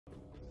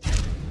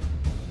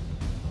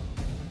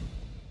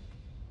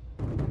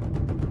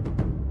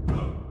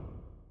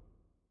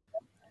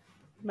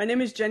My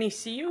name is Jenny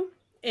Siu,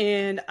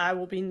 and I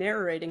will be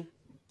narrating.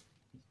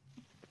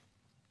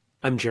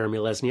 I'm Jeremy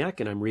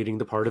Lesniak, and I'm reading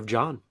the part of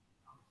John.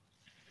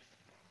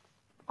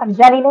 I'm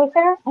Jenny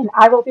Nather, and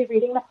I will be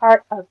reading the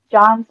part of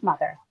John's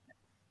mother.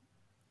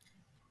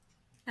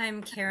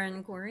 I'm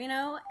Karen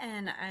Guarino,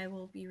 and I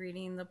will be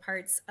reading the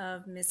parts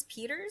of Miss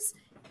Peters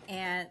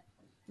and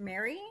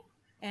Mary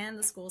and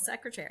the school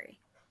secretary.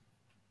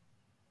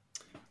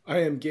 I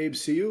am Gabe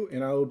Siu,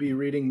 and I will be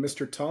reading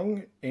Mr.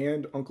 Tung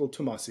and Uncle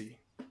Tomasi.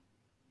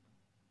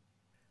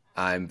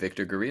 I'm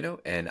Victor Garrido,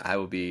 and I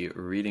will be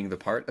reading the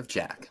part of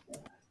Jack.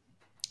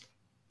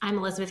 I'm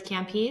Elizabeth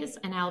Campese,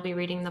 and I'll be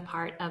reading the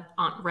part of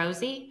Aunt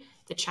Rosie,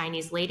 the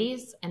Chinese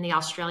ladies, and the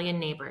Australian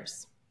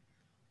neighbors.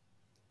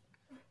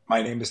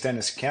 My name is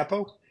Dennis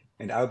Campo,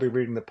 and I'll be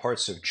reading the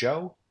parts of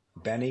Joe,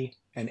 Benny,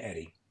 and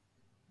Eddie.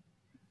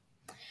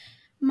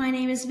 My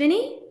name is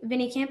Vinny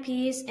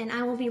Campese, and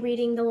I will be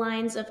reading the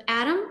lines of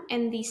Adam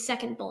and the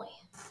second boy.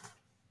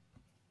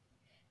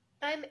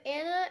 I'm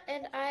Anna,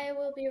 and I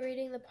will be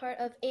reading the part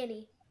of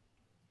Annie.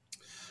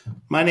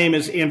 My name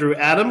is Andrew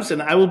Adams,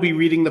 and I will be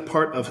reading the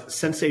part of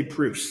Sensei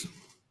Bruce.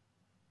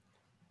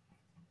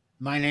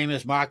 My name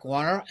is Mark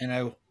Warner, and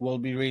I will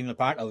be reading the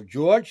part of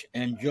George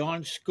and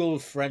John's school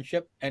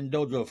friendship and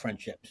dojo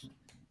friendships.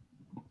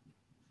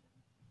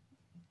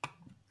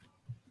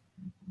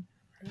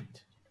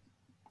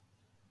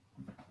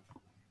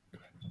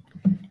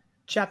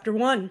 Chapter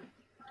 1.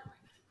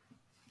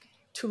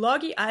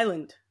 Tulagi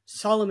Island,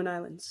 Solomon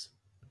Islands.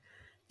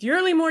 The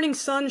early morning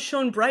sun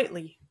shone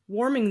brightly,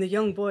 warming the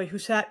young boy who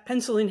sat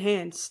pencil in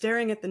hand,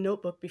 staring at the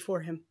notebook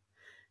before him.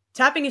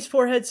 Tapping his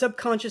forehead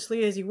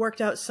subconsciously as he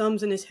worked out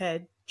sums in his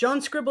head, John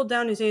scribbled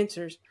down his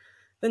answers,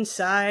 then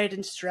sighed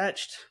and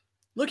stretched.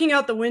 Looking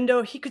out the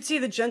window, he could see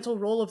the gentle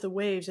roll of the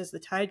waves as the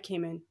tide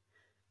came in.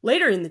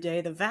 Later in the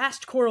day, the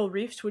vast coral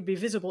reefs would be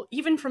visible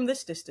even from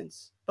this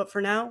distance, but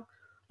for now,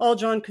 all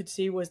John could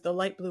see was the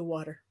light blue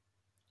water.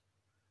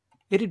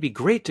 It'd be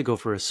great to go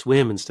for a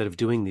swim instead of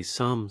doing these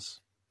sums.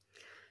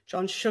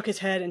 John shook his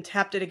head and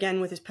tapped it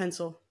again with his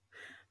pencil.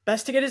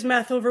 Best to get his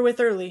math over with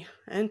early,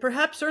 and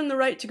perhaps earn the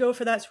right to go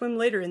for that swim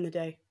later in the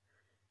day.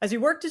 As he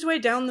worked his way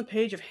down the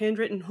page of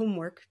handwritten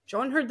homework,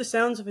 John heard the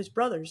sounds of his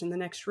brothers in the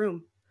next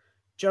room.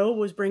 Joe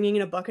was bringing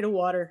in a bucket of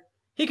water.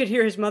 He could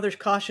hear his mother's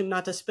caution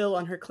not to spill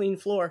on her clean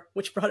floor,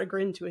 which brought a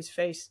grin to his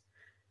face.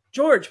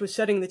 George was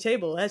setting the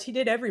table, as he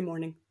did every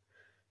morning.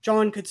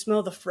 John could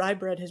smell the fry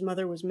bread his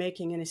mother was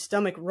making, and his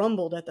stomach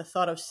rumbled at the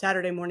thought of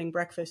Saturday morning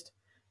breakfast.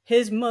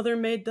 His mother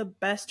made the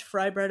best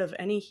fry bread of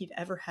any he'd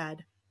ever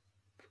had.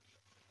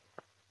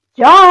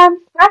 John,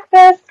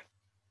 breakfast!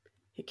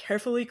 He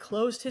carefully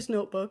closed his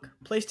notebook,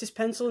 placed his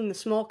pencil in the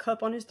small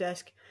cup on his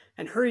desk,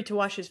 and hurried to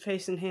wash his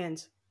face and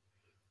hands.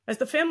 As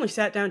the family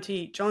sat down to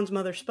eat, John's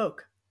mother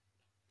spoke.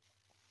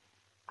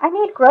 I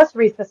made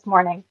groceries this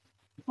morning.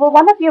 Will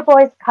one of you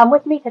boys come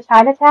with me to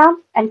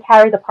Chinatown and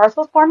carry the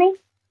parcels for me?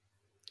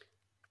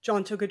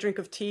 John took a drink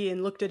of tea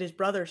and looked at his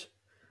brothers.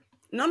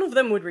 None of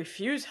them would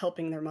refuse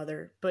helping their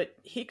mother, but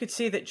he could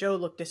see that Joe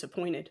looked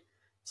disappointed.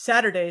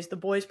 Saturdays, the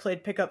boys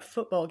played pickup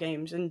football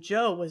games, and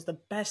Joe was the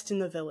best in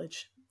the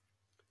village.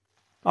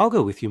 I'll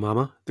go with you,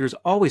 Mama. There's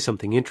always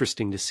something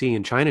interesting to see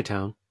in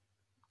Chinatown.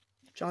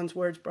 John's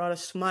words brought a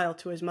smile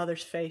to his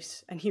mother's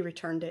face, and he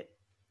returned it.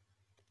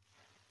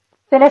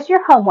 Finish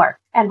your homework,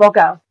 and we'll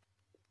go.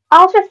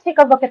 I'll just take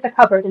a look at the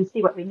cupboard and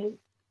see what we need.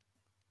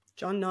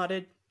 John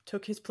nodded,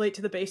 took his plate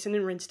to the basin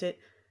and rinsed it,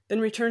 then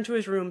returned to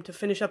his room to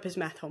finish up his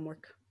math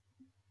homework.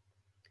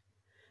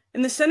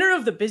 In the center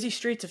of the busy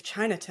streets of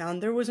Chinatown,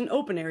 there was an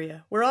open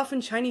area where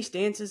often Chinese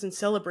dances and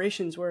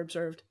celebrations were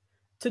observed.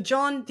 To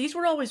John, these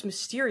were always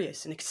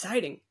mysterious and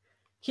exciting.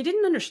 He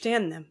didn't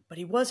understand them, but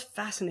he was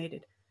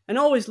fascinated, and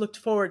always looked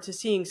forward to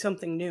seeing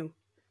something new.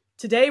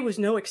 Today was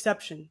no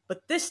exception,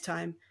 but this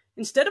time,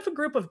 instead of a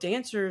group of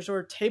dancers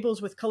or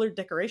tables with colored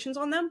decorations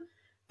on them,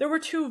 there were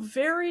two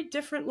very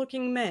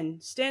different-looking men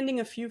standing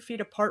a few feet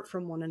apart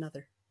from one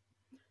another.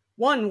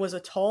 One was a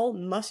tall,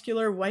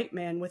 muscular white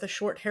man with a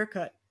short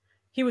haircut.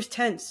 He was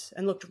tense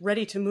and looked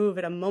ready to move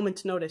at a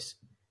moment's notice.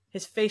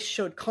 His face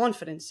showed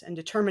confidence and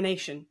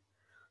determination.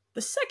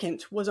 The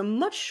second was a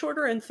much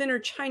shorter and thinner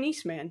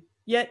Chinese man,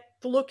 yet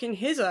the look in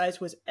his eyes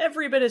was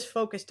every bit as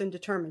focused and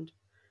determined.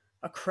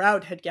 A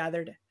crowd had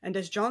gathered, and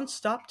as John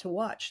stopped to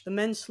watch, the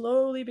men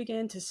slowly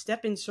began to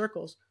step in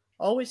circles,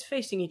 always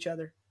facing each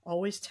other,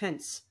 always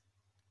tense.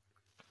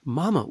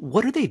 Mama,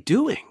 what are they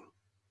doing?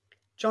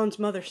 John's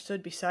mother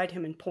stood beside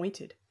him and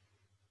pointed.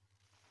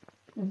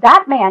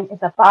 That man is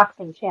a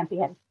boxing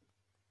champion.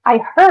 I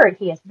heard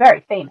he is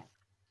very famous.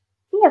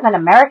 He is an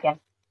American.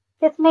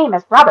 His name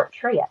is Robert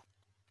Trias.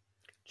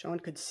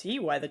 John could see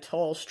why the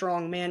tall,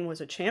 strong man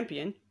was a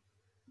champion.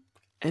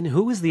 And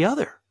who is the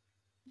other?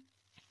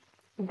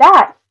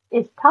 That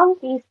is Tung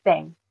Yi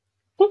Sing.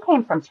 He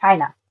came from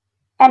China,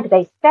 and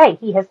they say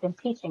he has been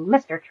teaching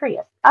Mr.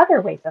 Trias other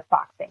ways of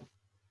boxing.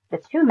 The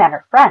two men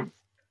are friends.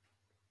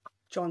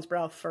 John's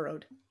brow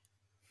furrowed.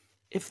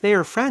 If they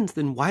are friends,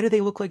 then why do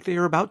they look like they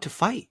are about to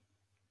fight?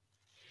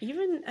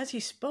 Even Even as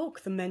he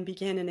spoke, the men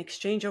began an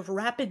exchange of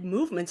rapid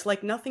movements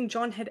like nothing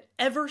John had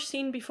ever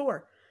seen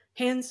before.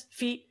 Hands,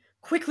 feet,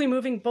 quickly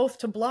moving both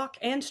to block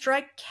and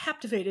strike,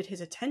 captivated his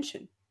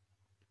attention.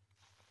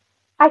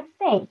 I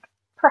think,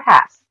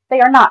 perhaps, they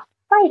are not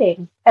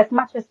fighting as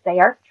much as they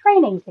are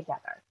training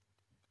together.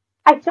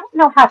 I don't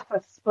know how to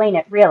explain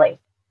it really,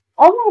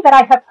 only that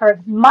I have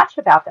heard much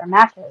about their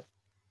matches,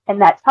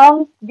 and that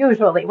Tong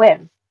usually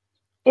wins.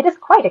 It is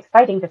quite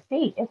exciting to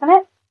see, isn't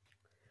it?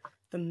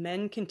 The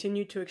men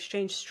continued to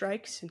exchange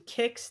strikes and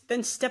kicks,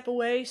 then step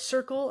away,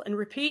 circle, and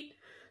repeat.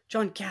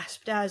 John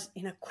gasped as,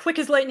 in a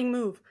quick-as-lightning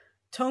move,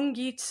 Tong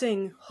Yi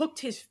Tsing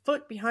hooked his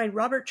foot behind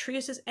Robert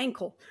Trius's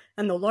ankle,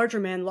 and the larger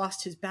man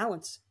lost his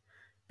balance.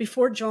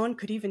 Before John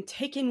could even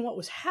take in what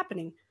was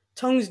happening,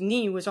 Tong's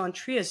knee was on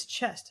Trius's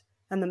chest,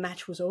 and the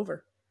match was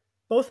over.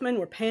 Both men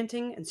were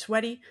panting and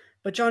sweaty,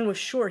 but John was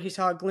sure he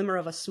saw a glimmer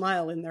of a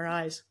smile in their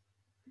eyes.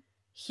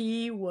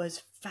 He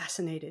was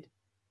fascinated.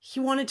 He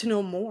wanted to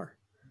know more.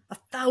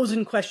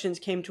 1,000 questions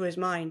came to his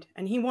mind,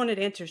 and he wanted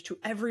answers to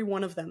every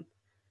one of them.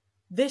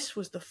 This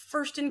was the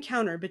first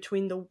encounter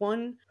between the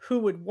one who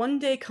would one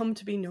day come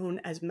to be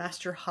known as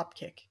Master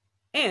Hopkick,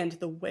 and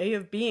the way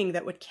of being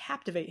that would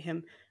captivate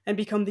him and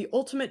become the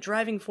ultimate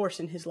driving force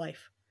in his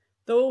life.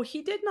 Though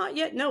he did not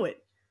yet know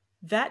it,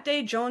 that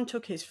day John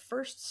took his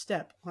first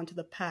step onto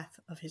the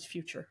path of his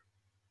future.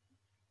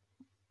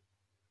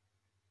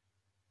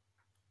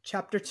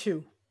 Chapter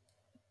 2.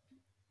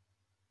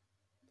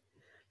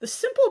 The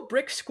simple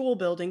brick school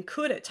building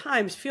could at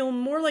times feel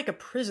more like a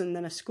prison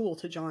than a school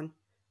to John.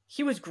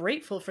 He was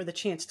grateful for the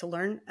chance to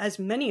learn, as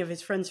many of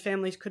his friends'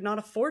 families could not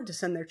afford to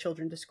send their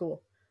children to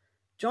school.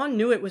 John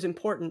knew it was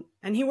important,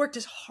 and he worked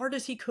as hard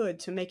as he could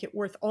to make it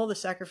worth all the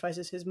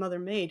sacrifices his mother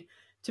made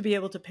to be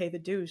able to pay the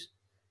dues.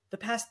 The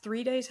past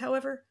 3 days,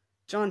 however,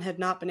 John had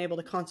not been able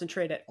to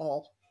concentrate at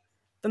all.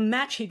 The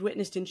match he'd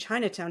witnessed in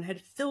Chinatown had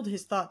filled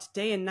his thoughts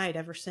day and night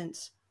ever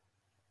since.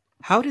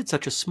 How did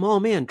such a small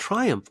man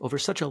triumph over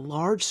such a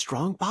large,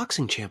 strong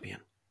boxing champion?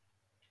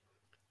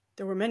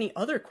 There were many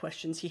other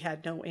questions he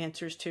had no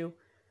answers to.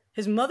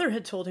 His mother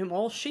had told him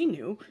all she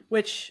knew,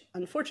 which,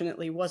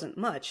 unfortunately, wasn't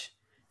much.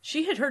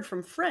 She had heard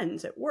from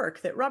friends at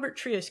work that Robert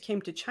Trius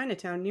came to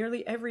Chinatown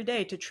nearly every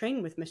day to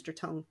train with Mr.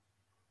 Tong.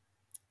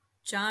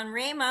 John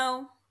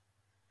Ramo.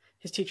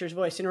 His teacher's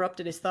voice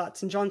interrupted his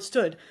thoughts, and John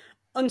stood,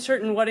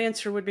 uncertain what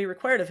answer would be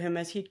required of him,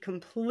 as he'd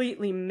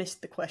completely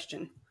missed the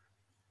question.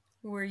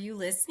 Were you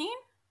listening?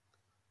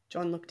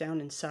 John looked down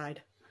and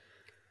sighed.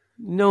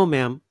 No,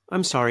 ma'am.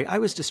 I'm sorry. I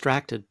was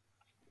distracted.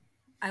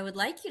 I would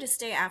like you to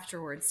stay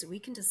afterwards so we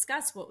can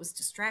discuss what was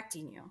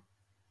distracting you.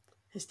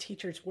 His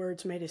teacher's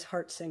words made his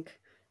heart sink.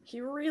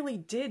 He really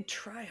did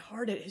try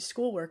hard at his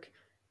schoolwork.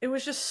 It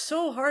was just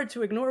so hard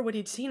to ignore what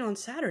he'd seen on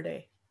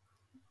Saturday.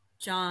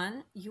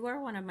 John, you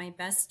are one of my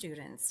best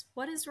students.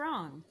 What is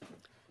wrong?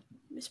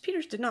 Miss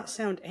Peters did not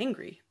sound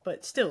angry,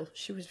 but still,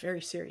 she was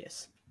very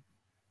serious.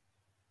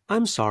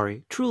 I'm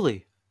sorry,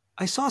 truly.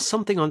 I saw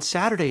something on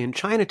Saturday in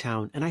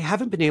Chinatown, and I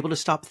haven't been able to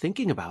stop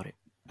thinking about it.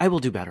 I will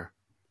do better,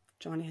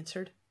 John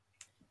answered.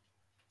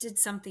 Did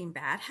something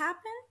bad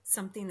happen?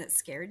 Something that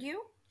scared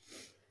you?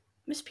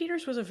 Miss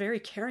Peters was a very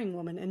caring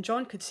woman, and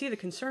John could see the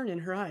concern in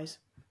her eyes.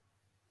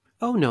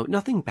 Oh, no,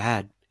 nothing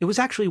bad. It was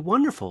actually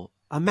wonderful.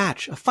 A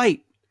match, a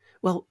fight.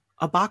 Well,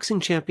 a boxing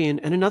champion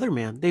and another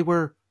man.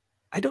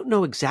 I don't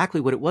know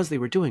exactly what it was they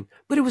were doing,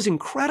 but it was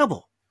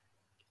incredible.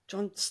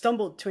 John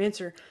stumbled to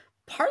answer,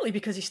 partly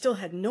because he still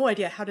had no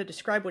idea how to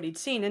describe what he'd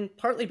seen, and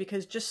partly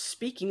because just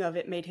speaking of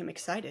it made him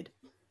excited.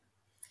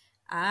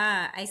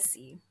 Ah, I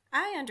see.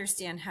 I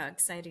understand how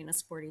exciting a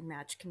sporting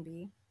match can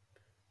be.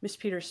 Miss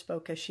Peters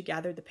spoke as she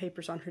gathered the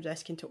papers on her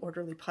desk into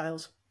orderly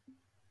piles.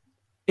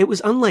 It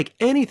was unlike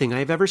anything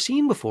I've ever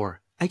seen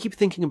before. I keep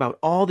thinking about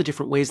all the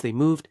different ways they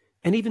moved,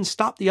 and even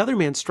stopped the other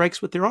man's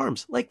strikes with their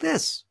arms, like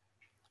this.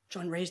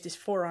 John raised his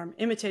forearm,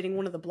 imitating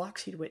one of the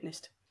blocks he'd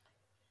witnessed.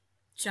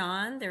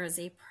 John, there is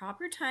a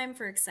proper time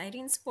for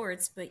exciting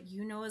sports, but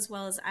you know as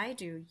well as I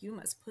do, you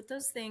must put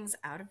those things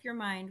out of your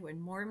mind when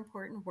more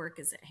important work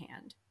is at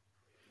hand.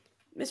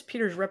 Miss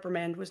Peters'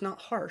 reprimand was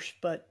not harsh,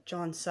 but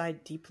John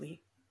sighed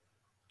deeply.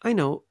 I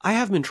know, I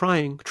have been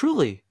trying,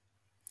 truly.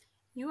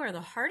 You are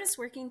the hardest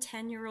working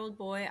 10-year-old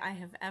boy I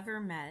have ever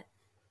met.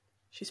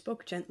 She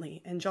spoke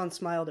gently, and John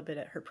smiled a bit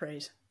at her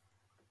praise.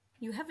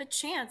 You have a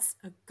chance,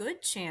 a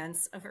good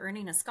chance, of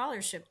earning a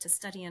scholarship to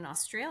study in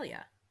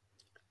Australia.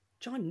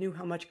 John knew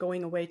how much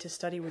going away to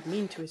study would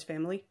mean to his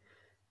family.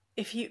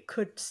 If he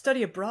could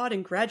study abroad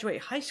and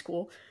graduate high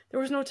school, there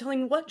was no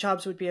telling what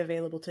jobs would be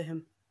available to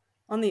him.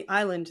 On the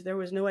island, there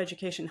was no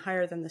education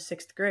higher than the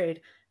 6th grade,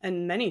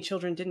 and many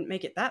children didn't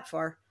make it that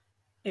far.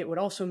 It would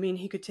also mean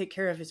he could take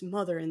care of his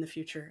mother in the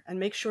future and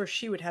make sure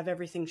she would have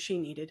everything she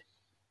needed.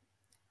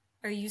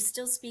 Are you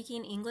still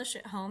speaking English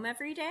at home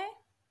every day?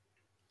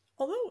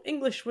 Although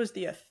English was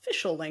the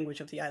official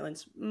language of the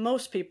islands,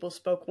 most people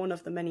spoke one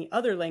of the many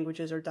other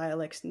languages or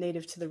dialects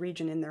native to the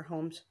region in their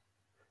homes.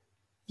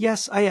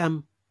 Yes, I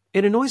am.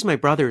 It annoys my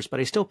brothers, but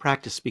I still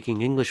practice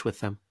speaking English with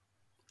them.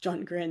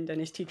 John grinned, and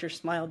his teacher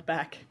smiled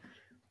back.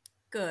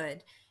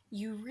 Good.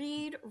 You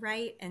read,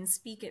 write, and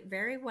speak it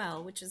very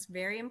well, which is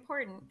very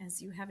important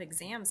as you have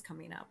exams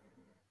coming up.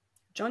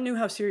 John knew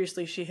how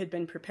seriously she had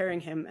been preparing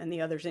him and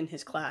the others in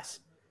his class.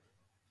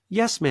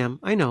 Yes, ma'am,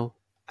 I know.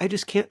 I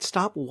just can't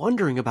stop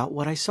wondering about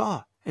what I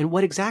saw and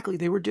what exactly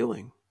they were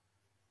doing.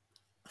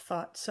 A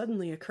thought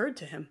suddenly occurred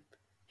to him.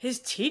 His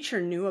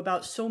teacher knew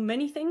about so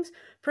many things.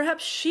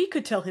 Perhaps she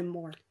could tell him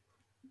more.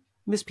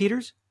 Miss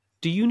Peters,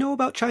 do you know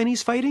about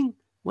Chinese fighting?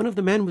 One of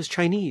the men was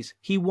Chinese.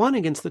 He won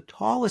against the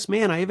tallest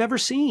man I have ever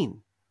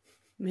seen.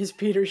 Miss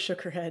Peters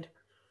shook her head.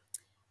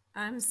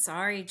 I'm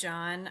sorry,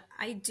 John.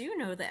 I do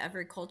know that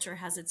every culture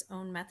has its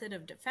own method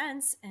of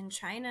defense, and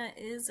China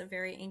is a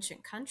very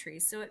ancient country,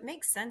 so it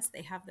makes sense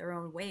they have their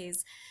own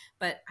ways,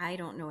 but I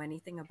don't know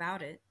anything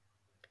about it.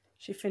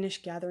 She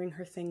finished gathering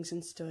her things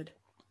and stood.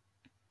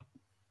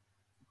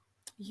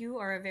 You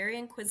are a very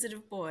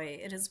inquisitive boy.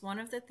 It is one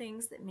of the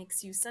things that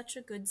makes you such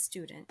a good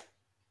student.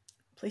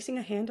 Placing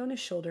a hand on his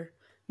shoulder,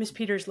 Miss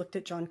Peters looked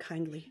at John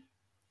kindly.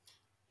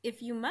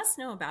 If you must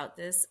know about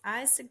this,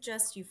 I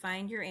suggest you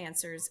find your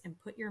answers and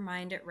put your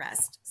mind at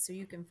rest so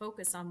you can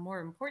focus on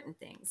more important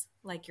things,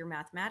 like your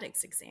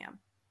mathematics exam.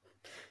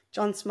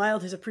 John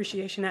smiled his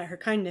appreciation at her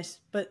kindness,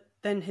 but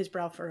then his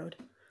brow furrowed.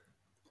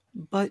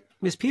 But,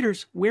 Miss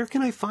Peters, where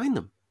can I find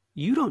them?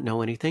 You don't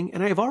know anything,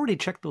 and I have already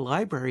checked the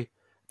library.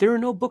 There are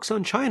no books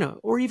on China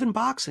or even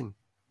boxing.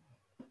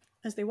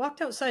 As they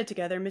walked outside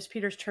together, Miss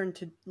Peters turned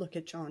to look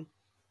at John.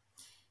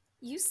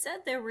 You said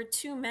there were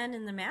 2 men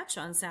in the match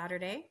on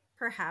Saturday.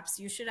 Perhaps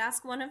you should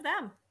ask one of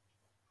them.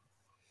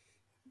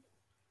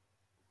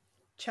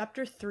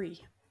 Chapter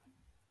 3.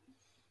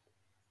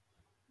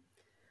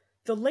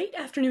 The late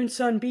afternoon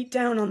sun beat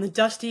down on the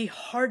dusty,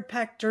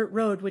 hard-packed dirt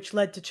road which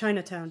led to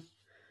Chinatown.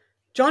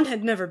 John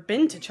had never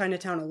been to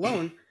Chinatown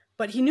alone,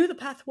 but he knew the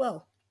path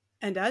well,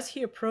 and as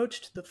he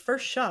approached the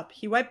first shop,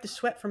 he wiped the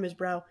sweat from his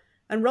brow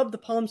and rubbed the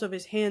palms of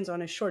his hands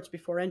on his shorts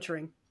before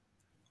entering.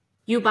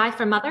 You buy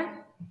for Mother?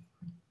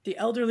 The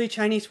elderly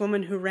Chinese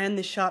woman who ran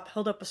the shop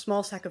held up a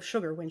small sack of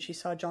sugar when she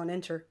saw John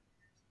enter.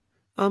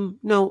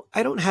 No,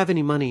 I don't have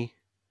any money.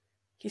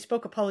 He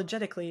spoke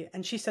apologetically,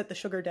 and she set the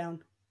sugar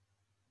down.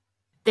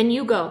 Then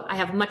you go. I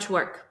have much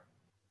work.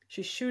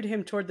 She shooed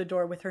him toward the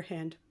door with her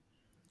hand.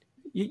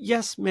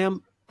 Yes,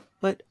 ma'am,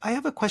 but I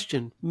have a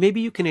question.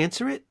 Maybe you can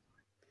answer it?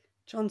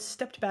 John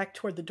stepped back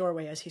toward the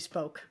doorway as he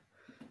spoke.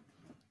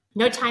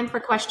 No time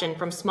for question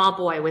from small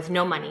boy with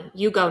no money.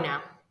 You go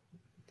now.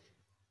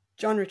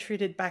 John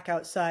retreated back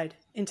outside,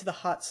 into the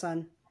hot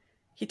sun.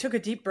 He took a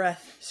deep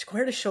breath,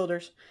 squared his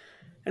shoulders,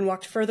 and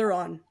walked further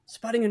on,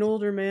 spotting an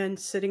older man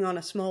sitting on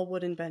a small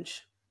wooden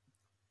bench.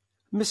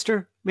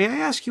 Mister, may I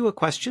ask you a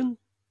question?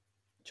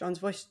 John's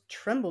voice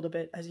trembled a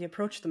bit as he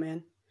approached the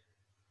man.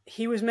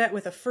 He was met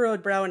with a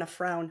furrowed brow and a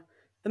frown.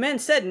 The man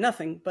said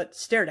nothing, but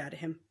stared at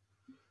him.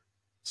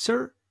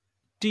 Sir,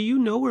 do you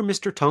know where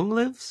Mr. Tung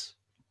lives?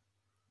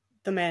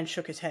 The man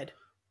shook his head.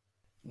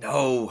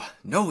 No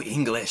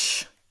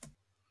English.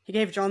 He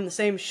gave John the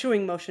same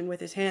shooing motion with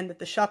his hand that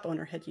the shop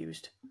owner had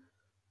used.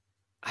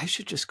 I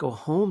should just go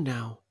home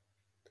now.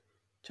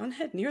 John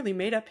had nearly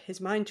made up his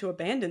mind to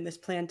abandon this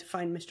plan to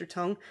find Mr.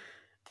 Tung,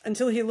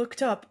 until he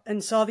looked up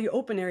and saw the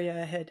open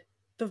area ahead,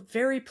 the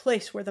very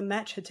place where the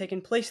match had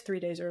taken place 3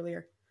 days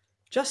earlier.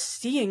 Just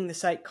seeing the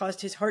sight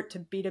caused his heart to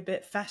beat a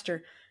bit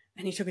faster,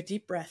 and he took a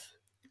deep breath.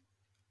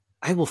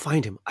 I will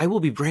find him. I will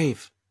be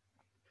brave.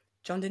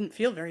 John didn't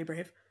feel very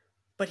brave,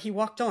 but he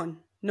walked on,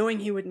 knowing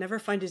he would never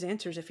find his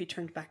answers if he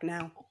turned back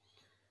now.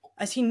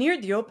 As he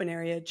neared the open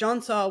area,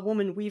 John saw a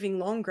woman weaving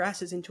long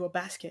grasses into a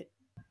basket.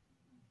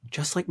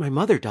 Just like my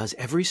mother does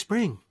every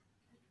spring.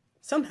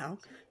 Somehow,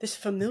 this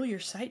familiar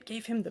sight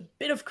gave him the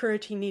bit of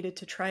courage he needed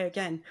to try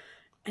again,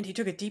 and he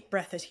took a deep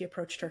breath as he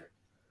approached her.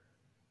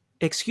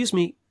 Excuse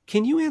me,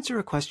 can you answer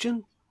a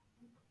question?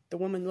 The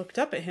woman looked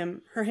up at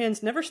him, her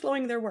hands never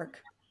slowing their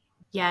work.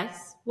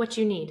 Yes, what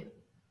you need?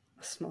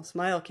 A small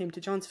smile came to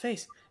John's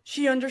face.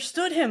 She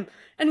understood him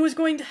and was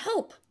going to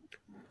help.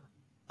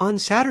 On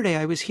Saturday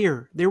I was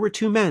here. There were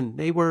 2 men.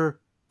 They were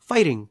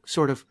fighting,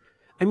 sort of.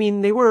 I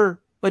mean, they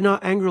were, but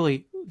not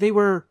angrily. They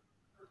were...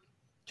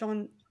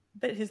 John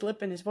bit his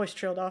lip and his voice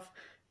trailed off.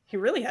 He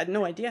really had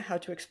no idea how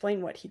to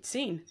explain what he'd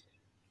seen.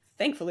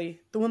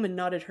 Thankfully, the woman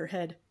nodded her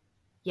head.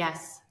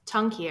 Yes,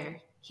 Tung here.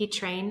 He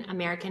trained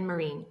American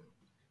Marine.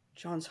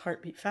 John's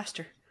heart beat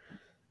faster.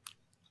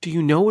 Do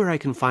you know where I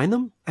can find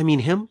them? I mean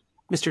him,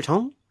 Mr.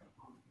 Tung?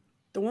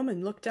 The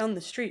woman looked down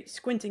the street,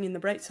 squinting in the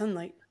bright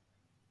sunlight.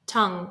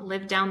 Tung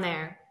lived down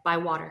there, by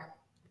water.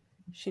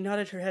 She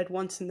nodded her head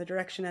once in the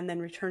direction and then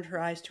returned her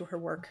eyes to her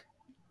work.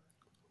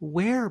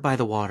 Where by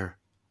the water?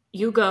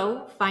 You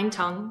go, find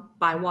Tung,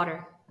 by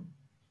water.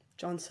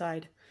 John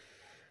sighed.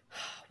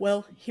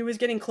 Well, he was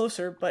getting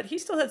closer, but he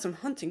still had some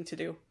hunting to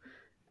do.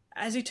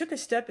 As he took a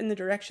step in the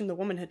direction the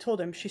woman had told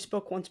him, she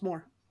spoke once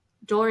more.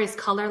 Door is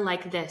color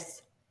like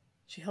this.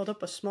 She held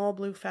up a small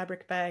blue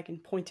fabric bag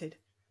and pointed.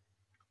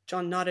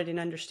 John nodded in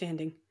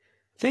understanding.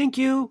 Thank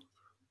you.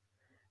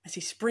 As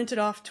he sprinted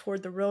off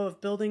toward the row of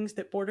buildings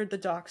that bordered the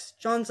docks,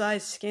 John's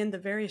eyes scanned the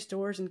various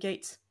doors and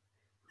gates.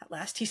 At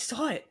last he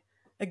saw it,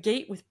 a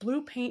gate with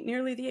blue paint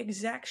nearly the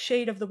exact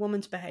shade of the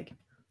woman's bag.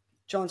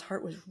 John's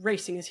heart was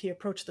racing as he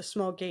approached the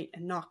small gate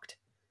and knocked.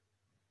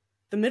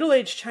 The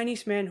middle-aged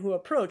Chinese man who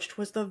approached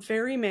was the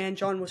very man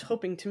John was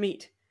hoping to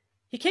meet.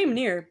 He came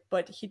near,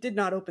 but he did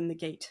not open the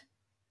gate.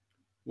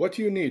 What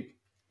do you need?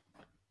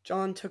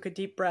 John took a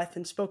deep breath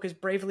and spoke as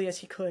bravely as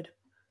he could.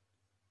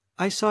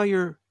 I saw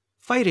your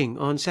fighting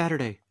on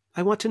Saturday.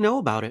 I want to know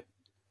about it.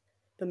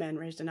 The man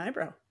raised an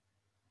eyebrow.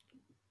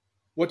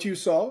 What you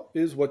saw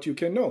is what you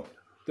can know.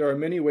 There are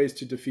many ways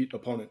to defeat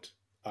opponent.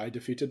 I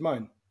defeated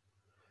mine.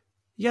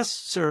 Yes,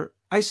 sir.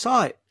 I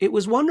saw it. It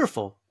was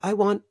wonderful. I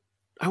want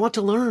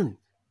to learn.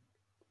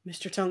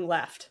 Mr. Tung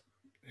laughed.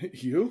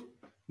 You?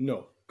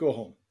 No. Go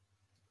home.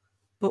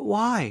 But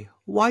why?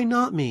 Why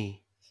not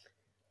me?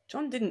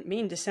 John didn't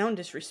mean to sound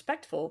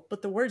disrespectful,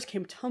 but the words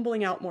came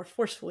tumbling out more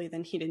forcefully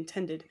than he'd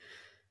intended.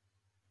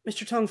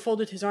 Mr. Tung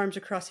folded his arms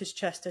across his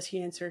chest as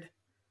he answered.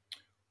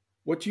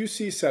 What you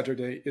see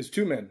Saturday is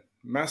two men,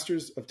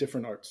 masters of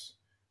different arts.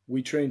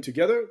 We train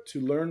together to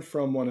learn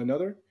from one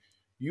another.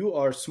 You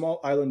are a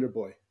small islander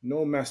boy,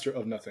 no master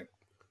of nothing.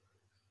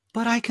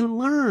 But I can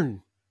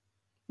learn.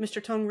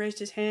 Mr. Tung raised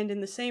his hand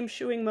in the same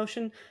shooing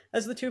motion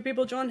as the two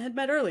people John had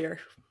met earlier.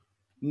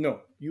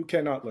 No, you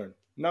cannot learn.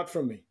 Not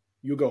from me.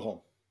 You go home.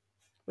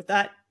 With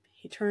that,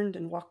 he turned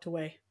and walked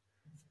away.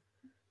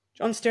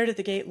 John stared at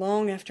the gate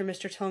long after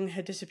Mr. Tung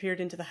had disappeared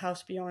into the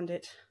house beyond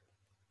it.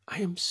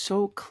 I am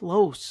so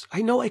close.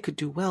 I know I could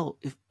do well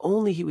if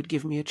only he would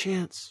give me a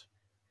chance.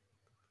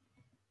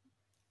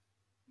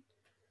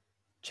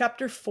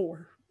 Chapter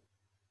 4.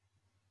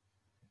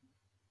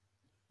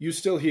 You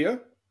still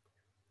here?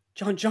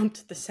 John jumped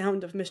at the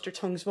sound of Mr.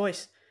 Tung's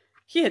voice.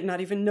 He had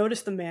not even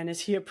noticed the man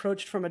as he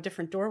approached from a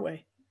different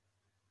doorway.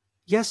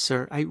 Yes,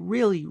 sir. I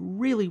really,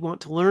 really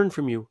want to learn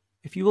from you.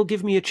 If you will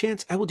give me a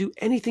chance, I will do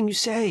anything you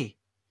say.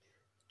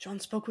 John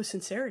spoke with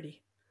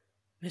sincerity.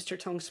 Mr.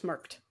 Tung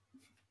smirked.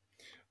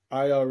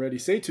 I already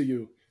say to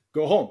you,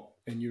 go home,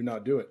 and you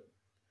not do it.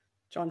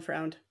 John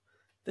frowned.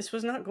 This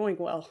was not going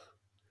well.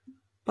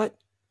 But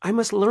I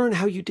must learn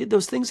how you did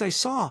those things I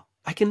saw.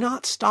 I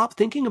cannot stop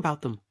thinking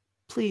about them.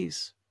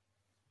 Please.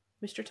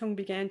 Mr. Tung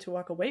began to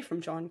walk away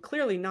from John,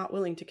 clearly not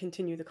willing to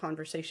continue the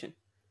conversation.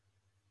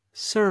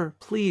 Sir,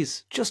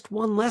 please, just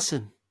one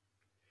lesson.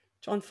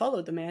 John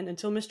followed the man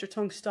until Mr.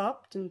 Tung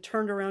stopped and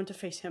turned around to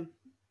face him.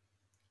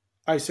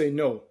 I say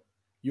no.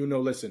 You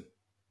no listen.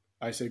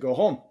 I say go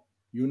home.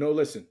 You no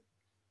listen.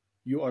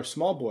 You are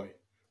small boy,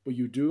 but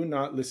you do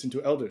not listen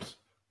to elders.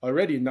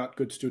 Already not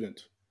good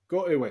student.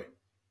 Go away.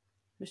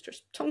 Mr.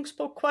 Tung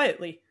spoke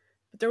quietly,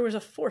 but there was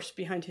a force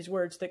behind his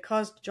words that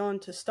caused John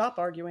to stop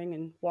arguing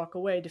and walk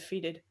away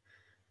defeated.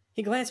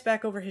 He glanced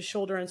back over his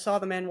shoulder and saw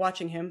the man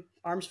watching him,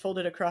 arms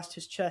folded across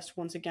his chest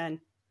once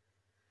again.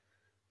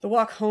 The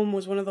walk home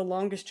was one of the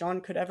longest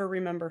John could ever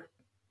remember.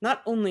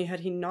 Not only had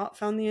he not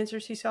found the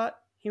answers he sought,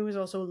 he was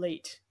also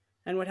late,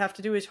 and would have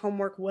to do his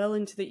homework well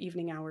into the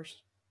evening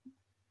hours.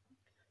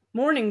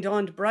 Morning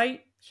dawned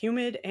bright,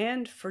 humid,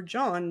 and, for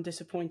John,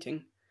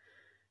 disappointing.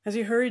 As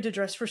he hurried to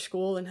dress for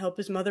school and help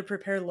his mother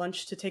prepare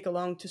lunch to take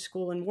along to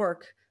school and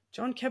work,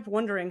 John kept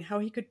wondering how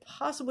he could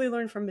possibly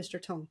learn from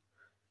Mr. Tung.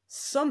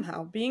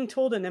 Somehow, being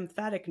told an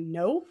emphatic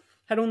no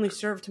had only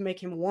served to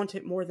make him want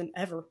it more than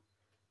ever.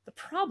 The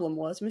problem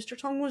was Mr.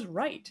 Tung was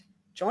right.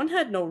 John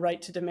had no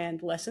right to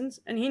demand lessons,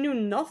 and he knew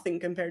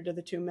nothing compared to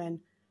the two men.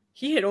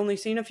 He had only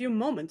seen a few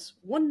moments,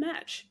 one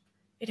match.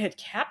 It had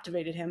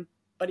captivated him,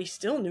 but he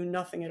still knew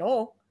nothing at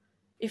all.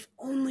 If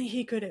only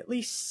he could at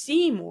least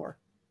see more.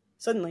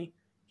 Suddenly,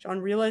 John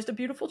realized a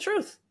beautiful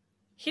truth.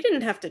 He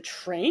didn't have to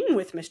train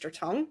with Mr.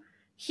 Tung.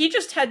 He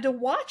just had to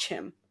watch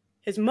him.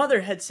 His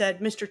mother had said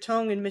Mr.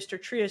 Tung and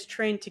Mr. Trias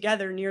trained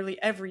together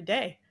nearly every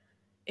day.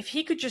 If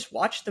he could just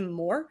watch them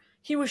more,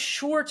 he was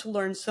sure to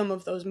learn some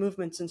of those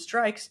movements and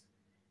strikes.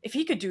 If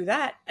he could do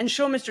that, and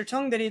show Mr.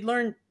 Tung that he'd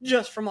learned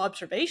just from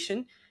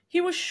observation, he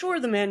was sure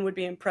the man would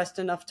be impressed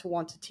enough to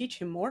want to teach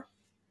him more.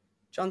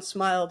 John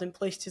smiled and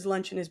placed his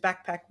lunch in his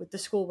backpack with the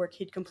schoolwork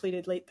he'd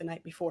completed late the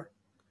night before.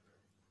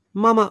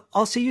 Mama,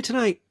 I'll see you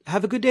tonight.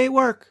 Have a good day at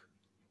work.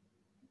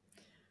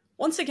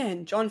 Once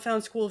again, John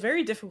found school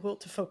very difficult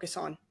to focus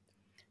on.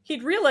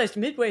 He'd realized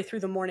midway through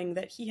the morning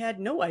that he had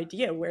no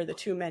idea where the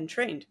two men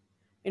trained.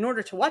 In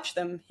order to watch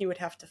them, he would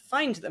have to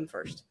find them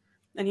first,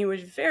 and he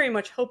was very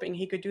much hoping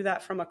he could do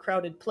that from a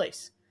crowded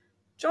place.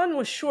 John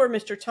was sure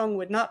Mr. Tung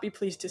would not be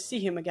pleased to see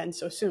him again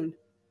so soon.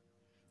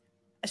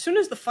 As soon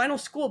as the final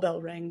school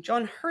bell rang,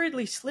 John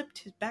hurriedly slipped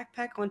his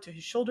backpack onto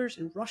his shoulders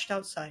and rushed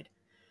outside.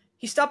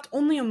 He stopped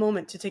only a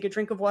moment to take a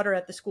drink of water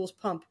at the school's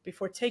pump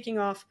before taking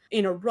off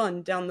in a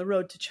run down the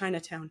road to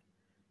Chinatown.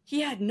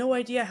 He had no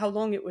idea how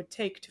long it would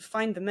take to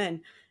find the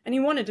men, and he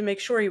wanted to make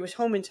sure he was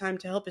home in time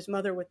to help his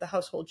mother with the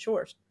household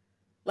chores.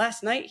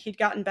 Last night, he'd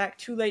gotten back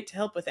too late to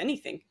help with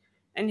anything,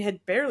 and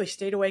had barely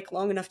stayed awake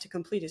long enough to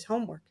complete his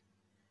homework.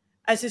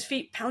 As his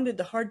feet pounded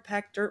the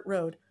hard-packed dirt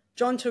road,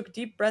 John took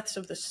deep breaths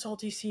of the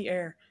salty sea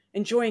air,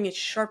 enjoying its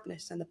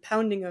sharpness and the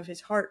pounding of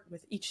his heart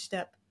with each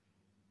step.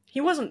 He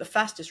wasn't the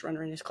fastest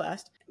runner in his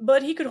class,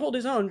 but he could hold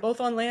his own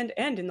both on land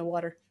and in the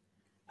water.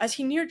 As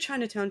he neared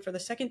Chinatown for the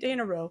second day in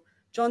a row,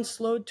 John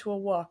slowed to a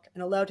walk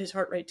and allowed his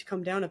heart rate to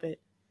come down a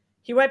bit.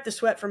 He wiped the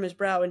sweat from his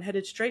brow and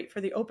headed straight for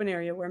the open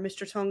area where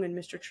Mr. Tung and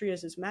Mr.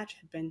 Trias's match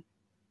had been.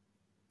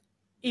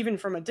 Even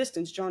from a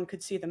distance, John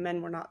could see the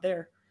men were not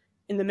there.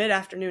 In the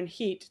mid-afternoon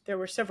heat, there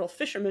were several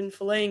fishermen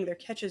filleting their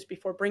catches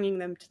before bringing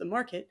them to the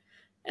market,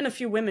 and a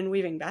few women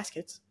weaving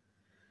baskets.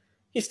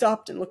 He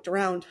stopped and looked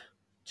around.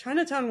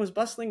 Chinatown was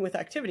bustling with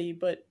activity,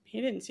 but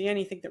he didn't see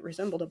anything that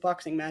resembled a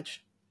boxing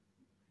match.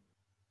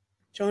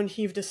 John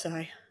heaved a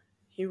sigh.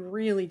 He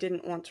really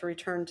didn't want to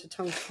return to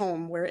Tung's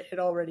home, where it had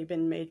already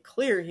been made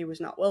clear he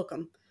was not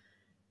welcome.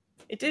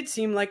 It did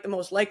seem like the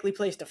most likely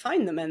place to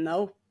find the men,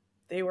 though.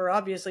 They were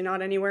obviously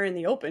not anywhere in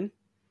the open.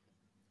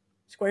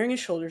 Squaring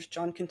his shoulders,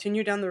 John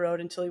continued down the road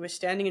until he was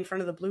standing in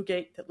front of the blue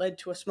gate that led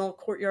to a small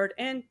courtyard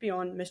and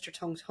beyond Mr.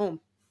 Tung's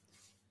home.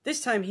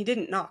 This time he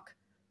didn't knock,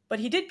 but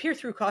he did peer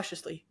through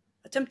cautiously,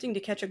 attempting to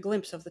catch a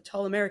glimpse of the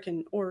tall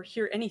American or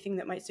hear anything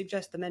that might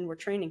suggest the men were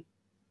training.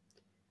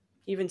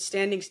 Even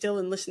standing still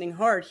and listening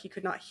hard, he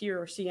could not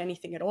hear or see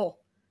anything at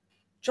all.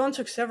 John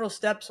took several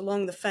steps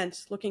along the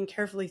fence, looking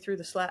carefully through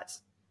the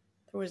slats.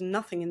 There was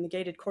nothing in the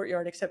gated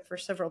courtyard except for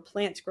several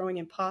plants growing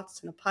in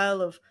pots and a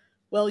pile of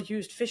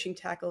well-used fishing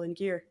tackle and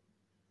gear.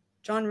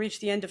 John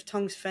reached the end of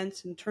Tung's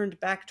fence and turned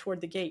back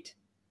toward the gate.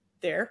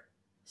 There,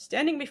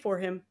 standing before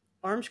him,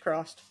 arms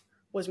crossed,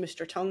 was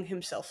Mr. Tung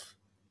himself.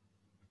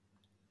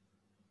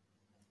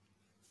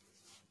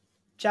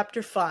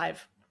 Chapter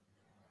 5.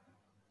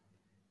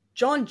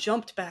 John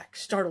jumped back,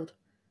 startled.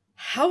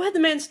 How had the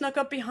man snuck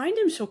up behind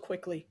him so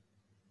quickly?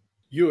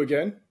 You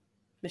again?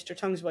 Mr.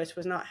 Tung's voice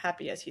was not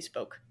happy as he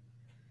spoke.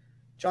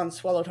 John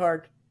swallowed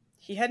hard.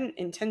 He hadn't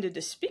intended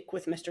to speak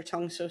with Mr.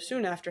 Tung so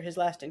soon after his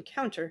last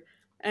encounter,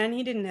 and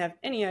he didn't have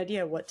any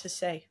idea what to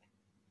say.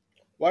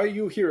 Why are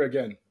you here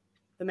again?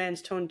 The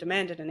man's tone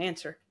demanded an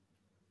answer.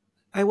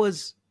 I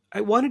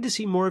wanted to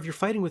see more of your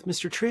fighting with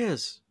Mr.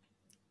 Trias,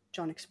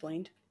 John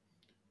explained.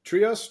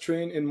 Trias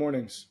train in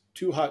mornings.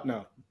 Too hot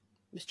now.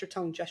 Mr.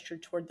 Tung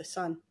gestured toward the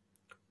sun.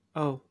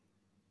 Oh.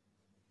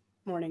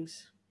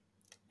 Mornings.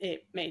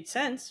 It made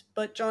sense,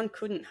 but John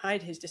couldn't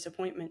hide his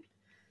disappointment.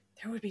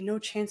 There would be no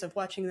chance of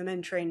watching the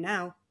men train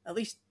now, at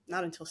least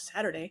not until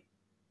Saturday.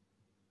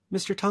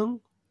 Mr. Tung,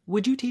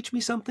 would you teach me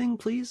something,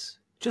 please?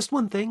 Just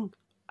one thing.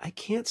 I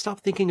can't stop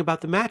thinking about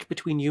the match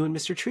between you and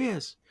Mr.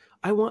 Trias.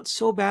 I want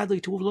so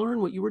badly to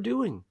learn what you were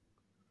doing.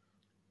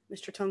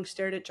 Mr. Tung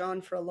stared at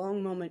John for a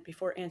long moment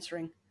before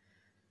answering.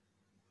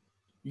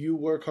 You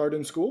work hard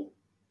in school?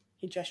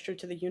 He gestured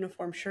to the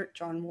uniform shirt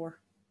John wore.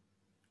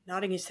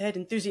 Nodding his head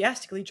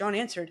enthusiastically, John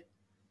answered.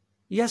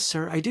 Yes,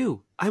 sir, I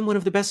do. I'm one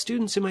of the best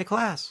students in my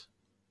class.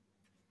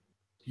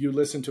 You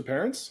listen to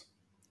parents?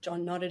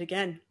 John nodded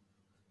again.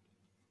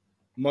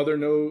 Mother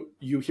know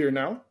you here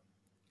now?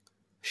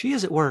 She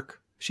is at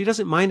work. She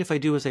doesn't mind if I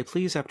do as I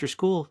please after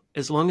school,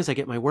 as long as I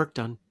get my work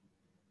done.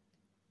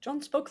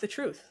 John spoke the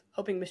truth,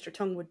 hoping Mr.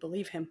 Tung would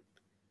believe him.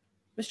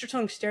 Mr.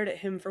 Tung stared at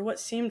him for what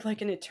seemed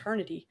like an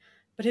eternity,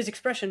 but his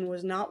expression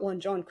was not one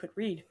John could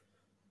read.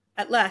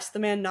 At last, the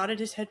man nodded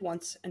his head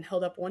once and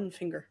held up one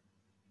finger.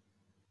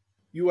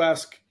 You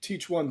ask,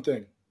 teach one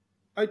thing.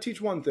 I teach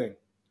one thing,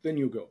 then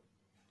you go.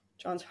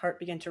 John's heart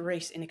began to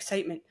race in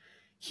excitement.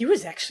 He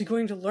was actually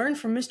going to learn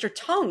from Mr.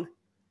 Tung.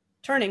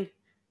 Turning,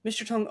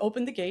 Mr. Tung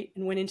opened the gate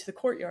and went into the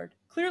courtyard,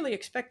 clearly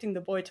expecting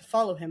the boy to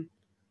follow him.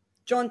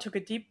 John took a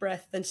deep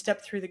breath, then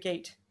stepped through the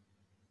gate.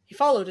 He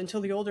followed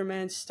until the older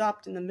man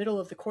stopped in the middle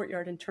of the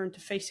courtyard and turned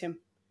to face him.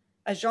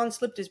 As John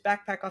slipped his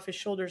backpack off his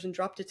shoulders and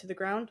dropped it to the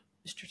ground,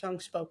 Mr.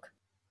 Tung spoke.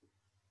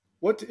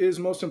 What is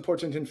most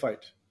important in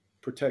fight?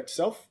 Protect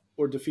self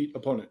or defeat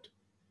opponent?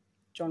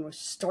 John was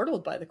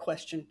startled by the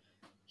question.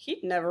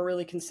 He'd never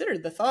really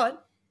considered the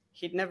thought.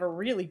 He'd never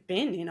really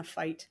been in a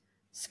fight.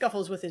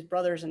 Scuffles with his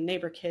brothers and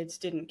neighbor kids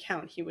didn't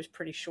count, he was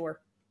pretty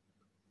sure.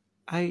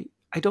 I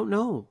don't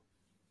know.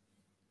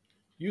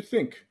 You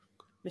think.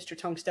 Mr.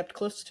 Tung stepped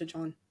close to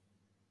John.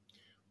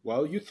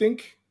 While you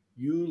think,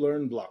 you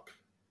learn block.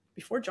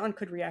 Before John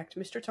could react,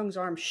 Mr. Tung's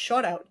arm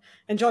shot out,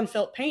 and John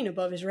felt pain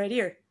above his right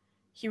ear.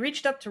 He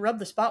reached up to rub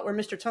the spot where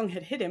Mr. Tung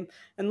had hit him,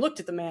 and looked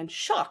at the man,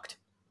 shocked.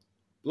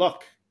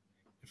 Block.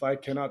 If I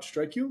cannot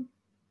strike you,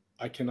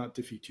 I cannot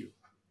defeat you.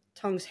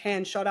 Tung's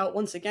hand shot out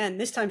once again,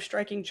 this time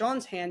striking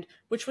John's hand,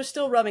 which was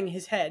still rubbing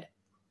his head.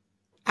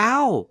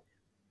 Ow!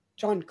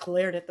 John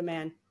glared at the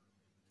man.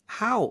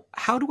 How?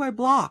 How do I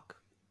block?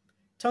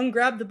 Tung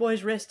grabbed the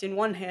boy's wrist in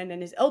one hand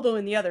and his elbow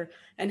in the other,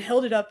 and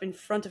held it up in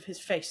front of his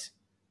face.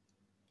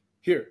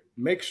 Here,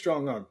 make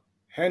strong arm.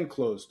 Hand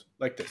closed,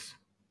 like this.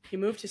 He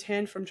moved his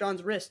hand from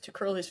John's wrist to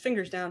curl his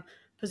fingers down,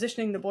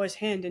 positioning the boy's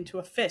hand into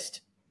a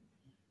fist.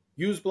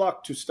 Use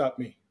block to stop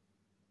me.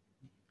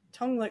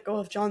 Tung let go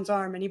of John's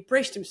arm, and he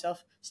braced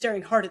himself,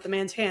 staring hard at the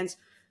man's hands.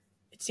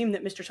 It seemed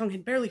that Mr. Tung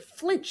had barely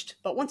flinched,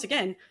 but once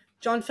again,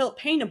 John felt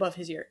pain above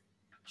his ear.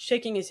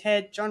 Shaking his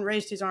head, John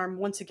raised his arm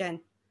once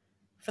again.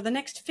 For the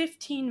next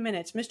 15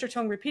 minutes, Mr.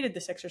 Tung repeated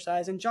this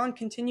exercise, and John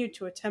continued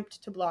to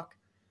attempt to block.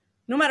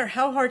 No matter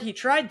how hard he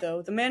tried,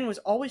 though, the man was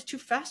always too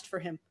fast for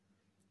him.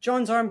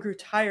 John's arm grew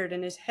tired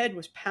and his head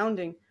was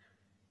pounding.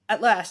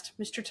 At last,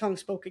 Mr. Tongue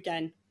spoke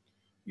again.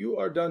 You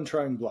are done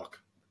trying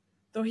block.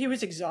 Though he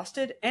was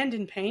exhausted and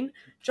in pain,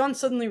 John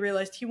suddenly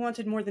realized he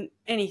wanted more than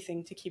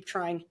anything to keep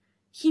trying.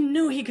 He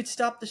knew he could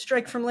stop the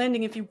strike from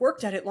landing if he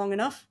worked at it long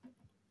enough.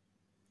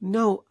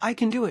 No, I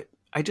can do it.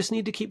 I just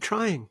need to keep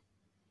trying.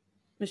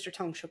 Mr.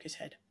 Tongue shook his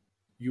head.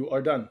 You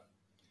are done.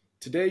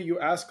 Today you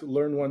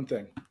learn one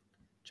thing.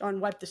 John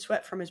wiped the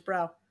sweat from his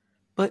brow.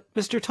 But,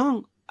 Mr.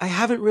 Tongue, I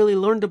haven't really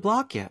learned to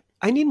block yet.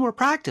 I need more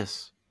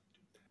practice.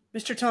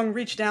 Mr. Tongue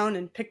reached down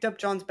and picked up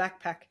John's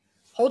backpack.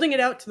 Holding it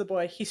out to the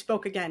boy, he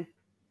spoke again.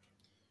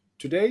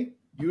 Today,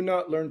 you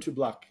not learn to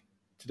block.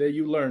 Today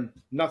you learn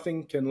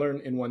nothing can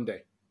learn in one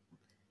day.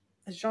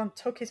 As John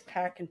took his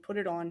pack and put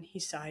it on, he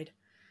sighed.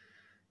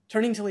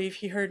 Turning to leave,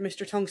 he heard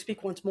Mr. Tongue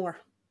speak once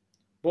more.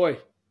 Boy,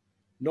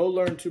 no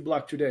learn to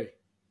block today.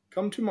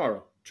 Come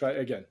tomorrow, try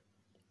again.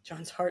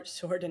 John's heart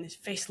soared and his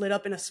face lit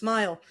up in a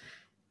smile.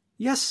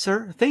 Yes,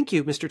 sir. Thank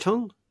you, Mr.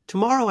 Tongue.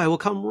 Tomorrow I will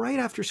come right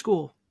after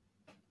school.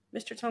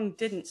 Mr. Tongue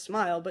didn't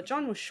smile, but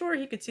John was sure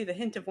he could see the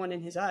hint of one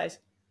in his eyes.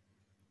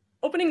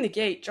 Opening the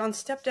gate, John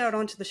stepped out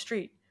onto the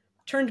street,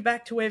 turned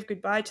back to wave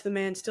goodbye to the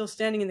man still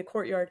standing in the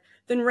courtyard,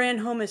 then ran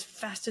home as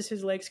fast as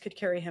his legs could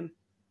carry him.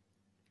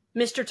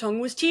 Mr. Tongue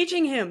was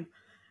teaching him!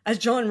 As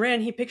John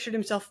ran, he pictured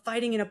himself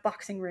fighting in a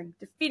boxing ring,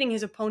 defeating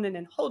his opponent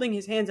and holding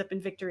his hands up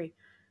in victory.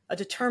 A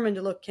determined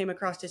look came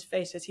across his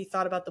face as he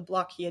thought about the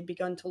block he had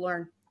begun to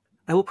learn.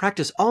 I will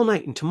practice all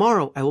night, and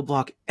tomorrow I will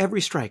block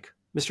every strike.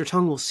 Mr.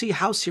 Tongue will see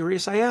how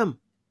serious I am.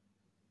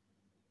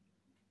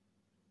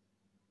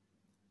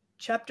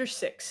 Chapter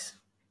 6.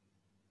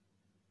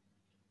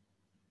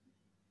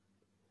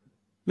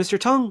 Mr.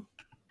 Tongue!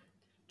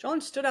 John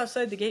stood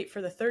outside the gate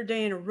for the third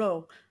day in a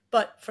row,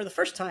 but for the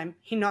first time,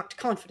 he knocked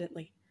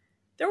confidently.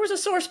 There was a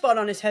sore spot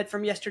on his head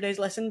from yesterday's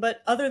lesson,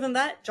 but other than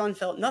that, John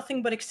felt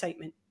nothing but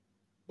excitement.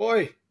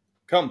 Boy,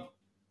 come.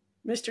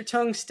 Mr.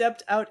 Tongue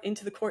stepped out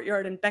into the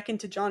courtyard and beckoned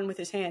to John with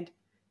his hand.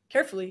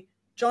 Carefully,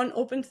 John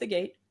opened the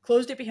gate,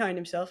 closed it behind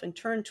himself, and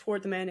turned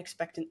toward the man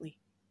expectantly.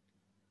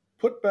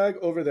 Put bag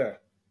over there.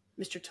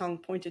 Mr. Tongue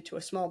pointed to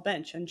a small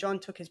bench, and John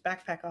took his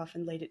backpack off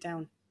and laid it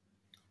down.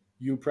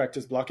 You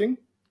practice blocking?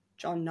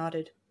 John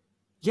nodded.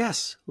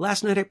 Yes,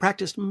 last night I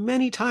practiced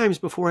many times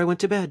before I went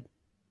to bed.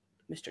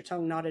 Mr.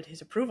 Tongue nodded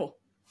his approval.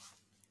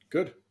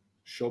 Good.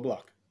 Show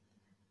block.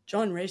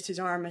 John raised his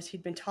arm as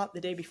he'd been taught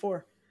the day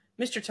before.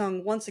 Mr.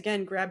 Tongue once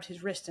again grabbed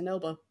his wrist and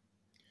elbow.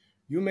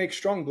 You make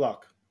strong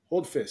block.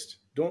 Hold fist.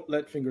 Don't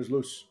let fingers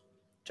loose.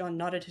 John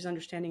nodded his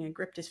understanding and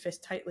gripped his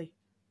fist tightly.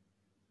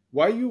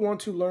 Why you want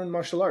to learn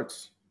martial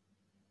arts?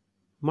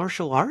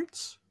 Martial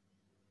arts?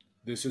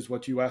 This is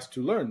what you asked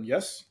to learn,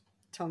 yes?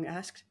 Tongue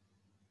asked.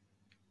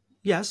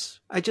 Yes,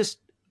 I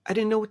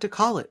didn't know what to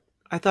call it.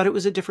 I thought it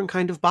was a different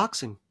kind of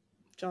boxing.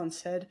 John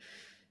said,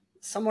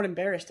 somewhat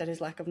embarrassed at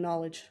his lack of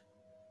knowledge.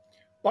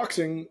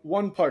 Boxing,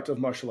 one part of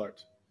martial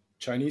art.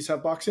 Chinese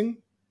have boxing.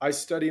 I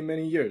study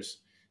many years.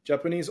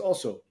 Japanese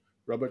also.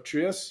 Robert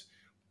Trias.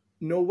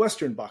 No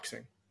Western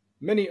boxing.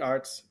 Many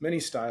arts, many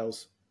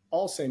styles,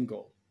 all same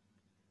goal.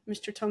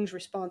 Mr. Tongue's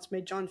response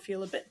made John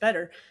feel a bit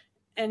better,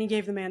 and he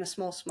gave the man a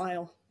small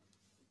smile.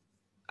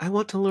 I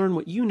want to learn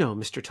what you know,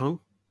 Mr. Tongue.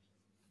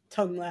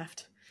 Tongue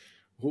laughed.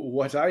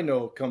 What I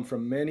know come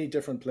from many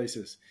different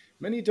places,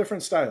 many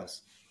different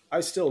styles. I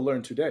still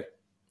learn today.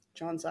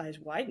 John's eyes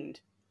widened.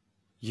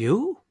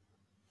 You?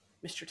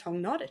 Mr.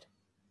 Tongue nodded.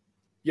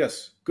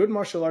 Yes, good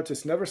martial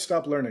artists never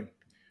stop learning.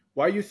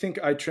 Why you think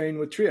I train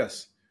with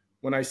Trias?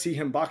 When I see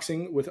him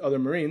boxing with other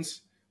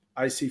Marines,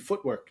 I see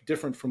footwork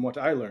different from what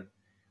I learn.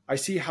 I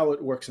see how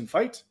it works in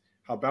fight,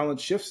 how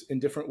balance shifts in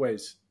different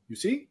ways. You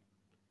see?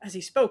 As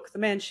he spoke, the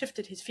man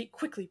shifted his feet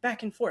quickly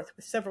back and forth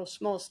with several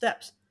small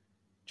steps.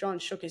 John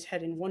shook his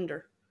head in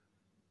wonder.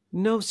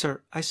 No,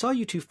 sir. I saw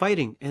you two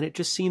fighting, and it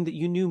just seemed that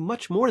you knew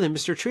much more than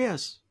Mr.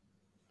 Trias.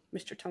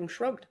 Mr. Tongue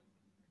shrugged.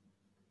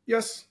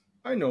 Yes,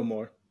 I know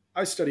more.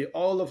 I study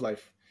all of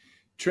life,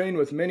 train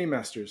with many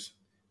masters.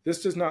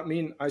 This does not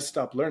mean I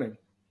stop learning.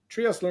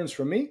 Trias learns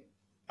from me.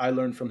 I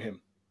learn from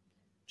him.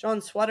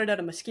 John swatted at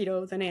a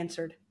mosquito, then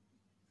answered.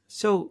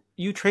 So,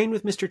 you train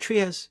with Mr.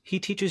 Trias, he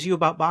teaches you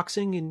about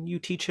boxing, and you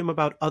teach him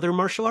about other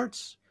martial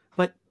arts?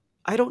 But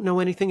I don't know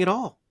anything at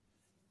all.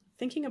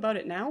 Thinking about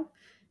it now,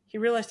 he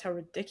realized how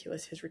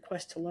ridiculous his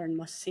request to learn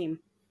must seem.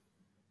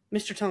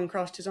 Mr. Tongue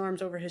crossed his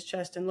arms over his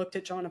chest and looked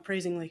at John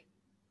appraisingly.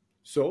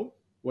 So,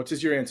 what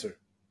is your answer?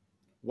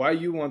 Why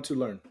you want to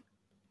learn?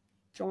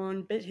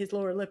 John bit his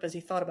lower lip as he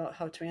thought about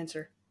how to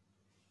answer.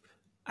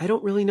 I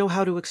don't really know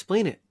how to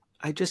explain it.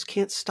 I just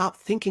can't stop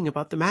thinking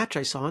about the match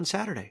I saw on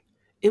Saturday.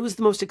 It was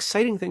the most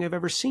exciting thing I've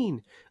ever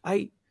seen.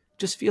 I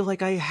just feel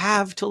like I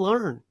have to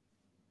learn.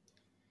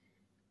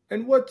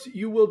 And what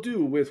you will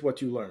do with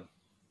what you learn?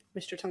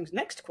 Mr. Tongue's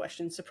next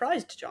question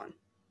surprised John.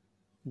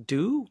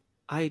 Do?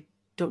 I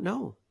don't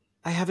know.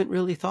 I haven't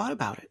really thought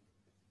about it.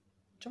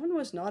 John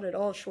was not at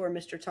all sure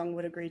Mr. Tongue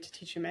would agree to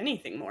teach him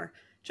anything more,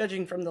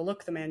 judging from the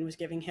look the man was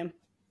giving him.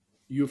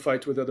 You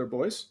fight with other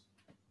boys?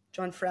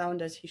 John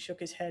frowned as he shook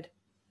his head.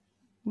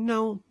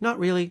 No, not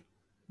really.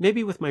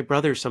 Maybe with my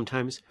brothers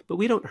sometimes, but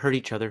we don't hurt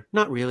each other.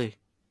 Not really.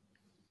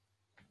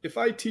 If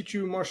I teach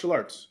you martial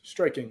arts,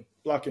 striking,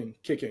 blocking,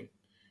 kicking,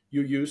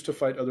 you use to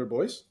fight other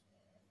boys?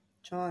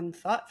 John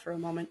thought for a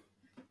moment.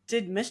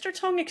 Did Mr.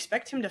 Tong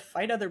expect him to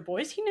fight other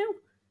boys he knew?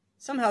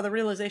 Somehow the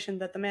realization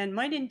that the man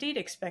might indeed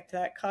expect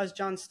that caused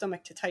John's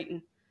stomach to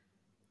tighten.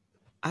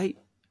 I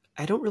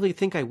don't really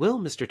think I will,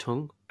 Mr.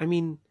 Tong. I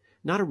mean,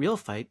 not a real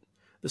fight.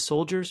 The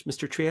soldiers,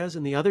 Mr. Trias,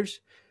 and the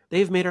others, they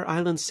have made our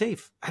island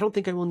safe. I don't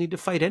think I will need to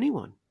fight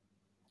anyone.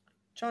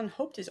 John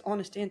hoped his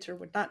honest answer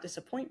would not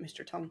disappoint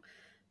Mr. Tong.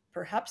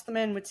 Perhaps the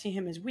man would see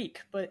him as weak,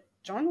 but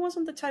John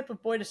wasn't the type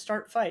of boy to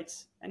start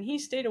fights, and he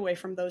stayed away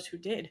from those who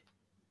did.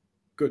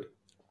 Good.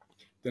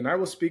 Then I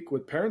will speak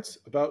with parents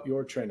about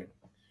your training.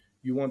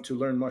 You want to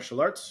learn martial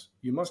arts,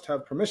 you must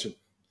have permission.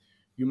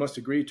 You must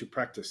agree to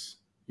practice.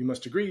 You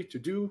must agree to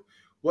do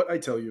what I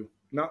tell you,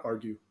 not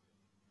argue.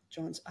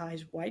 John's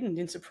eyes widened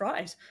in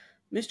surprise.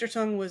 Mr.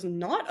 Tong was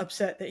not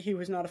upset that he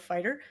was not a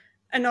fighter,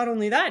 and not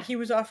only that, he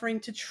was offering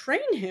to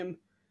train him.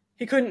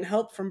 He couldn't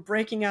help from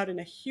breaking out in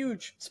a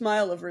huge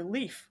smile of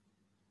relief.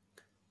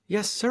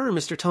 Yes, sir,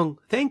 Mr. Tong.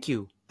 Thank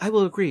you. I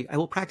will agree. I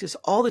will practice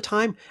all the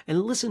time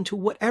and listen to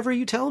whatever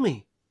you tell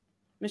me.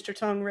 Mr.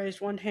 Tong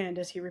raised one hand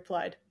as he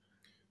replied.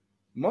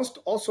 Must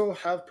also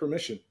have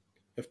permission.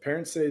 If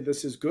parents say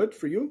this is good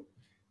for you,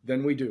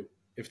 then we do.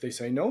 If they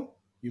say no,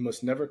 you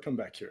must never come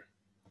back here.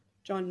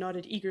 John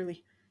nodded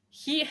eagerly.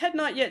 He had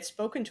not yet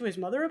spoken to his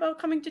mother about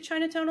coming to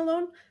Chinatown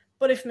alone,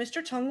 but if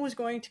Mr. Tong was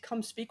going to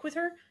come speak with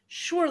her,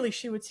 surely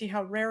she would see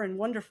how rare and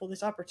wonderful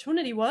this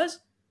opportunity was.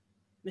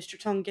 Mr.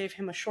 Tong gave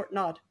him a short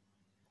nod.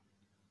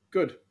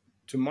 Good.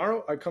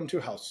 Tomorrow I come to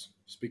house,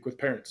 speak with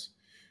parents.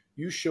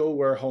 You show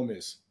where home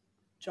is.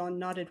 John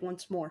nodded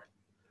once more.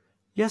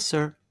 Yes,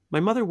 sir. My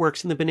mother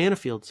works in the banana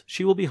fields.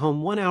 She will be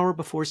home 1 hour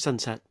before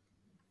sunset.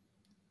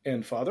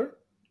 And father?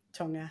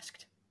 Tong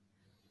asked.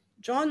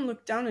 John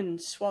looked down and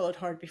swallowed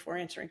hard before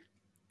answering.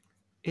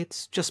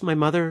 It's just my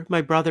mother,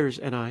 my brothers,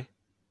 and I.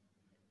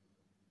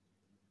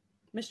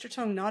 Mr.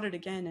 Tong nodded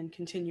again and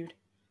continued.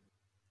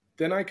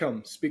 Then I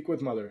come, speak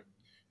with mother.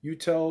 You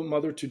tell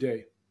mother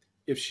today.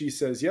 If she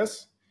says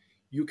yes,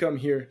 you come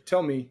here,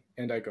 tell me,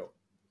 and I go.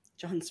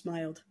 John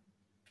smiled.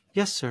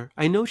 Yes, sir.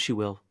 I know she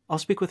will. I'll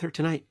speak with her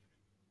tonight.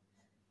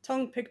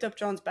 Tong picked up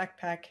John's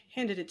backpack,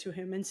 handed it to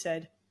him, and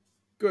said,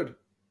 Good.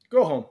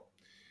 Go home.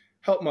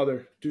 Help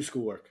mother do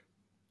schoolwork.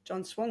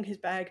 John swung his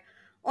bag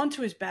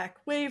onto his back,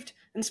 waved,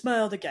 and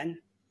smiled again.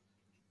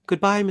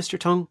 Goodbye, Mr.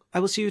 Tong.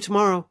 I will see you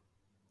tomorrow.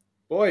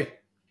 Boy.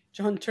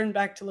 John turned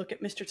back to look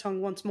at Mr.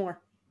 Tong once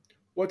more.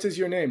 What is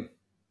your name?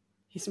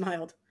 He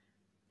smiled.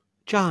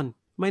 John.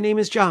 My name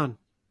is John.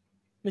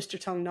 Mr.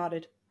 Tong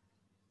nodded.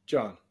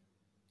 John,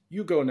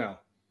 you go now.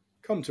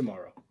 Come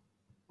tomorrow.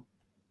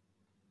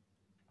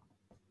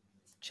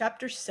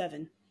 Chapter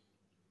 7.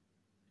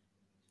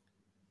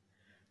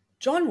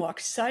 John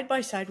walked side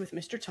by side with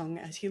Mr. Tong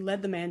as he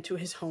led the man to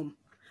his home.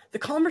 The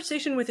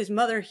conversation with his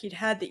mother he'd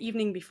had the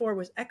evening before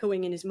was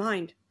echoing in his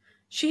mind.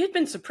 She had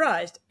been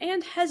surprised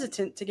and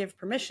hesitant to give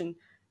permission,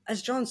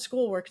 as John's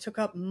schoolwork took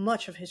up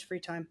much of his free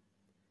time.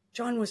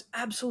 John was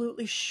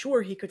absolutely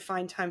sure he could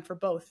find time for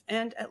both,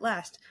 and at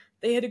last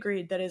they had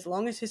agreed that as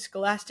long as his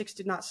scholastics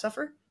did not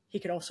suffer, he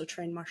could also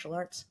train martial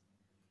arts.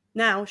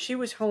 Now she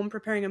was home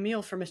preparing a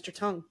meal for Mr.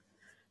 Tong.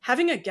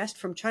 Having a guest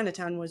from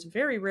Chinatown was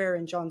very rare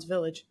in John's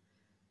village.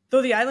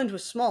 Though the island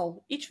was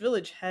small, each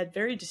village had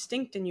very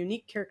distinct and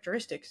unique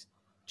characteristics.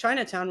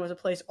 Chinatown was a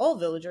place all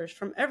villagers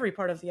from every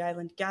part of the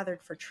island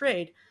gathered for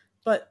trade,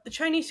 but the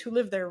Chinese who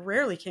lived there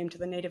rarely came to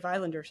the native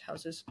islanders'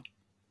 houses.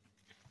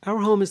 Our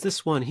home is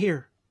this one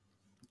here.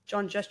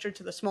 John gestured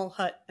to the small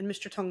hut, and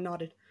Mr. Tong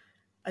nodded.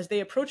 As they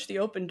approached the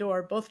open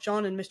door, both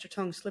John and Mr.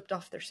 Tong slipped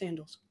off their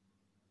sandals.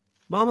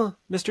 Mama,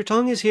 Mr.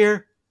 Tong is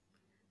here.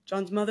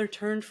 John's mother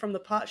turned from the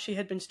pot she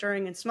had been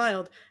stirring and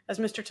smiled as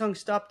Mr. Tong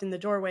stopped in the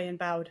doorway and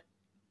bowed.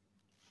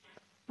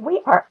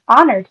 We are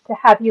honored to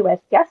have you as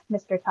guest,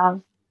 Mr.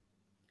 Tong.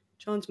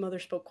 John's mother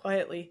spoke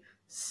quietly,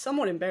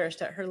 somewhat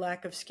embarrassed at her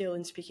lack of skill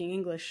in speaking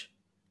English.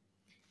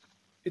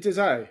 It is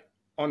I,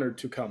 honored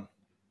to come,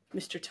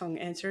 Mr. Tong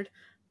answered,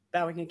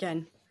 bowing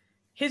again.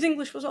 His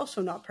English was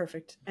also not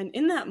perfect, and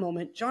in that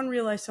moment John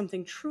realized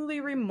something truly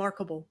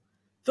remarkable.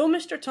 Though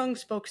Mr. Tong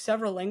spoke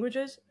several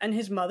languages, and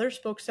his mother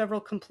spoke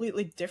several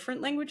completely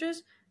different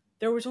languages,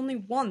 there was only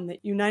one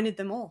that united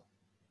them all.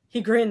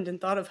 He grinned and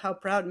thought of how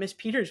proud Miss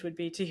Peters would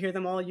be to hear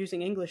them all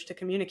using English to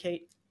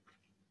communicate.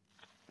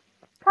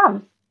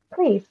 Come,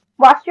 please,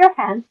 wash your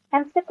hands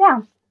and sit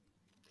down.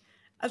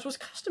 As was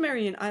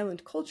customary in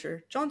island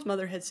culture, John's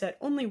mother had set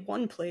only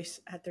one place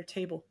at their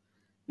table.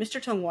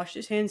 Mr. Tong washed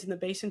his hands in the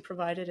basin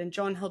provided, and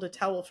John held a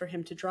towel for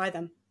him to dry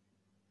them.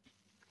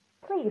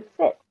 Please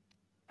sit.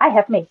 I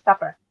have made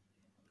supper.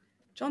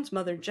 John's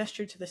mother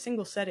gestured to the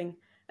single setting,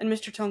 and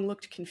Mr. Tong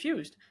looked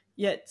confused,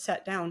 yet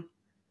sat down.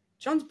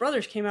 John's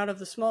brothers came out of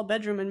the small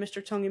bedroom, and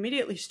Mr. Tong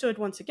immediately stood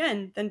once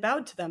again, then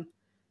bowed to them.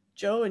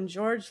 Joe and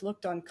George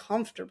looked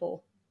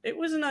uncomfortable. It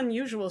was an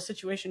unusual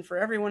situation for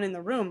everyone in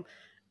the room,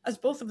 as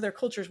both of their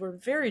cultures were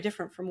very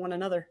different from one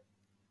another.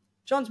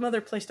 John's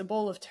mother placed a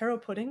bowl of taro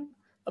pudding,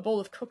 a bowl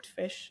of cooked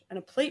fish, and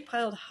a plate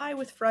piled high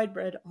with fried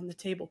bread on the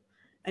table,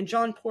 and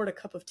John poured a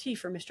cup of tea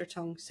for Mr.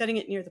 Tung, setting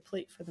it near the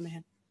plate for the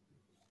man.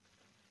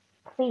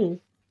 Please,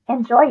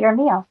 enjoy your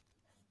meal.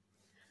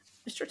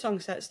 Mr. Tung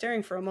sat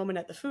staring for a moment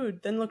at the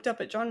food, then looked up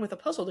at John with a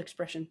puzzled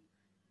expression.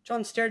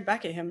 John stared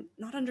back at him,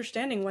 not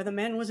understanding why the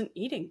man wasn't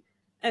eating,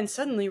 and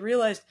suddenly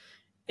realized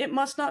it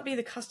must not be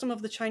the custom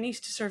of the Chinese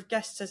to serve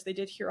guests as they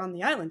did here on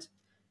the island.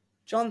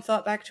 John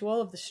thought back to all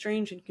of the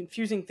strange and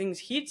confusing things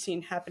he'd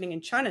seen happening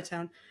in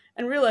Chinatown,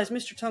 and realized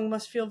Mr. Tung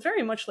must feel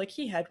very much like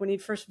he had when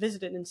he'd first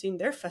visited and seen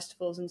their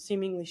festivals and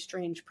seemingly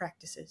strange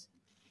practices.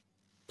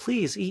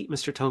 Please eat,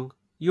 Mr. Tung.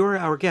 You're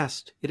our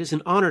guest. It is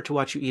an honor to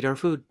watch you eat our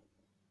food.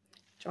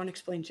 John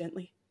explained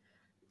gently.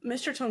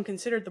 Mr. Tung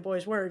considered the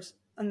boy's words,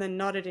 and then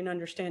nodded in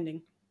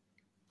understanding.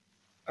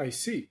 I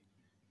see.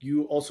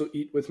 You also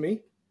eat with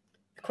me?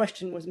 The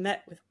question was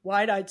met with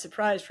wide-eyed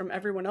surprise from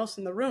everyone else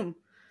in the room.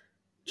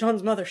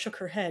 John's mother shook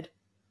her head.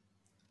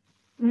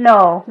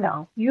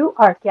 No, you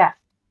are guests.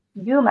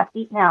 You must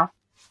eat now.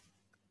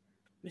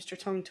 Mr.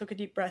 Tung took a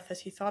deep breath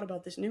as he thought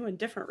about this new and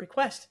different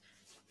request.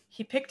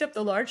 He picked up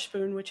the large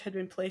spoon which had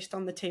been placed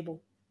on the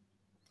table.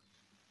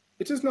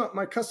 It is not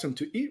my custom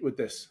to eat with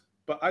this,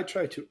 but I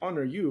try to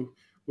honor you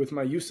with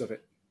my use of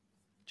it.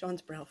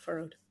 John's brow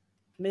furrowed.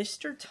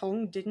 Mr.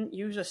 Tung didn't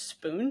use a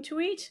spoon to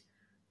eat?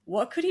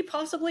 What could he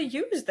possibly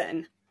use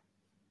then?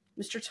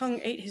 Mr. Tung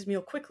ate his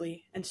meal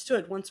quickly and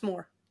stood once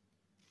more.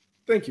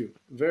 Thank you.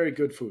 Very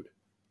good food.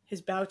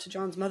 His bow to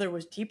John's mother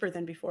was deeper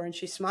than before, and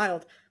she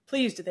smiled,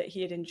 pleased that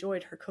he had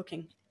enjoyed her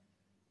cooking.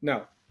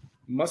 Now,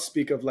 must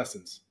speak of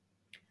lessons.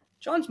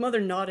 John's mother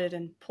nodded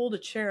and pulled a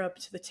chair up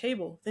to the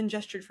table, then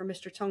gestured for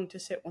Mr. Tung to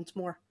sit once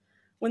more.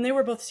 When they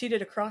were both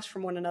seated across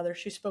from one another,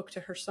 she spoke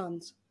to her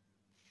sons.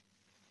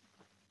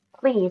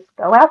 Please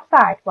go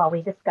outside while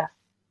we discuss.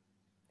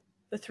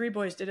 The three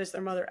boys did as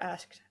their mother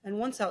asked, and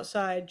once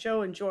outside,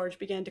 Joe and George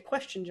began to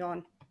question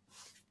John.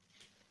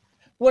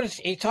 What is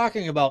he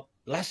talking about?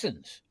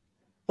 Lessons?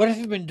 What have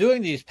you been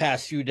doing these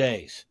past few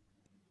days?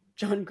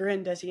 John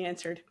grinned as he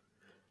answered.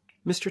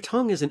 Mr.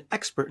 Tung is an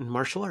expert in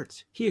martial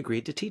arts. He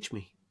agreed to teach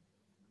me.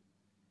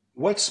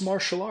 What's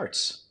martial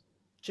arts?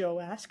 Joe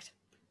asked.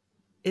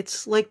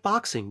 It's like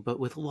boxing, but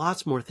with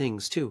lots more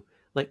things, too.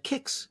 Like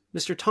kicks.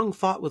 Mr. Tung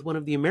fought with one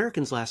of the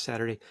Americans last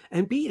Saturday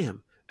and beat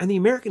him, and the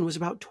American was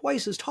about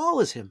twice as tall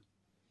as him.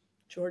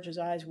 George's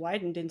eyes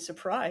widened in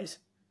surprise.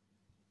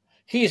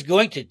 He's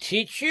going to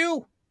teach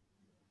you?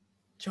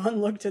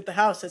 John looked at the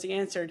house as he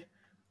answered.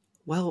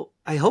 Well,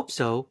 I hope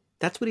so.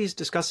 That's what he's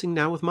discussing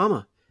now with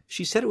Mama.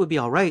 She said it would be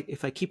all right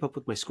if I keep up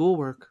with my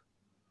schoolwork.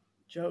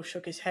 Joe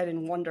shook his head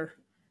in wonder.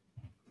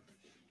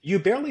 You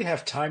barely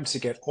have time to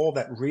get all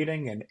that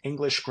reading and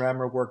English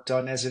grammar work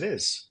done as it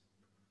is.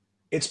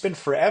 It's been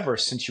forever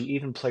since you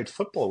even played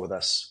football with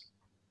us.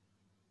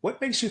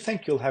 What makes you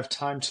think you'll have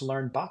time to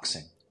learn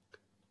boxing?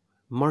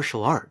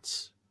 Martial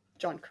arts,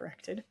 John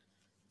corrected.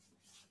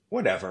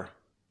 Whatever.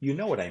 You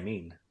know what I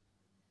mean.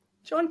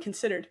 John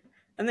considered,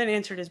 and then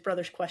answered his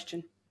brother's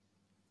question.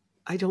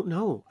 I don't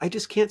know. I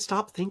just can't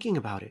stop thinking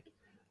about it.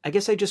 I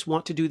guess I just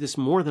want to do this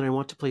more than I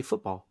want to play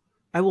football.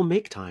 I will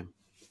make time.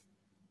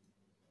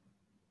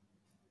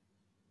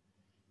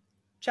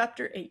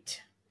 Chapter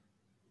 8.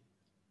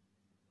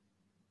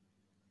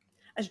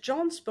 As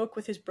John spoke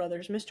with his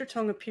brothers, Mr.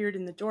 Tung appeared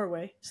in the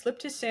doorway,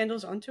 slipped his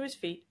sandals onto his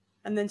feet,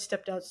 and then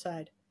stepped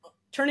outside.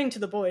 Turning to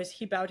the boys,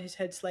 he bowed his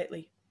head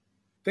slightly.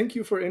 Thank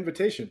you for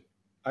invitation.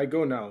 I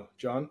go now,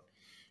 John.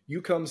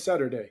 You come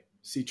Saturday.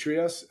 See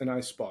Trias and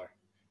I spar.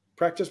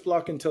 Practice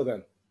block until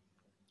then.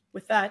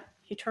 With that,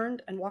 he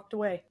turned and walked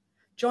away.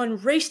 John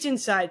raced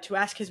inside to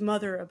ask his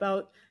mother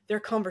about their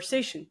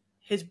conversation,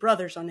 his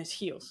brothers on his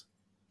heels.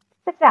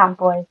 Sit down,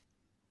 boys.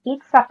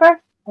 Eat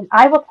supper, and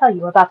I will tell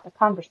you about the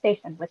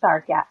conversation with our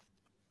guest.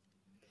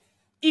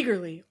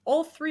 Eagerly,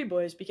 all three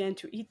boys began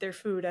to eat their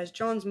food as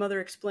John's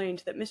mother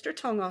explained that Mr.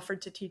 Tung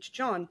offered to teach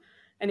John,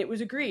 and it was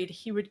agreed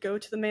he would go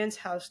to the man's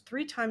house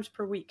 3 times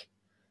per week.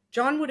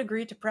 John would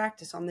agree to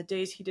practice on the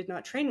days he did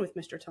not train with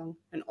Mr. Tung,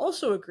 and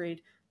also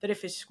agreed that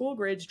if his school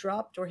grades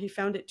dropped or he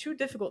found it too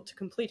difficult to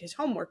complete his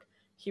homework,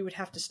 he would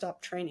have to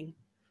stop training.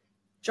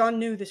 John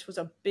knew this was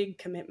a big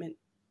commitment.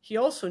 He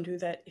also knew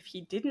that if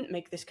he didn't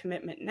make this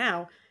commitment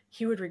now,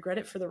 he would regret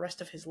it for the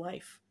rest of his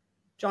life.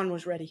 John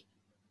was ready.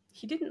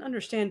 He didn't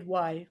understand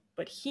why,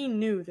 but he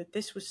knew that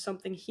this was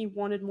something he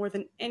wanted more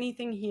than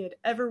anything he had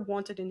ever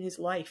wanted in his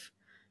life.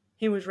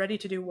 He was ready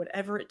to do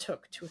whatever it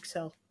took to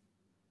excel.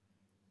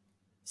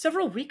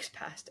 Several weeks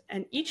passed,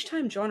 and each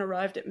time John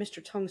arrived at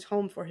Mr. Tung's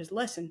home for his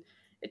lesson,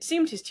 it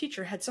seemed his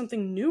teacher had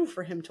something new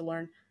for him to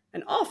learn,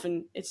 and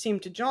often it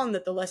seemed to John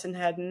that the lesson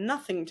had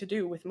nothing to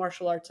do with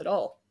martial arts at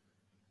all.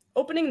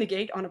 Opening the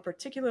gate on a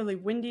particularly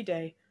windy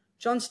day,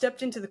 John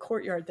stepped into the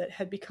courtyard that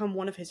had become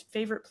one of his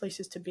favorite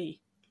places to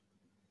be.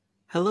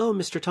 Hello,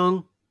 Mr.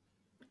 Tung.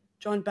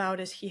 John bowed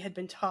as he had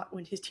been taught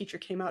when his teacher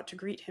came out to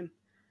greet him.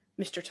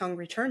 Mr. Tung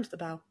returned the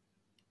bow.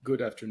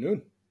 Good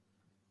afternoon.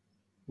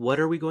 What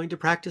are we going to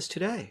practice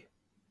today?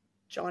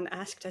 John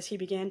asked as he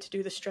began to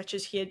do the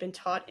stretches he had been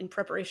taught in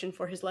preparation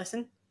for his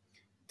lesson.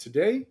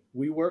 Today,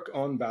 we work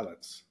on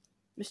balance.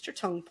 Mr.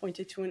 Tongue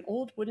pointed to an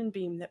old wooden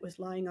beam that was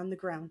lying on the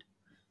ground.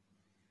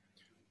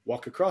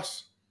 Walk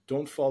across.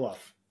 Don't fall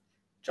off.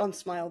 John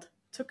smiled,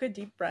 took a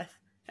deep breath,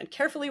 and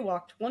carefully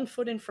walked one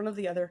foot in front of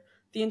the other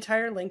the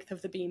entire length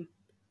of the beam.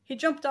 He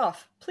jumped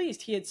off,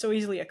 pleased he had so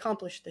easily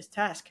accomplished this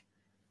task.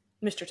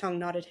 Mr. Tongue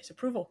nodded his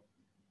approval.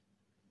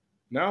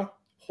 Now,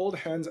 hold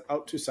hands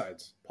out to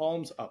sides,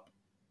 palms up.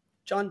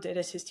 John did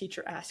as his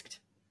teacher asked.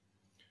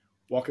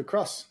 Walk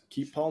across.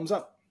 Keep palms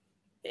up.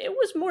 It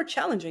was more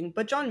challenging,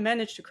 but John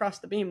managed to cross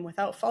the beam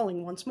without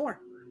falling once more.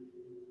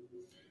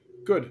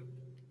 Good.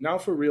 Now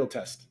for real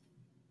test.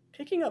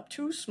 Picking up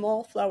 2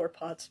 small flower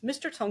pots,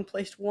 Mr. Tongue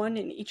placed one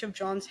in each of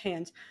John's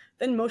hands,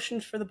 then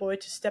motioned for the boy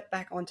to step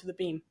back onto the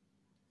beam.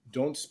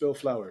 Don't spill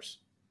flowers.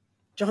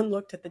 John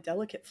looked at the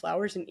delicate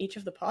flowers in each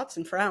of the pots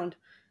and frowned.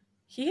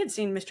 He had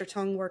seen Mr.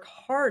 Tongue work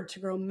hard to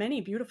grow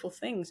many beautiful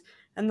things,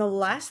 and the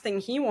last thing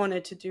he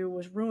wanted to do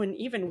was ruin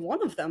even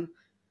one of them.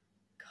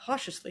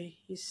 Cautiously,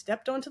 he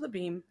stepped onto the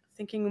beam,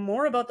 thinking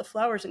more about the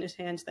flowers in his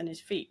hands than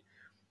his feet.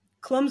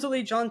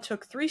 Clumsily, John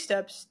took 3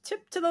 steps,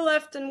 tipped to the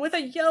left, and with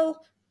a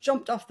yell,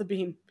 jumped off the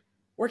beam,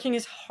 working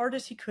as hard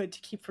as he could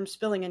to keep from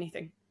spilling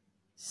anything.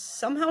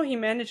 Somehow he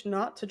managed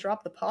not to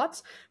drop the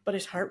pots, but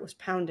his heart was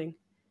pounding.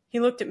 He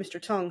looked at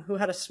Mr. Tongue, who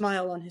had a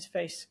smile on his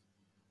face.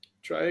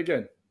 Try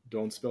again.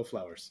 Don't spill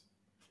flowers.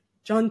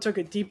 John took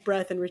a deep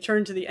breath and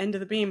returned to the end of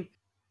the beam.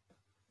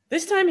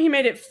 This time he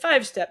made it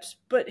 5 steps,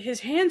 but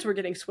his hands were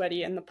getting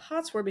sweaty and the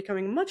pots were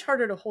becoming much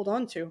harder to hold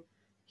on to.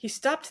 He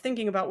stopped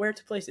thinking about where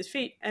to place his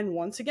feet and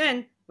once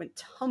again went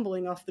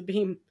tumbling off the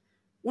beam.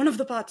 One of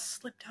the pots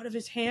slipped out of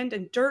his hand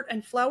and dirt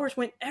and flowers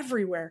went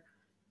everywhere.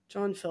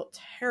 John felt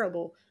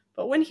terrible,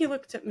 but when he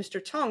looked at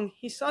Mr. Tongue,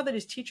 he saw that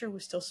his teacher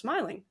was still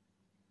smiling.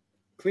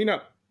 Clean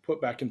up. Put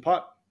back in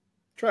pot.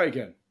 Try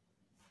again.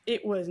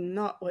 It was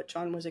not what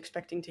John was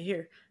expecting to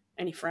hear,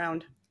 and he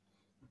frowned.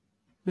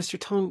 Mr.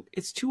 Tongue,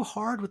 it's too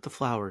hard with the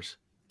flowers.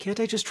 Can't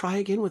I just try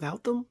again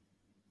without them?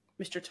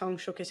 Mr. Tongue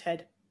shook his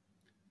head.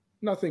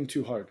 Nothing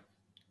too hard.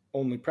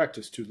 Only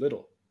practice too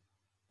little.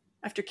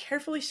 After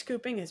carefully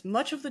scooping as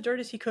much of the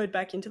dirt as he could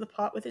back into the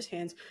pot with his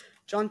hands,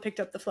 John picked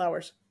up the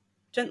flowers.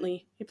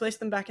 Gently, he placed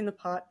them back in the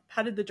pot,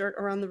 patted the dirt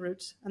around the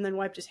roots, and then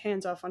wiped his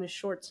hands off on his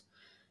shorts.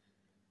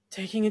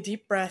 Taking a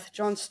deep breath,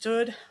 John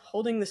stood,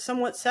 holding the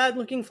somewhat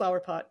sad-looking flower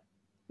pot.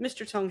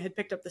 Mr. Tongue had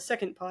picked up the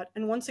second pot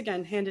and once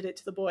again handed it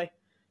to the boy.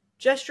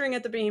 Gesturing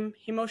at the beam,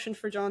 he motioned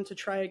for John to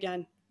try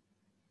again.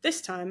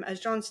 This time, as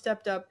John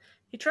stepped up,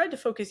 he tried to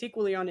focus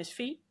equally on his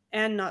feet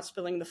and not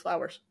spilling the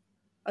flowers.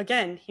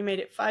 Again, he made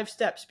it 5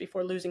 steps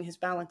before losing his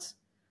balance.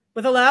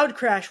 With a loud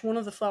crash, one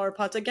of the flower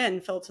pots again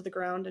fell to the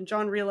ground, and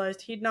John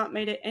realized he'd not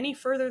made it any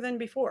further than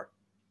before.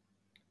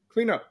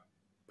 Clean up.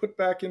 Put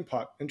back in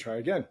pot and try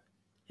again.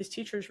 His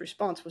teacher's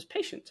response was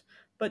patient,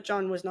 but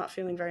John was not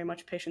feeling very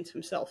much patience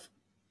himself.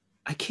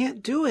 I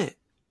can't do it.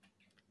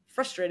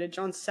 Frustrated,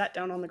 John sat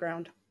down on the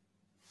ground.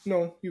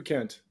 No, you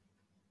can't.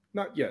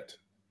 Not yet.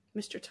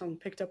 Mr. Tongue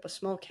picked up a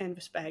small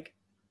canvas bag.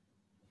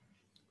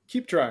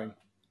 Keep trying.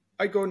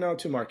 I go now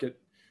to market.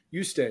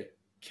 You stay.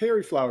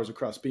 Carry flowers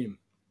across beam.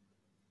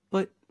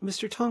 But,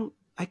 Mr. Tongue,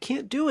 I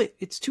can't do it.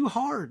 It's too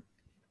hard.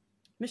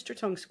 Mr.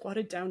 Tongue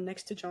squatted down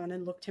next to John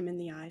and looked him in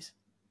the eyes.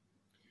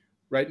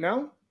 Right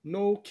now,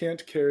 no,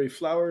 can't carry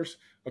flowers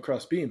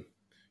across beam.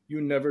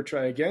 You never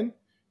try again,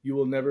 you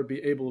will never be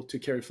able to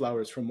carry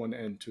flowers from one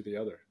end to the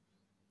other.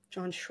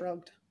 John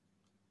shrugged.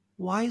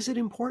 Why is it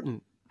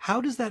important?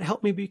 How does that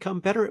help me become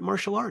better at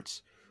martial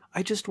arts?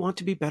 I just want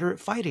to be better at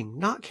fighting,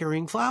 not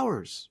carrying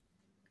flowers.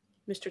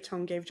 Mr.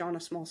 Tongue gave John a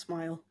small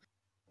smile.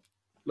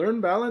 Learn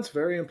balance,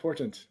 very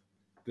important.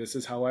 This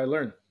is how I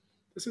learn.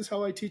 This is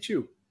how I teach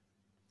you.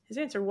 His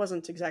answer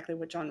wasn't exactly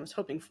what John was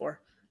hoping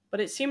for, but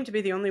it seemed to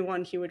be the only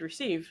one he would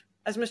receive,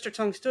 as Mr.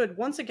 Tongue stood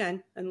once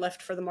again and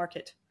left for the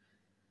market.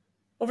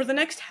 Over the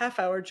next half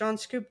hour, John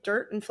scooped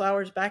dirt and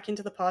flowers back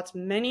into the pots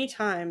many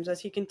times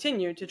as he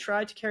continued to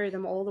try to carry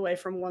them all the way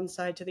from one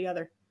side to the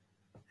other.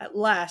 At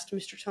last,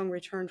 Mr. Tongue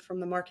returned from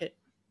the market.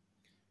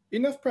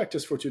 Enough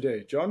practice for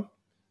today, John.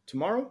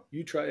 Tomorrow,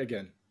 you try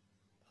again.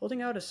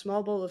 Holding out a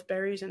small bowl of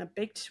berries and a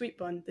baked sweet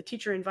bun, the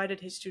teacher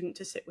invited his student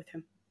to sit with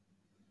him.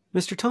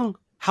 Mr. Tongue,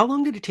 how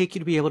long did it take you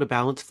to be able to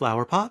balance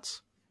flower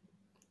pots?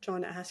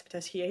 John asked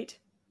as he ate.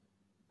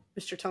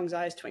 Mr. Tongue's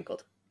eyes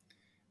twinkled.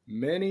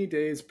 Many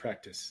days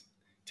practice.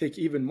 Take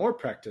even more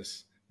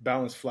practice.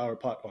 Balance flower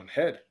pot on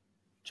head.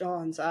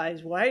 John's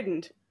eyes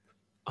widened.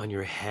 On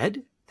your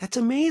head? That's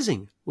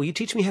amazing. Will you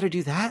teach me how to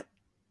do that?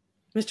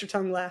 Mr.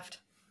 Tongue laughed.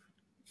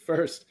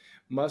 First,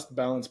 must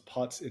balance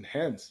pots in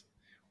hands.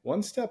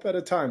 One step at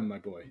a time, my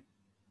boy.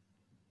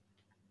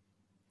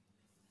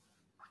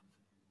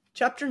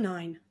 Chapter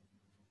 9.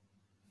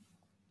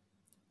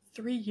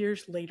 3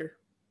 years later.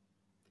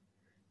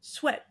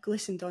 Sweat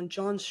glistened on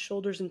John's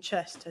shoulders and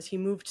chest as he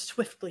moved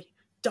swiftly,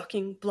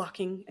 ducking,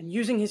 blocking, and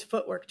using his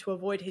footwork to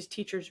avoid his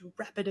teacher's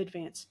rapid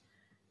advance.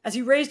 As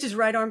he raised his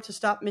right arm to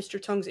stop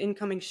Mr. Tongue's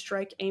incoming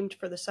strike aimed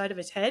for the side of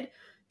his head,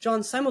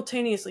 John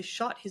simultaneously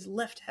shot his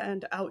left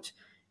hand out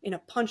in a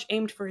punch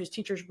aimed for his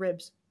teacher's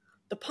ribs.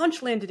 The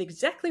punch landed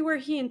exactly where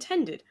he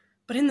intended,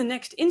 but in the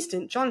next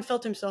instant, John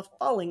felt himself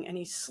falling, and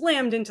he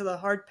slammed into the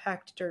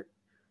hard-packed dirt.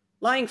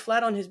 Lying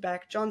flat on his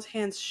back, John's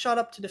hands shot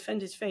up to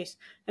defend his face,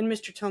 and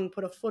Mr. Tongue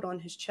put a foot on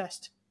his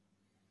chest.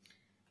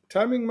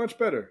 Timing much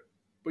better,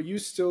 but you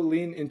still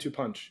lean into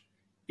punch.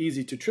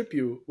 Easy to trip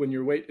you when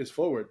your weight is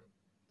forward.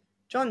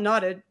 John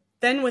nodded,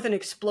 then with an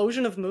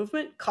explosion of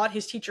movement, caught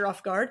his teacher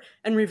off guard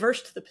and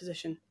reversed the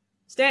position.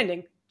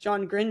 Standing,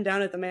 John grinned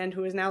down at the man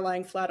who was now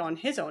lying flat on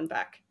his own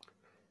back.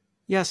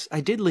 Yes,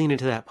 I did lean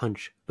into that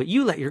punch, but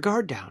you let your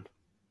guard down.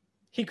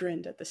 He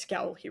grinned at the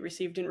scowl he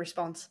received in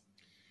response.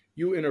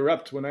 You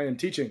interrupt when I am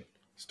teaching.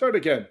 Start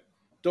again.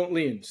 Don't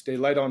lean. Stay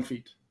light on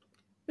feet.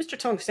 Mr.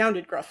 Tongue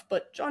sounded gruff,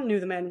 but John knew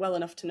the man well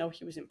enough to know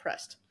he was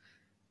impressed.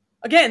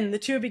 Again, the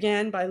two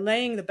began by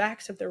laying the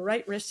backs of their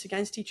right wrists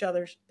against each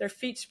other's, their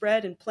feet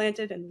spread and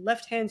planted and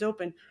left hands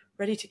open,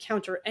 ready to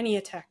counter any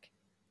attack.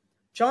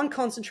 John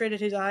concentrated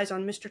his eyes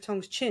on Mr.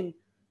 Tongue's chin.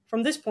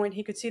 From this point,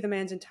 he could see the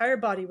man's entire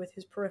body with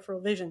his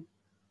peripheral vision.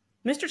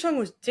 Mr. Tongue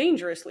was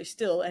dangerously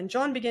still, and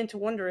John began to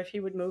wonder if he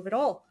would move at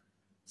all.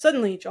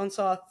 Suddenly, John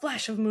saw a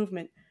flash of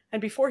movement,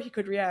 and before he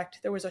could react,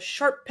 there was a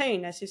sharp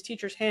pain as his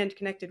teacher's hand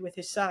connected with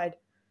his side.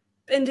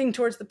 Bending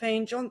towards the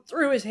pain, John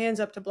threw his hands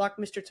up to block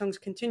Mr. Tongue's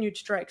continued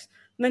strikes,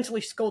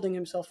 mentally scolding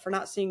himself for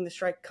not seeing the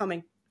strike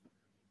coming.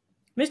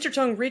 Mr.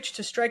 Tongue reached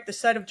to strike the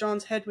side of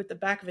John's head with the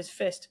back of his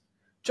fist.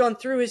 John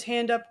threw his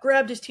hand up,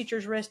 grabbed his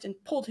teacher's wrist, and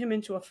pulled him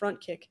into a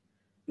front kick.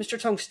 Mr.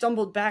 Tongue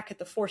stumbled back at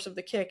the force of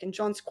the kick, and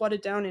John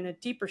squatted down in a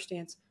deeper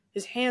stance,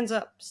 his hands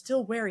up,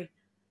 still wary.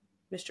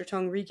 Mr.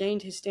 Tongue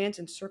regained his stance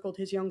and circled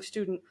his young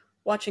student,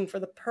 watching for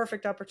the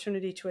perfect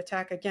opportunity to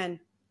attack again.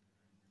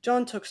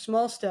 John took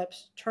small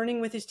steps, turning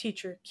with his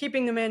teacher,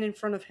 keeping the man in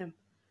front of him.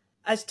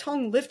 As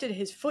Tongue lifted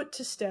his foot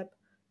to step,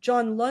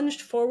 John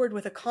lunged forward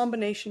with a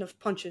combination of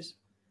punches.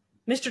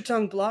 Mr.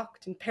 Tongue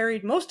blocked and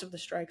parried most of the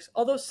strikes,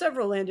 although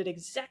several landed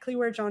exactly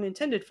where John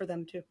intended for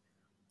them to.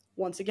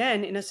 Once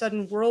again, in a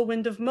sudden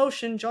whirlwind of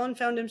motion, John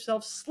found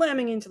himself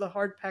slamming into the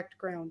hard-packed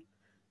ground.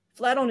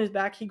 Flat on his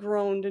back, he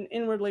groaned and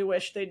inwardly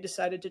wished they'd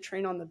decided to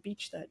train on the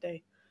beach that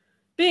day.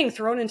 Being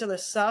thrown into the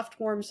soft,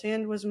 warm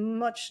sand was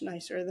much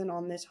nicer than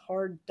on this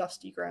hard,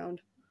 dusty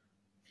ground.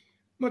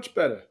 Much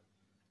better,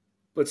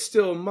 but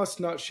still must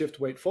not shift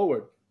weight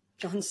forward.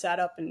 John sat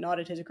up and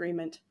nodded his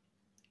agreement.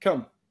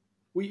 Come,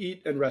 we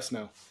eat and rest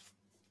now.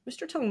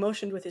 Mr. Tongue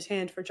motioned with his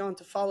hand for John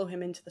to follow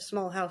him into the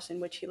small house in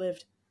which he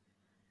lived.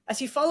 As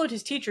he followed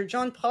his teacher,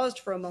 John paused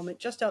for a moment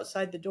just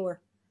outside the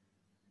door.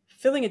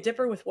 Filling a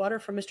dipper with water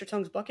from Mr.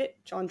 Tongue's bucket,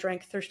 John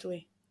drank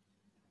thirstily.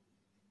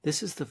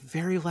 This is the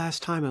very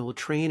last time I will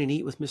train and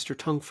eat with Mr.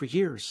 Tongue for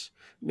years,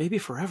 maybe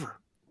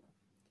forever.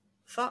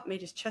 Thought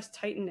made his chest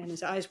tighten and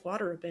his eyes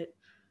water a bit.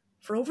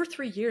 For over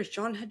 3 years,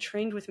 John had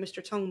trained with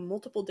Mr. Tongue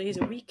multiple days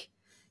a week.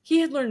 He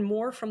had learned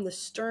more from the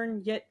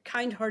stern yet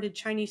kind-hearted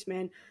Chinese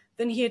man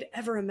than he had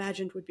ever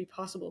imagined would be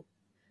possible.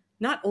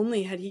 Not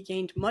only had he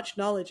gained much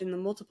knowledge in the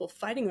multiple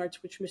fighting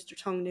arts which Mr.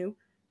 Tongue knew,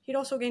 he'd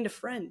also gained a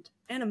friend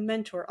and a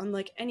mentor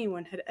unlike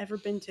anyone had ever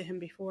been to him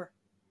before.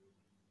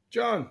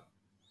 John,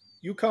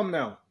 you come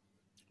now.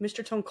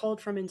 Mr. Tongue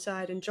called from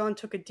inside, and John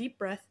took a deep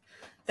breath,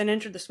 then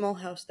entered the small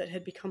house that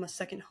had become a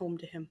second home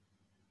to him.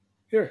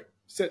 Here,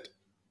 sit.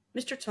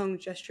 Mr. Tongue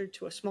gestured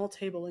to a small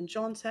table, and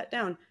John sat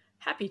down,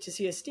 happy to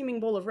see a steaming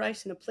bowl of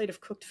rice and a plate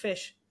of cooked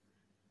fish.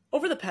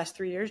 Over the past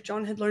 3 years,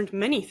 John had learned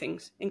many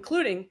things,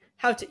 including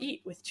how to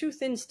eat with 2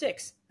 thin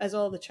sticks, as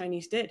all the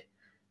Chinese did.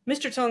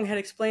 Mr. Tongue had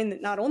explained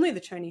that not only the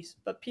Chinese,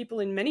 but people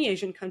in many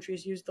Asian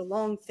countries used the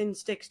long, thin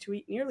sticks to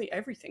eat nearly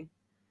everything.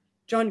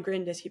 John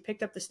grinned as he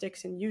picked up the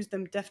sticks and used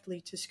them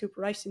deftly to scoop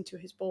rice into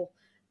his bowl,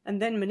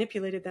 and then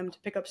manipulated them to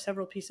pick up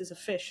several pieces of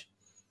fish.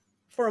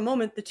 For a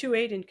moment, the two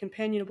ate in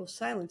companionable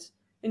silence,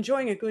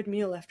 enjoying a good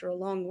meal after a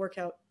long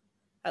workout.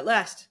 At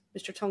last,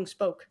 Mr. Tongue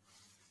spoke.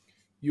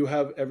 You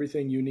have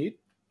everything you need?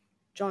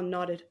 John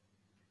nodded.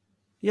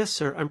 Yes,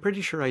 sir, I'm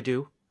pretty sure I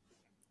do.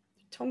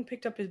 Tongue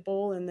picked up his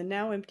bowl and the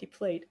now empty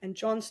plate, and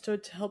John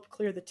stood to help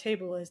clear the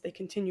table as they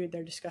continued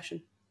their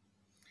discussion.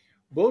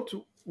 Boat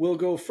will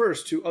go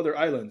first to other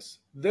islands,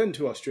 then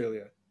to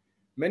Australia.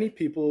 Many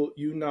people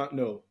you not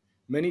know,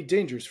 many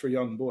dangers for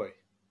young boy.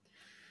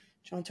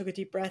 John took a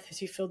deep breath as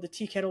he filled the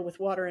tea kettle with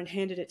water and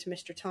handed it to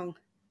Mr. Tongue.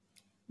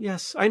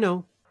 Yes, I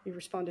know, he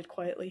responded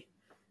quietly.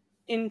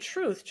 In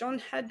truth, John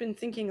had been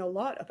thinking a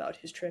lot about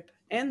his trip,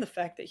 and the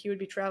fact that he would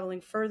be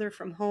traveling further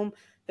from home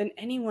than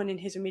anyone in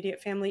his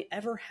immediate family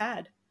ever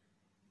had.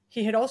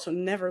 He had also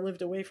never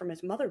lived away from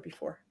his mother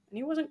before, and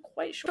he wasn't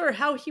quite sure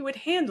how he would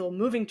handle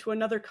moving to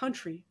another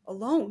country,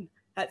 alone,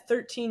 at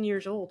 13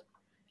 years old.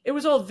 It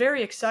was all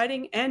very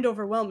exciting and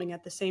overwhelming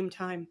at the same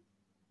time.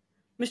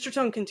 Mr.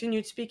 Tongue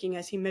continued speaking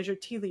as he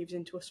measured tea leaves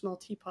into a small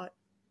teapot.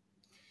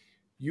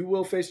 You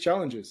will face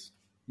challenges.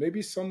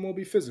 Maybe some will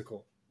be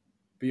physical.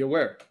 Be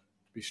aware.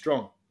 Be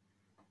strong.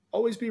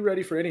 Always be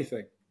ready for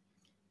anything.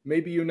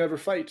 Maybe you never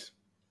fight.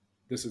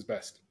 This is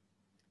best.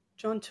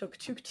 John took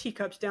 2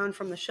 teacups down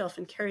from the shelf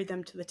and carried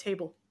them to the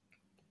table.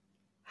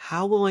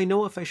 How will I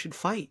know if I should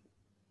fight?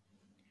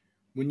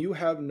 When you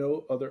have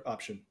no other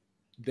option,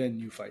 then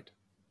you fight.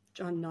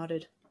 John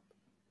nodded.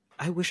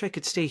 I wish I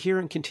could stay here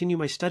and continue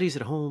my studies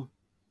at home.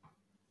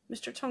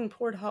 Mr. Tung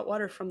poured hot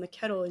water from the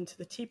kettle into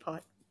the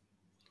teapot.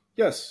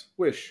 Yes,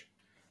 wish,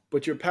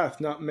 but your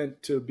path not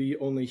meant to be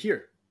only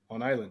here,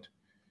 on island.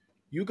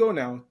 You go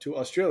now to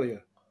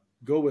Australia.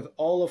 Go with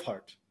all of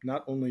heart,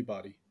 not only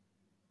body.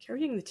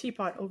 Carrying the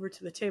teapot over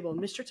to the table,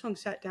 Mr. Tung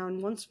sat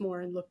down once more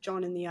and looked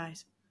John in the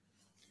eyes.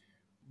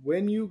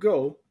 When you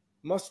go,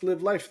 must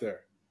live life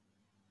there.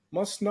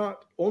 Must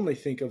not only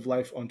think of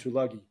life on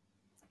Tulagi.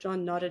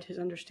 John nodded his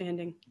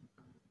understanding.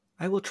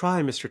 I will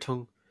try, Mr.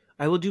 Tung.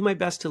 I will do my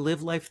best to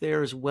live life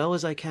there as well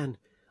as I can.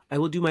 I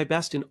will do my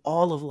best in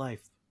all of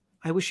life.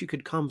 I wish you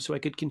could come so I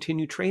could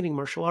continue training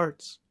martial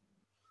arts.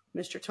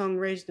 Mr. Tung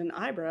raised an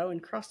eyebrow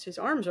and crossed his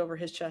arms over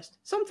his chest,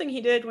 something he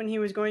did when he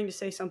was going to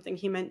say something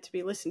he meant to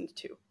be listened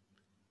to.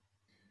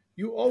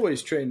 You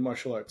always train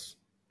martial arts.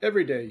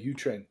 Every day you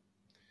train.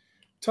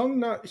 Tung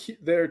not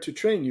there to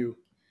train you,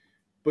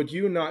 but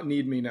you not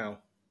need me now.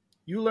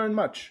 You learn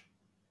much.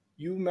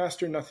 You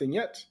master nothing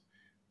yet.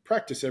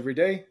 Practice every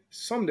day.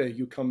 Someday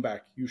you come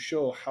back. You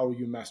show how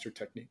you master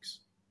techniques.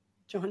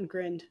 John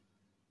grinned.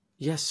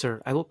 Yes,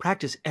 sir. I will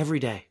practice every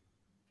day.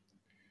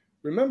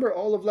 Remember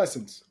all of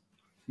lessons.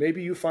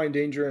 Maybe you find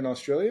danger in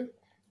Australia.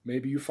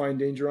 Maybe you find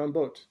danger on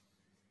boat.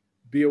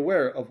 Be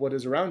aware of what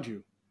is around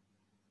you.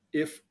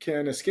 If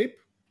can escape,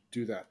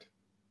 do that.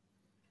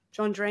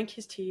 John drank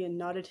his tea and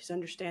nodded his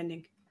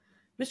understanding.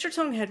 Mr.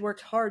 Tung had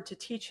worked hard to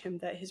teach him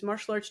that his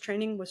martial arts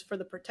training was for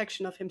the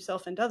protection of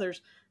himself and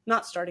others,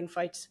 not starting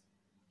fights.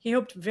 He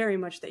hoped very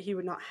much that he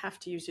would not have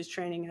to use his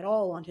training at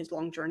all on his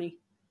long journey.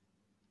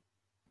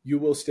 You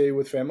will stay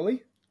with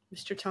family?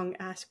 Mr. Tung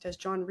asked as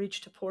John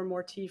reached to pour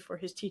more tea for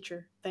his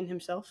teacher, then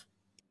himself.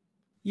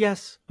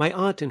 Yes, my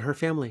aunt and her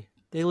family.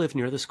 They live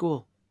near the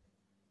school.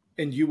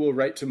 And you will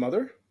write to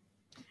mother?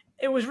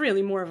 It was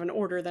really more of an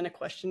order than a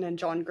question, and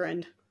John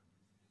grinned.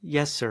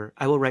 Yes, sir.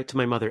 I will write to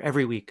my mother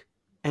every week.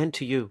 And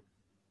to you.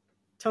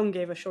 Tung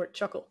gave a short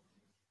chuckle.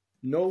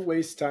 No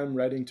waste time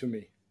writing to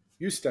me.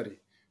 You study.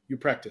 You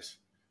practice.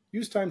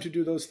 Use time to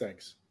do those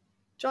things.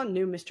 John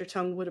knew Mr.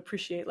 Tung would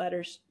appreciate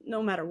letters,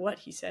 no matter what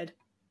he said.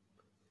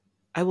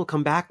 I will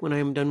come back when I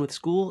am done with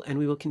school, and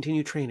we will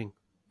continue training.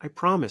 I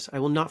promise I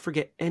will not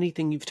forget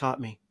anything you've taught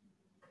me.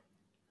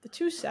 The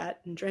two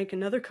sat and drank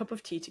another cup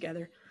of tea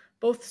together,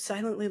 both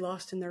silently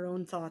lost in their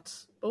own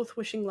thoughts, both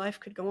wishing life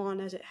could go on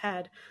as it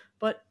had,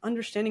 but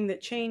understanding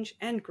that change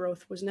and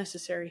growth was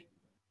necessary.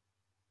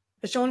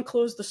 As John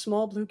closed the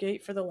small blue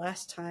gate for the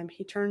last time,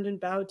 he turned and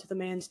bowed to the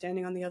man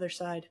standing on the other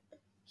side.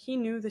 He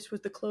knew this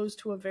was the close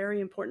to a very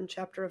important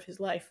chapter of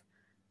his life,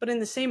 but in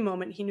the same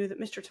moment he knew that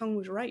Mr. Tung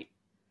was right.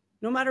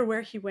 No matter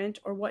where he went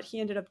or what he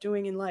ended up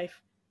doing in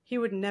life, he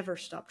would never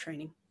stop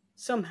training.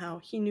 Somehow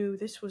he knew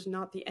this was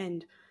not the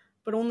end,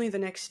 but only the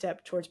next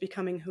step towards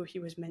becoming who he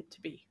was meant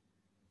to be.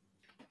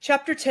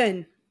 Chapter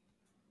 10.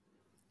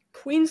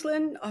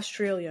 Queensland,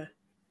 Australia.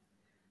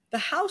 The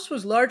house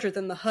was larger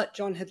than the hut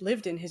John had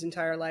lived in his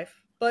entire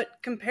life, but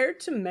compared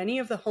to many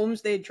of the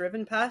homes they had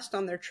driven past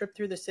on their trip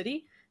through the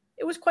city,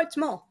 it was quite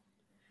small.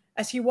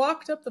 As he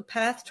walked up the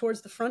path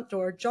towards the front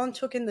door, John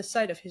took in the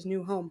sight of his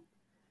new home.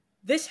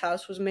 This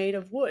house was made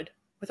of wood,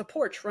 with a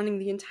porch running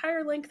the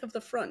entire length of the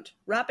front,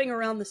 wrapping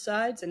around the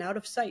sides and out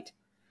of sight.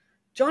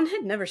 John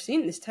had never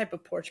seen this type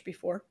of porch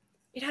before.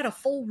 It had a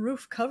full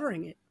roof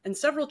covering it, and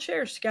several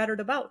chairs scattered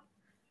about.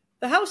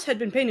 The house had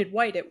been painted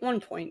white at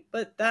one point,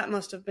 but that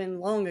must have been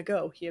long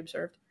ago, he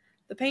observed.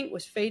 The paint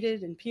was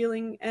faded and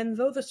peeling, and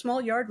though the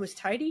small yard was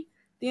tidy,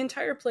 the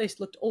entire place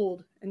looked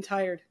old and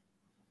tired.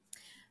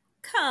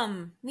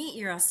 Come, meet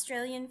your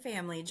Australian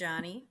family,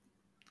 Johnny.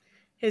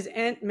 His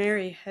Aunt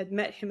Mary had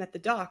met him at the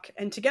dock,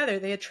 and together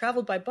they had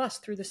traveled by bus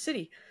through the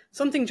city,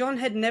 something John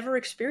had never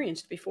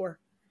experienced before.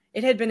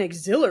 It had been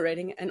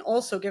exhilarating and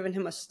also given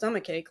him a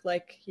stomachache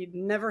like he'd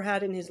never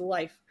had in his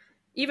life.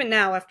 Even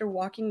now, after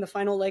walking the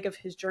final leg of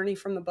his journey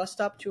from the bus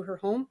stop to her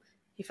home,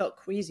 he felt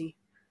queasy.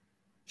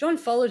 John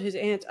followed his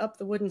aunt up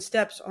the wooden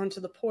steps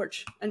onto the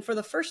porch, and for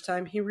the first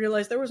time he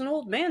realized there was an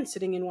old man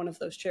sitting in one of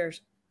those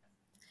chairs.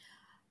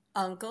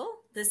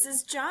 Uncle, this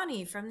is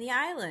Johnny from the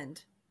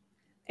island,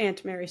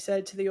 Aunt Mary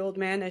said to the old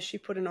man as she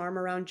put an arm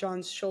around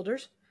John's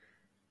shoulders.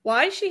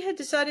 Why she had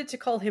decided to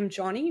call him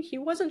Johnny, he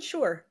wasn't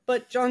sure,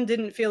 but John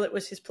didn't feel it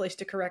was his place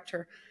to correct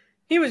her.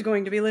 He was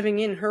going to be living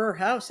in her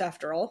house,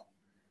 after all.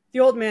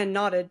 The old man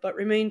nodded, but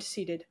remained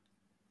seated.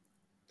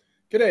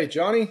 G'day,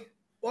 Johnny.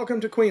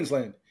 Welcome to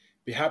Queensland.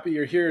 Be happy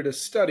you're here to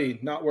study,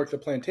 not work the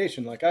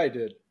plantation like I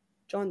did.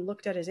 John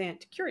looked at his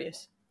aunt,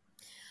 curious.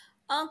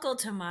 Uncle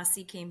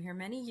Tomasi came here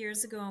many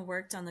years ago and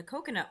worked on the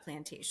coconut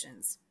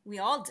plantations. We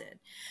all did.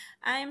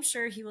 I am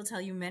sure he will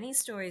tell you many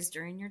stories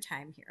during your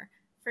time here.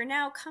 For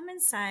now, come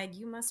inside.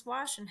 You must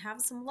wash and have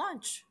some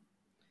lunch.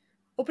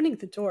 Opening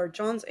the door,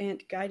 John's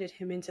aunt guided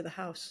him into the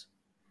house.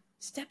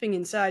 Stepping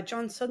inside,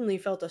 John suddenly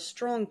felt a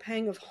strong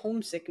pang of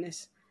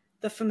homesickness.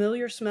 The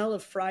familiar smell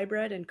of fry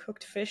bread and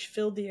cooked fish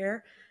filled the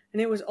air,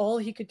 and it was all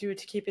he could do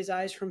to keep his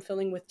eyes from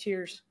filling with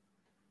tears.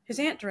 His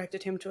aunt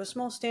directed him to a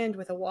small stand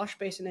with a wash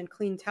basin and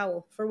clean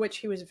towel, for which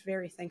he was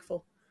very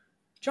thankful.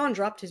 John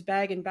dropped his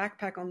bag and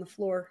backpack on the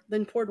floor,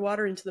 then poured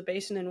water into the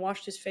basin and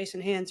washed his face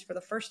and hands for the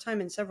first time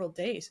in several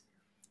days.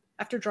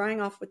 After drying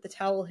off with the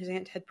towel his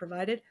aunt had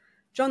provided,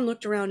 John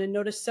looked around and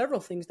noticed several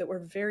things that were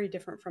very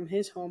different from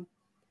his home.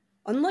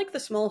 Unlike the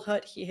small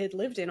hut he had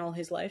lived in all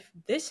his life,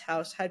 this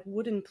house had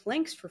wooden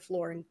planks for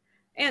flooring,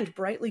 and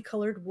brightly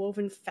colored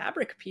woven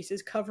fabric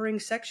pieces covering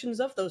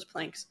sections of those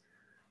planks.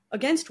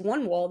 Against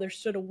one wall there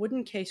stood a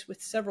wooden case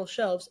with several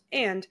shelves,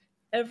 and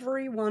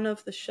every one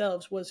of the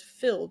shelves was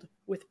filled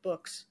with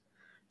books.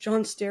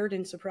 John stared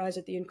in surprise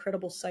at the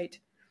incredible sight.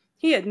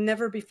 He had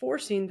never before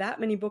seen that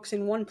many books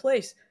in one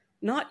place,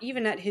 not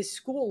even at his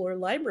school or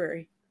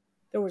library.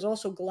 There was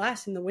also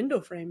glass in the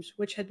window frames,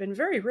 which had been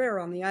very rare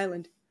on the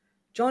island.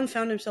 John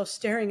found himself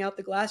staring out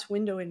the glass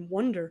window in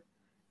wonder.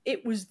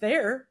 It was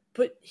there,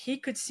 but he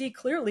could see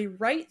clearly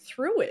right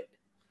through it.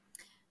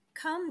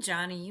 Come,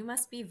 Johnny, you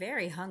must be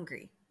very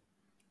hungry.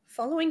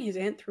 Following his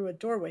aunt through a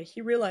doorway,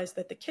 he realized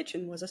that the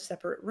kitchen was a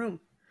separate room.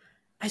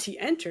 As he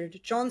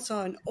entered, John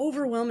saw an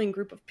overwhelming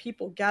group of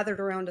people gathered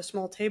around a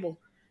small table.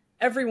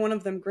 Every one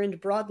of them grinned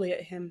broadly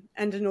at him,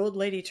 and an old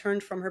lady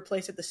turned from her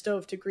place at the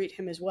stove to greet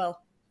him as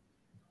well.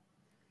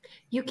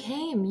 You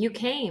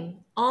came,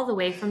 all the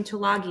way from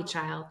Tulagi,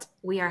 child.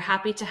 We are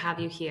happy to have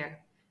you here.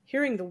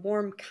 Hearing the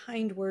warm,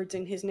 kind words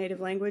in his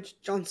native language,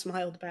 John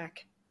smiled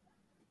back.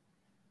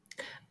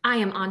 I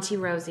am Auntie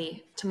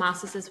Rosie,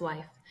 Tomas's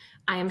wife.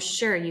 I am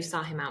sure you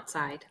saw him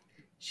outside.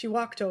 She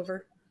walked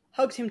over,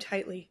 hugged him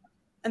tightly,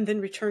 and then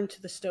returned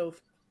to the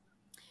stove.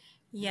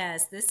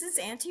 Yes, this is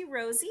Auntie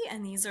Rosie,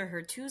 and these are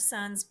her two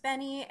sons,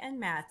 Benny and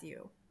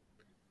Matthew.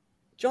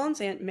 John's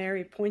Aunt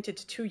Mary pointed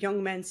to two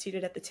young men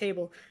seated at the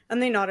table,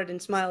 and they nodded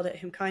and smiled at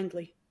him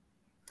kindly.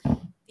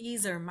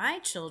 These are my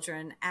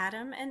children,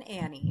 Adam and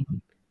Annie.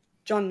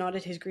 John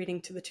nodded his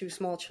greeting to the two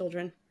small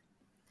children.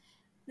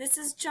 This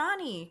is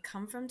Johnny,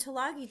 come from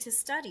Tulagi to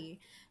study.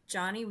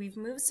 Johnny, we've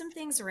moved some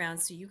things around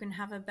so you can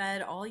have a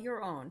bed all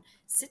your own.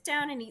 Sit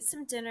down and eat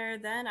some dinner,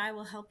 then I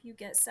will help you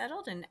get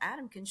settled and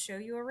Adam can show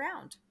you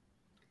around.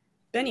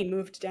 Benny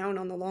moved down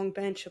on the long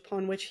bench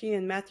upon which he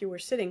and Matthew were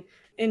sitting,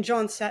 and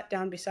John sat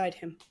down beside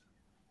him.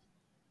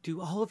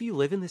 Do all of you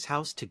live in this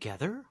house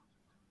together?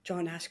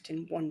 John asked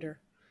in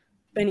wonder.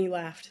 Benny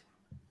laughed.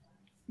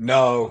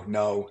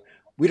 No.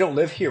 We don't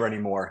live here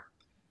anymore.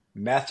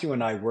 Matthew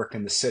and I work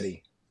in the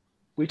city.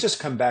 We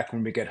just come back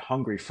when we get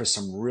hungry for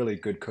some really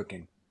good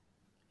cooking,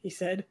 he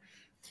said.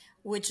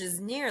 Which is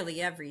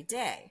nearly every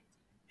day.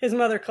 His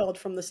mother called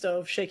from the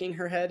stove, shaking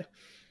her head.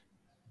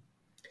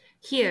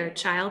 Here,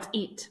 child,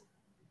 eat.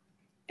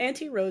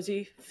 Auntie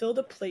Rosie filled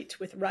a plate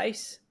with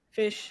rice,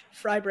 fish,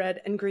 fry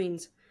bread, and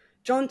greens.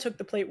 John took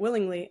the plate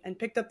willingly and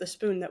picked up the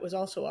spoon that was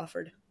also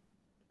offered.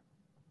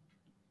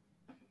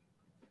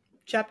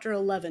 Chapter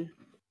 11.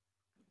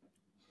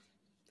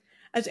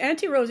 As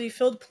Auntie Rosie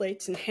filled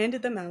plates and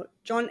handed them out,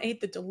 John ate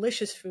the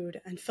delicious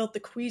food and felt the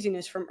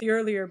queasiness from the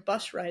earlier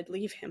bus ride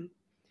leave him.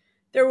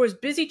 There was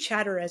busy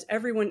chatter as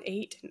everyone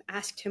ate and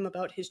asked him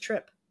about his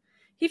trip.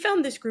 He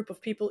found this group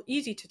of people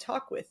easy to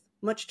talk with,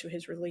 much to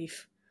his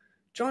relief.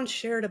 John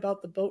shared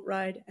about the boat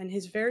ride and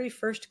his very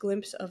first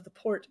glimpse of the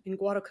port in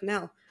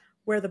Guadalcanal,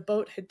 where the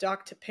boat had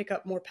docked to pick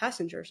up more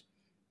passengers.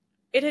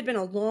 It had been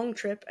a long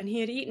trip, and he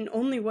had eaten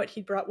only what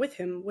he'd brought with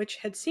him, which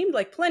had seemed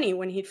like plenty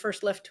when he'd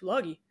first left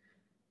Tulagi.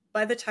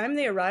 By the time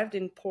they arrived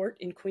in port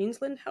in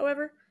Queensland,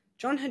 however,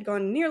 John had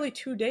gone nearly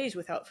 2 days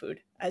without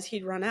food, as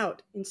he'd run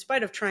out, in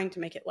spite of trying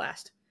to make it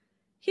last.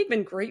 He'd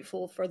been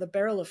grateful for the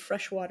barrel of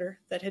fresh water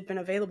that had been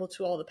available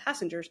to all the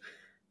passengers,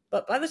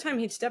 but by the time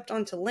he'd stepped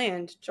onto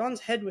land,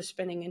 John's head was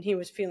spinning and he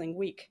was feeling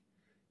weak.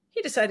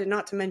 He decided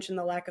not to mention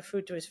the lack of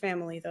food to his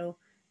family, though.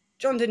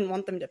 John didn't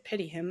want them to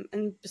pity him,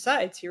 and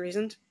besides, he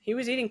reasoned, he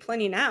was eating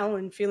plenty now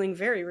and feeling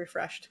very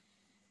refreshed.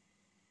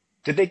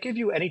 Did they give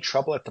you any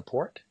trouble at the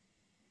port?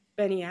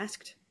 Benny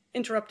asked,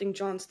 interrupting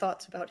John's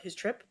thoughts about his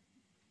trip.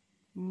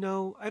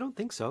 No, I don't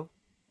think so.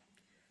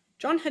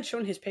 John had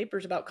shown his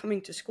papers about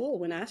coming to school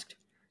when asked,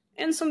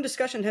 and some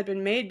discussion had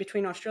been made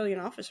between Australian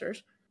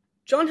officers.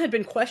 John had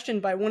been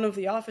questioned by one of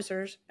the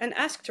officers and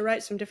asked to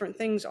write some different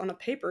things on a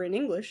paper in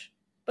English,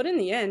 but in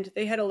the end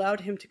they had allowed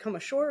him to come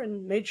ashore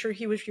and made sure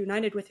he was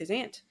united with his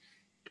aunt.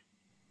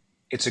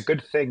 It's a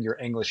good thing your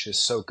English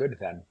is so good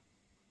then,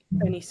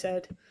 Benny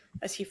said,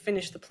 as he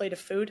finished the plate of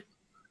food.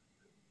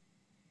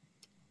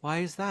 Why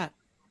is that?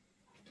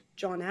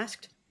 John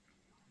asked.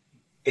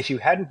 If you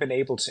hadn't been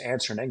able to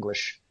answer in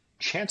English,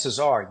 chances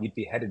are you'd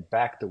be headed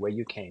back the way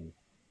you came.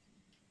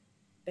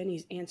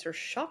 Benny's answer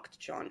shocked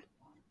John.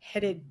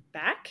 Headed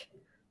back?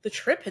 The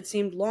trip had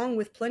seemed long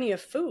with plenty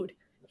of food.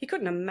 He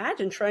couldn't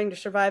imagine trying to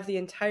survive the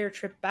entire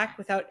trip back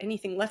without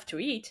anything left to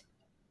eat.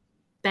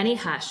 Benny,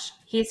 hush.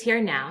 He's here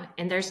now,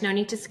 and there's no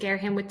need to scare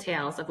him with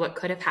tales of what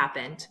could have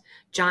happened.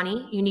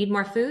 Johnny, you need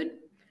more food?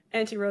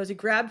 Auntie Rosie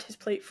grabbed his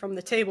plate from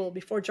the table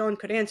before John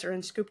could answer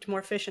and scooped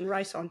more fish and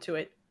rice onto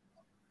it.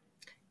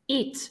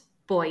 Eat.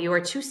 Boy, you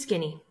are too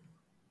skinny.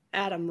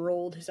 Adam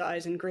rolled his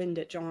eyes and grinned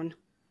at John.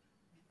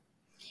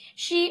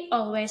 She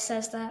always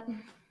says that,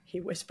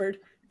 he whispered,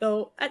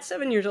 though at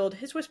 7 years old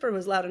his whisper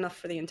was loud enough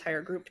for the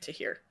entire group to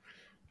hear.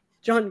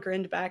 John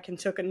grinned back and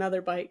took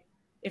another bite.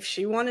 If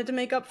she wanted to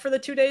make up for the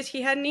 2 days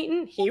he hadn't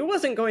eaten, he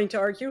wasn't going to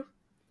argue.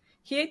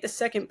 He ate the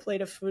second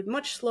plate of food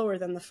much slower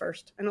than the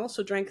first, and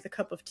also drank the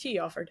cup of tea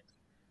offered.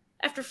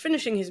 After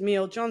finishing his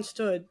meal, John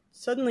stood,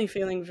 suddenly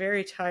feeling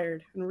very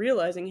tired, and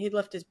realizing he'd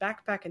left his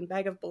backpack and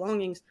bag of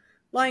belongings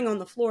lying on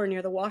the floor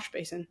near the wash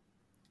basin.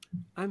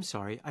 I'm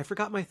sorry, I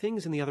forgot my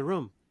things in the other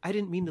room. I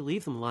didn't mean to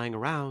leave them lying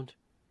around.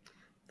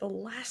 The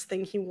last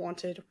thing he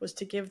wanted was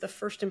to give the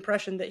first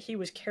impression that he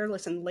was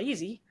careless and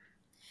lazy.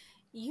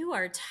 You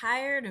are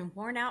tired and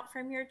worn out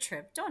from your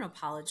trip. Don't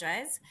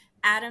apologize.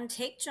 Adam,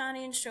 take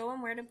Johnny and show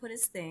him where to put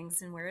his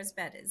things and where his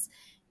bed is.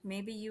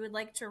 Maybe you would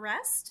like to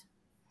rest?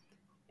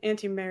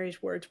 Auntie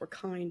Mary's words were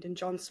kind, and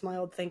John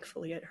smiled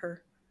thankfully at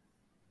her.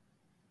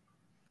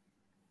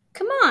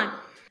 Come on.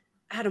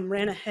 Adam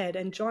ran ahead,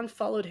 and John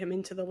followed him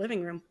into the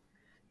living room.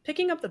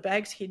 Picking up the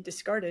bags he'd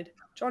discarded,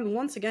 John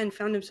once again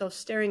found himself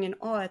staring in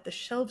awe at the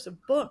shelves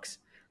of books.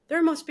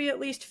 There must be at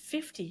least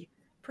 50,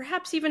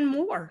 perhaps even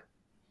more.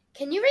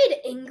 Can you read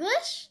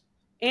English?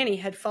 Annie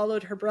had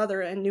followed her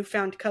brother and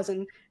newfound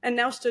cousin, and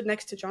now stood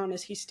next to John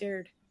as he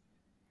stared.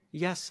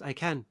 Yes, I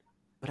can,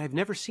 but I've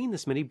never seen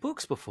this many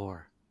books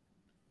before.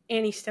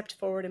 Annie stepped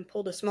forward and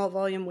pulled a small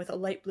volume with a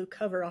light blue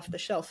cover off the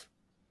shelf.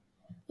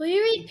 Will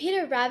you read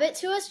Peter Rabbit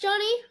to us,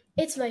 Johnny?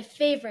 It's my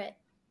favorite.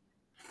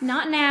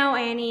 Not now,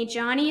 Annie.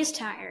 Johnny is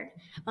tired.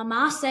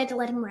 Mama said to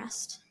let him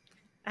rest.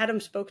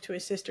 Adam spoke to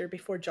his sister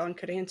before John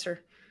could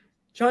answer.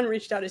 John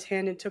reached out his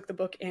hand and took the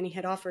book Annie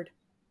had offered.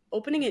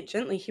 Opening it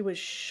gently, he was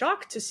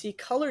shocked to see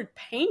colored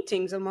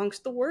paintings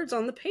amongst the words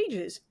on the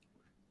pages.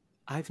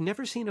 I've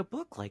never seen a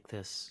book like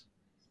this,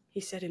 he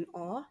said in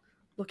awe,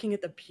 looking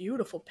at the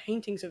beautiful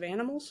paintings of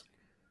animals.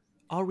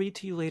 I'll read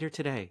to you later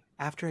today,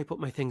 after I put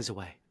my things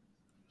away,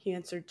 he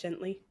answered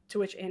gently, to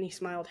which Annie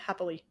smiled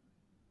happily.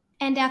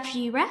 And after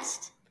you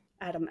rest?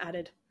 Adam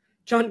added.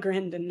 John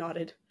grinned and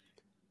nodded.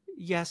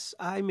 Yes,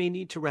 I may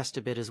need to rest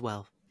a bit as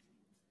well.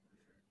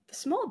 The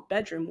small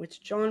bedroom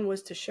which John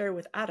was to share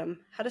with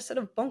Adam had a set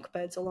of bunk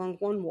beds along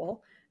one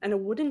wall and a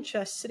wooden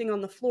chest sitting on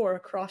the floor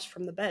across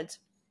from the beds.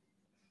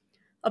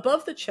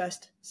 Above the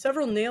chest,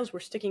 several nails were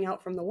sticking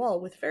out from the wall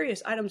with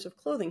various items of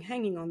clothing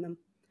hanging on them.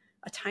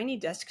 A tiny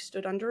desk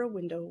stood under a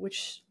window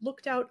which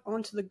looked out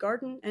onto the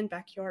garden and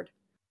backyard.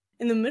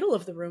 In the middle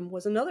of the room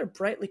was another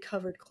brightly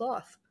covered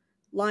cloth,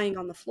 lying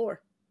on the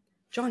floor.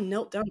 John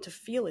knelt down to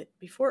feel it.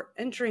 Before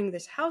entering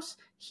this house,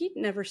 he'd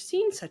never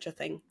seen such a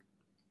thing.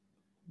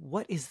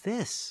 What is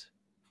this?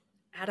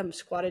 Adam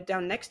squatted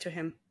down next to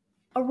him.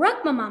 A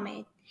rug Mama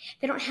made.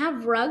 They don't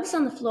have rugs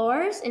on the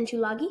floors in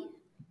Tulagi?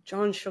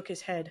 John shook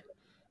his head.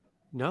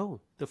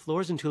 No, the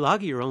floors in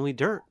Tulagi are only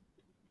dirt,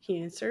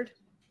 he answered.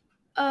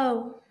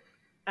 Oh.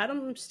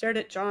 Adam stared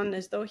at John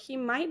as though he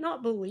might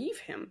not believe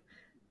him,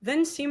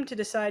 then seemed to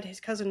decide his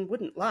cousin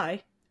wouldn't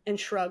lie, and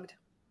shrugged.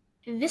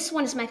 This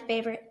one is my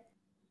favorite.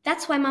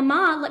 That's why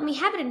Mama let me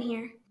have it in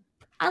here.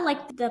 I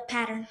like the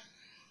pattern.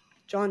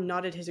 John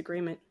nodded his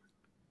agreement.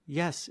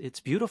 Yes, it's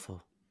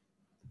beautiful.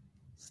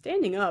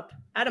 Standing up,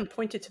 Adam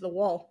pointed to the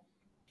wall.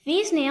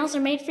 These nails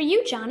are made for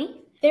you,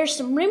 Johnny. There's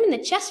some room in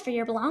the chest for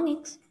your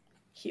belongings.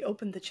 He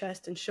opened the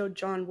chest and showed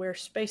John where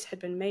space had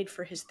been made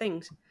for his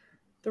things.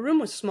 The room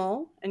was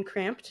small and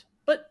cramped,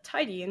 but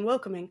tidy and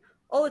welcoming,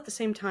 all at the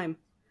same time.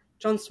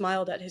 John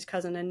smiled at his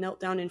cousin and knelt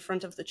down in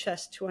front of the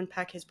chest to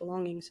unpack his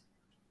belongings.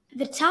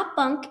 The top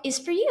bunk is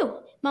for you.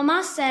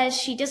 Mama says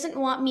she doesn't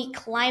want me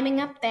climbing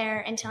up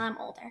there until I'm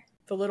older.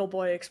 The little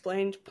boy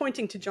explained,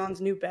 pointing to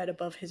John's new bed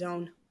above his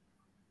own.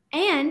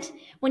 And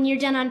when you're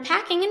done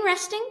unpacking and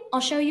resting, I'll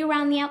show you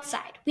around the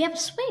outside. We have a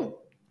swing,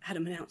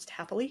 Adam announced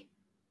happily.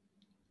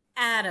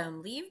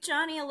 Adam, leave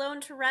Johnny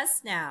alone to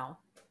rest now,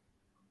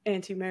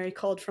 Auntie Mary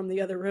called from the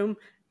other room,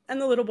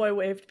 and the little boy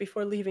waved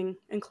before leaving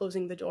and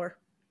closing the door.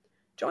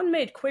 John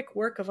made quick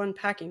work of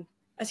unpacking,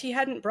 as he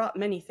hadn't brought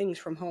many things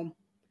from home.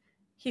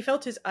 He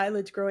felt his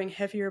eyelids growing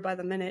heavier by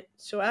the minute,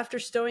 so after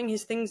stowing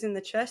his things in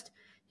the chest,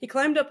 he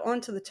climbed up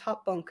onto the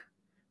top bunk.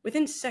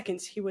 Within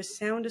seconds, he was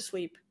sound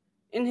asleep.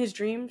 In his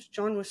dreams,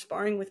 John was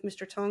sparring with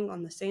Mr. Tongue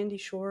on the sandy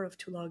shore of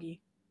Tulagi.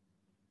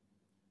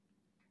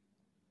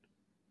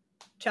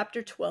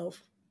 Chapter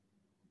 12.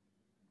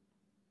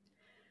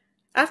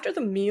 After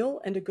the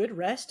meal and a good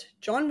rest,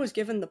 John was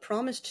given the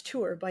promised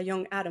tour by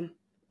young Adam.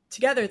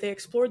 Together, they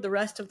explored the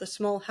rest of the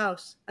small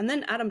house, and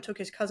then Adam took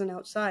his cousin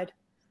outside.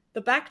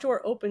 The back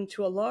door opened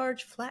to a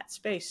large, flat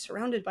space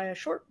surrounded by a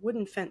short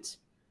wooden fence.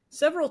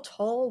 Several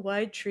tall,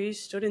 wide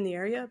trees stood in the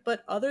area,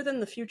 but other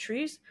than the few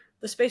trees,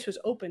 the space was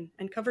open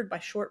and covered by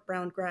short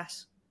brown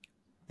grass.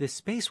 This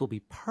space will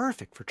be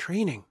perfect for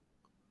training.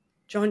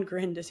 John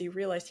grinned as he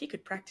realized he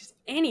could practice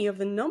any of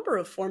the number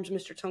of forms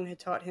Mr. Tongue had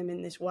taught him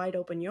in this wide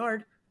open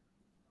yard.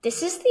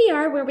 This is the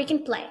yard where we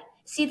can play.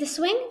 See the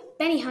swing?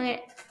 Benny hung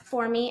it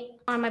for me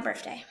on my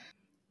birthday.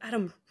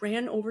 Adam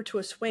ran over to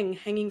a swing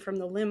hanging from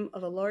the limb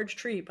of a large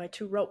tree by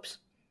 2 ropes.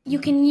 You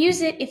can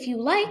use it if you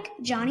like,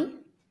 Johnny,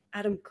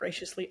 Adam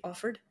graciously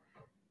offered.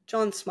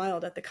 John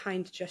smiled at the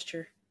kind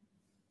gesture.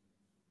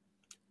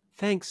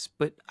 Thanks,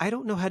 but I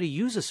don't know how to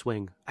use a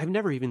swing. I've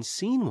never even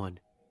seen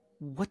one.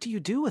 What do you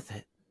do with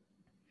it?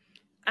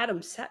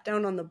 Adam sat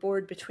down on the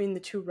board between the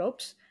two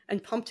ropes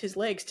and pumped his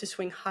legs to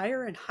swing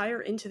higher and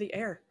higher into the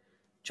air.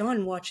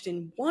 John watched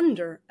in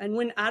wonder, and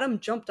when Adam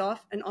jumped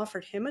off and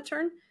offered him a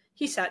turn,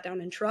 he sat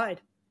down and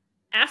tried.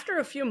 After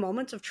a few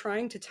moments of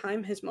trying to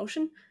time his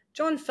motion,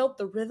 John felt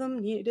the rhythm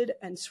needed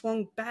and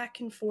swung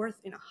back and forth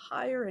in a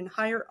higher and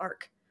higher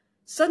arc.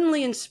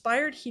 Suddenly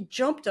inspired, he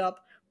jumped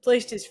up,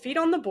 placed his feet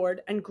on the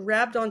board, and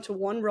grabbed onto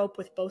one rope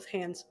with both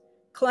hands.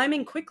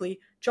 Climbing quickly,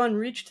 John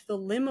reached the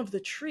limb of the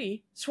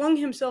tree, swung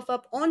himself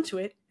up onto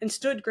it, and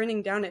stood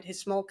grinning down at his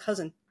small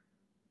cousin.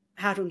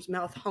 Adam's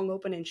mouth hung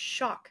open in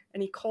shock,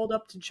 and he called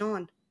up to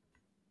John.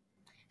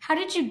 How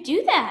did you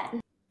do that?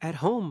 At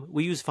home,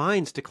 we use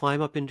vines to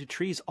climb up into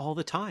trees all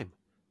the time.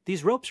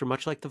 These ropes are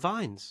much like the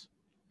vines.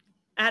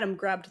 Adam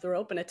grabbed the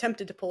rope and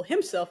attempted to pull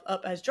himself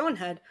up as John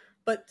had,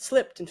 but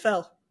slipped and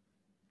fell.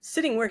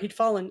 Sitting where he'd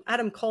fallen,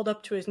 Adam called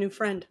up to his new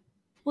friend.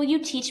 Will you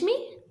teach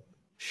me?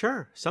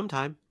 Sure,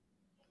 sometime.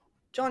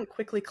 John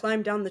quickly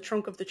climbed down the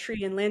trunk of the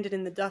tree and landed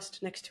in the dust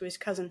next to his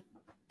cousin.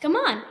 Come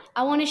on,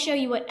 I want to show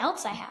you what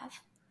else I have.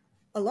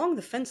 Along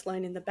the fence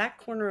line in the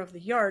back corner of the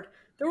yard,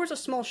 there was a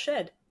small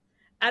shed.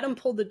 Adam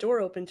pulled the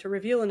door open to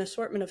reveal an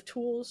assortment of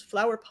tools,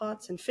 flower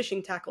pots, and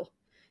fishing tackle.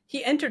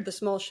 He entered the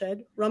small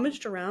shed,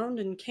 rummaged around,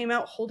 and came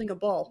out holding a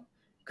ball.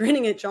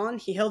 Grinning at John,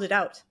 he held it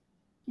out.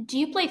 Do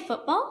you play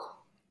football?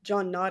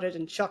 John nodded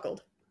and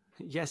chuckled.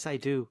 Yes, I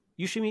do.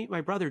 You should meet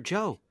my brother,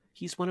 Joe.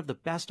 He's one of the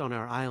best on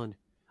our island.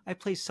 I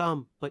play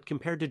some, but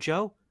compared to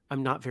Joe,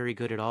 I'm not very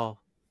good at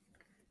all.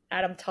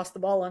 Adam tossed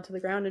the ball onto the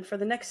ground, and for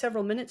the next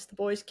several minutes, the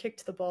boys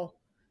kicked the ball.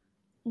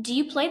 Do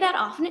you play that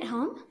often at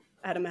home?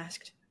 Adam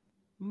asked.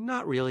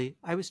 Not really.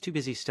 I was too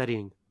busy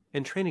studying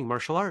and training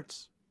martial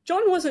arts.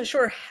 John wasn't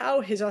sure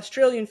how his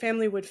Australian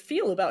family would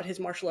feel about his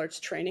martial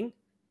arts training,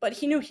 but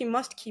he knew he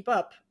must keep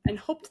up and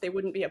hoped they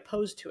wouldn't be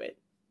opposed to it.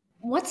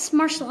 What's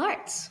martial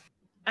arts?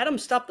 Adam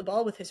stopped the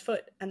ball with his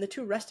foot, and the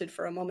two rested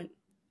for a moment.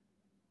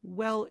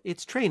 Well,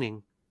 it's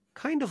training.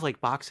 Kind of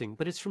like boxing,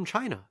 but it's from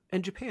China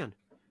and Japan.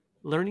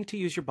 Learning to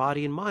use your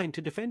body and mind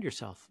to defend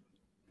yourself.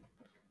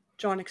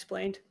 John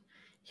explained.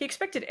 He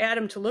expected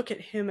Adam to look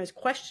at him as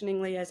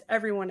questioningly as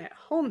everyone at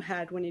home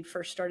had when he'd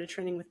first started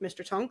training with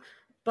Mr. Tong,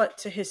 but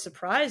to his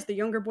surprise, the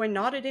younger boy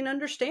nodded in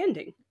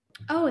understanding.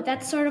 Oh,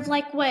 that's sort of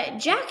like what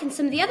Jack and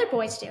some of the other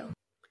boys do.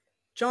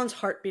 John's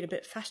heart beat a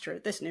bit faster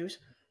at this news.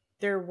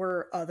 There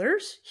were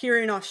others here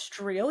in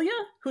Australia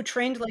who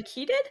trained like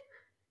he did?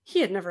 He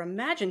had never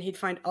imagined he'd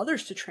find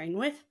others to train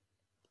with.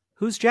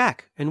 Who's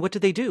Jack, and what do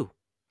they do?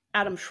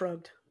 Adam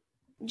shrugged.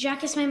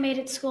 Jack is my mate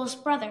at school's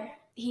brother.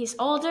 He's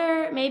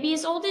older, maybe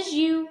as old as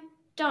you,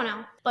 don't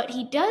know. But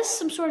he does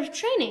some sort of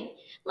training,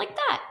 like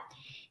that.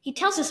 He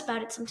tells us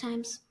about it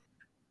sometimes.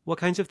 What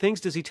kinds of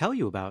things does he tell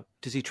you about?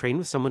 Does he train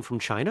with someone from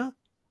China?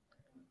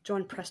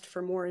 John pressed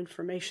for more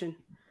information.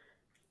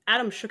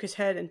 Adam shook his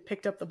head and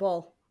picked up the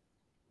ball.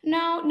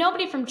 No,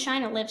 nobody from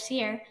China lives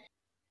here.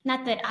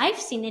 Not that I've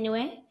seen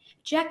anyway.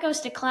 Jack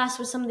goes to class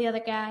with some of the other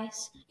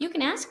guys. You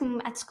can ask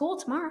him at school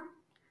tomorrow.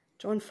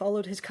 John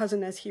followed his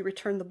cousin as he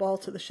returned the ball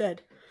to the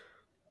shed.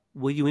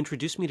 Will you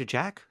introduce me to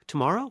Jack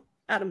tomorrow?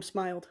 Adam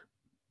smiled.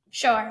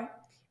 Sure.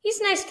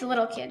 He's nice to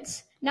little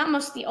kids. Not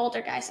most of the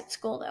older guys at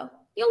school, though.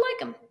 You'll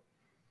like him.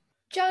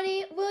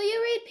 Johnny, will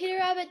you read Peter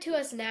Rabbit to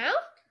us now?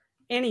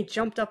 Annie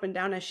jumped up and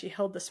down as she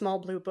held the small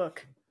blue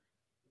book.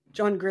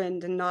 John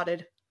grinned and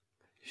nodded.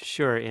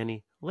 Sure,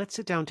 Annie. Let's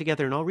sit down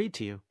together and I'll read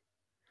to you.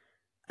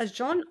 As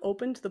John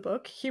opened the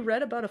book, he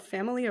read about a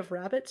family of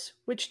rabbits,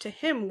 which to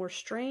him were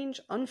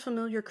strange,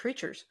 unfamiliar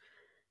creatures.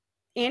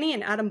 Annie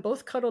and Adam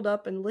both cuddled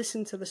up and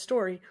listened to the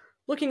story,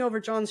 looking over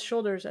John's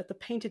shoulders at the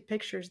painted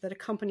pictures that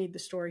accompanied the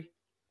story.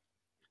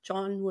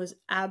 John was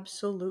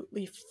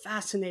absolutely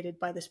fascinated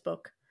by this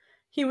book.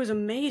 He was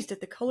amazed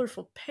at the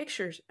colorful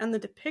pictures and the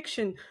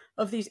depiction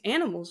of these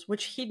animals,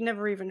 which he'd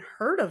never even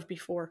heard of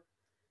before.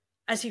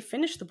 As he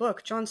finished the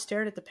book, John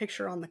stared at the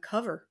picture on the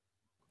cover.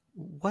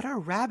 What are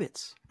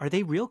rabbits? Are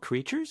they real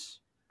creatures?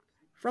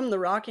 From the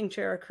rocking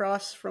chair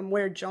across from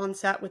where John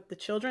sat with the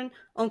children,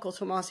 Uncle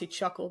Tomasi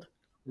chuckled.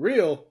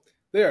 Real?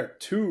 They are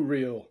too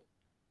real.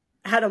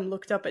 Adam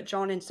looked up at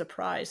John in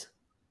surprise.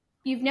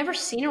 You've never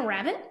seen a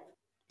rabbit?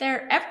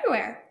 They're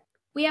everywhere.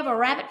 We have a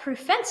rabbit-proof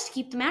fence to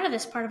keep them out of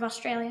this part of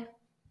Australia.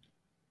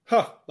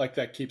 Huh, like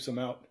that keeps them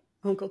out.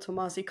 Uncle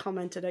Tomasi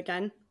commented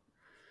again.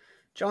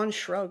 John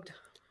shrugged.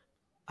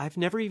 I've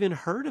never even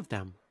heard of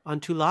them. On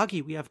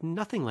Tulagi, we have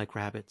nothing like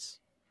rabbits.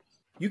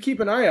 You keep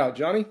an eye out,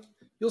 Johnny.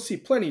 You'll see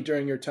plenty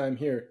during your time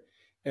here.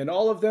 And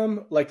all of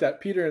them, like that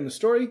Peter in the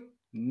story,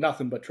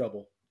 nothing but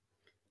trouble.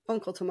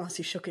 Uncle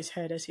Tomasi shook his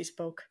head as he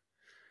spoke.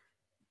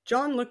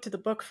 John looked at the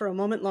book for a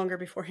moment longer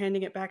before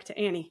handing it back to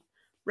Annie.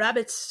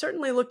 Rabbits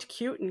certainly looked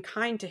cute and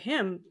kind to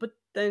him, but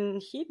then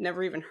he'd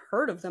never even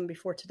heard of them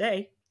before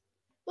today.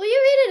 Will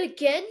you read it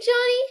again,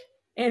 Johnny?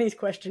 Annie's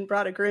question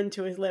brought a grin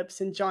to his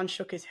lips, and John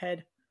shook his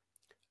head.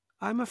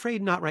 I'm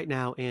afraid not right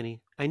now,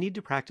 Annie. I need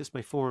to practice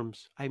my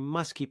forms. I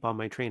must keep on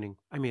my training.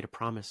 I made a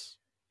promise.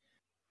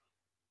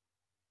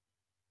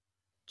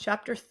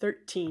 Chapter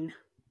 13.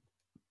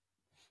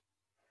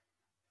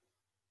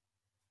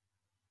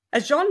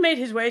 As John made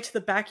his way to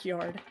the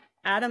backyard,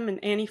 Adam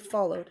and Annie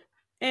followed,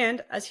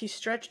 and as he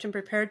stretched and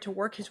prepared to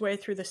work his way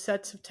through the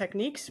sets of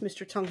techniques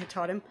Mr. Tongue had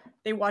taught him,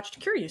 they watched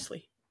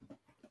curiously.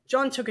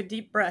 John took a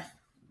deep breath.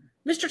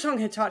 Mr. Tongue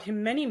had taught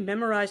him many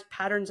memorized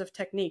patterns of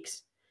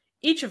techniques.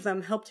 Each of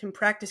them helped him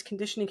practice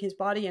conditioning his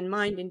body and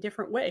mind in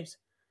different ways.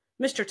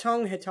 Mr.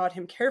 Tongue had taught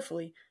him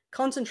carefully,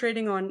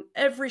 concentrating on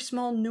every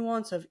small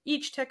nuance of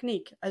each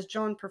technique as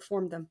John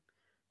performed them.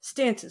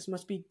 Stances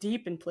must be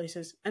deep in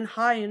places and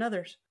high in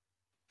others.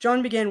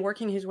 John began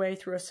working his way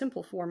through a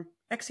simple form,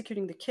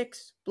 executing the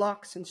kicks,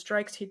 blocks, and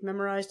strikes he'd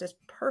memorized as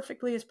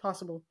perfectly as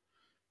possible.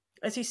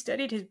 As he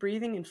steadied his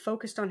breathing and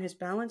focused on his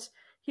balance,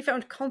 he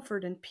found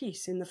comfort and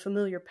peace in the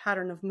familiar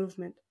pattern of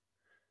movement.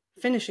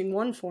 Finishing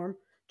one form,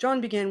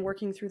 John began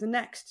working through the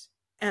next,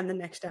 and the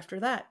next after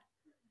that.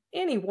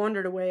 Annie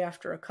wandered away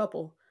after a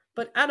couple,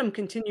 but Adam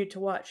continued to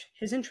watch,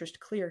 his interest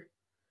clear.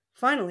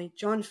 Finally,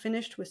 John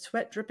finished with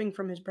sweat dripping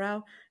from his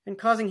brow and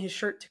causing his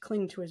shirt to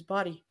cling to his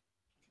body.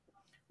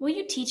 Will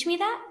you teach me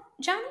that,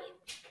 Johnny?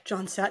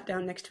 John sat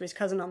down next to his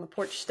cousin on the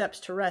porch steps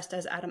to rest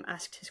as Adam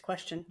asked his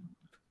question.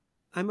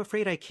 I'm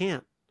afraid I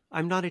can't.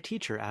 I'm not a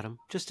teacher, Adam,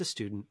 just a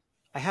student.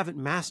 I haven't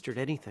mastered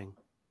anything.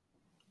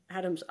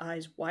 Adam's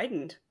eyes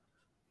widened.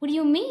 What do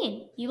you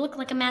mean? You look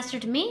like a master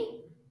to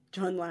me.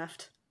 John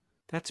laughed.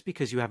 That's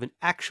because you haven't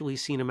actually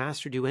seen a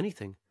master do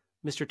anything.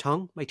 Mr.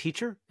 Tongue, my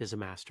teacher, is a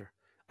master.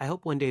 I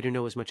hope one day to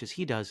know as much as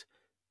he does,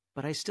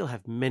 but I still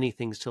have many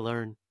things to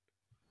learn.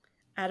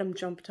 Adam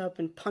jumped up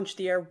and punched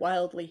the air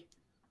wildly.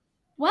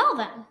 Well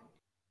then,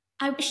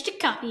 I wish to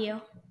copy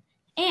you.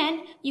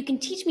 And you can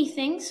teach me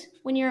things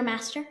when you're a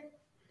master.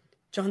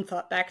 John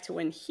thought back to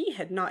when he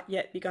had not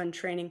yet begun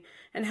training,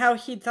 and how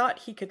he'd thought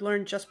he could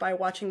learn just by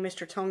watching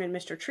Mr. Tongue and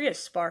Mr. Trias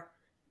spar.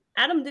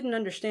 Adam didn't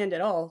understand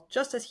at all,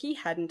 just as he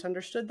hadn't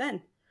understood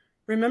then.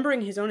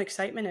 Remembering his own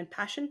excitement and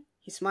passion,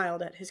 he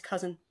smiled at his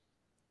cousin.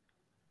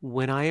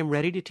 When I am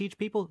ready to teach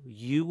people,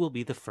 you will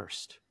be the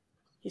first,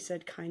 he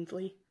said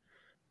kindly.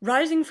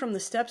 Rising from the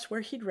steps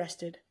where he'd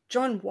rested,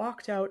 John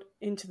walked out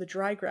into the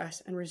dry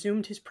grass and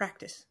resumed his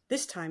practice,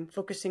 this time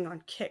focusing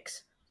on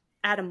kicks.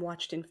 Adam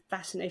watched in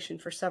fascination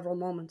for several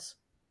moments.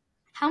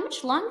 How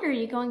much longer are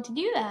you going to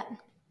do that?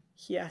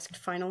 He asked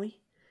finally.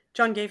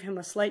 John gave him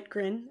a slight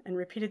grin and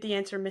repeated the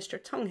answer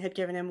Mr. Tongue had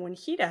given him when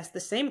he'd asked the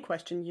same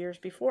question years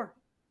before.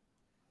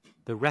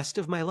 The rest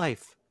of my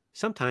life.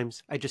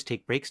 Sometimes I just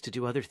take breaks to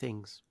do other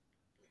things.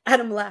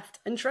 Adam laughed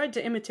and tried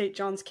to imitate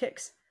John's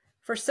kicks.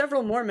 For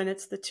several more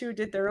minutes, the two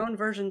did their own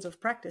versions of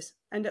practice,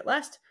 and at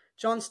last,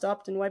 John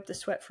stopped and wiped the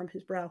sweat from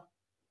his brow.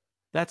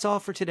 That's all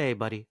for today,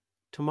 buddy.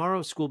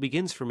 Tomorrow school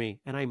begins for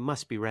me, and I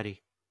must be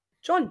ready.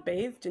 John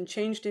bathed and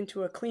changed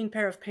into a clean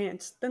pair of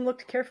pants, then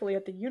looked carefully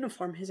at the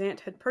uniform his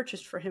aunt had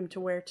purchased for him to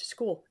wear to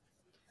school.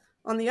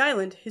 On the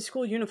island, his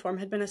school uniform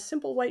had been a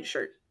simple white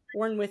shirt,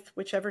 worn with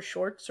whichever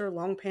shorts or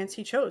long pants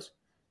he chose.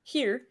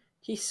 Here,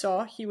 he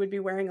saw he would be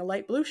wearing a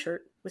light blue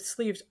shirt, with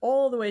sleeves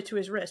all the way to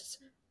his wrists,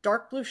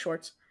 dark blue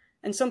shorts,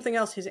 and something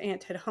else his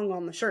aunt had hung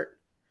on the shirt.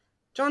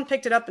 John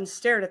picked it up and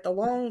stared at the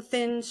long,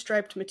 thin,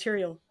 striped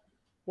material.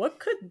 What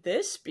could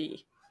this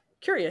be?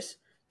 Curious,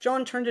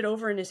 John turned it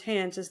over in his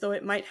hands as though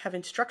it might have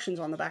instructions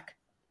on the back.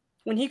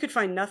 When he could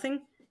find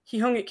nothing, he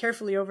hung it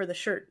carefully over the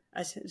shirt,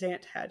 as his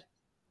aunt had.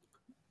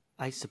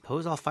 I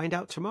suppose I'll find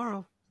out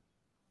tomorrow.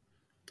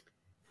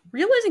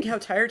 Realizing how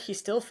tired he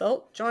still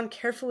felt, John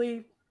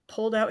carefully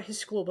pulled out his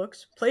school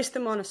books, placed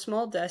them on a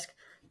small desk,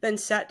 then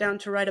sat down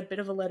to write a bit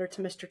of a letter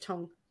to Mr.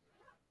 Tongue.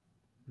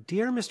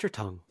 Dear Mr.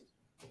 Tongue,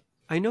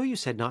 I know you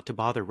said not to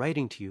bother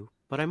writing to you,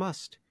 but I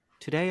must.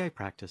 Today I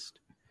practiced.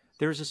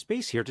 There is a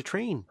space here to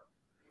train.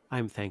 I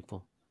am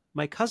thankful.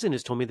 My cousin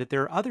has told me that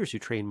there are others who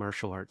train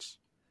martial arts.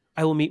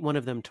 I will meet one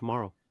of them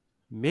tomorrow.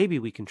 Maybe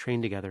we can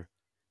train together.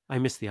 I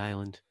miss the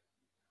island.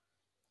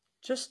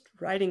 Just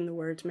writing the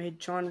words made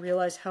John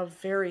realize how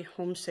very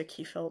homesick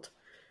he felt.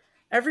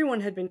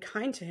 Everyone had been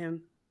kind to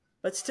him,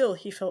 but still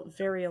he felt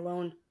very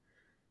alone.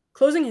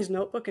 Closing his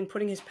notebook and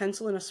putting his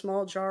pencil in a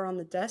small jar on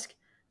the desk,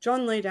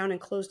 John lay down and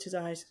closed his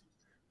eyes.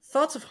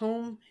 Thoughts of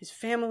home, his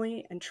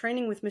family, and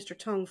training with Mr.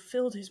 Tongue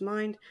filled his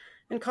mind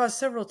and caused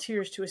several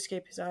tears to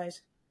escape his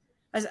eyes.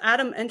 As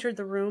Adam entered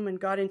the room and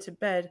got into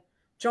bed,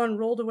 John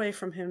rolled away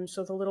from him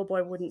so the little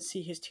boy wouldn't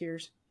see his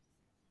tears.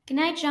 Good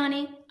night,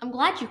 Johnny. I'm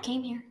glad you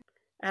came here.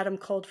 Adam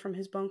called from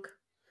his bunk.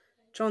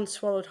 John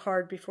swallowed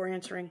hard before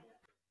answering.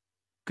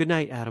 Good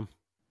night, Adam.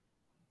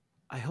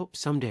 I hope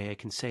someday I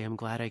can say I'm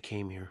glad I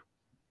came here.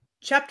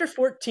 Chapter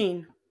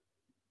 14.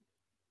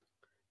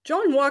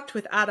 John walked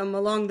with Adam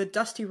along the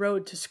dusty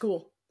road to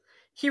school.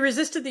 He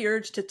resisted the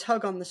urge to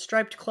tug on the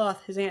striped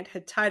cloth his aunt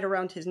had tied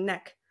around his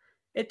neck.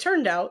 It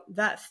turned out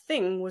that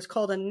thing was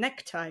called a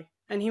necktie,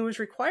 and he was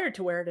required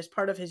to wear it as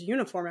part of his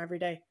uniform every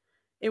day.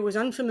 It was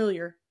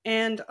unfamiliar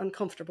and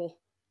uncomfortable.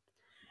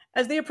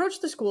 As they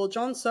approached the school,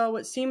 John saw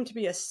what seemed to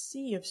be a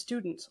sea of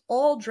students,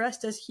 all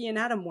dressed as he and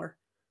Adam were.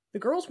 The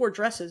girls wore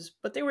dresses,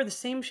 but they were the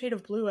same shade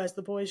of blue as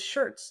the boys'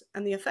 shirts,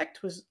 and the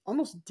effect was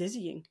almost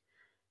dizzying.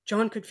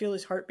 John could feel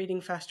his heart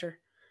beating faster.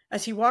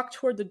 As he walked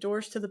toward the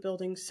doors to the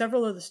building,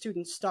 several of the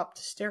students stopped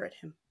to stare at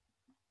him.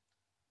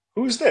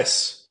 Who's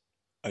this?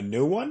 A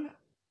new one?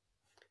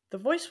 The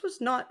voice was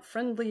not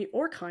friendly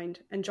or kind,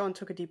 and John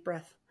took a deep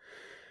breath.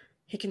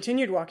 He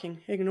continued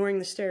walking, ignoring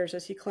the stares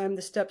as he climbed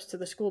the steps to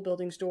the school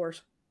building's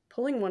doors.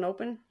 Pulling one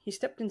open, he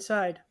stepped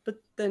inside,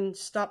 but then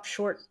stopped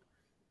short.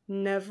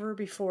 Never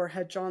before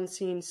had John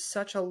seen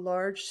such a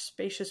large,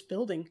 spacious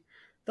building.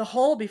 The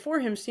hall before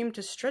him seemed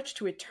to stretch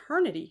to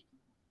eternity.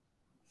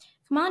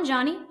 Come on,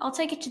 Johnny. I'll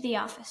take it to the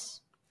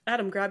office.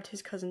 Adam grabbed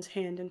his cousin's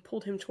hand and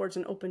pulled him towards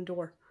an open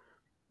door.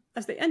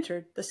 As they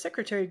entered, the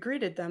secretary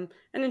greeted them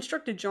and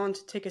instructed John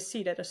to take a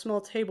seat at a small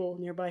table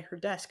nearby her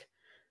desk.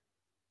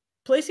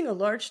 Placing a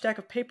large stack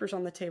of papers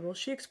on the table,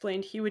 she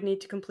explained he would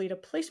need to complete a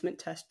placement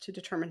test to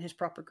determine his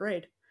proper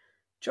grade.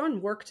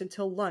 John worked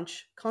until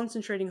lunch,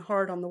 concentrating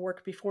hard on the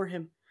work before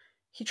him.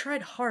 He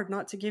tried hard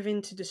not to give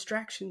in to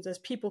distractions as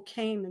people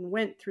came and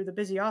went through the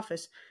busy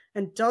office,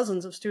 and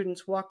dozens of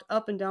students walked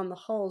up and down the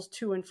halls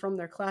to and from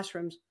their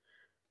classrooms.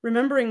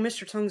 Remembering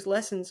Mr. Tung's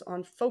lessons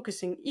on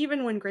focusing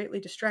even when greatly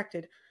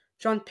distracted,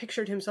 John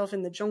pictured himself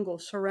in the jungle,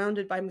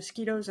 surrounded by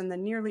mosquitoes and the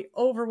nearly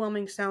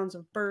overwhelming sounds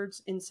of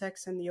birds,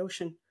 insects, and the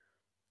ocean.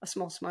 A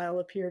small smile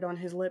appeared on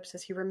his lips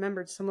as he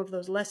remembered some of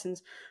those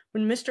lessons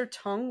when Mr.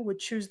 Tung would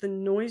choose the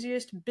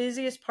noisiest,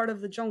 busiest part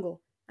of the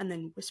jungle and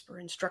then whisper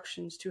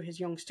instructions to his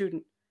young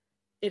student.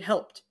 It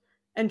helped,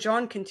 and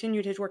John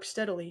continued his work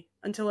steadily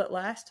until at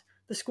last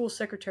the school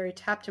secretary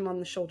tapped him on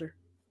the shoulder.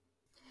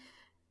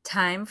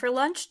 Time for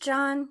lunch,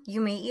 John.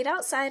 You may eat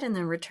outside and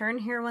then return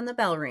here when the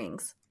bell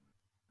rings.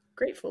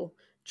 Grateful,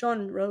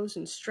 John rose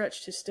and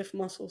stretched his stiff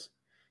muscles.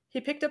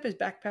 He picked up his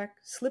backpack,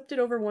 slipped it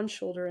over one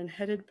shoulder, and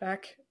headed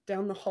back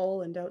down the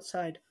hall and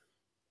outside.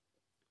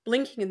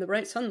 Blinking in the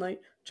bright sunlight,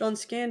 John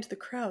scanned the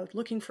crowd,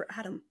 looking for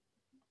Adam.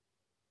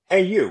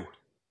 Hey, you.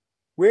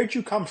 Where'd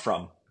you come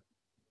from?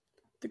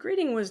 The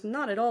greeting was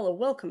not at all a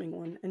welcoming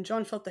one, and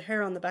John felt the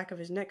hair on the back of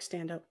his neck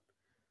stand up.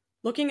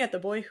 Looking at the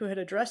boy who had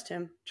addressed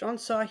him, John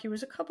saw he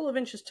was a couple of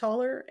inches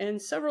taller,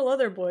 and several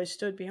other boys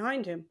stood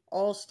behind him,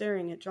 all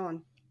staring at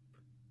John.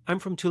 I'm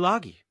from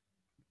Tulagi.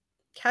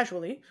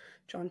 Casually,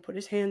 John put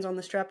his hands on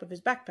the strap of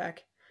his backpack.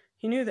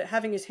 He knew that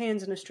having his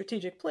hands in a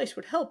strategic place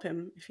would help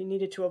him if he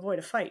needed to avoid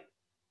a fight.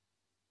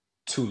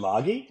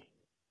 Tulagi?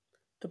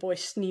 The boy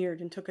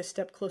sneered and took a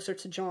step closer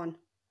to John.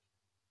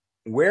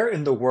 Where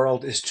in the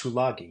world is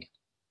Tulagi?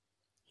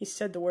 He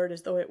said the word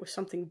as though it was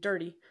something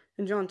dirty,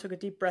 and John took a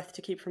deep breath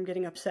to keep from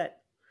getting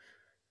upset.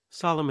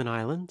 Solomon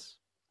Islands.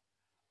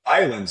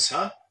 Islands,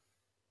 huh?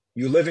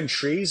 You live in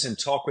trees and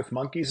talk with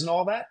monkeys and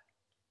all that?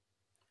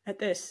 At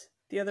this,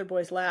 the other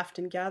boys laughed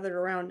and gathered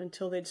around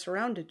until they'd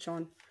surrounded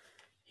John.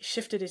 He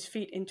shifted his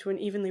feet into an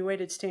evenly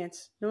weighted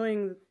stance,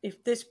 knowing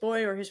if this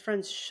boy or his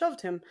friends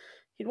shoved him,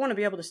 he'd want to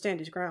be able to stand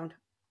his ground.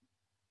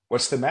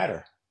 What's the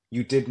matter?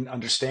 You didn't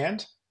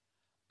understand?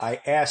 I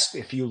asked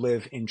if you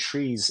live in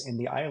trees in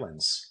the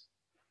islands.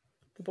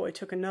 The boy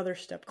took another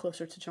step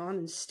closer to John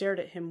and stared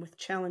at him with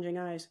challenging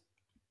eyes.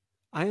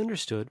 I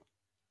understood.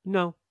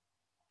 No.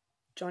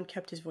 John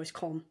kept his voice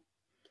calm.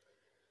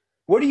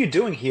 What are you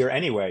doing here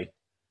anyway?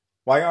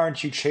 Why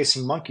aren't you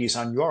chasing monkeys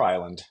on your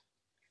island?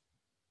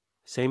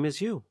 Same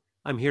as you.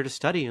 I'm here to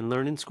study and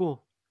learn in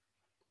school.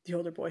 The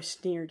older boy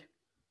sneered.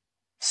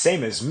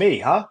 Same as me,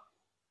 huh?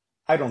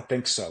 I don't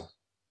think so.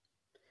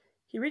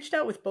 He reached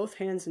out with both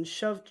hands and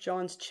shoved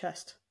John's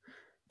chest.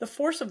 The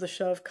force of the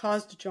shove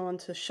caused John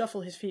to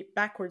shuffle his feet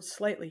backwards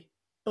slightly,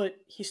 but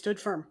he stood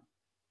firm.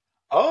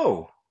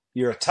 Oh,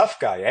 you're a tough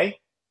guy, eh?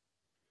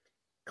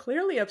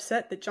 Clearly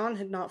upset that John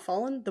had not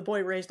fallen, the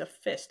boy raised a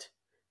fist.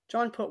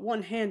 John put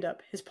one hand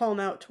up, his palm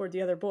out toward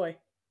the other boy.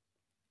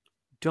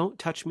 Don't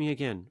touch me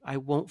again. I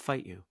won't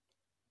fight you.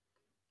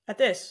 At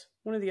this,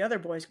 one of the other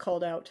boys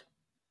called out.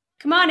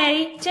 Come on,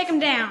 Eddie. Take him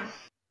down.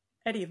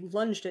 Eddie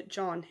lunged at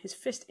John, his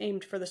fist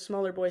aimed for the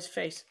smaller boy's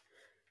face.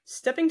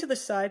 Stepping to the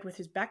side with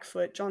his back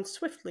foot, John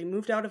swiftly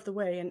moved out of the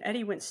way, and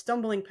Eddie went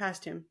stumbling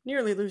past him,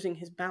 nearly losing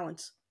his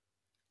balance.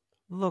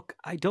 Look,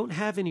 I don't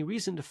have any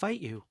reason to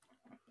fight you.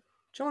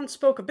 John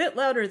spoke a bit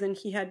louder than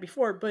he had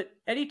before, but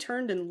Eddie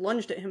turned and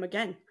lunged at him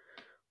again.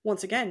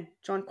 Once again,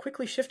 John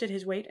quickly shifted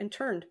his weight and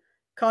turned,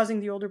 causing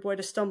the older boy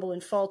to stumble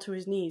and fall to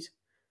his knees.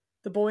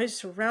 The boys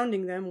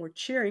surrounding them were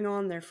cheering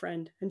on their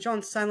friend, and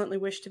John silently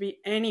wished to be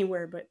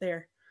anywhere but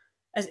there.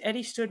 As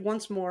Eddie stood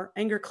once more,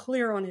 anger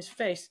clear on his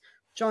face,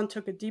 John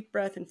took a deep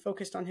breath and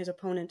focused on his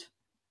opponent.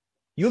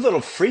 You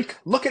little freak,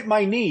 look at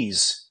my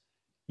knees.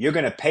 You're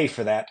going to pay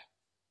for that.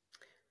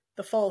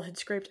 The fall had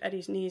scraped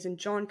Eddie's knees, and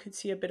John could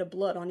see a bit of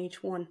blood on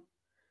each one.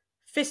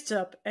 Fists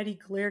up, Eddie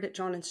glared at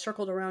John and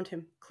circled around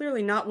him,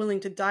 clearly not willing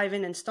to dive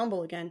in and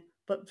stumble again,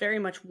 but very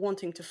much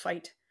wanting to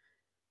fight.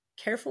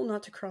 Careful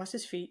not to cross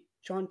his feet,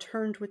 John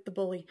turned with the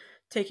bully,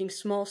 taking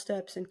small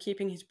steps and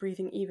keeping his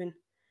breathing even.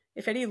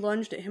 If Eddie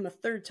lunged at him a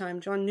third time,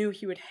 John knew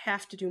he would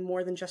have to do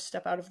more than just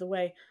step out of the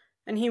way,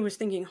 and he was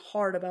thinking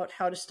hard about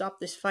how to stop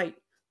this fight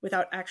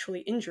without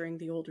actually injuring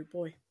the older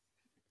boy.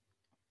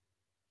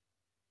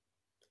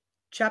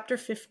 Chapter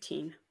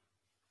 15.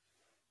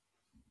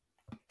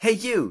 Hey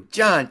you,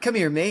 John, come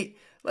here, mate.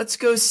 Let's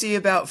go see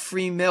about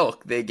free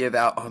milk they give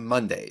out on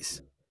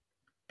Mondays.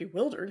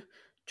 Bewildered,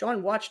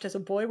 John watched as a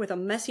boy with a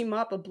messy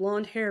mop of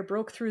blonde hair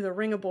broke through the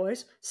ring of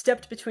boys,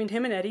 stepped between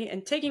him and Eddie,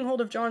 and taking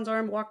hold of John's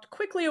arm, walked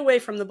quickly away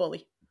from the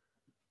bully.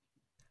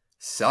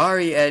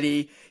 Sorry,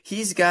 Eddie.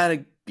 He's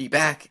gotta be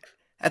back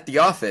at the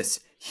office.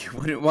 You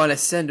wouldn't want to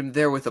send him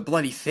there with a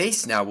bloody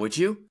face now, would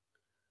you?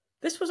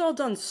 This was all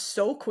done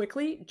so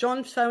quickly,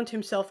 John found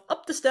himself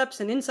up the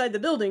steps and inside the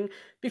building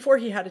before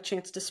he had a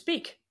chance to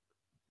speak.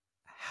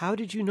 How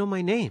did you know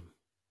my name?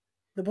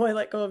 The boy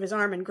let go of his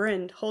arm and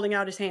grinned, holding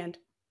out his hand.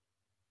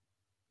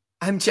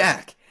 I'm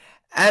Jack.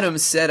 Adam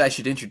said I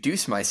should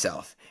introduce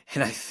myself,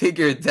 and I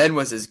figured then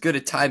was as good a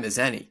time as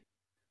any.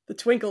 The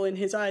twinkle in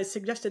his eyes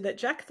suggested that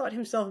Jack thought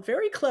himself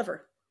very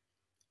clever.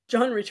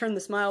 John returned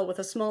the smile with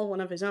a small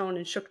one of his own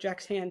and shook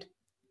Jack's hand.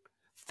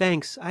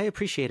 Thanks, I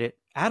appreciate it.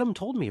 Adam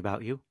told me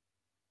about you.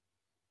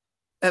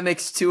 That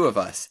makes two of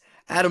us.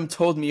 Adam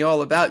told me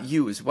all about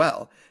you as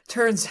well.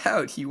 Turns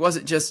out he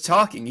wasn't just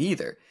talking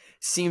either.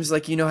 Seems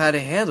like you know how to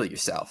handle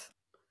yourself.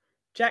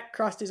 Jack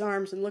crossed his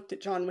arms and looked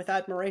at John with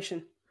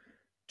admiration.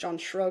 John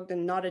shrugged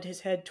and nodded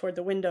his head toward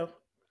the window.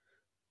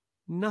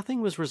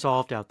 Nothing was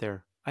resolved out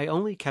there. I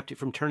only kept it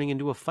from turning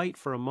into a fight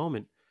for a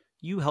moment.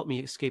 You helped me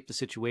escape the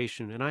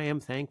situation, and I am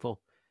thankful.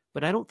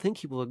 But I don't think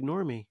he will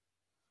ignore me.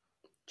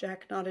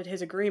 Jack nodded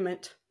his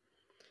agreement.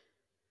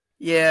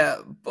 Yeah,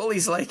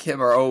 bullies like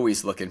him are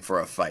always looking for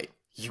a fight.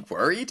 You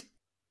worried?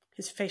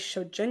 His face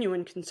showed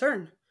genuine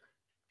concern.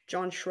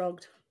 John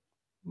shrugged.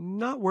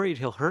 Not worried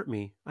he'll hurt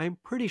me. I'm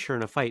pretty sure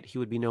in a fight he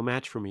would be no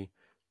match for me.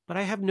 But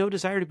I have no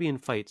desire to be in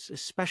fights,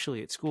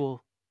 especially at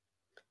school.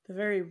 The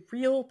very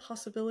real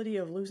possibility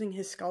of losing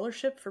his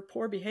scholarship for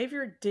poor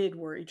behavior did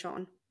worry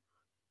John.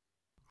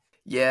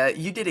 Yeah,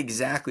 you did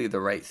exactly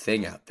the right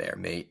thing out there,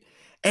 mate.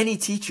 Any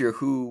teacher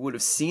who would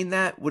have seen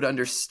that would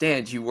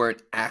understand you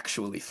weren't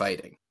actually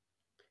fighting.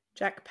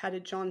 Jack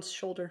patted John's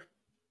shoulder.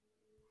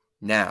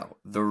 Now,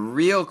 the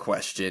real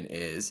question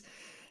is,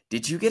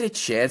 did you get a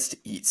chance to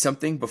eat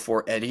something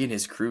before Eddie and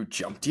his crew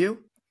jumped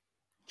you?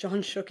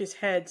 John shook his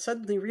head,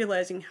 suddenly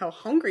realizing how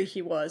hungry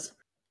he was.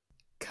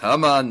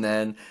 Come on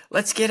then,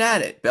 let's get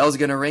at it. Bell's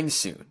gonna ring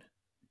soon.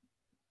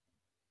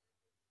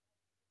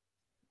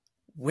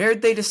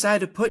 Where'd they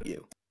decide to put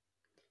you?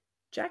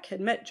 Jack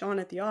had met John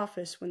at the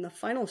office when the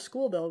final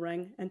school bell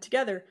rang, and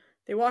together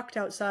they walked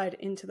outside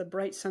into the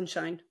bright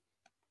sunshine.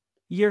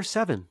 Year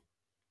 7.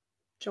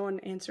 John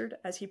answered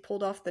as he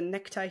pulled off the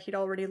necktie he'd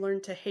already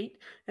learned to hate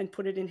and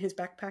put it in his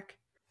backpack.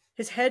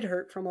 His head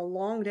hurt from a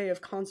long day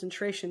of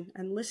concentration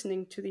and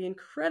listening to the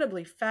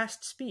incredibly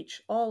fast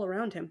speech all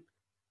around him.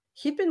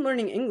 He'd been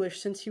learning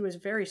English since he was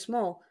very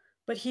small,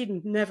 but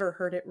he'd never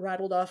heard it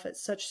rattled off at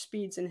such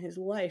speeds in his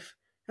life,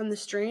 and the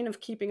strain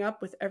of keeping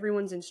up with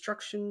everyone's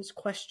instructions,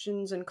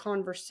 questions, and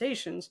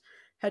conversations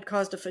had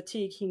caused a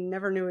fatigue he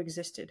never knew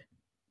existed.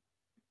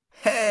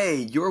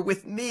 Hey, you're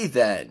with me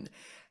then.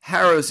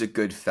 Harrow's a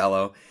good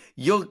fellow.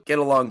 You'll get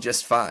along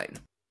just fine.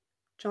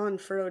 John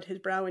furrowed his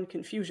brow in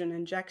confusion,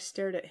 and Jack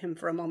stared at him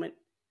for a moment.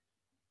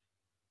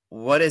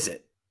 What is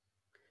it?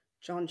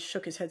 John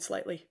shook his head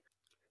slightly.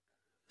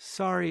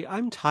 Sorry,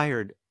 I'm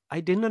tired.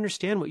 I didn't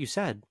understand what you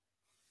said.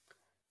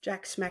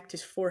 Jack smacked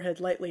his forehead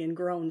lightly and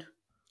groaned.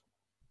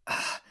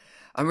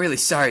 I'm really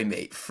sorry,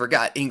 mate.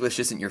 Forgot English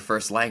isn't your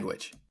first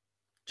language.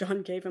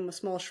 John gave him a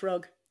small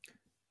shrug.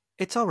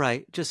 It's all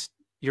right. Just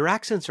your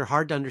accents are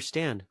hard to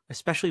understand,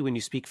 especially when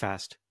you speak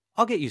fast.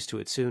 I'll get used to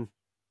it soon.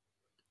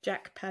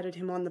 Jack patted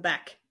him on the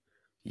back.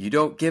 You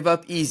don't give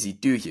up easy,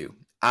 do you?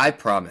 I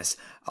promise.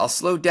 I'll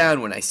slow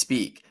down when I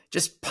speak.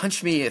 Just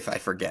punch me if I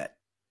forget.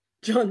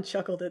 John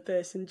chuckled at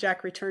this, and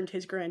Jack returned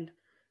his grin.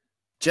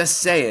 Just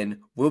saying,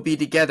 we'll be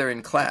together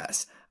in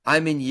class.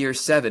 I'm in year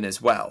 7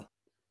 as well.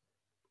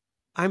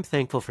 I'm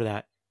thankful for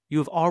that. You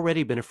have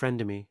already been a friend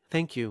to me.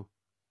 Thank you.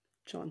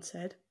 John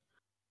said.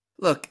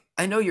 Look,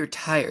 I know you're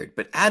tired,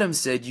 but Adam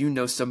said you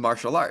know some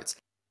martial arts,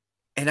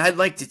 and I'd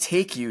like to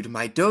take you to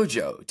my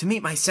dojo to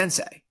meet my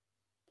sensei.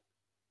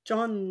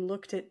 John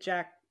looked at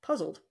Jack,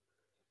 puzzled.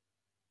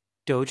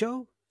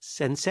 Dojo?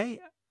 Sensei?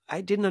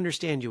 I didn't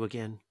understand you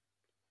again.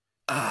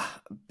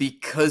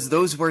 Because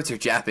those words are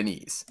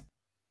Japanese.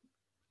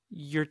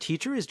 Your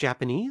teacher is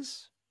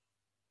Japanese?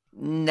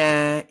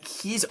 Nah,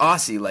 he's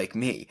Aussie like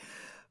me.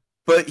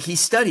 But he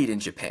studied in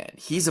Japan.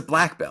 He's a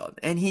black belt,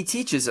 and he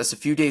teaches us a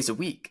few days a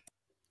week.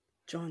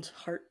 John's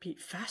heart beat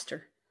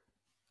faster.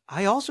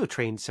 I also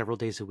trained several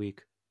days a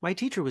week. My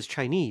teacher was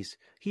Chinese.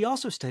 He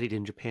also studied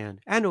in Japan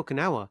and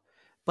Okinawa.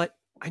 But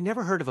I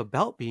never heard of a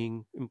belt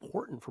being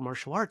important for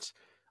martial arts.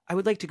 I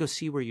would like to go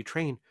see where you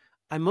train.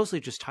 I'm mostly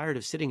just tired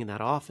of sitting in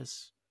that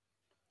office.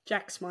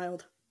 Jack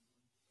smiled.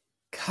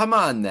 Come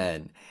on,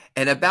 then.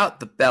 And about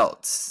the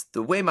belts,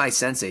 the way my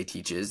sensei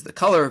teaches, the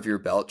color of your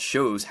belt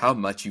shows how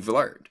much you've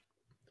learned.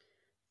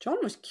 John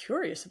was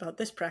curious about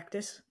this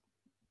practice.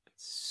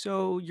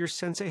 So your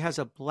sensei has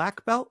a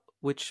black belt,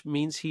 which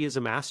means he is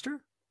a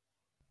master?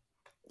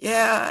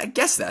 Yeah, I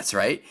guess that's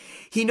right.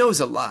 He knows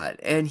a lot,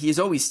 and he is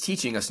always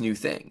teaching us new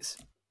things.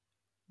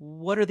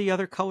 What are the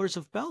other colors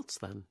of belts,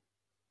 then?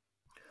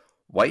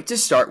 White to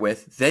start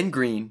with, then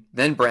green,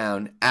 then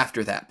brown,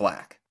 after that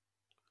black.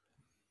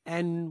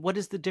 And what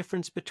is the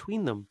difference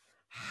between them?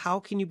 How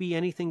can you be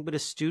anything but a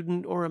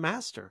student or a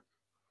master?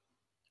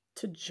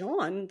 To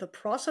John, the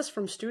process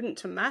from student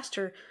to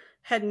master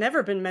had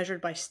never been measured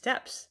by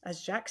steps,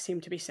 as Jack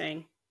seemed to be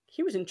saying.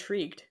 He was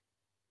intrigued.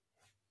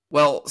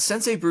 Well,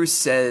 Sensei Bruce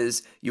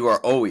says you are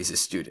always a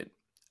student.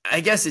 I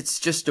guess it's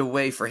just a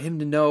way for him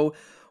to know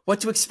what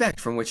to expect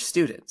from which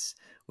students.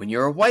 When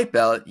you're a white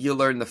belt, you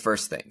learn the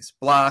first things: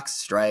 blocks,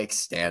 strikes,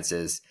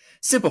 stances,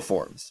 simple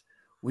forms.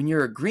 When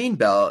you're a green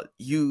belt,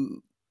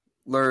 you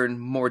learn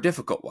more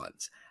difficult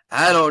ones.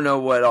 I don't know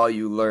what all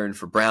you learn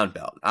for brown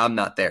belt. I'm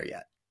not there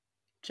yet.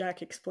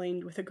 Jack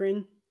explained with a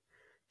grin.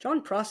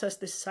 John processed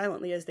this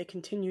silently as they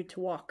continued to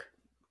walk.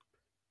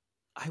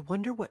 I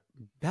wonder what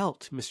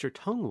belt Mr.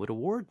 Tung would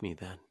award me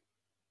then.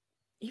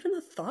 Even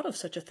the thought of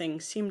such a thing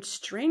seemed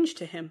strange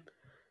to him.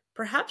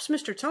 Perhaps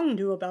Mr. Tung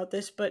knew about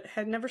this, but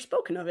had never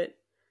spoken of it.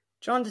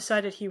 John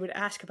decided he would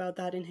ask about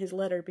that in his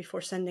letter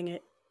before sending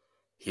it.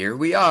 Here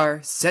we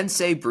are,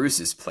 Sensei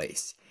Bruce's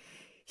place.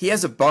 He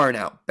has a barn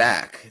out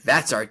back.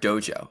 That's our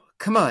dojo.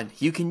 Come on,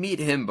 you can meet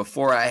him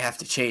before I have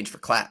to change for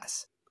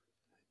class.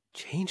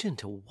 Change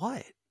into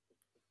what?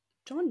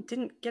 John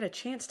didn't get a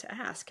chance to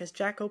ask as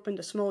Jack opened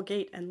a small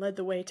gate and led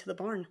the way to the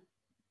barn.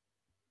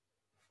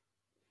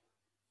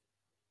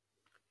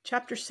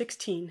 Chapter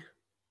 16.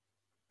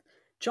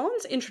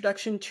 John's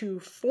introduction to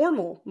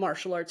formal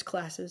martial arts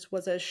classes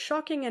was as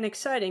shocking and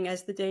exciting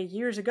as the day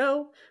years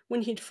ago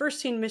when he'd first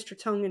seen Mr.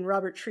 Tung and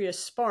Robert Trias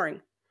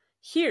sparring.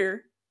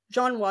 Here,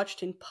 John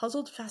watched in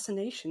puzzled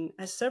fascination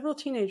as several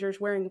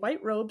teenagers wearing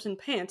white robes and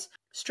pants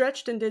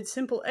stretched and did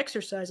simple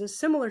exercises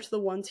similar to the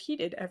ones he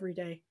did every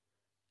day.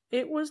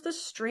 It was the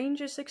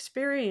strangest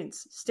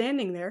experience,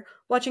 standing there,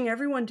 watching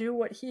everyone do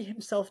what he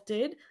himself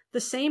did,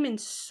 the same in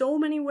so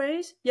many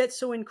ways, yet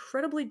so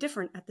incredibly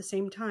different at the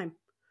same time.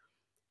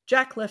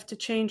 Jack left to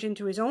change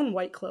into his own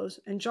white clothes,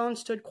 and John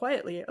stood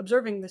quietly,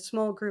 observing the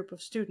small group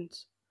of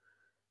students.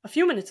 A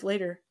few minutes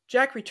later,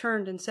 Jack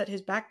returned and set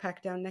his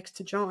backpack down next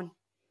to John.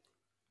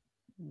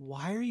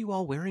 Why are you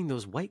all wearing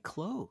those white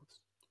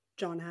clothes?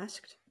 John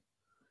asked.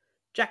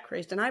 Jack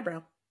raised an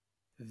eyebrow.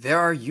 There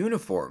are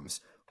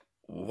uniforms.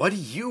 What do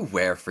you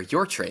wear for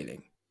your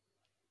training?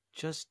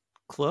 Just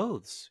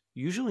clothes,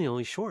 usually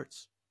only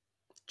shorts.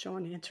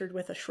 John answered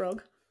with a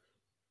shrug.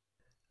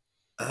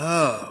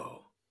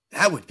 Oh,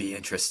 that would be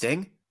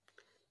interesting.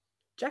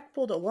 Jack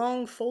pulled a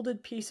long,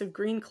 folded piece of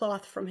green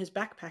cloth from his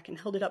backpack and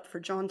held it up for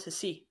John to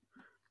see.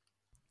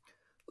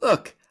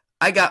 Look,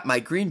 I got my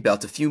green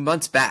belt a few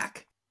months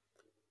back.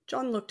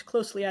 John looked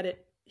closely at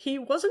it. He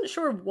wasn't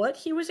sure what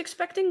he was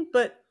expecting,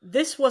 but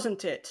this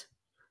wasn't it.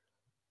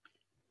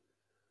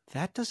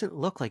 That doesn't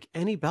look like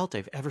any belt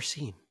I've ever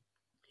seen,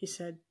 he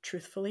said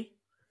truthfully.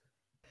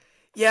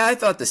 Yeah, I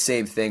thought the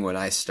same thing when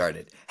I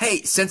started.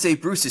 Hey, Sensei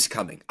Bruce is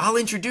coming. I'll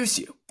introduce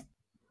you.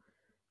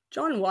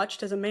 John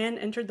watched as a man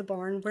entered the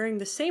barn wearing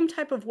the same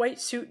type of white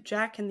suit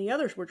Jack and the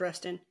others were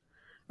dressed in.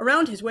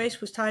 Around his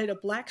waist was tied a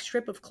black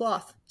strip of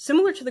cloth,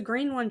 similar to the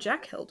green one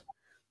Jack held.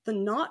 The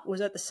knot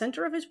was at the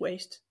center of his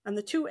waist, and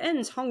the two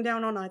ends hung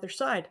down on either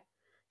side.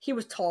 He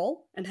was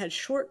tall and had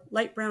short,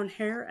 light brown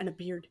hair and a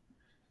beard.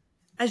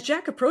 As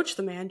Jack approached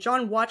the man,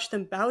 John watched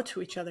them bow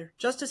to each other,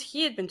 just as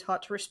he had been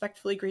taught to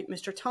respectfully greet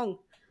Mr. Tung.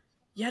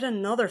 Yet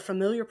another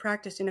familiar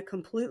practice in a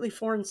completely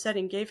foreign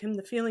setting gave him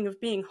the feeling of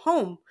being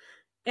home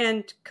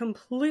and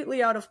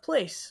completely out of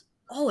place,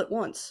 all at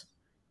once.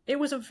 It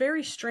was a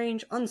very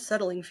strange,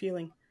 unsettling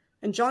feeling,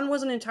 and John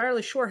wasn't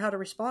entirely sure how to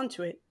respond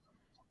to it.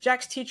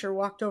 Jack's teacher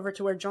walked over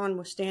to where John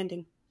was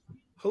standing.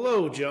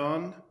 Hello,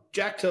 John.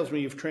 Jack tells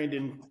me you've trained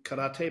in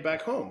karate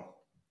back home.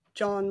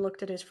 John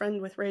looked at his friend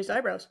with raised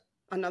eyebrows.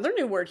 Another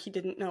new word he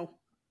didn't know.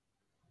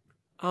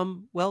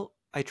 Well,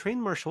 I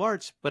train martial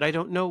arts, but I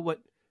don't know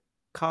what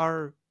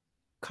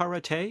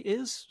karate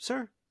is,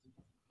 sir?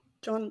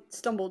 John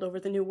stumbled over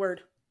the new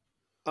word.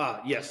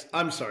 Ah, yes,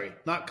 I'm sorry.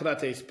 Not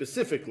karate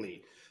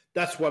specifically.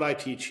 That's what I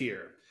teach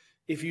here.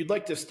 If you'd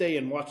like to stay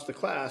and watch the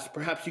class,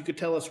 perhaps you could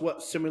tell us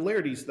what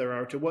similarities there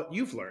are to what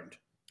you've learned.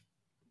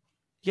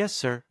 Yes,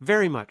 sir.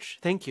 Very much.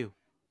 Thank you.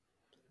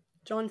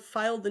 John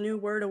filed the new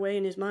word away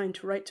in his mind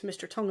to write to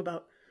Mr. Tung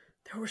about.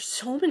 There were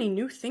so many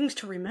new things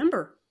to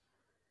remember.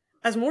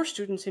 As more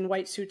students in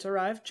white suits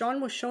arrived, John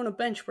was shown a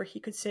bench where he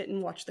could sit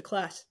and watch the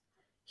class.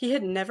 He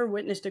had never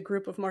witnessed a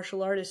group of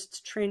martial artists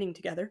training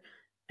together,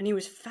 and he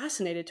was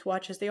fascinated to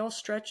watch as they all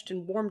stretched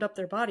and warmed up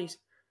their bodies.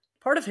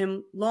 Part of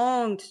him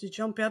longed to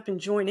jump up and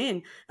join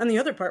in, and the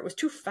other part was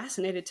too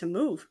fascinated to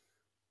move.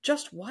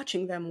 Just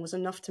watching them was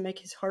enough to make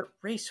his heart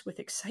race with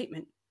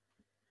excitement.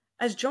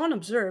 As John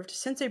observed,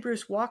 Sensei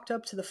Bruce walked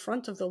up to the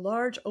front of the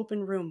large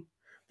open room.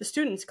 The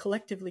students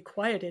collectively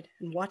quieted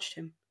and watched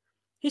him.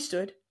 He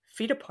stood,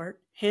 feet apart,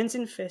 hands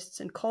in fists,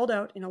 and called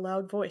out in a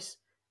loud voice.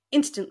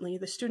 Instantly,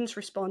 the students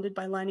responded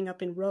by lining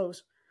up in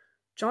rows.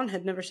 John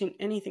had never seen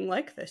anything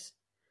like this.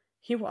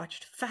 He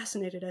watched,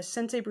 fascinated, as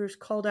Sensei Bruce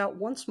called out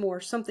once more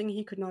something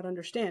he could not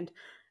understand,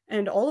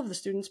 and all of the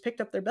students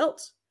picked up their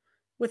belts.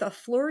 With a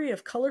flurry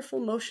of colorful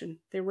motion,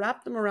 they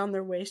wrapped them around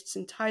their waists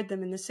and tied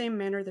them in the same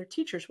manner their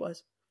teacher's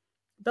was.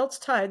 Belts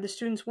tied, the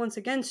students once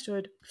again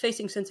stood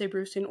facing Sensei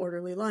Bruce in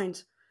orderly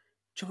lines.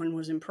 John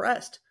was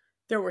impressed.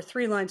 There were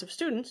 3 lines of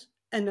students,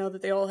 and now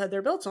that they all had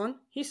their belts on,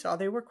 he saw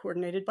they were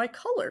coordinated by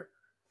color.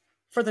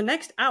 For the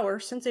next hour,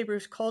 Sensei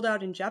Bruce called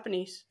out in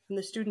Japanese, and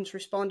the students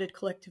responded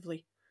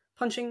collectively,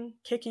 punching,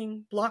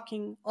 kicking,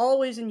 blocking,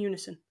 always in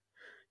unison.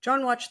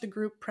 John watched the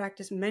group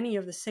practice many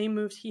of the same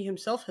moves he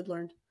himself had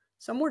learned.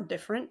 Some were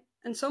different,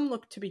 and some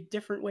looked to be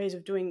different ways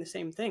of doing the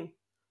same thing.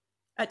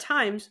 At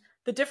times,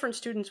 the different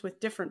students with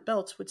different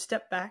belts would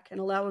step back and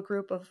allow a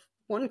group of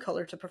one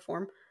color to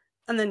perform,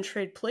 and then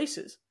trade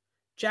places.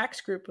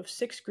 Jack's group of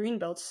 6 green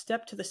belts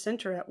stepped to the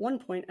center at one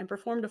point and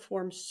performed a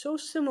form so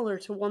similar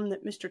to one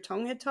that Mr.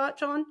 Tung had taught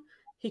John,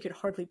 he could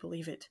hardly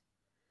believe it.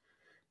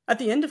 At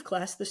the end of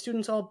class, the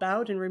students all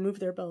bowed and removed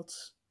their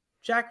belts.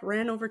 Jack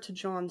ran over to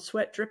John,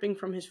 sweat dripping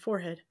from his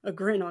forehead, a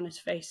grin on his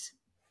face.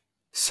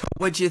 So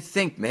what'd you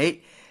think,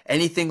 mate?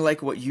 Anything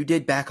like what you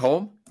did back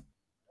home?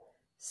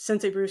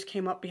 Sensei Bruce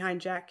came up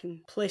behind Jack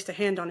and placed a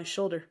hand on his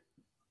shoulder.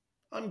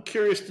 I'm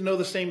curious to know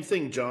the same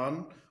thing,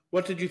 John.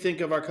 What did you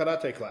think of our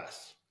karate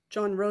class?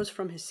 John rose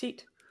from his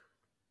seat.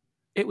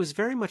 It was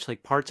very much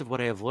like parts of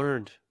what I have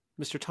learned.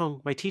 Mr.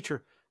 Tung, my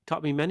teacher,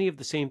 taught me many of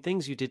the same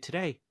things you did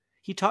today.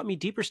 He taught me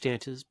deeper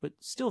stances, but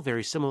still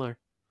very similar.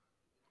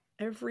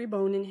 Every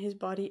bone in his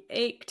body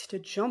ached to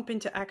jump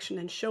into action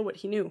and show what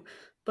he knew,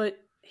 but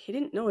he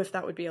didn't know if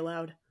that would be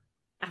allowed.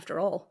 After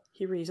all,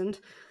 he reasoned,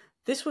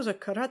 this was a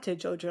karate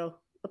dojo,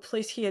 a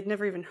place he had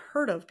never even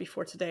heard of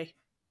before today.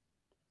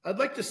 I'd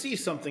like to see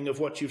something of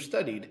what you've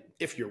studied,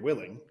 if you're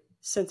willing,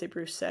 Sensei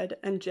Bruce said,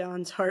 and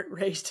John's heart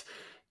raced.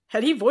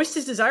 Had he voiced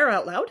his desire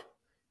out loud?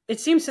 It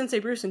seemed Sensei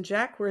Bruce and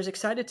Jack were as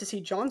excited to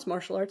see John's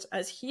martial arts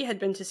as he had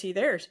been to see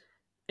theirs,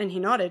 and he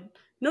nodded,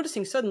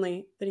 noticing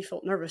suddenly that he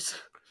felt nervous.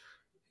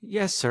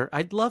 Yes, sir,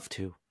 I'd love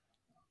to.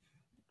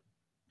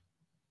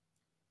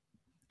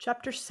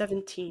 Chapter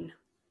 17.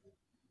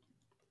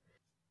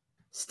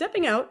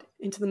 Stepping out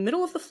into the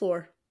middle of the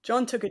floor,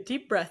 John took a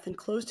deep breath and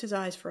closed his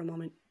eyes for a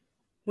moment.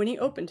 When he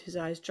opened his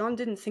eyes, John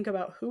didn't think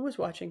about who was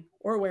watching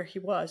or where he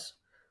was,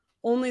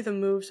 only the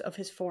moves of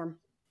his form.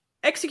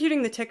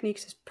 Executing the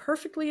techniques as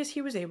perfectly as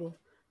he was able,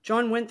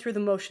 John went through the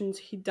motions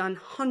he'd done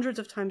hundreds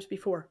of times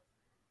before.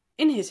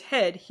 In his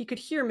head, he could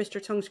hear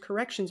Mr. Tung's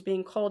corrections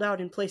being called out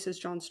in places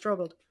John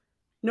struggled.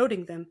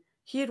 Noting them,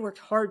 he had worked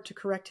hard to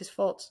correct his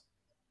faults.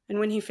 And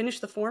when he finished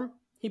the form,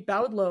 he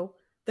bowed low,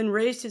 then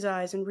raised his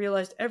eyes and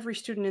realized every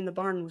student in the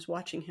barn was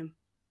watching him.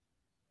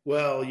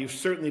 Well, you've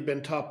certainly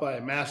been taught by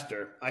a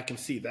master. I can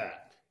see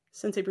that.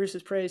 Sensei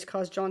Bruce's praise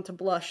caused John to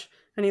blush,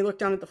 and he looked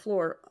down at the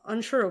floor,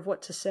 unsure of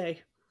what to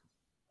say.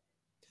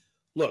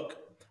 Look,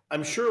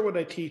 I'm sure what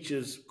I teach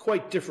is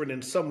quite different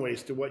in some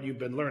ways to what you've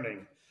been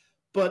learning,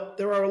 but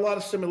there are a lot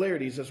of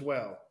similarities as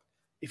well.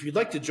 If you'd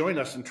like to join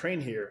us and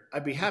train here,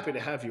 I'd be happy to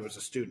have you as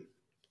a student.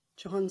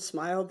 John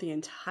smiled the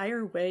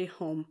entire way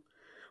home.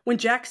 When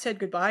Jack said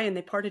goodbye and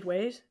they parted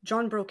ways,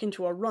 John broke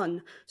into a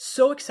run,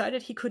 so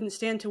excited he couldn't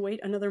stand to wait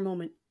another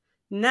moment.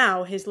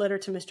 Now his letter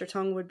to Mr.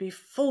 Tung would be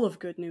full of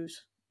good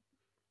news.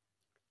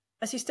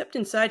 As he stepped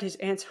inside his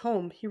aunt's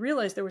home, he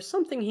realized there was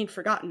something he'd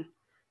forgotten.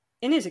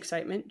 In his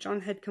excitement,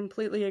 John had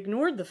completely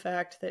ignored the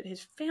fact that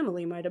his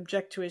family might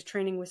object to his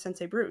training with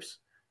Sensei Bruce.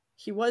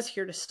 He was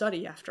here to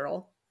study, after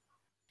all.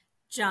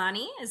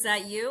 Johnny, is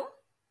that you?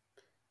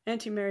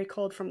 Auntie Mary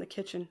called from the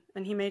kitchen,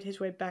 and he made his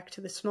way back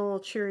to the small,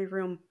 cheery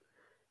room.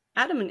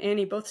 Adam and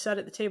Annie both sat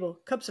at the table,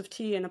 cups of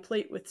tea and a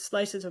plate with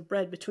slices of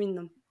bread between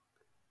them.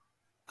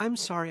 I'm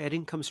sorry I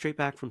didn't come straight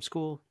back from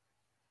school,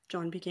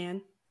 John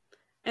began.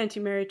 Auntie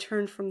Mary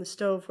turned from the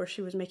stove where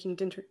she was making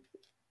dinner.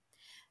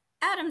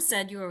 Adam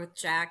said you were with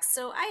Jack,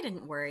 so I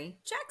didn't worry.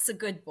 Jack's a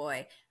good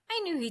boy. I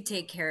knew he'd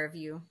take care of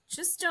you.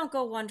 Just don't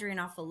go wandering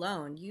off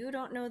alone. You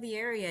don't know the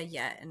area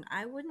yet, and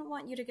I wouldn't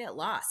want you to get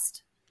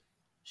lost,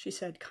 she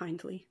said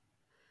kindly.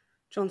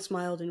 John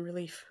smiled in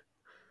relief.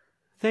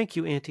 Thank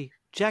you, Auntie.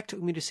 Jack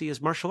took me to see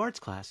his martial arts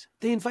class.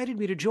 They invited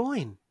me to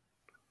join.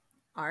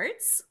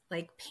 Arts?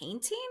 Like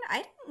painting?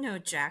 I didn't know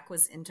Jack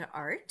was into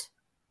art.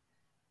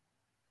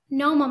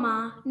 No,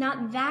 Mama,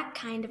 not that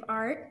kind of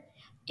art.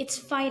 It's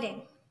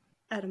fighting.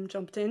 Adam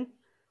jumped in.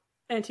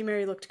 Auntie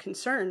Mary looked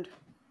concerned.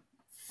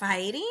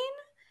 Fighting?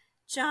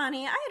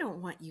 Johnny, I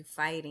don't want you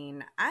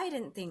fighting. I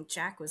didn't think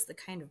Jack was the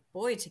kind of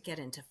boy to get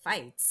into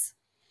fights.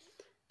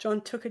 John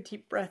took a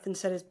deep breath and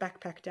set his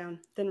backpack down,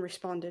 then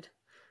responded.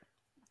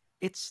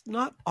 It's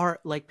not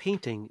art like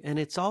painting, and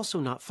it's also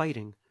not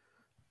fighting.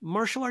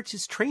 Martial arts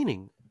is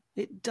training.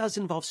 It does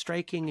involve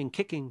striking and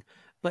kicking,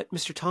 but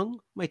Mr. Tung,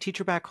 my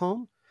teacher back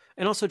home,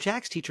 and also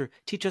Jack's teacher,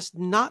 teach us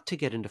not to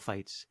get into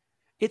fights.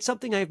 It's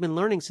something I've been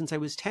learning since I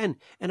was 10,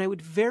 and I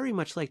would very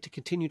much like to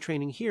continue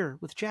training here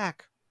with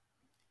Jack.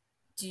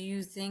 Do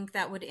you think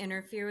that would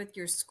interfere with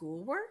your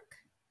schoolwork?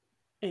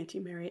 Auntie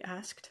Mary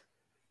asked.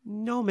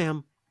 No,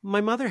 ma'am.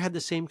 My mother had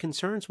the same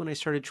concerns when I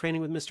started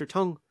training with Mr.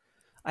 Tung.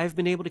 I have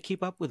been able to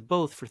keep up with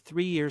both for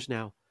 3 years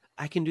now.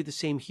 I can do the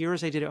same here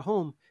as I did at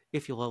home,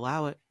 if you'll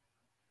allow it.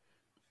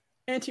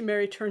 Auntie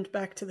Mary turned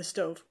back to the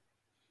stove.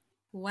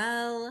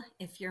 Well,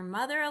 if your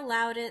mother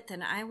allowed it,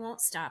 then I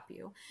won't stop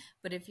you.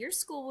 But if your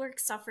schoolwork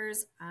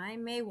suffers, I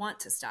may want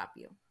to stop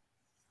you.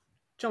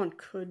 John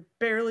could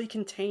barely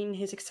contain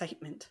his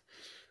excitement.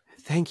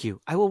 Thank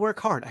you. I will work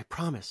hard, I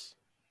promise.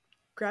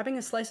 Grabbing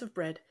a slice of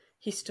bread,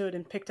 he stood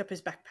and picked up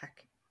his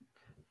backpack.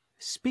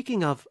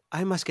 Speaking of,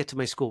 I must get to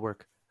my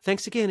schoolwork.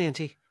 Thanks again,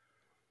 Auntie.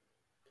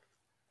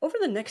 Over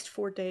the next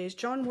 4 days,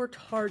 John worked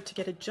hard to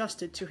get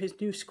adjusted to his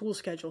new school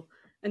schedule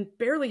and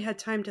barely had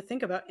time to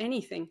think about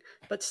anything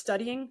but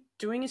studying,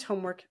 doing his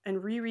homework,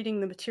 and rereading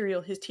the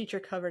material his teacher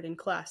covered in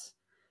class.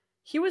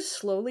 He was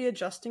slowly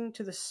adjusting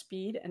to the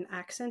speed and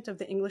accent of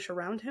the English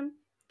around him,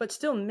 but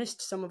still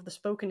missed some of the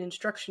spoken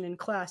instruction in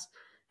class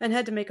and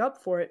had to make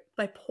up for it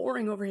by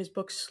poring over his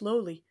books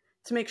slowly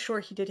to make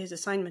sure he did his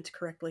assignments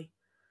correctly.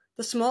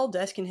 The small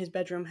desk in his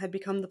bedroom had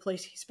become the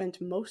place he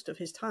spent most of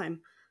his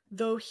time,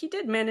 though he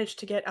did manage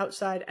to get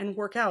outside and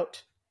work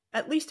out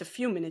at least a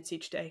few minutes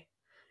each day.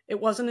 It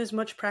wasn't as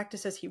much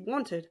practice as he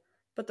wanted,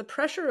 but the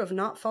pressure of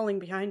not falling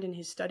behind in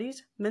his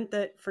studies meant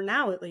that, for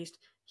now at least,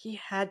 he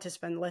had to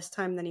spend less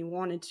time than he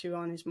wanted to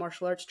on his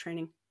martial arts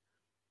training.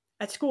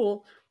 At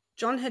school,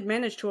 John had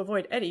managed to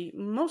avoid Eddie,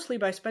 mostly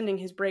by spending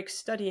his breaks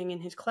studying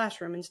in his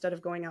classroom instead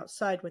of going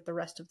outside with the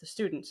rest of the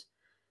students.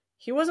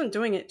 He wasn't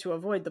doing it to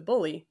avoid the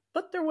bully,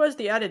 but there was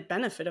the added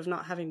benefit of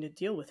not having to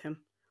deal with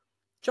him.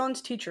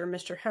 John's teacher,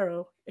 Mr.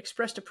 Harrow,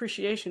 expressed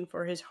appreciation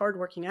for his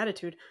hard-working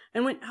attitude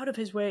and went out of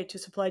his way to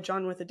supply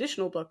John with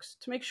additional books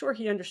to make sure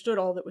he understood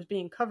all that was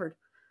being covered.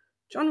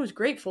 John was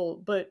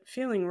grateful, but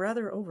feeling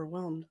rather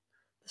overwhelmed.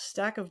 The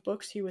stack of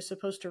books he was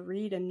supposed to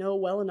read and know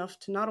well enough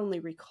to not only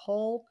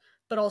recall,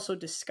 but also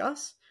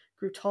discuss,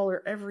 grew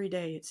taller every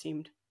day, it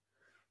seemed.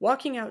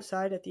 Walking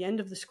outside at the end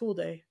of the school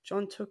day,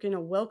 John took in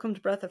a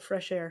welcomed breath of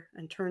fresh air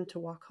and turned to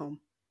walk home.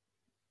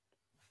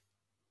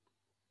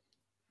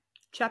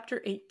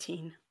 Chapter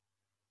 18.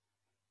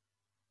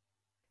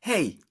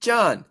 Hey,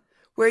 John,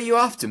 where are you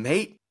off to,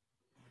 mate?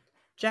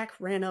 Jack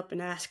ran up and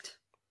asked.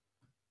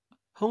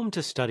 Home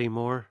to study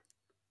more.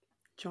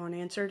 John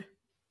answered.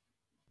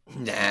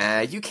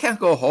 Nah, you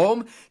can't go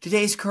home.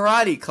 Today's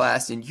karate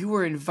class and you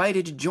were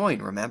invited to join,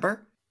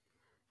 remember?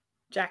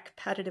 Jack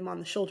patted him on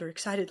the shoulder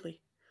excitedly.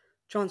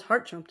 John's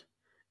heart jumped.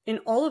 In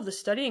all of the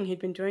studying he'd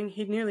been doing,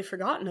 he'd nearly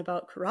forgotten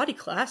about karate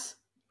class.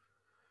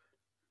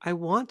 I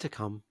want to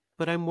come,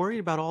 but I'm worried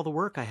about all the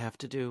work I have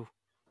to do,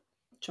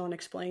 John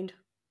explained.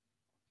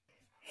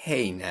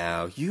 Hey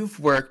now, you've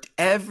worked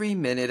every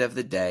minute of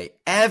the day,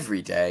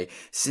 every day,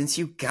 since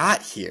you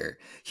got here.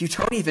 You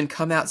don't even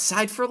come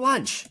outside for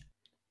lunch.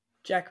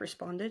 Jack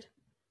responded.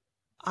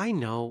 I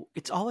know.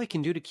 It's all I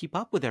can do to keep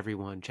up with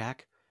everyone,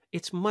 Jack.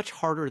 It's much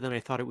harder than I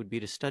thought it would be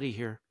to study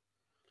here.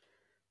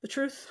 The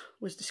truth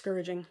was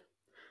discouraging.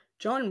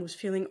 John was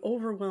feeling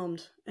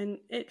overwhelmed, and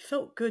it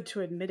felt good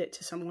to admit it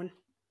to someone.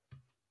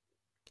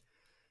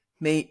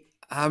 Mate,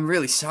 I'm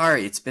really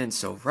sorry it's been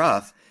so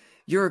rough.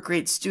 You're a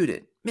great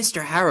student.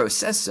 Mr. Harrow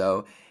says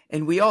so,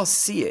 and we all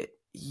see it.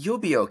 You'll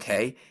be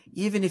okay,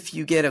 even if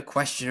you get a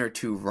question or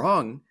two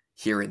wrong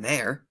here and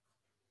there.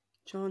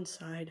 John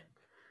sighed.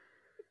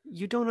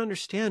 You don't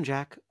understand,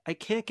 Jack. I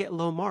can't get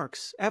low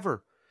marks,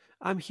 ever.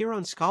 I'm here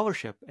on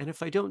scholarship, and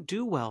if I don't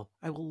do well,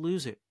 I will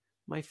lose it.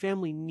 My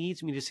family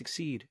needs me to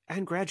succeed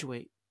and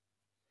graduate.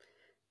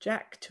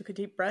 Jack took a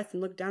deep breath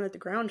and looked down at the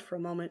ground for a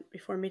moment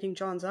before meeting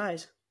John's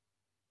eyes.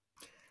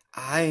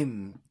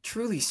 I'm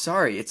truly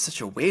sorry it's such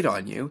a weight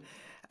on you.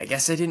 I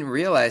guess I didn't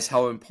realize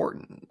how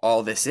important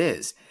all this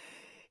is.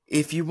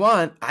 If you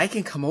want, I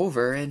can come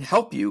over and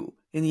help you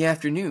in the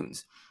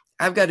afternoons.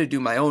 I've got to do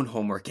my own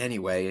homework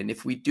anyway, and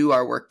if we do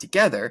our work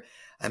together,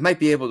 I might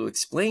be able to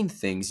explain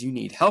things you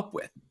need help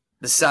with.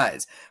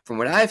 Besides, from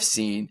what I've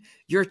seen,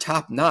 you're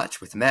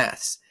top-notch with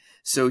maths,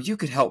 so you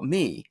could help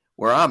me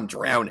where I'm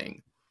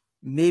drowning.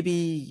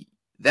 Maybe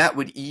that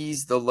would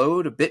ease the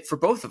load a bit for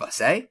both of us,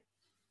 eh?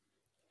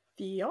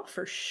 The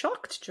offer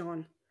shocked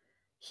John.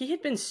 He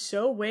had been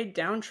so weighed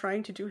down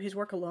trying to do his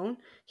work alone,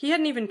 he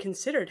hadn't even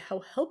considered how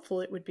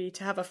helpful it would be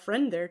to have a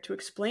friend there to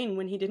explain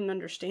when he didn't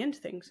understand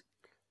things.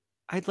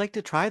 I'd like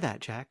to try that,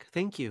 Jack.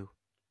 Thank you.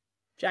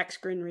 Jack's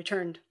grin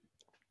returned.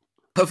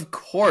 Of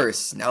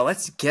course. Now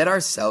let's get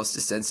ourselves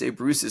to Sensei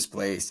Bruce's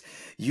place.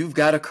 You've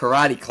got a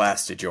karate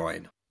class to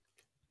join.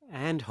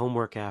 And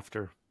homework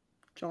after,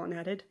 John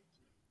added.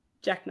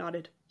 Jack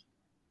nodded.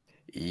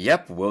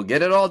 Yep, we'll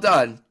get it all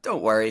done.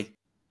 Don't worry.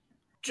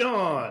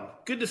 John,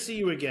 good to see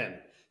you again.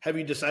 Have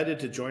you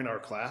decided to join our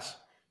class?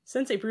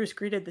 Sensei Bruce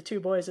greeted the two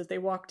boys as they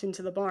walked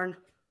into the barn.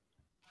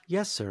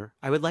 Yes, sir.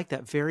 I would like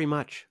that very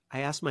much. I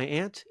asked my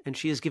aunt, and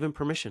she has given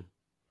permission.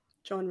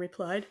 John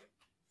replied.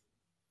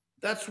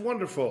 That's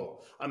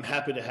wonderful. I'm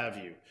happy to have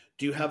you.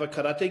 Do you have a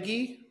karate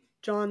gi?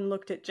 John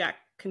looked at Jack,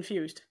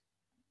 confused.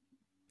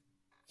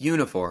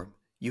 Uniform.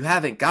 You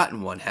haven't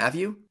gotten one, have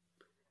you?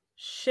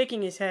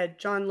 Shaking his head,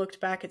 John looked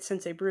back at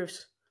Sensei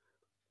Bruce.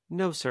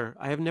 No, sir.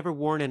 I have never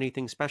worn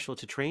anything special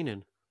to train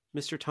in.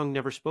 Mr. Tung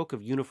never spoke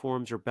of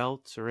uniforms or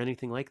belts or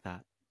anything like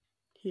that,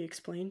 he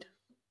explained.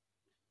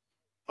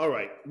 All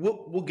right,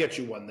 we'll get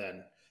you one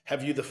then.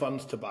 Have you the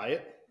funds to buy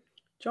it?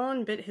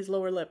 John bit his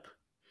lower lip.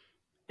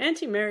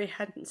 Auntie Mary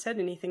hadn't said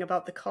anything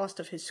about the cost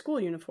of his school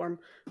uniform,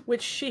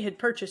 which she had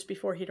purchased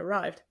before he'd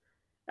arrived.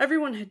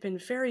 Everyone had been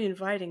very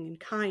inviting and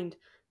kind,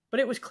 but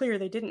it was clear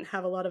they didn't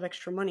have a lot of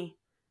extra money.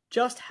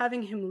 Just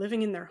having him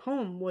living in their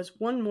home was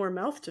one more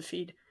mouth to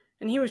feed,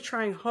 and he was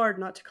trying hard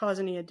not to cause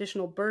any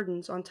additional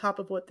burdens on top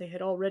of what they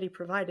had already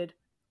provided.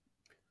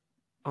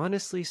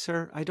 Honestly,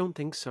 sir, I don't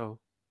think so,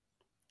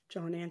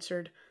 John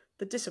answered,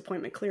 the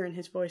disappointment clear in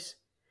his voice.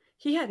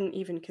 He hadn't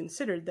even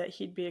considered that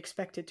he'd be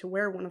expected to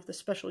wear one of the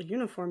special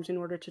uniforms in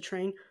order to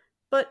train,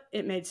 but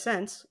it made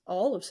sense.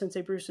 All of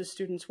Sensei Bruce's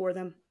students wore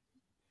them.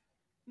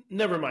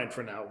 Never mind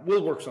for now.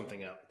 We'll work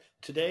something out.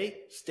 Today,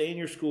 stay in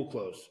your school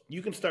clothes.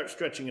 You can start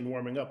stretching and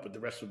warming up with the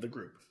rest of the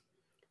group.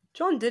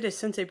 John did as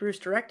Sensei Bruce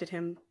directed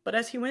him, but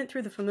as he went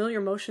through the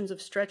familiar motions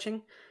of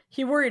stretching,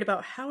 he worried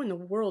about how in the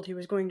world he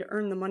was going to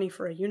earn the money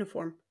for a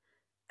uniform.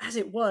 As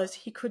it was,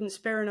 he couldn't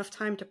spare enough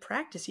time to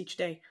practice each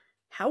day.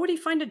 How would he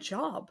find a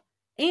job?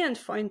 And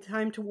find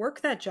time to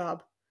work that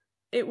job?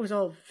 It was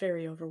all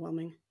very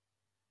overwhelming.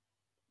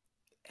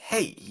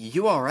 Hey,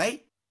 you all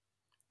right?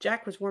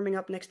 Jack was warming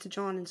up next to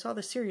John and saw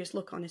the serious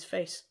look on his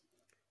face.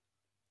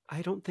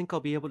 I don't think I'll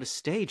be able to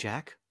stay,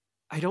 Jack.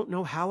 I don't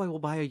know how I will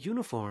buy a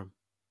uniform.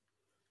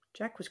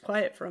 Jack was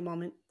quiet for a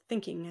moment,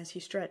 thinking as he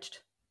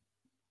stretched.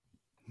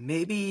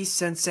 Maybe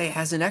Sensei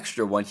has an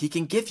extra one he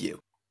can give you,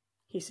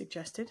 he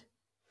suggested.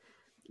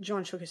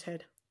 John shook his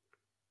head.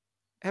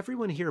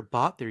 Everyone here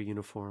bought their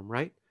uniform,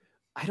 right?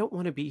 I don't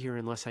want to be here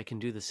unless I can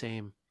do the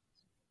same.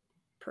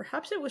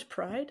 Perhaps it was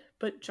pride,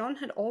 but John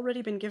had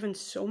already been given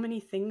so many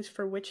things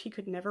for which he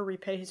could never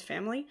repay his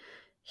family,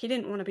 he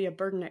didn't want to be a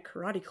burden at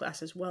karate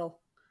class as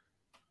well.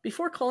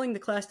 Before calling the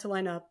class to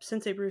line up,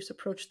 Sensei Bruce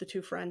approached the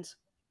two friends.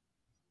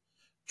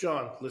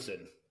 John,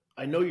 listen.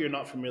 I know you're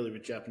not familiar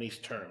with Japanese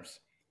terms.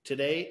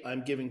 Today,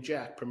 I'm giving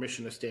Jack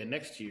permission to stand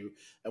next to you,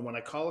 and when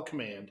I call a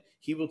command,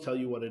 he will tell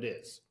you what it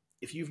is.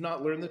 If you've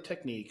not learned the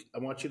technique, I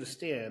want you to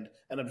stand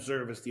and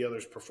observe as the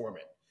others perform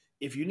it.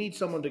 If you need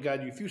someone to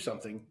guide you through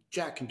something,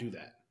 Jack can do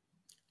that.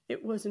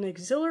 It was an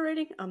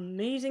exhilarating,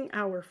 amazing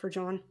hour for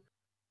John.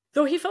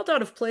 Though he felt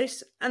out of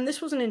place, and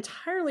this was an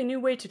entirely new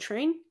way to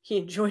train, he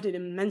enjoyed it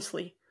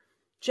immensely.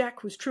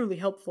 Jack was truly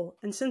helpful,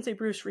 and Sensei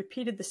Bruce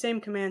repeated the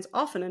same commands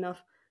often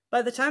enough.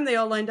 By the time they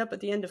all lined up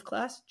at the end of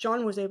class,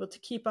 John was able to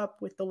keep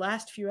up with the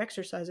last few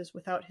exercises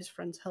without his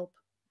friend's help.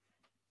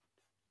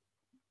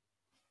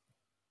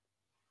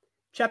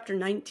 Chapter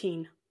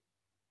 19.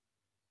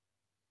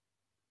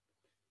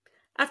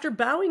 After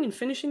bowing and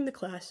finishing the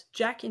class,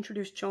 Jack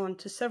introduced John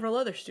to several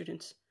other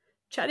students.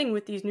 Chatting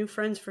with these new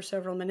friends for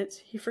several minutes,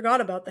 he forgot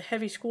about the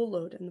heavy school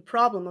load and the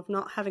problem of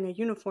not having a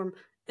uniform,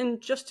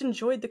 and just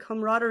enjoyed the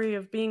camaraderie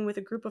of being with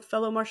a group of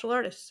fellow martial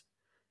artists.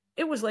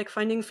 It was like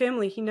finding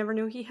family he never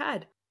knew he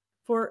had,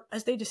 for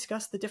as they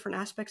discussed the different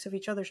aspects of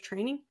each other's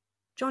training,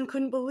 John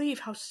couldn't believe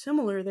how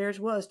similar theirs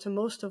was to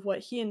most of what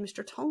he and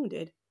Mr. Tong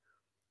did.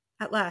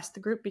 At last, the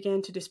group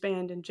began to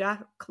disband, and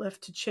Jack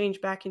left to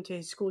change back into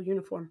his school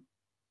uniform.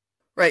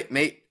 Right,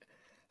 mate.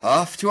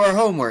 Off to our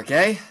homework,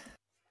 eh?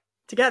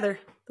 Together,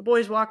 the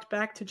boys walked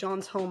back to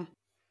John's home.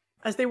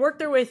 As they worked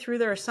their way through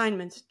their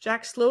assignments,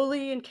 Jack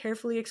slowly and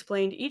carefully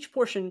explained each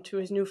portion to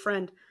his new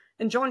friend,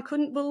 and John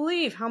couldn't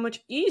believe how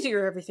much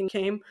easier everything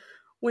came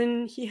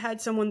when he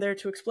had someone there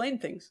to explain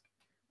things.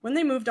 When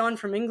they moved on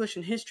from English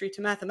and history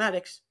to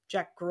mathematics,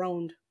 Jack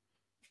groaned.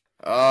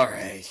 All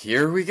right,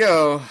 here we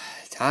go.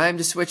 Time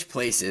to switch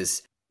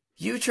places.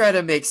 You try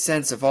to make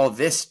sense of all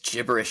this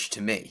gibberish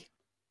to me.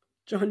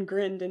 John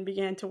grinned and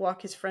began to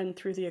walk his friend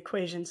through the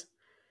equations.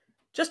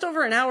 Just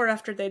over an hour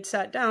after they'd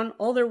sat down,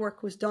 all their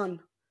work was done.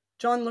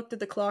 John looked at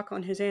the clock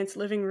on his aunt's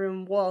living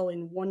room wall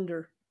in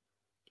wonder.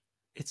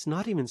 It's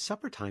not even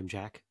supper time,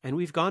 Jack, and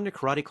we've gone to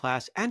karate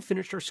class and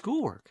finished our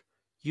schoolwork.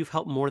 You've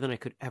helped more than I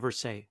could ever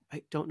say.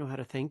 I don't know how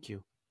to thank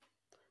you.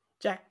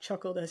 Jack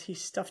chuckled as he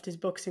stuffed his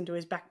books into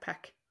his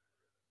backpack.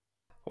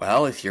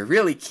 Well, if you're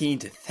really keen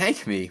to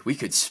thank me, we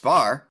could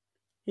spar,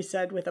 he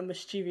said with a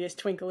mischievous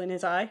twinkle in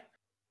his eye.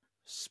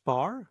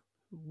 Spar?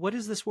 What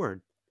is this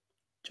word?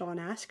 John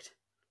asked.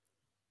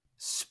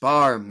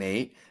 Spar,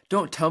 mate.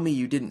 Don't tell me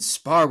you didn't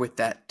spar with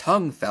that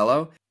tongue,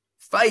 fellow.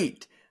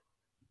 Fight!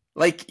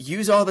 Like,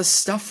 use all the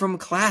stuff from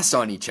class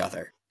on each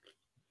other.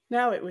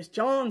 Now it was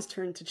John's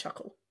turn to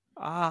chuckle.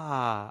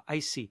 Ah, I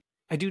see.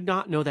 I do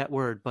not know that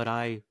word, but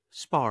I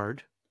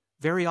sparred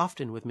very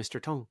often with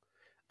Mr. Tong.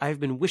 I have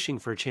been wishing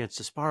for a chance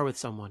to spar with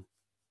someone.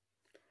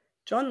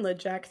 John led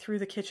Jack through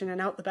the kitchen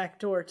and out the back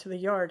door to the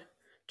yard.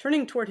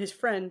 Turning toward his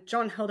friend,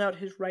 John held out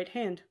his right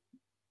hand.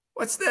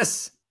 What's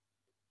this?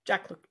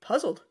 Jack looked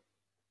puzzled.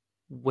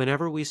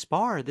 Whenever we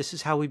spar, this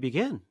is how we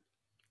begin,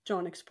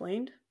 John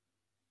explained.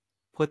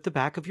 Put the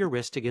back of your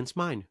wrist against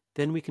mine.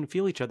 Then we can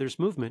feel each other's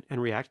movement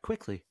and react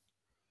quickly.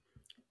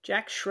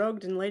 Jack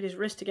shrugged and laid his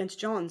wrist against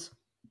John's.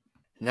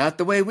 Not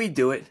the way we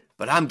do it,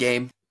 but I'm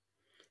game,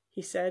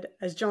 he said,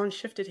 as John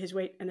shifted his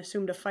weight and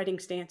assumed a fighting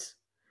stance.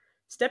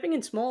 Stepping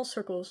in small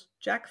circles,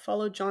 Jack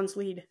followed John's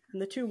lead,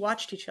 and the two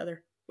watched each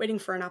other, waiting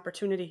for an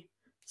opportunity.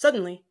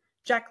 Suddenly,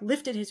 Jack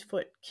lifted his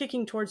foot,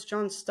 kicking towards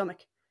John's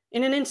stomach.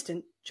 In an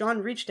instant,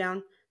 John reached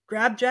down,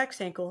 grabbed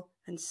Jack's ankle,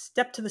 and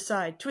stepped to the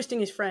side, twisting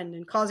his friend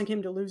and causing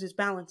him to lose his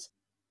balance.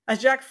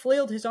 As Jack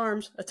flailed his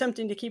arms,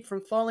 attempting to keep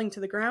from falling to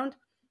the ground,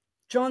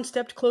 John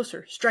stepped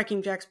closer,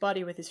 striking Jack's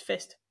body with his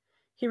fist.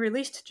 He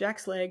released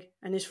Jack's leg,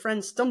 and his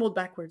friend stumbled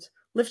backwards,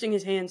 lifting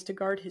his hands to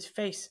guard his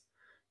face.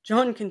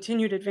 John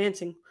continued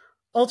advancing,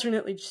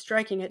 alternately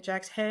striking at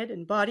Jack's head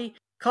and body,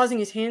 causing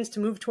his hands to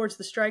move towards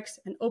the strikes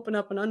and open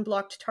up an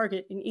unblocked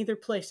target in either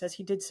place as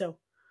he did so.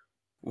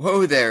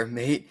 Whoa there,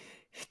 mate.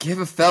 Give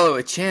a fellow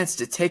a chance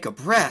to take a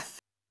breath.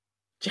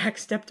 Jack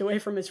stepped away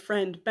from his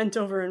friend, bent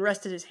over and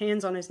rested his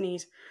hands on his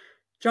knees.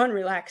 John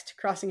relaxed,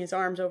 crossing his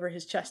arms over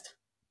his chest.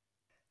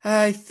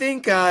 I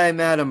think I'm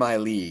out of my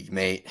league,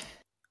 mate.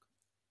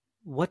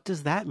 What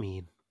does that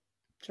mean?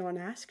 John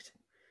asked.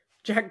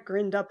 Jack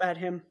grinned up at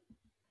him.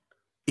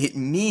 It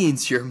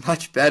means you're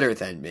much better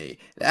than me.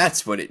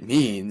 That's what it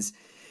means.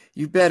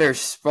 You better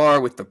spar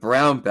with the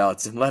brown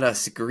belts and let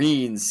us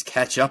greens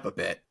catch up a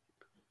bit.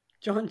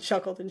 John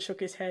chuckled and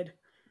shook his head.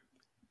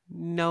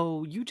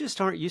 No, you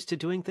just aren't used to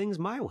doing things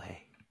my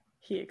way,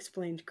 he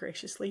explained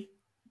graciously.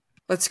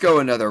 Let's go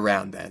another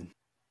round then,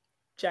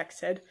 Jack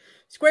said,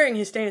 squaring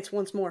his stance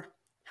once more.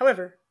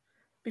 However,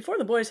 before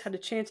the boys had a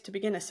chance to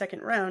begin a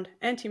second round,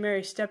 Auntie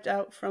Mary stepped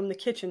out from the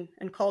kitchen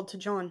and called to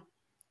John.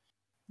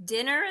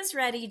 Dinner is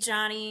ready,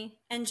 Johnny,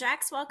 and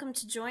Jack's welcome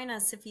to join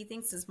us if he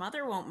thinks his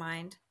mother won't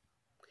mind,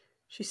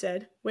 she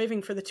said,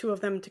 waving for the two of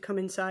them to come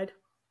inside.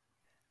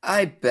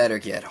 I better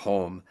get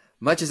home.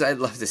 Much as I'd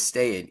love to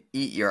stay and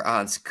eat your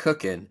aunt's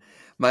cooking,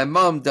 my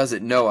mom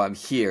doesn't know I'm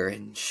here,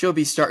 and she'll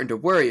be starting to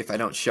worry if I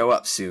don't show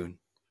up soon,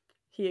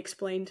 he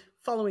explained,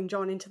 following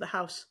John into the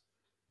house.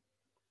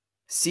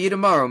 See you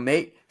tomorrow,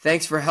 mate.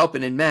 Thanks for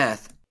helping in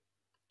math,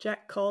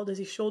 Jack called as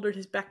he shouldered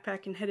his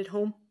backpack and headed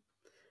home.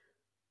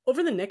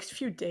 Over the next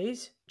few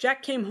days,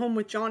 Jack came home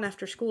with John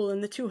after school,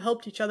 and the two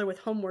helped each other with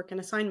homework and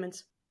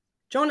assignments.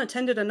 John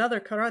attended another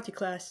karate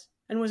class,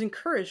 and was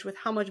encouraged with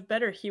how much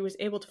better he was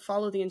able to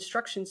follow the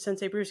instructions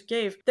Sensei Bruce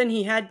gave than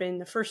he had been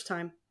the first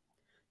time.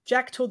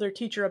 Jack told their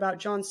teacher about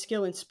John's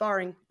skill in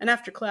sparring, and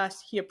after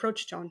class, he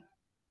approached John.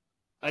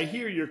 I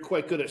hear you're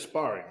quite good at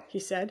sparring, he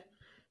said.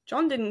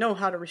 John didn't know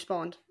how to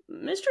respond.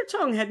 Mr.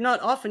 Tung had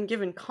not often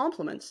given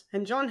compliments,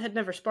 and John had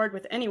never sparred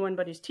with anyone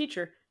but his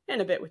teacher,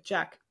 and a bit with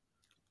Jack.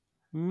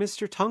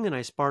 Mr. Tung and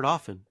I sparred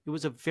often. It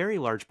was a very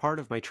large part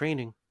of my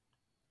training,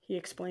 he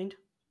explained.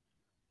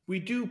 We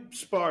do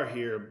spar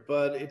here,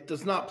 but it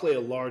does not play a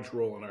large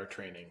role in our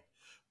training.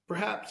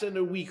 Perhaps in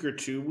a week or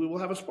two we will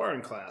have a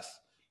sparring class.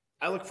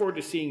 I look forward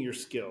to seeing your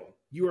skill.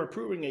 You are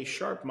proving a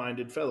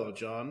sharp-minded fellow,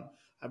 John.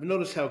 I've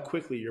noticed how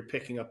quickly you're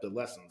picking up the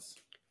lessons.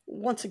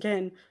 Once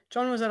again,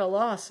 John was at a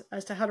loss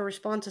as to how to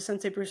respond to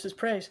Sensei Bruce's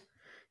praise.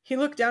 He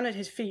looked down at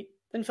his feet,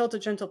 then felt a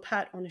gentle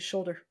pat on his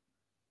shoulder.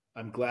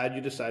 I'm glad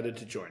you decided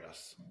to join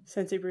us,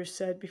 Sensei Bruce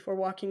said before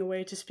walking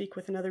away to speak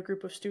with another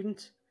group of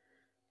students.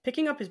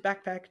 Picking up his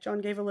backpack,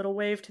 John gave a little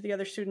wave to the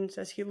other students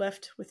as he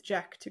left with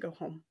Jack to go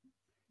home.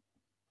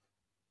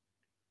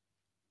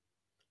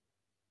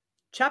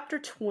 Chapter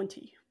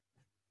 20.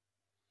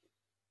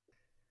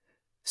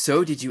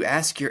 So did you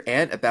ask your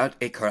aunt about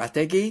a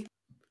karate gi?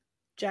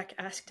 Jack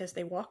asked as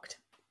they walked.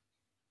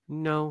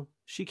 No,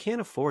 she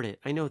can't afford it.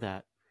 I know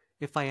that.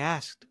 If I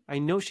asked, I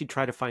know she'd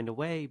try to find a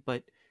way,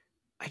 but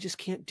I just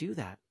can't do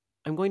that.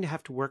 I'm going to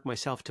have to work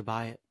myself to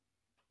buy it,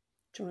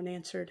 John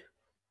answered.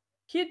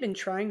 He had been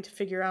trying to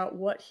figure out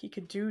what he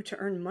could do to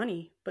earn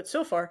money, but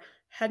so far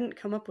hadn't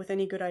come up with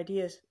any good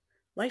ideas.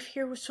 Life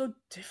here was so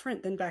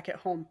different than back at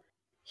home.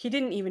 He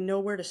didn't even know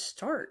where to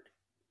start.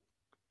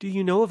 Do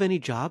you know of any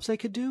jobs I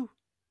could do?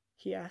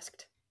 He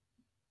asked.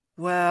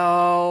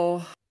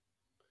 Well,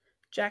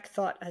 Jack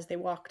thought as they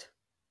walked.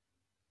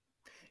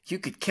 You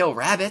could kill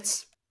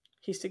rabbits,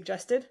 he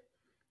suggested.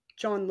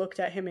 John looked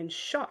at him in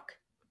shock.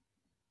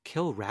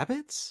 Kill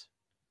rabbits?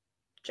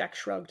 Jack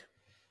shrugged.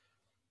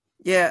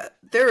 Yeah,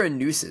 they're a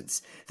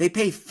nuisance. They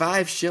pay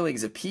 5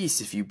 shillings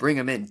apiece if you bring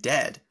them in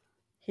dead,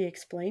 he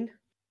explained.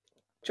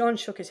 John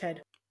shook his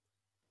head.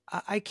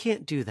 I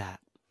can't do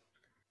that.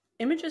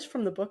 Images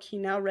from the book he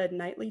now read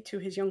nightly to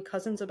his young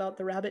cousins about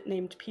the rabbit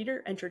named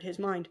Peter entered his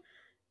mind.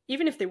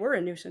 Even if they were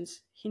a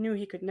nuisance, he knew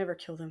he could never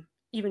kill them,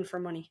 even for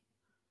money.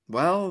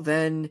 Well,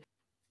 then,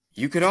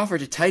 you could offer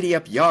to tidy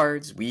up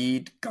yards,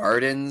 weed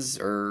gardens,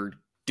 or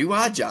do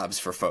odd jobs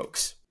for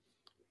folks,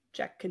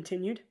 Jack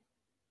continued.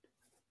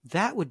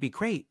 That would be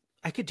great.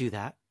 I could do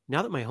that,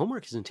 now that my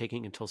homework isn't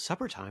taking until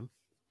supper time,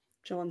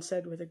 John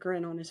said with a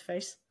grin on his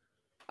face.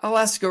 I'll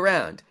ask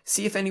around,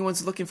 see if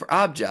anyone's looking for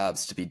odd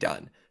jobs to be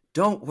done.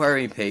 Don't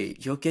worry,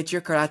 mate. You'll get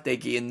your karate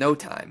gi in no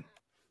time.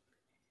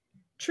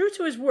 True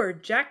to his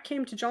word, Jack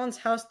came to John's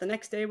house the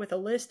next day with a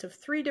list of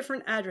 3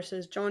 different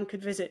addresses John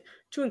could visit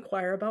to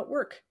inquire about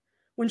work.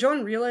 When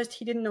John realized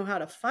he didn't know how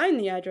to find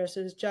the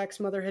addresses Jack's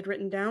mother had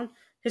written down,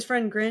 his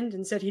friend grinned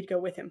and said he'd go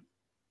with him.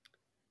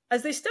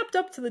 As they stepped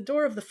up to the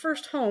door of the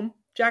first home,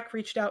 Jack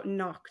reached out and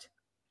knocked.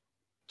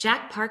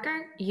 Jack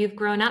Parker, you've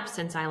grown up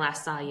since I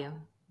last saw you.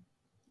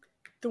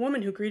 The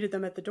woman who greeted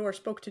them at the door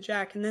spoke to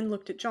Jack and then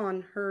looked at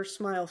John, her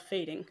smile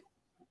fading.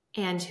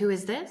 And who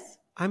is this?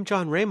 I'm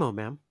John Ramo,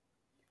 ma'am.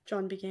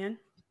 John began.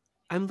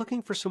 I'm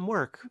looking for some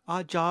work,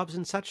 odd jobs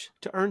and such,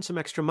 to earn some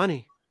extra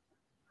money.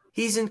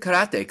 He's in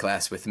karate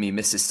class with me,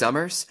 Mrs.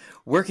 Summers,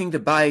 working to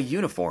buy a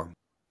uniform.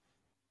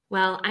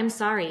 Well, I'm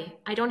sorry.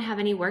 I don't have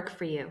any work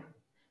for you.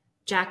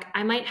 Jack,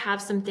 I might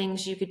have some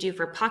things you could do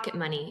for pocket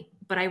money,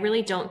 but I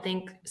really don't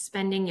think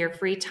spending your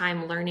free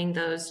time learning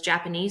those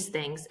Japanese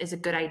things is a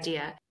good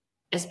idea,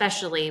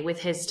 especially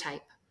with his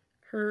type.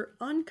 Her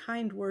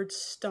unkind words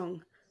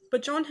stung,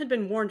 but John had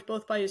been warned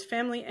both by his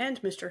family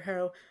and Mr.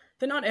 Harrow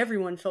that not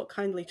everyone felt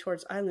kindly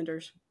towards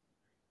islanders.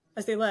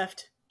 As they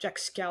left, Jack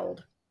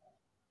scowled.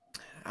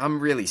 I'm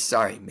really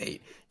sorry,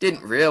 mate.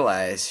 Didn't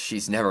realize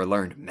she's never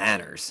learned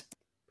manners.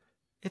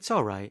 It's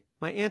all right.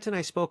 My aunt and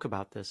I spoke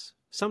about this.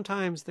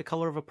 Sometimes the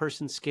color of a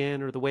person's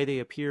skin or the way they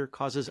appear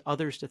causes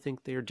others to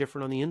think they are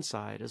different on the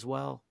inside as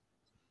well.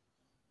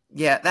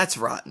 Yeah, that's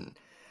rotten.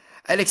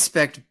 I'd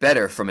expect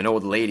better from an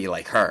old lady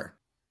like her.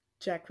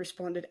 Jack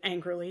responded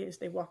angrily as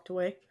they walked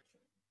away.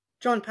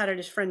 John patted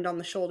his friend on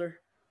the shoulder.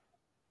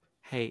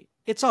 Hey,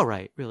 it's all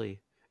right,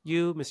 really.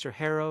 You, Mr.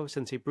 Harrow,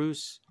 Sensei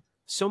Bruce,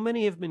 so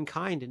many have been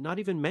kind and not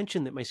even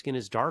mentioned that my skin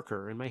is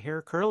darker and my hair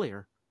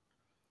curlier,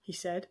 he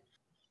said.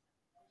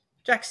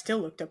 Jack still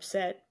looked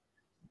upset.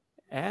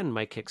 And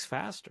my kick's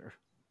faster,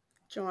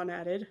 John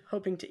added,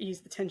 hoping to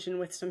ease the tension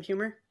with some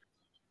humor.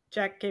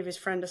 Jack gave his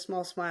friend a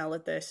small smile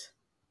at this.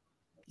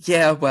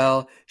 Yeah,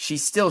 well, she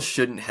still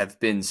shouldn't have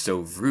been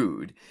so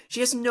rude. She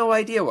has no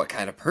idea what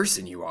kind of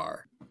person you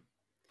are.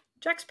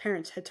 Jack's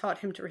parents had taught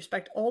him to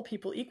respect all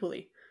people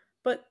equally,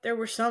 but there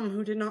were some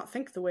who did not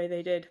think the way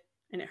they did,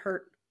 and it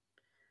hurt.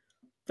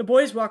 The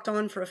boys walked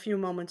on for a few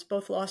moments,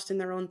 both lost in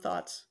their own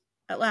thoughts.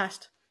 At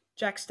last,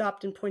 Jack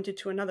stopped and pointed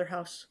to another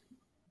house.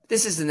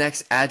 This is the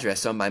next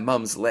address on my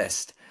mum's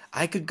list.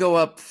 I could go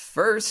up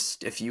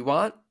first if you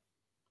want,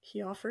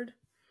 he offered.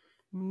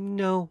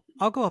 No,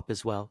 I'll go up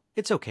as well.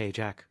 It's okay,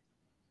 Jack.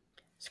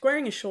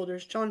 Squaring his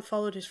shoulders, John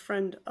followed his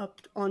friend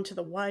up onto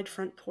the wide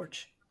front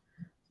porch.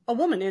 A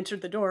woman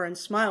answered the door and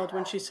smiled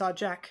when she saw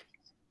Jack.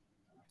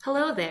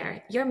 Hello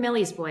there. You're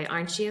Millie's boy,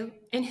 aren't you?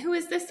 And who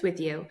is this with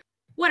you?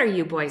 What are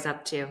you boys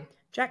up to?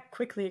 Jack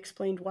quickly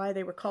explained why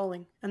they were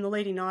calling, and the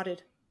lady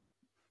nodded.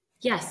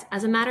 Yes,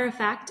 as a matter of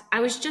fact, I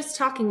was just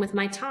talking with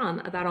my Tom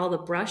about all the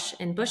brush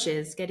and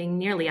bushes getting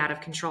nearly out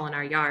of control in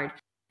our yard,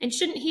 and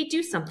shouldn't he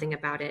do something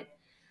about it?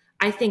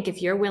 I think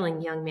if you're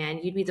willing, young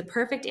man, you'd be the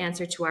perfect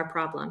answer to our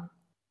problem.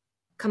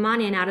 Come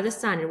on in out of the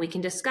sun and we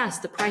can discuss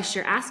the price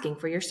you're asking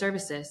for your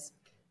services.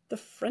 The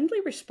friendly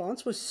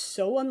response was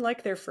so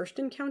unlike their first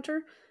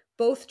encounter,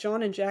 both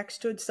John and Jack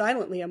stood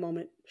silently a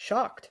moment,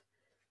 shocked.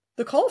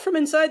 The call from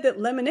inside that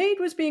lemonade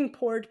was being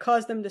poured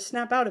caused them to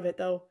snap out of it,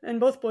 though, and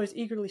both boys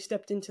eagerly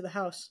stepped into the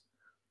house.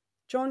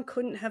 John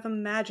couldn't have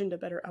imagined a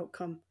better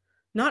outcome.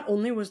 Not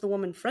only was the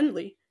woman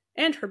friendly,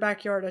 and her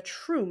backyard a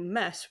true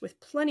mess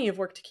with plenty of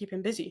work to keep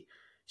him busy,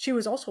 she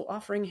was also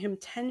offering him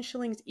 10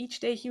 shillings each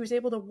day he was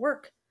able to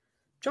work.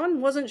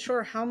 John wasn't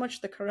sure how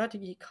much the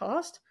karate-gi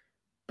cost,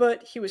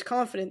 but he was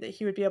confident that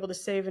he would be able to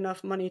save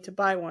enough money to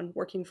buy one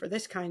working for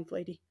this kind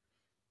lady.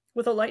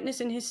 With a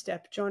lightness in his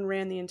step, John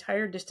ran the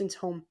entire distance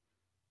home.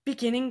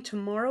 Beginning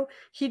tomorrow,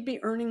 he'd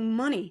be earning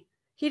money.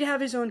 He'd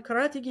have his own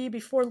karate-gi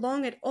before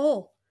long at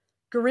all.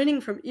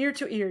 Grinning from ear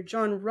to ear,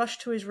 John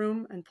rushed to his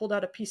room and pulled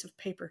out a piece of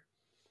paper.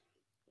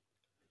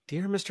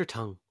 Dear Mr.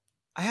 Tung,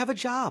 I have a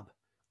job.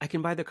 I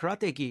can buy the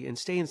karate-gi and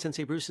stay in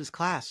Sensei Bruce's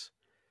class.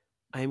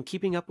 I am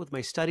keeping up with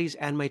my studies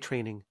and my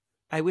training.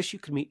 I wish you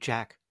could meet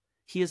Jack.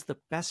 He is the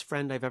best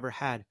friend I've ever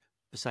had,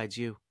 besides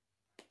you.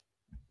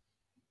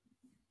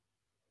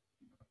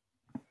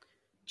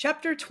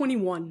 Chapter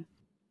 21.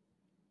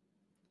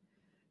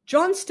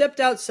 John stepped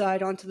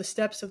outside onto the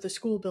steps of the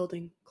school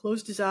building,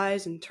 closed his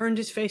eyes, and turned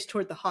his face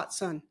toward the hot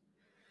sun.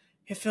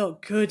 It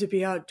felt good to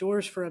be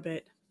outdoors for a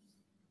bit.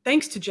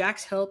 Thanks to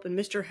Jack's help and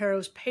Mr.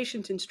 Harrow's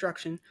patient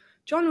instruction,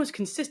 John was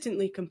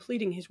consistently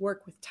completing his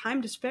work with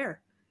time to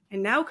spare,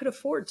 and now could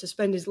afford to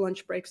spend his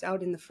lunch breaks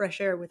out in the fresh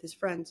air with his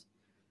friends.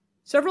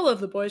 Several of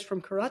the boys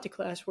from karate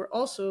class were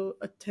also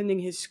attending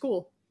his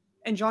school,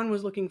 and John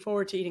was looking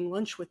forward to eating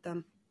lunch with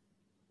them.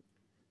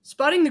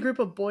 Spotting the group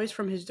of boys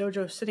from his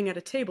dojo sitting at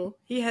a table,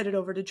 he headed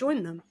over to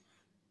join them.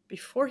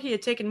 Before he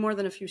had taken more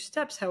than a few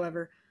steps,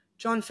 however,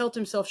 John felt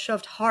himself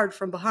shoved hard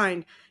from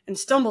behind and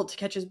stumbled to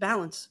catch his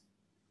balance.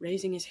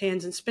 Raising his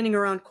hands and spinning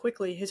around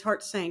quickly, his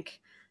heart sank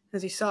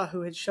as he saw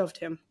who had shoved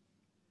him.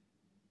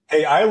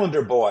 Hey,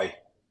 Islander boy.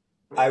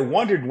 I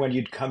wondered when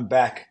you'd come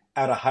back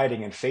out of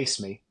hiding and face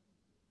me.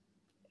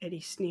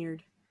 Eddie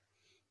sneered.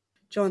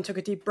 John took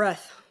a deep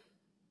breath.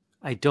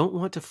 I don't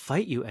want to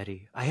fight you,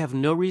 Eddie. I have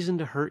no reason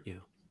to hurt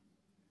you.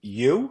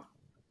 You?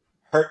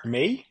 Hurt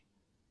me?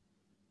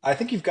 I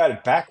think you've got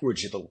it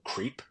backwards, you little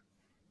creep.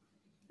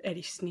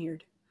 Eddie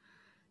sneered.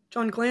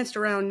 John glanced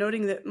around,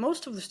 noting that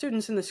most of the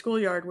students in the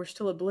schoolyard were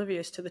still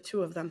oblivious to the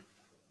two of them.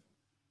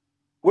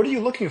 What are you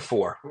looking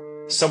for?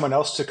 Someone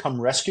else to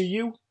come rescue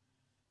you?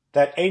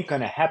 That ain't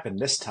gonna happen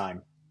this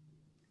time.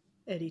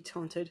 Eddie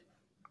taunted.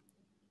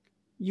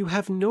 You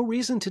have no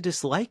reason to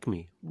dislike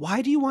me.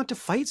 Why do you want to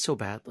fight so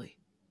badly?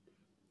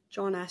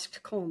 John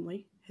asked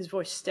calmly, his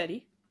voice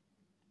steady.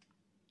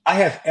 I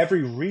have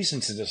every reason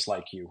to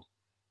dislike you.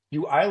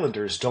 You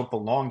islanders don't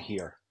belong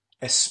here,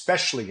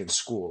 especially in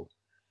school.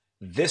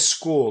 This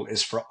school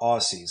is for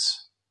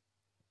Aussies.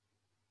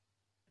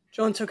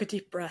 John took a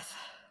deep breath.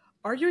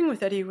 Arguing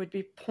with Eddie would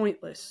be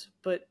pointless,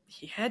 but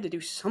he had to do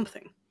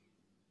something.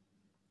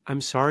 I'm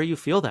sorry you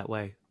feel that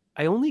way.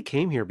 I only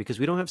came here because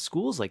we don't have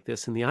schools like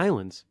this in the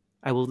islands.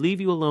 I will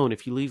leave you alone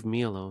if you leave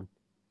me alone.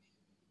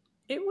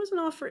 It was an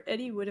offer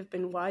Eddie would have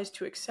been wise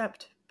to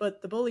accept,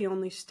 but the bully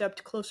only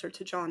stepped closer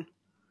to John.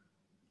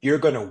 You're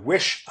gonna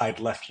wish I'd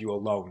left you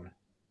alone,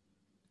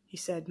 he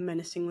said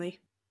menacingly.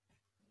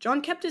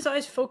 John kept his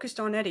eyes focused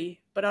on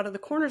Eddie, but out of the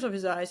corners of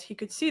his eyes he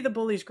could see the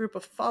bully's group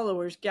of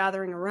followers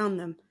gathering around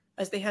them,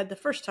 as they had the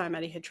first time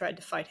Eddie had tried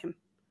to fight him.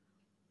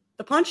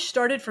 The punch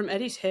started from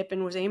Eddie's hip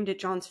and was aimed at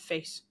John's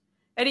face.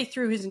 Eddie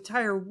threw his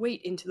entire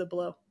weight into the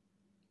blow.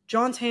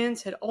 John's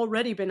hands had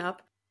already been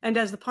up, and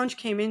as the punch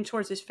came in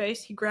towards his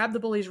face, he grabbed the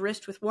bully's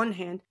wrist with one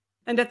hand,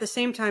 and at the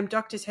same time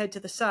ducked his head to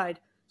the side,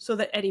 so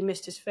that Eddie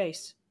missed his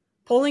face.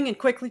 Pulling and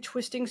quickly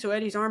twisting so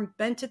Eddie's arm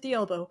bent at the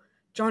elbow,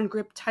 John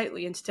gripped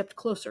tightly and stepped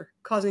closer,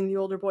 causing the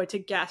older boy to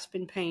gasp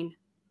in pain.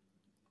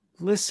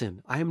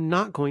 Listen, I am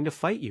not going to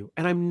fight you,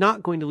 and I'm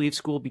not going to leave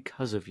school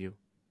because of you.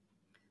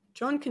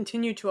 John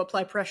continued to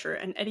apply pressure,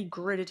 and Eddie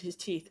gritted his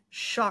teeth,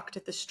 shocked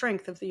at the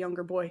strength of the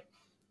younger boy.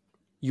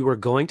 You are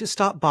going to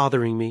stop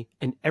bothering me,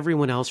 and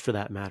everyone else for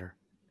that matter.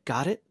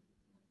 Got it?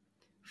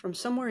 From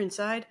somewhere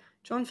inside,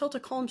 John felt a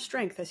calm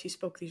strength as he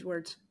spoke these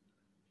words.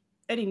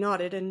 Eddie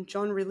nodded, and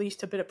John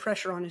released a bit of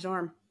pressure on his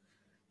arm.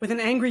 With an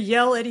angry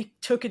yell, Eddie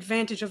took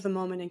advantage of the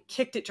moment and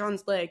kicked at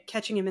John's leg,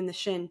 catching him in the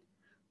shin.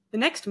 The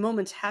next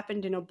moments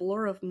happened in a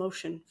blur of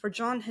motion, for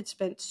John had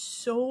spent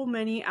so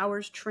many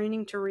hours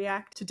training to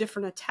react to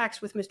different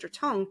attacks with Mr.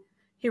 Tongue,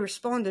 he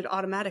responded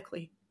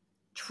automatically.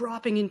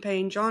 Dropping in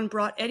pain, John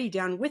brought Eddie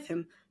down with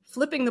him,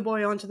 flipping the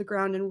boy onto the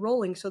ground and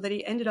rolling so that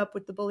he ended up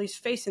with the bully's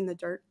face in the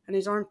dirt and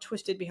his arm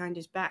twisted behind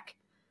his back.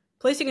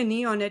 Placing a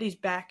knee on Eddie's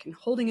back and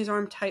holding his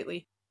arm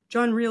tightly,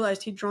 John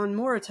realized he'd drawn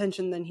more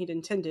attention than he'd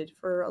intended,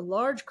 for a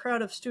large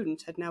crowd of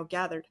students had now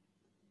gathered.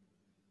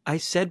 I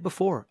said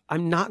before,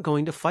 I'm not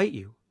going to fight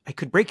you. I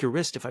could break your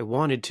wrist if I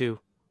wanted to.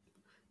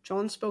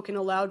 John spoke in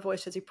a loud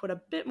voice as he put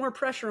a bit more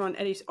pressure on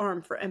Eddie's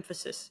arm for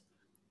emphasis.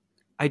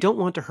 I don't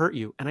want to hurt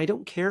you, and I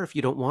don't care if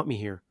you don't want me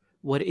here.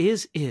 What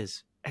is.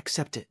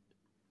 Accept it.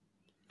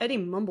 Eddie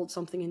mumbled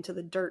something into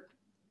the dirt.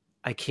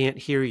 I can't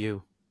hear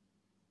you.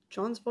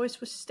 John's voice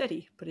was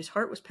steady, but his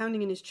heart was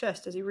pounding in his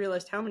chest as he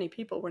realized how many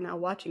people were now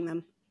watching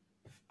them.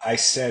 I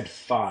said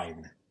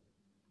fine.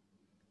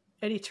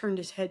 Eddie turned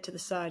his head to the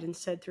side and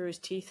said through his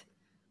teeth,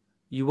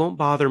 You won't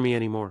bother me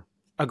anymore.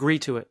 Agree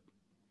to it.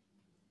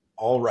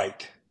 All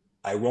right.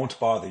 I won't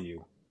bother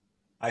you.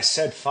 I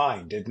said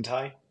fine, didn't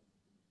I?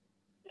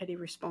 Eddie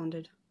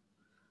responded.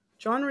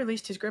 John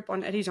released his grip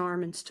on Eddie's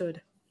arm and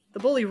stood. The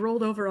bully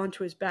rolled over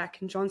onto his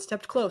back, and John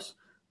stepped close,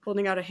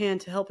 holding out a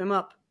hand to help him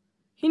up.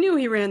 He knew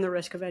he ran the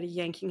risk of Eddie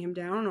yanking him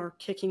down or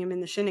kicking him in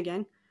the shin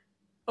again.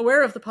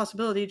 Aware of the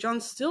possibility, John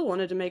still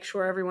wanted to make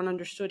sure everyone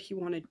understood he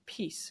wanted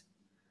peace.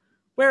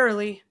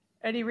 Warily,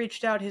 Eddie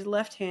reached out his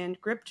left hand,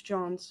 gripped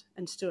John's,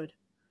 and stood.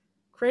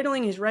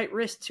 Cradling his right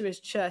wrist to his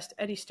chest,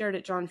 Eddie stared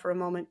at John for a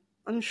moment,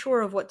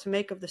 unsure of what to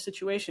make of the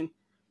situation.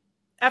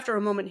 After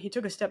a moment, he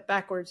took a step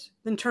backwards,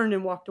 then turned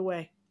and walked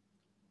away.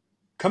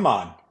 Come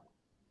on.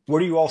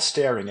 What are you all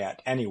staring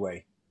at,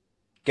 anyway?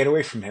 Get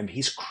away from him.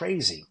 He's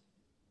crazy.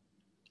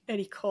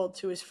 Eddie called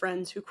to his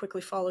friends, who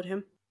quickly followed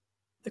him.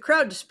 The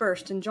crowd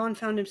dispersed, and John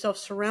found himself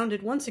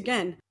surrounded once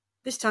again,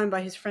 this time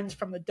by his friends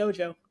from the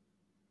dojo.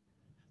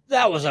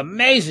 That was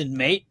amazing,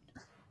 mate.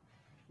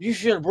 You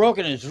should have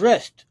broken his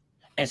wrist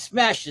and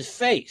smashed his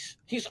face.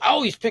 He's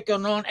always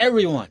picking on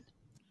everyone,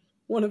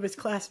 one of his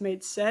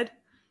classmates said.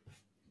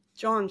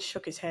 John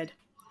shook his head.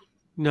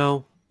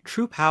 No,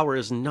 true power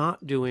is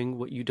not doing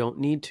what you don't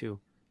need to.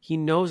 He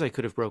knows I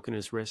could have broken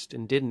his wrist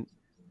and didn't.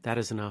 That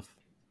is enough.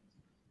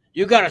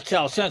 You gotta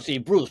tell Sensei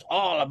Bruce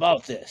all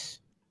about this,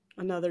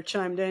 another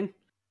chimed in.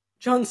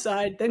 John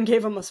sighed, then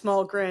gave him a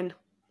small grin.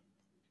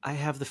 I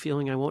have the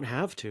feeling I won't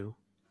have to,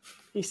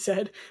 he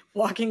said,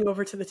 walking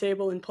over to the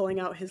table and pulling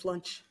out his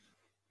lunch.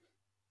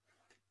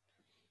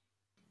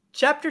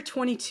 Chapter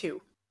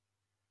 22.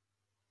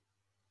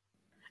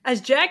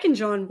 As Jack and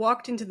John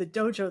walked into the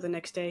dojo the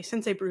next day,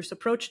 Sensei Bruce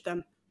approached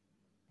them.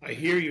 I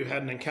hear you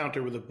had an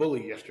encounter with a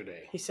bully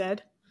yesterday, he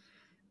said.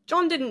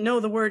 John didn't know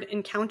the word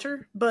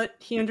encounter, but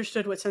he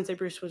understood what Sensei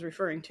Bruce was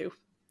referring to.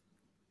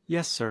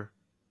 Yes, sir.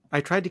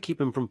 I tried to keep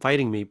him from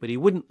fighting me, but he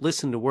wouldn't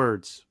listen to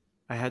words.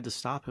 I had to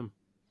stop him.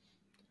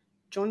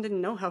 John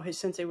didn't know how his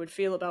sensei would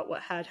feel about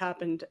what had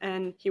happened,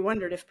 and he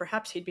wondered if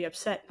perhaps he'd be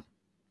upset.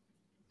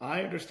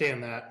 I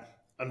understand that.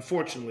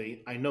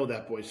 Unfortunately, I know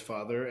that boy's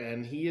father,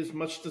 and he is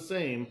much the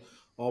same,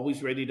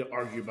 always ready to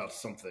argue about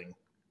something.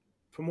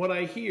 From what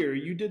I hear,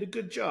 you did a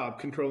good job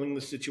controlling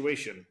the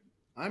situation.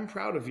 I'm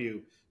proud of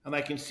you, and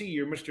I can see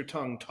your Mr.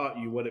 Tongue taught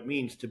you what it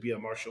means to be a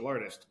martial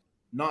artist,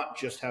 not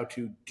just how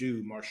to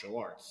do martial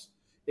arts.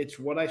 It's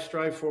what I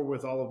strive for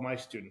with all of my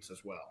students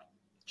as well.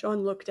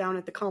 John looked down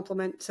at the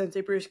compliment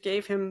Sensei Bruce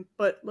gave him,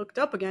 but looked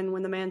up again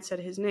when the man said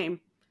his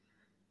name.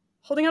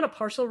 Holding out a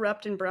parcel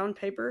wrapped in brown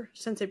paper,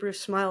 Sensei Bruce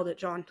smiled at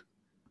John.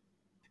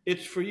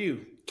 It's for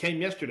you.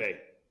 Came yesterday.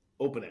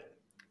 Open it.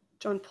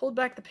 John pulled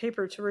back the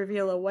paper to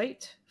reveal a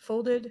white,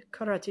 folded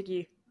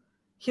karate-gi.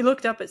 He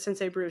looked up at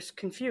Sensei Bruce,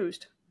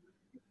 confused.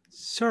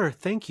 Sir,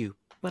 thank you,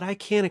 but I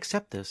can't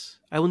accept this.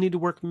 I will need to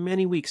work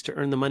many weeks to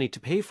earn the money to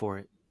pay for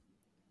it.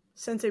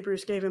 Sensei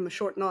Bruce gave him a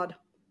short nod.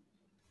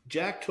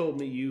 Jack told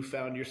me you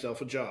found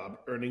yourself a job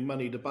earning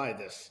money to buy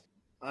this.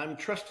 I'm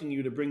trusting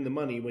you to bring the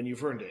money when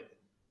you've earned it.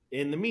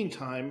 In the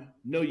meantime,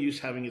 no use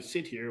having it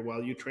sit here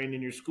while you train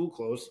in your school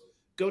clothes.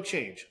 Go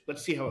change.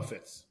 Let's see how it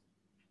fits.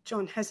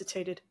 John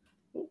hesitated.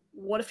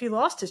 What if he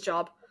lost his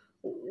job?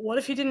 What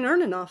if he didn't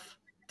earn enough?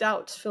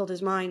 Doubts filled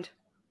his mind.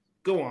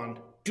 Go on.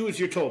 Do as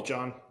you're told,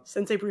 John.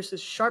 Sensei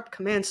Bruce's sharp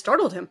command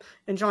startled him,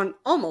 and John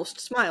almost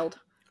smiled.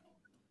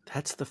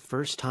 That's the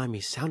first time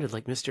he sounded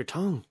like Mr.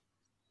 Tongue.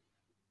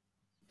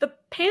 The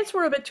pants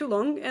were a bit too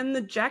long, and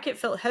the jacket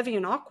felt heavy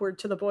and awkward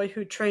to the boy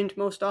who trained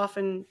most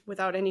often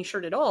without any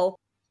shirt at all,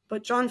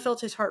 but John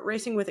felt his heart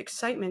racing with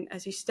excitement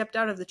as he stepped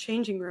out of the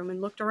changing room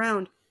and looked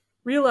around,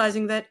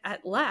 realizing that,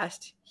 at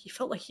last, he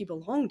felt like he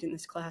belonged in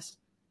this class.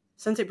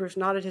 Sensei Bruce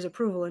nodded his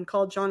approval and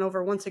called John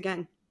over once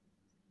again.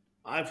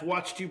 I've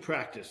watched you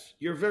practice.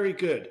 You're very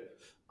good.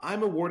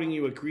 I'm awarding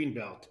you a green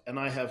belt, and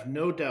I have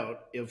no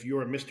doubt if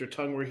your Mr.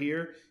 Tongue were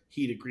here,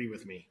 he'd agree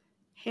with me.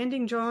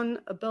 Handing John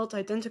a belt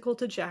identical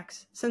to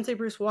Jack's, Sensei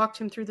Bruce walked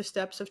him through the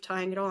steps of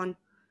tying it on.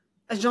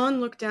 As John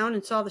looked down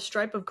and saw the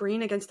stripe of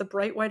green against the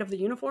bright white of the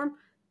uniform,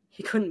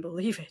 he couldn't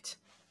believe it.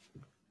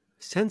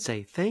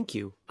 Sensei, thank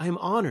you. I am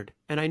honored,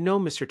 and I know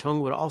Mr.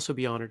 Tongue would also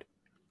be honored.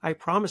 I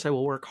promise I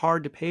will work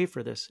hard to pay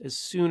for this as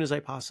soon as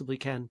I possibly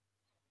can.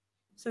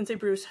 Sensei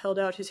Bruce held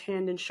out his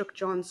hand and shook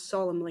John's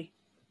solemnly.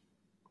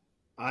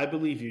 I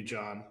believe you,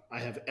 John. I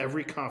have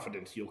every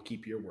confidence you'll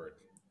keep your word.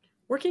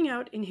 Working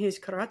out in his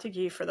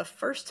karate-gi for the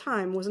first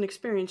time was an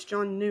experience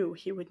John knew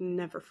he would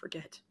never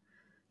forget.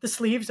 The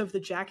sleeves of the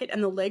jacket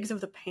and the legs of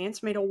the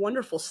pants made a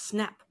wonderful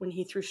snap when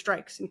he threw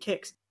strikes and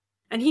kicks,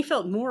 and he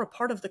felt more a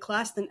part of the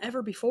class than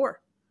ever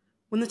before.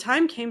 When the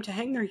time came to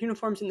hang their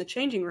uniforms in the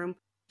changing room,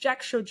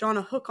 Jack showed John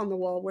a hook on the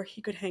wall where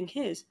he could hang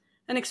his,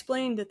 and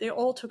explained that they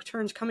all took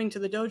turns coming to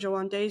the dojo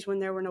on days when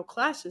there were no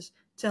classes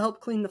to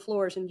help clean the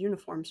floors and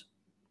uniforms.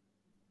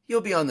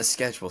 You'll be on the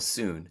schedule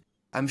soon.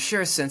 I'm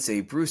sure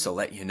Sensei Bruce will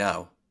let you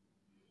know.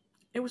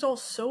 It was all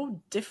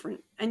so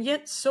different, and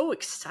yet so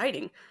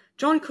exciting.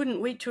 John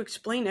couldn't wait to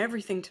explain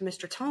everything to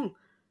Mr. Tongue.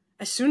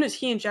 As soon as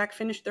he and Jack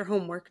finished their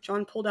homework,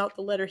 John pulled out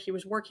the letter he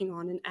was working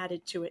on and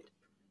added to it.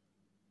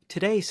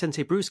 Today,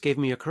 Sensei Bruce gave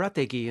me a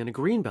karate-gi and a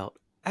green belt.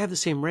 I have the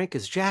same rank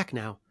as Jack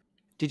now.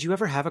 Did you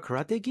ever have a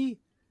karate-gi?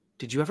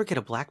 Did you ever get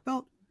a black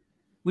belt?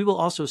 We will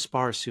also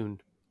spar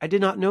soon. I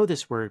did not know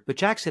this word, but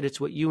Jack said it's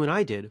what you and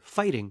I did,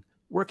 fighting,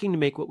 working to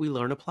make what we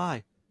learn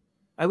apply.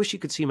 I wish you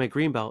could see my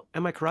green belt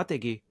and my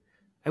karate-gi.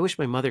 I wish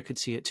my mother could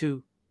see it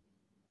too.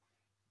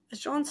 As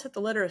John set the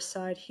letter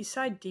aside, he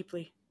sighed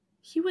deeply.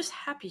 He was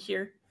happy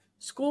here.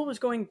 School was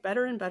going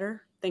better and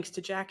better, thanks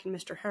to Jack and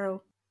Mr.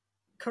 Harrow.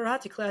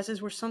 Karate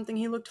classes were something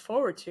he looked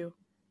forward to,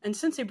 and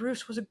Sensei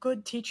Bruce was a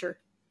good teacher.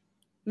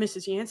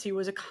 Mrs. Yancey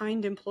was a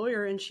kind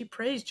employer, and she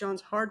praised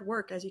John's hard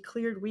work as he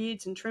cleared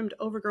weeds and trimmed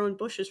overgrown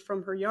bushes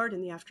from her yard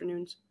in the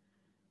afternoons.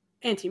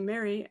 Auntie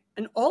Mary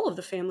and all of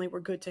the family were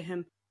good to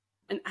him,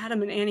 and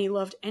Adam and Annie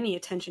loved any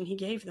attention he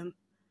gave them.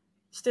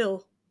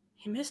 Still,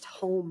 he missed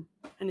home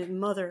and his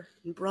mother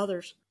and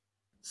brothers.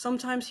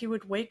 Sometimes he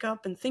would wake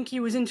up and think he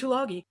was in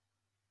Tulagi.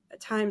 At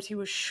times he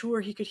was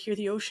sure he could hear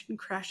the ocean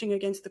crashing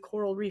against the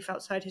coral reef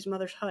outside his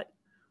mother's hut.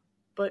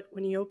 But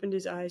when he opened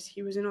his eyes,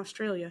 he was in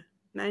Australia,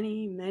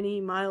 many, many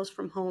miles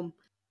from home,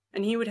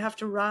 and he would have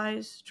to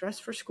rise, dress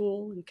for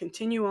school, and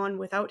continue on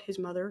without his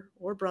mother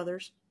or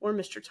brothers or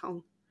Mr.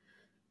 Tongue.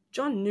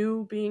 John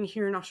knew being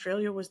here in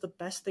Australia was the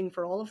best thing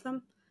for all of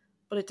them,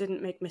 but it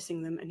didn't make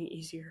missing them any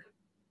easier.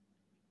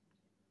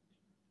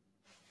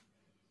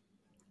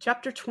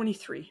 Chapter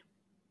 23.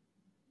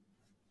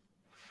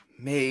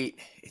 Mate,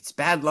 it's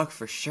bad luck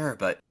for sure,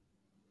 but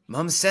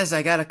Mom says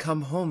I gotta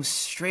come home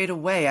straight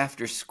away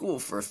after school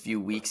for a few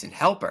weeks and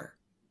help her.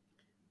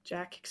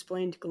 Jack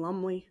explained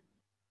glumly.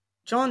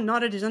 John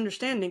nodded his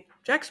understanding.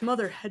 Jack's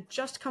mother had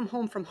just come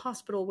home from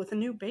hospital with a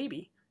new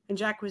baby, and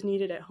Jack was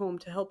needed at home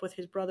to help with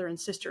his brother and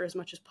sister as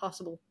much as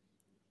possible.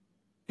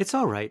 It's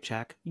all right,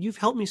 Jack. You've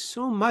helped me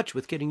so much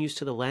with getting used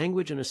to the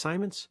language and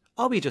assignments.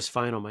 I'll be just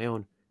fine on my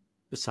own.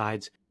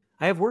 Besides,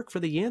 I have work for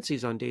the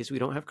Yanceys on days we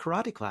don't have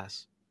karate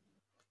class.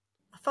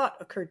 A thought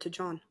occurred to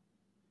John.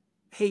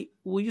 Hey,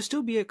 will you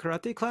still be at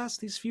karate class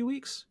these few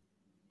weeks?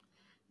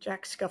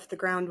 Jack scuffed the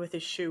ground with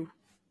his shoe.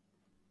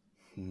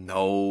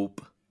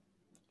 Nope.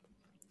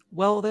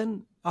 Well,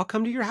 then, I'll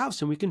come to your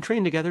house and we can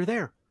train together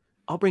there.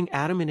 I'll bring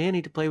Adam and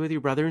Annie to play with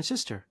your brother and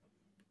sister.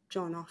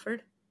 John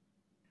offered.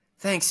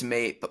 Thanks,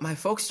 mate, but my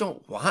folks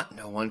don't want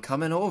no one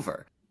coming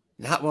over.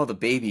 Not while the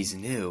baby's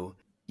new.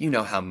 You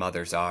know how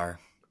mothers are.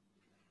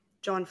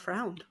 John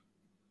frowned.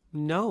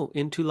 No,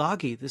 in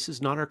Tulagi, this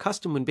is not our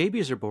custom when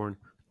babies are born.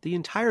 The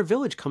entire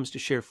village comes to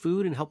share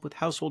food and help with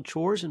household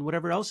chores and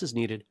whatever else is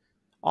needed.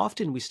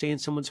 Often we stay in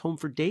someone's home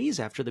for days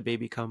after the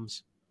baby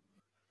comes.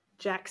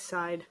 Jack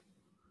sighed.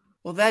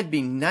 Well, that'd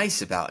be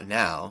nice about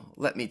now,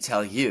 let me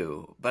tell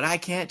you, but I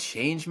can't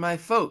change my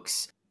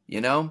folks,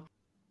 you know?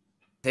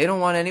 They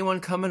don't want anyone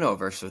coming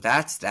over, so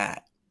that's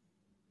that.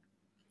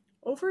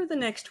 Over the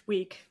next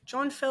week,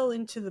 John fell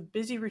into the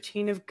busy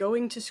routine of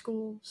going to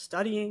school,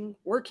 studying,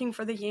 working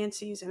for the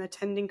Yanceys, and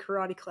attending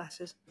karate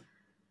classes.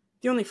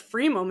 The only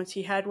free moments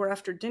he had were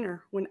after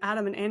dinner, when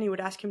Adam and Annie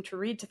would ask him to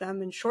read to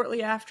them, and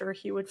shortly after,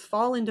 he would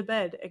fall into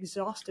bed,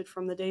 exhausted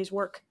from the day's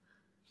work.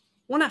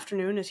 One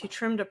afternoon, as he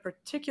trimmed a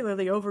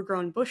particularly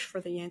overgrown bush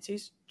for the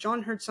Yanceys,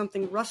 John heard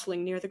something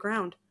rustling near the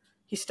ground.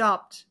 He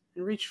stopped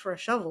and reached for a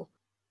shovel,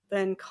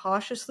 then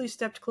cautiously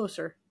stepped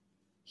closer.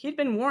 He had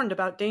been warned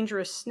about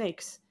dangerous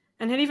snakes,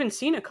 and had even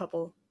seen a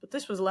couple, but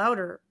this was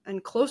louder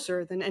and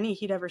closer than any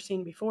he'd ever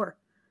seen before.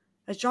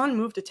 As John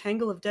moved a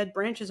tangle of dead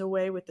branches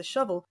away with the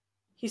shovel,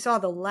 he saw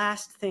the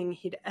last thing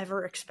he'd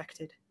ever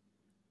expected.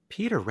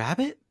 Peter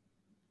Rabbit?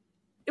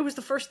 It was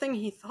the first thing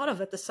he thought of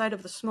at the sight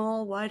of the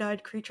small,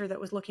 wide-eyed creature that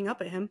was looking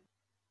up at him.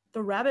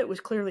 The rabbit was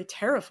clearly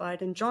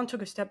terrified, and John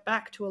took a step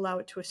back to allow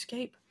it to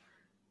escape.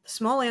 The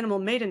small animal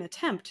made an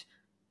attempt,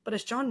 but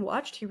as John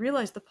watched, he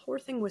realized the poor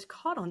thing was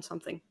caught on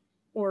something.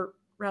 Or,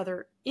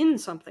 rather, in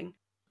something.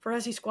 For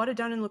as he squatted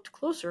down and looked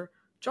closer,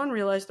 John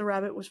realized the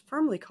rabbit was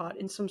firmly caught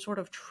in some sort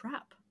of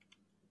trap.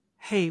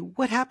 Hey,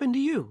 what happened to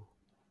you?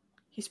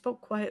 He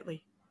spoke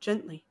quietly,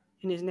 gently,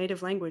 in his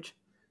native language.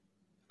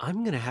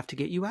 I'm going to have to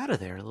get you out of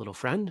there, little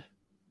friend.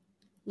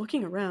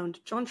 Looking around,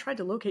 John tried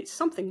to locate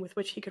something with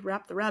which he could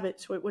wrap the rabbit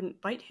so it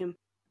wouldn't bite him,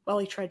 while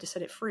he tried to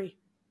set it free.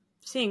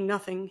 Seeing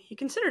nothing, he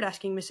considered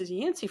asking Mrs.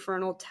 Yancey for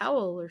an old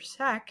towel or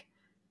sack.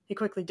 He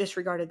quickly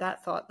disregarded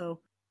that thought, though.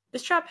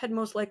 This trap had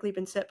most likely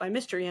been set by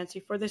Mr. Yancey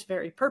for this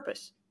very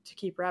purpose, to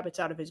keep rabbits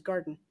out of his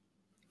garden.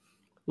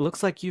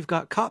 Looks like you've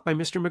got caught by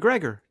Mr.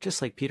 McGregor,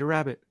 just like Peter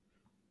Rabbit.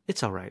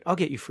 It's all right, I'll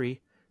get you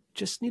free.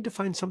 Just need to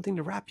find something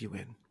to wrap you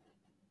in.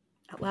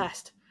 At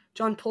last,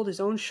 John pulled his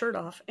own shirt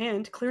off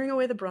and, clearing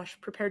away the brush,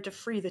 prepared to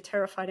free the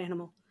terrified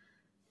animal.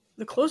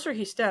 The closer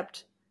he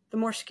stepped, the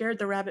more scared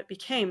the rabbit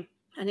became,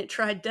 and it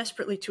tried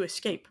desperately to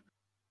escape.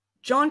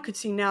 John could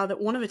see now that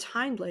one of its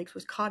hind legs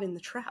was caught in the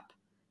trap.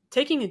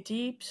 Taking a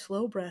deep,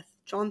 slow breath,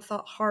 John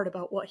thought hard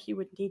about what he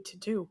would need to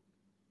do.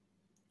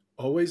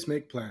 Always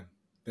make plan,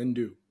 then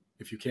do.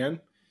 If you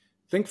can,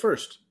 think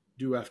first,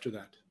 do after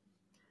that.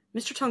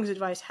 Mr. Tung's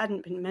advice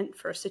hadn't been meant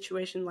for a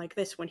situation like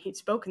this when he'd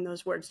spoken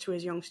those words to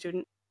his young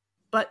student,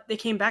 but they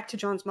came back to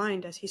John's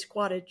mind as he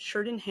squatted,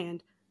 shirt in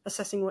hand,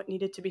 assessing what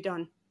needed to be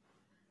done.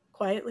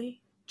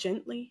 Quietly,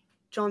 gently,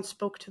 John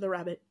spoke to the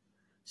rabbit.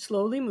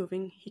 Slowly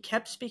moving, he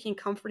kept speaking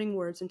comforting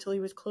words until he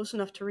was close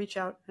enough to reach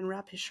out and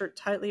wrap his shirt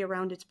tightly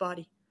around its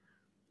body.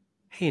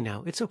 Hey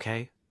now, it's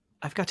okay.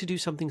 I've got to do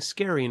something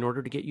scary in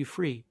order to get you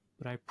free,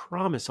 but I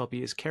promise I'll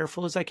be as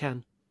careful as I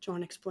can,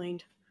 John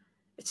explained.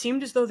 It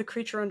seemed as though the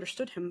creature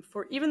understood him,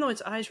 for even though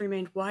its eyes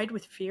remained wide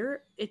with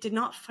fear, it did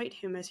not fight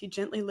him as he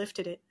gently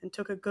lifted it and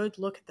took a good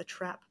look at the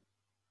trap.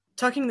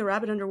 Tucking the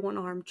rabbit under one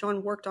arm,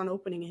 John worked on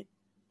opening it.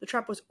 The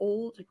trap was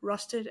old and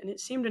rusted, and it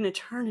seemed an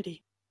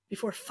eternity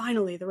before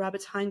finally the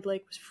rabbit's hind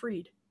leg was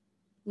freed.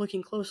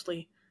 Looking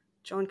closely,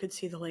 John could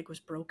see the leg was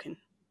broken.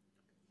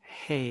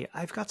 Hey,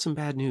 I've got some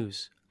bad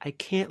news. I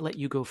can't let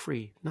you go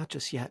free, not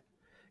just yet.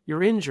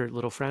 You're injured,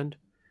 little friend.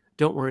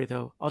 Don't worry,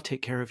 though. I'll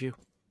take care of you.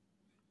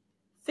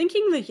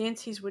 Thinking the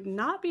Yanceys would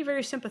not be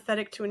very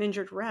sympathetic to an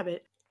injured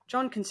rabbit,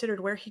 John considered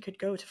where he could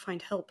go to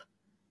find help.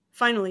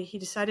 Finally, he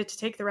decided to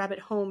take the rabbit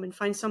home and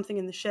find something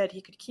in the shed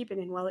he could keep it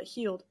in while it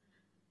healed.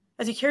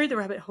 As he carried the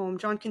rabbit home,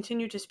 John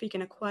continued to speak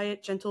in a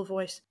quiet, gentle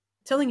voice,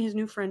 telling his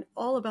new friend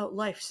all about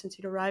life since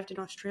he'd arrived in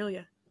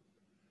Australia.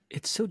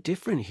 It's so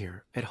different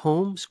here. At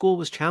home, school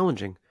was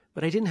challenging,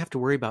 but I didn't have to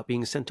worry about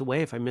being sent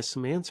away if I missed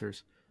some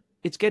answers.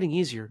 It's getting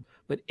easier,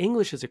 but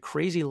English is a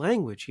crazy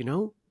language, you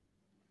know?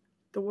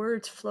 The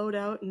words flowed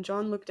out, and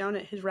John looked down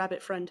at his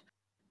rabbit friend.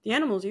 The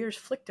animal's ears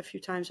flicked a few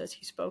times as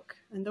he spoke,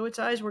 and though its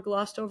eyes were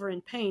glossed over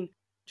in pain,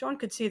 John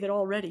could see that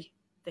already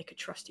they could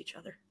trust each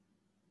other.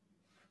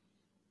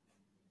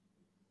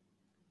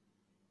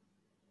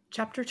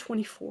 Chapter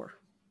 24.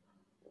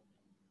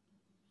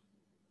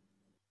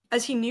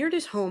 As he neared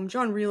his home,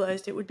 John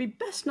realized it would be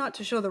best not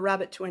to show the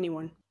rabbit to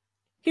anyone.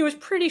 He was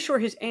pretty sure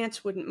his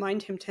aunts wouldn't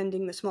mind him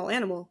tending the small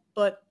animal,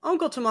 but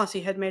Uncle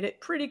Tomasi had made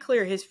it pretty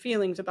clear his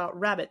feelings about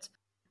rabbits,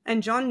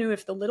 and John knew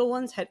if the little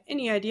ones had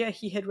any idea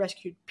he had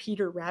rescued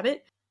Peter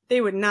Rabbit,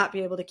 they would not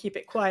be able to keep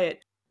it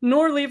quiet,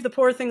 nor leave the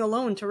poor thing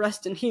alone to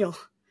rest and heal.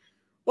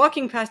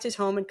 Walking past his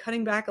home and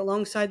cutting back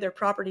alongside their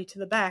property to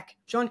the back,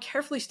 John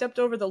carefully stepped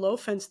over the low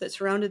fence that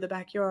surrounded the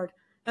backyard.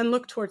 and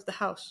looked towards the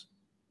house.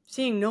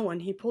 Seeing no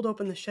one, he pulled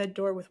open the shed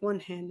door with one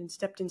hand and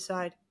stepped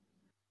inside.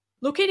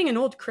 Locating an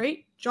old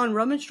crate, John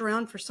rummaged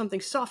around for something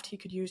soft he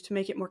could use to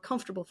make it more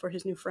comfortable for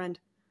his new friend.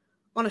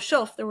 On a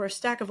shelf, there were a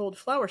stack of old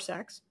flour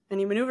sacks, and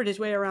he maneuvered his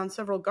way around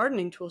several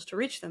gardening tools to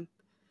reach them.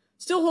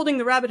 Still holding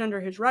the rabbit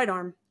under his right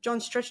arm, John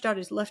stretched out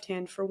his left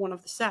hand for one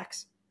of the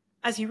sacks.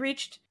 As he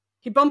reached,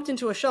 he bumped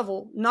into a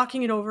shovel,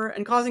 knocking it over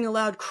and causing a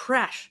loud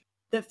crash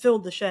that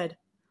filled the shed.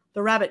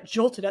 The rabbit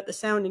jolted at the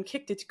sound and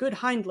kicked its good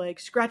hind leg,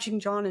 scratching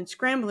John and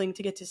scrambling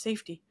to get to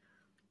safety.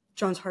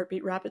 John's heart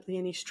beat rapidly,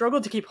 and he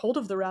struggled to keep hold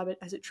of the rabbit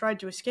as it tried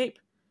to escape.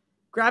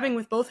 Grabbing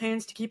with both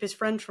hands to keep his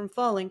friend from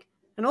falling,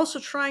 and also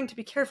trying to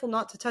be careful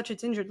not to touch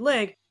its injured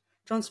leg,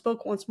 John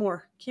spoke once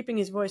more, keeping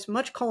his voice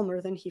much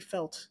calmer than he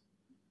felt.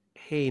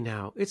 Hey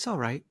now, it's all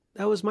right.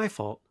 That was my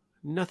fault.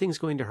 Nothing's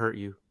going to hurt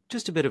you.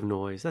 Just a bit of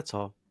noise, that's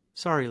all.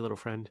 Sorry, little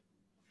friend.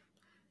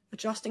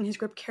 Adjusting his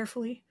grip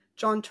carefully,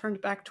 John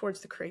turned back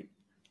towards the crate.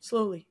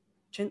 Slowly,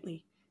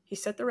 gently, he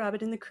set the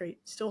rabbit in the crate,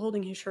 still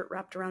holding his shirt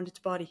wrapped around its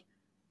body.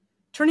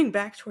 Turning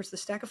back towards the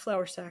stack of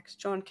flour sacks,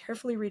 John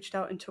carefully reached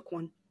out and took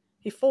one.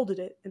 He folded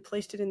it and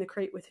placed it in the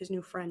crate with his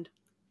new friend.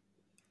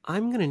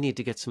 I'm going to need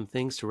to get some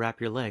things to wrap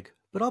your leg,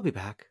 but I'll be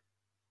back.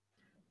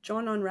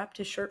 John unwrapped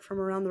his shirt from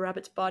around the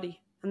rabbit's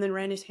body and then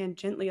ran his hand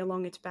gently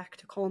along its back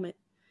to calm it.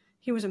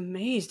 He was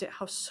amazed at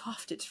how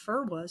soft its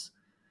fur was.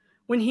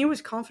 When he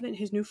was confident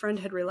his new friend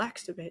had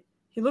relaxed a bit,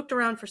 he looked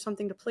around for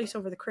something to place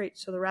over the crate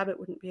so the rabbit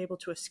wouldn't be able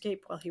to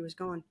escape while he was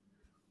gone.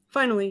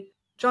 Finally,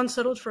 John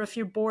settled for a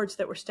few boards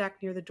that were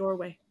stacked near the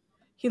doorway.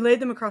 He laid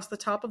them across the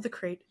top of the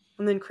crate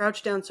and then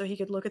crouched down so he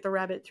could look at the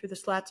rabbit through the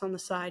slats on the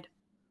side.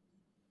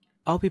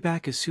 I'll be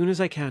back as soon as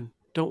I can.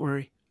 Don't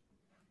worry.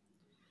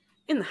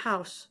 In the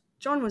house,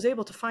 John was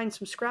able to find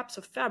some scraps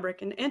of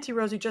fabric, and Auntie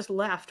Rosie just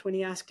laughed when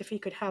he asked if he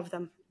could have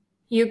them.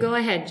 You go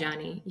ahead,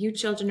 Johnny. You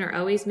children are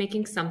always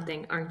making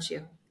something, aren't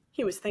you?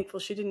 He was thankful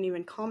she didn't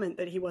even comment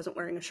that he wasn't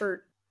wearing a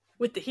shirt.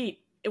 With the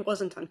heat, it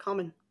wasn't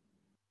uncommon.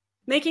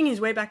 Making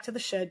his way back to the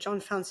shed, John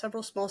found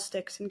several small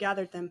sticks and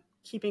gathered them,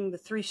 keeping the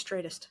 3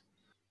 straightest.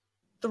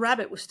 The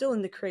rabbit was still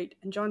in the crate,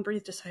 and John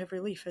breathed a sigh of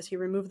relief as he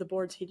removed the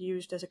boards he'd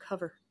used as a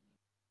cover.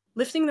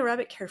 Lifting the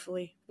rabbit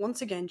carefully,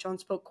 once again John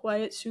spoke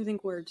quiet, soothing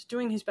words,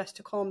 doing his best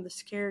to calm the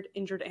scared,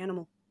 injured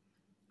animal.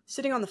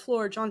 Sitting on the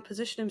floor, John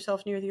positioned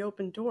himself near the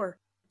open door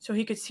so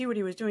he could see what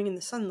he was doing in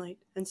the sunlight,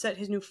 and set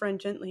his new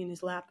friend gently in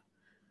his lap.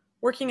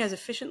 Working as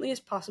efficiently as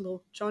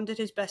possible, John did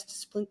his best to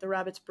splint the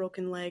rabbit's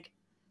broken leg.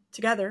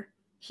 Together,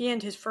 he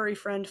and his furry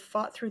friend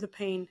fought through the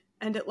pain,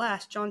 and at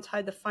last John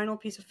tied the final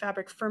piece of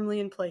fabric firmly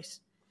in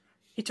place.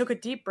 He took a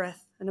deep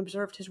breath and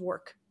observed his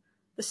work.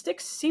 The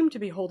sticks seemed to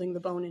be holding the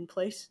bone in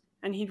place,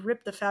 and he'd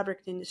ripped the fabric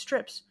into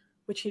strips,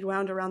 which he'd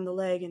wound around the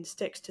leg and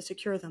sticks to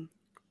secure them.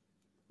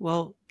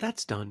 Well,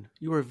 that's done.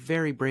 You are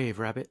very brave,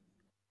 Rabbit.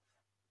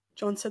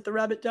 John set the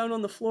rabbit down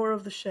on the floor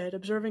of the shed,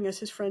 observing as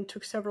his friend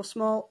took several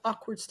small,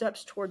 awkward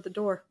steps toward the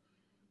door.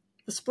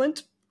 The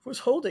splint was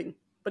holding,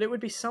 but it would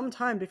be some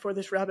time before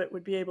this rabbit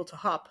would be able to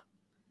hop.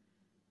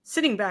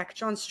 Sitting back,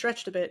 John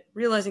stretched a bit,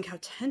 realizing how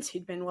tense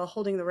he'd been while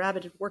holding the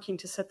rabbit and working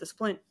to set the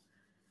splint.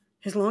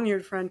 His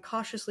long-eared friend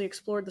cautiously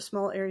explored the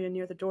small area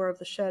near the door of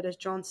the shed as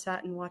John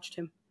sat and watched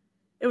him.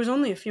 It was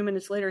only a few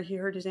minutes later he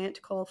heard his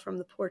aunt call from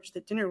the porch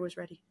that dinner was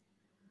ready.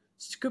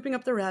 Scooping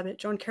up the rabbit,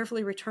 John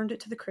carefully returned it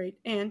to the crate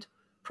and,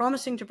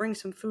 promising to bring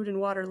some food and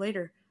water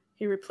later,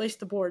 he replaced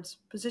the boards,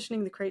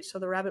 positioning the crate so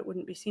the rabbit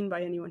wouldn't be seen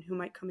by anyone who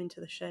might come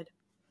into the shed.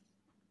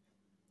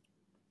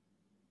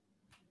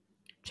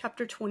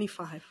 Chapter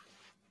 25.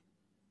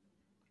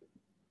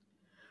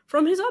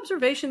 From his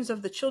observations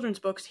of the children's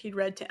books he'd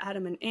read to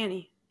Adam and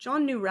Annie,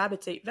 John knew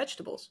rabbits ate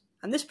vegetables,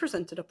 and this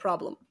presented a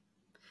problem.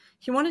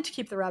 He wanted to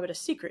keep the rabbit a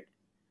secret,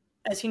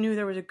 as he knew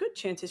there was a good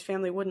chance his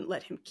family wouldn't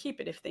let him keep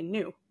it if they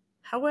knew.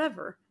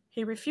 However,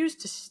 he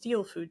refused to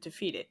steal food to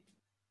feed it.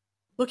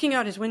 Looking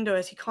out his window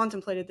as he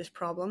contemplated this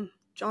problem,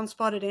 John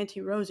spotted Auntie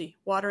Rosie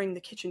watering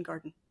the kitchen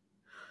garden.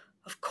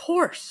 Of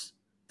course!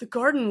 The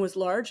garden was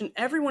large, and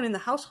everyone in the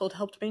household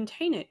helped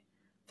maintain it.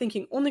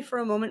 Thinking only for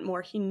a moment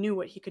more, he knew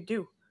what he could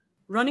do.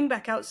 Running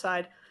back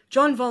outside,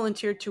 John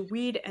volunteered to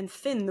weed and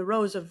thin the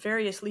rows of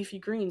various leafy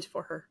greens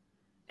for her.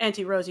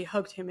 Auntie Rosie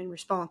hugged him in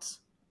response.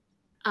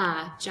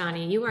 Ah,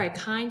 Johnny, you are a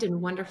kind and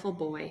wonderful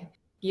boy.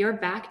 Your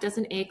back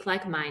doesn't ache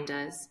like mine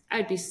does.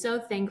 I'd be so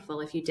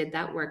thankful if you did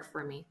that work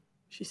for me,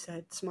 she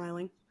said,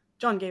 smiling.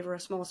 John gave her a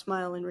small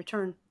smile in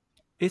return.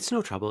 It's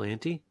no trouble,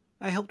 Auntie.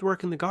 I helped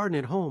work in the garden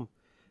at home.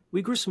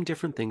 We grew some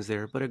different things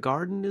there, but a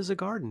garden is a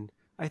garden.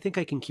 I think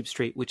I can keep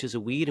straight which is a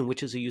weed and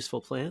which is a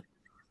useful plant.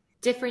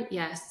 Different,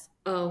 yes.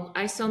 Oh,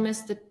 I so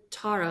miss the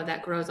taro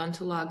that grows on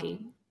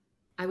Tulagi.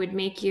 I would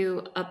make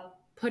you a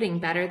pudding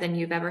better than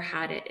you've ever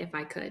had it if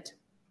I could.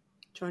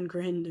 John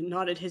grinned and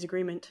nodded his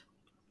agreement.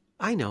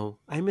 I know.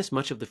 I miss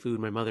much of the food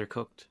my mother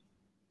cooked.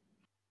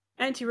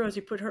 Auntie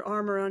Rosie put her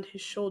arm around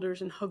his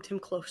shoulders and hugged him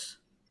close.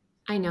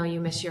 I know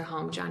you miss your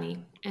home,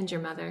 Johnny, and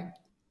your mother.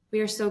 We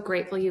are so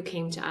grateful you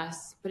came to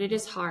us, but it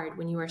is hard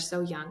when you are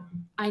so young.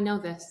 I know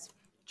this.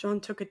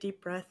 John took a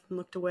deep breath and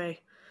looked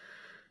away.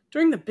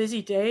 During the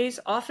busy days,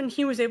 often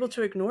he was able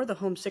to ignore the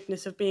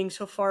homesickness of being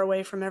so far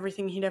away from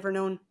everything he'd ever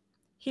known.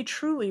 He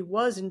truly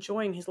was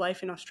enjoying his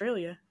life in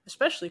Australia,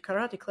 especially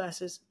karate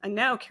classes, and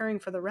now caring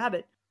for the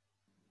rabbit.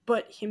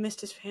 But he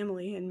missed his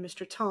family and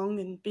Mr. Tong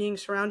and being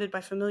surrounded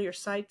by familiar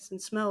sights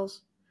and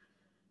smells.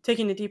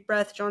 Taking a deep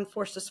breath, John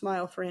forced a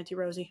smile for Auntie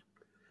Rosie.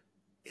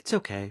 It's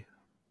okay.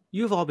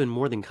 You've all been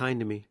more than kind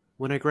to me.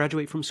 When I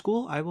graduate from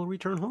school, I will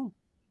return home.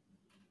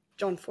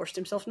 John forced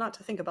himself not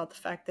to think about the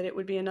fact that it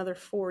would be another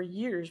 4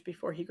 years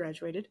before he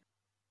graduated.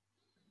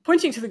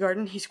 Pointing to the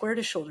garden, he squared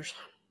his shoulders.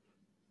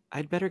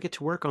 I'd better get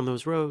to work on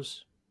those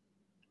rows.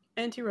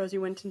 Auntie Rosie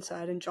went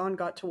inside and John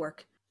got to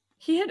work.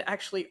 He had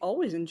actually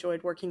always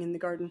enjoyed working in the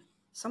garden.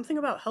 Something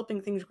about helping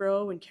things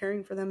grow and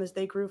caring for them as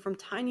they grew from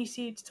tiny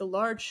seeds to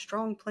large,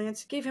 strong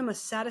plants gave him a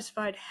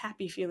satisfied,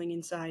 happy feeling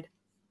inside.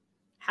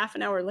 Half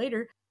an hour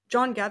later,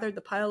 John gathered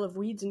the pile of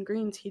weeds and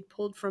greens he'd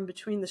pulled from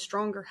between the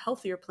stronger,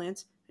 healthier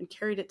plants and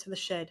carried it to the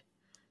shed.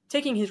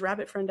 Taking his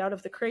rabbit friend out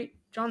of the crate,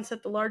 John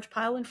set the large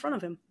pile in front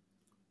of him.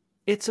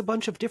 It's a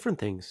bunch of different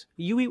things.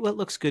 You eat what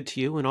looks good to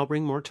you, and I'll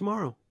bring more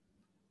tomorrow,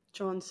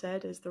 John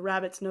said as the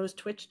rabbit's nose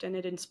twitched and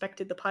it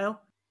inspected the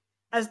pile.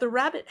 As the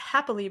rabbit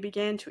happily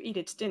began to eat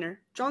its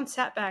dinner, John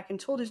sat back and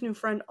told his new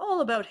friend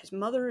all about his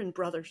mother and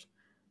brothers.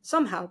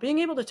 Somehow, being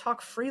able to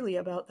talk freely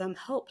about them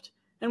helped,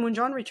 and when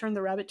John returned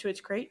the rabbit to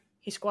its crate,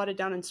 he squatted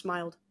down and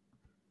smiled.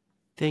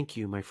 Thank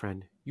you, my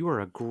friend. You are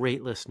a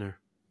great listener.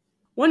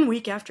 1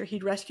 week after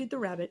he'd rescued the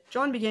rabbit,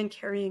 John began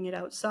carrying it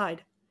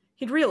outside.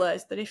 He'd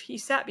realized that if he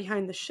sat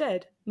behind the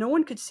shed, no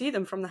one could see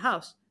them from the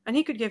house, and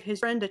he could give his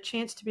friend a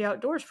chance to be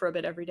outdoors for a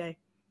bit every day.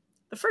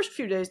 The first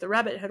few days, the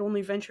rabbit had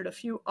only ventured a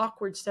few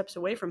awkward steps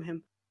away from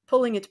him,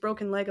 pulling its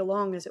broken leg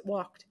along as it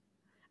walked.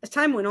 As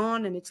time went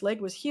on and its leg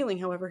was healing,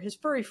 however, his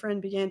furry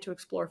friend began to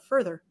explore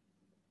further.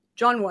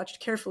 John watched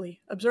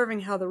carefully,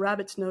 observing how the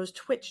rabbit's nose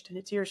twitched and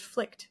its ears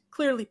flicked,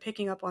 clearly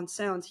picking up on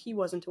sounds he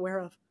wasn't aware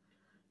of.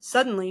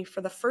 Suddenly,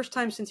 for the first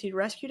time since he'd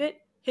rescued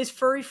it, his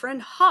furry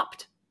friend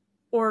hopped.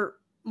 Or,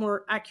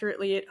 more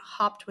accurately, it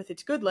hopped with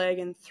its good leg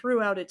and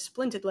threw out its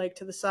splinted leg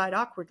to the side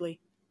awkwardly.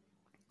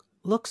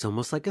 Looks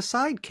almost like a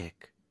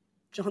sidekick,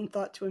 John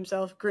thought to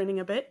himself,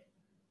 grinning a bit.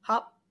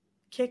 Hop,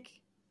 kick,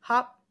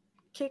 hop,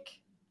 kick,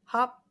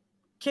 hop,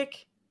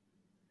 kick.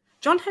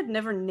 John had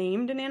never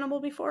named an animal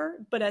before,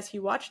 but as he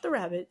watched the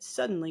rabbit,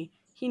 suddenly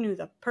he knew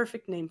the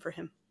perfect name for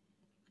him.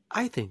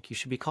 I think you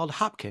should be called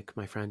Hopkick,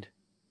 my friend.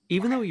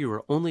 Even though you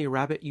are only a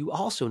rabbit, you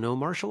also know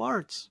martial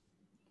arts.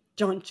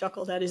 John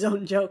chuckled at his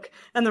own joke,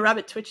 and the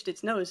rabbit twitched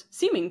its nose,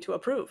 seeming to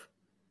approve.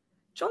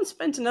 John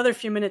spent another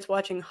few minutes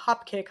watching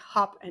Hopkick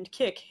hop and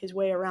kick his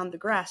way around the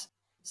grass,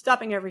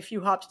 stopping every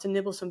few hops to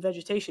nibble some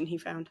vegetation he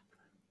found.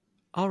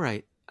 All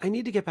right, I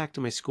need to get back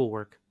to my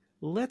schoolwork.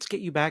 Let's get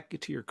you back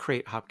to your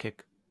crate,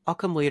 Hopkick. I'll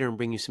come later and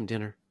bring you some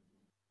dinner.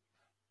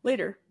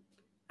 Later,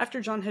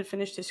 after John had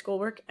finished his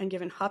schoolwork and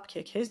given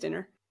Hopkick his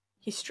dinner,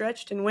 he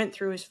stretched and went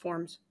through his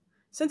forms.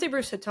 Sensei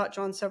Bruce had taught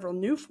John several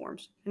new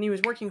forms, and he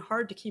was working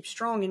hard to keep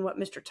strong in what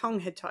Mr. Tong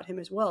had taught him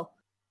as well.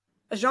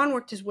 As John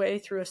worked his way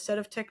through a set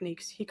of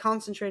techniques, he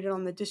concentrated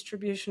on the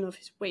distribution of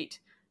his weight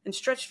and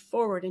stretched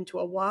forward into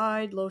a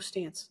wide, low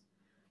stance.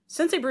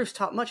 Sensei Bruce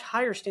taught much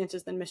higher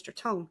stances than Mr.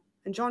 Tong,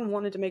 and John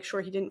wanted to make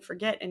sure he didn't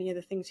forget any of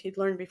the things he'd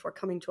learned before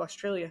coming to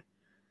Australia.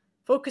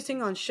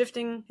 Focusing on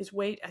shifting his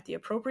weight at the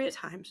appropriate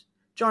times,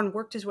 John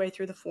worked his way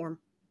through the form.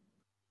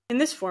 In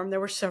this form, there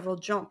were several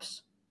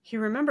jumps. He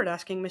remembered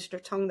asking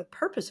Mr. Tong the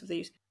purpose of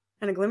these,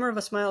 and a glimmer of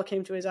a smile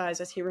came to his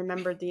eyes as he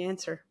remembered the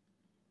answer.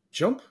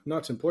 Jump,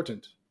 not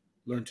important.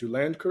 Learn to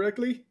land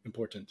correctly,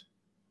 important.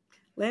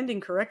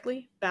 Landing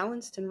correctly,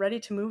 balanced, and ready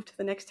to move to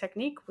the next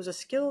technique was a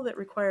skill that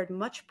required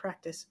much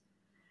practice.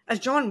 As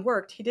John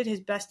worked, he did his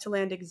best to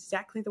land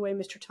exactly the way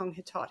Mr. Tong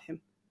had taught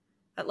him.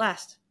 At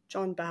last,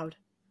 John bowed.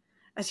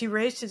 As he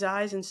raised his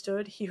eyes and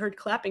stood, he heard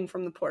clapping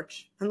from the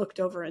porch and looked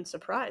over in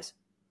surprise.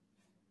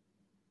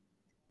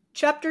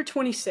 Chapter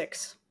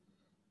 26.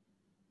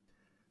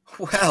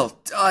 Well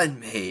done,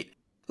 mate.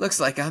 Looks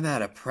like I'm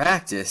out of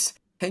practice,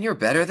 and you're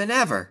better than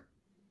ever.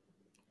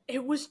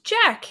 It was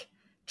Jack!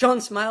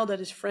 John smiled at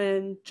his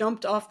friend,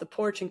 jumped off the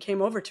porch, and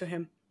came over to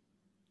him.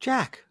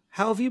 Jack,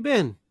 how have you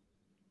been?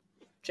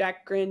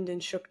 Jack grinned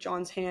and shook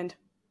John's hand.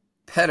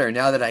 Better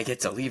now that I get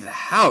to leave the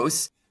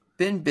house.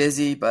 Been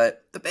busy,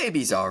 but the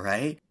baby's all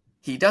right.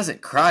 He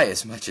doesn't cry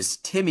as much as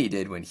Timmy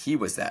did when he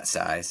was that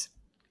size.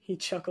 He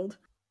chuckled.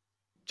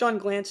 John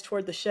glanced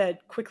toward the shed,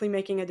 quickly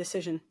making a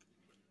decision.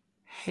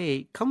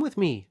 Hey, come with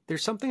me.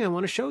 There's something I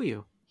want to show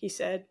you, he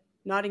said,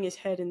 nodding his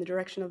head in the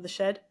direction of the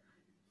shed.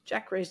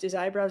 Jack raised his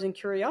eyebrows in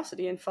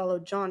curiosity and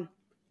followed John.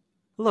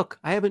 Look,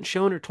 I haven't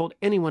shown or told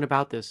anyone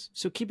about this,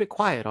 so keep it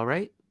quiet, all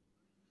right?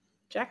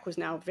 Jack was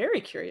now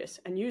very curious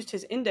and used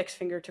his index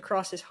finger to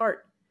cross his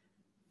heart.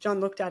 John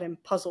looked at him,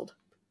 puzzled.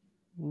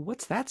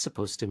 What's that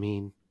supposed to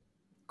mean?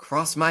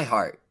 Cross my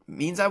heart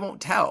means I won't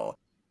tell.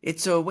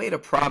 It's a way to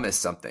promise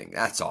something,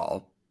 that's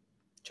all.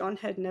 John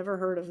had never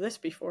heard of this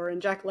before,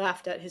 and Jack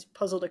laughed at his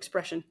puzzled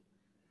expression.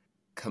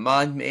 Come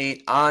on,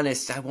 mate.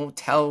 Honest, I won't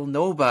tell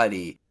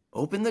nobody.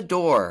 Open the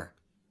door.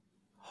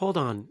 Hold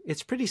on,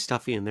 it's pretty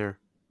stuffy in there.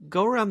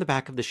 Go around the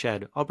back of the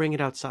shed. I'll bring it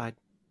outside.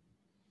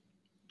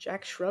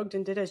 Jack shrugged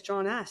and did as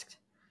John asked.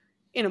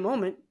 In a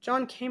moment,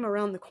 John came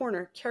around the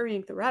corner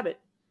carrying the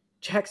rabbit.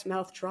 Jack's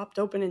mouth dropped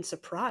open in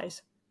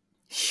surprise.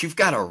 You've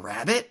got a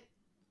rabbit?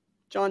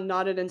 John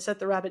nodded and set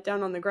the rabbit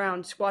down on the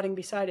ground, squatting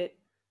beside it.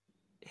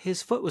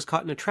 His foot was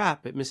caught in a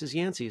trap at Mrs.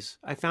 Yancey's.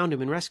 I found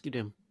him and rescued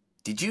him.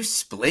 Did you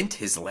splint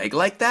his leg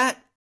like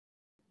that?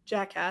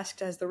 Jack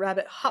asked as the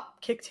rabbit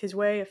hop-kicked his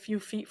way a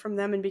few feet from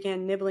them and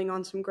began nibbling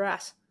on some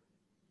grass.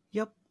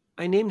 Yep,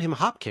 I named him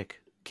Hopkick.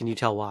 Can you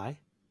tell why?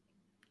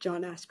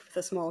 John asked with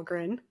a small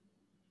grin.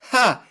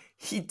 Ha!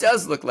 He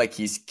does look like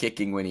he's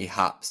kicking when he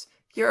hops.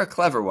 You're a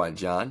clever one,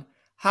 John.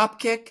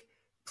 Hopkick?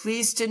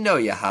 Pleased to know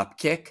you,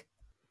 Hopkick.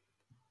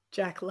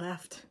 Jack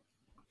laughed.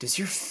 Does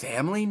your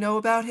family know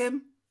about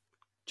him?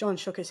 John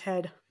shook his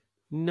head.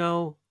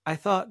 No, I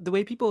thought the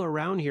way people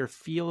around here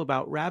feel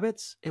about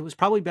rabbits, it was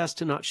probably best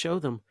to not show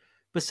them.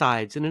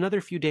 Besides, in another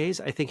few days,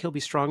 I think he'll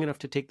be strong enough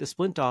to take the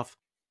splint off,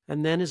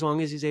 and then as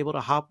long as he's able to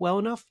hop well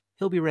enough,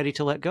 he'll be ready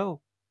to let go.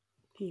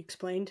 He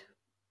explained.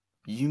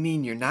 You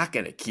mean you're not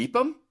going to keep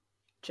him?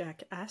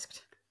 Jack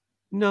asked.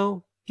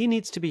 No, he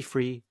needs to be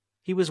free.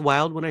 He was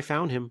wild when I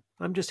found him.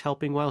 I'm just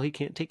helping while he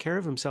can't take care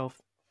of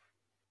himself.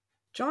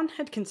 John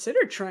had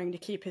considered trying to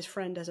keep his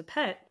friend as a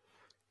pet,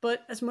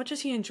 but as much as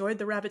he enjoyed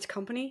the rabbit's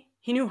company,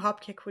 he knew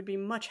Hopkick would be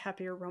much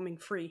happier roaming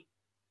free.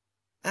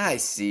 I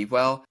see.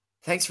 Well,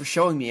 thanks for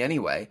showing me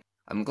anyway.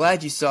 I'm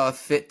glad you saw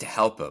fit to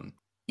help him,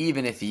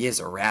 even if he is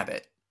a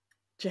rabbit.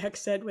 Jack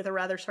said with a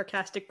rather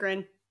sarcastic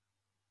grin.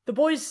 The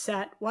boys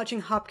sat,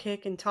 watching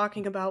Hopkick and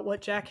talking about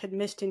what Jack had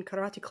missed in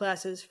karate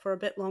classes for a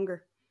bit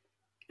longer.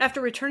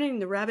 After returning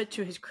the rabbit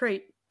to his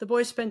crate, the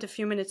boys spent a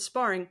few minutes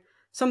sparring,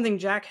 something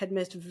Jack had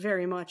missed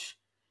very much.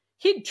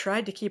 He'd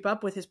tried to keep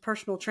up with his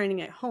personal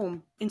training at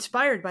home,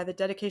 inspired by the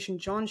dedication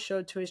John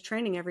showed to his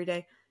training every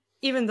day,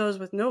 even those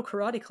with no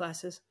karate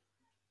classes.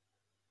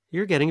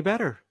 You're getting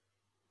better,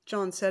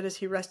 John said as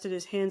he rested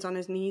his hands on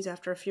his knees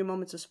after a few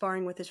moments of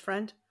sparring with his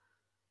friend.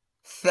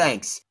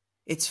 Thanks.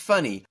 It's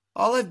funny.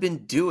 All I've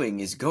been doing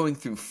is going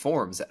through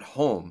forms at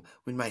home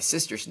when my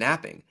sister's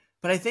napping,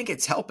 but I think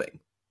it's helping.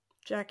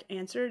 Jack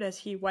answered as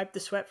he wiped the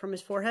sweat from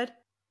his forehead.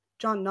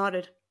 John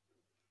nodded.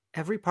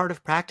 Every part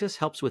of practice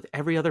helps with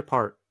every other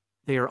part.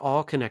 They are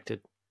all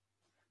connected.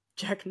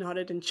 Jack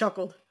nodded and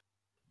chuckled.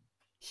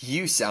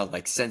 You sound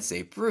like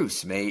Sensei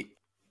Bruce, mate.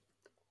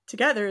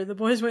 Together, the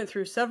boys went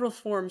through several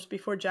forms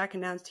before Jack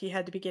announced he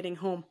had to be getting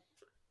home.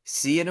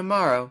 See you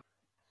tomorrow.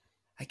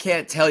 I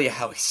can't tell you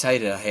how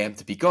excited I am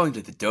to be going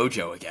to the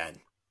dojo again.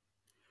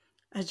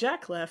 As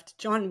Jack left,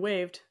 John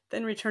waved,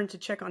 then returned to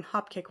check on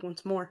Hopkick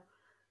once more.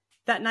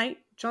 That night,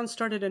 John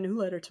started a new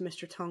letter to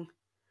Mr. Tung.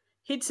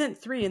 He'd sent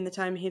 3 in the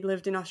time he'd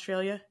lived in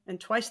Australia, and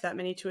twice that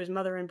many to his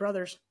mother and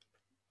brothers.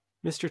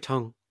 Mr.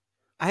 Tung,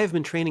 I have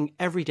been training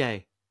every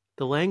day.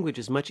 The language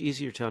is much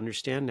easier to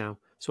understand now,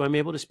 so I'm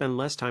able to spend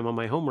less time on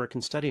my homework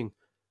and studying.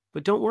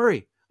 But don't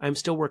worry, I am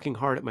still working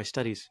hard at my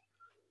studies.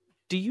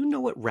 Do you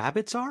know what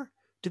rabbits are?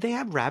 Do they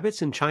have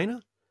rabbits in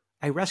China?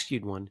 I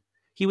rescued one.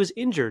 He was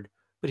injured,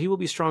 but he will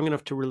be strong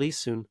enough to release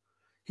soon.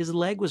 His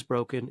leg was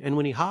broken, and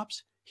when he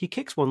hops, he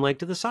kicks one leg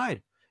to the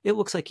side. It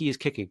looks like he is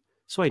kicking,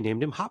 so I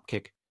named him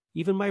Hopkick.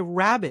 Even my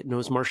rabbit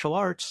knows martial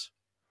arts.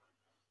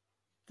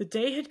 The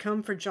day had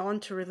come for John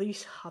to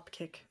release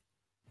Hopkick.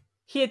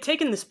 He had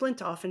taken the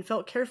splint off and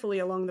felt carefully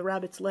along the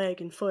rabbit's leg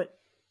and foot.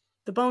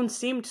 The bones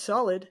seemed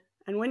solid,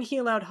 and when he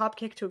allowed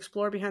Hopkick to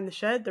explore behind the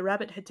shed, the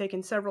rabbit had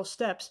taken several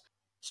steps,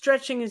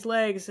 stretching his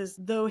legs as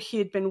though he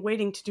had been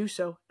waiting to do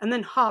so, and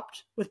then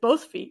hopped, with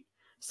both feet,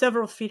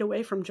 several feet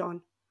away from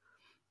John.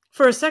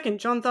 For a second,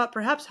 John thought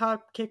perhaps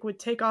Hopkick would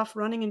take off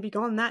running and be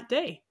gone that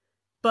day.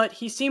 But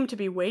he seemed to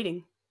be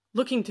waiting,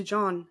 looking to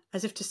John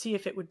as if to see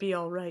if it would be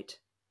all right.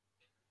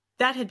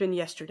 That had been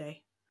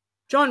yesterday.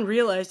 John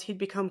realized he'd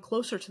become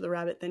closer to the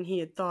rabbit than he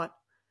had thought.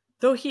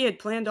 Though he had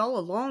planned all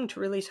along to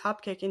release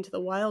Hopkick into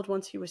the wild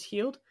once he was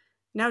healed,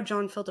 now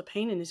John felt a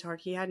pain in his heart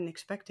he hadn't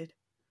expected.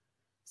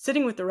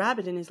 Sitting with the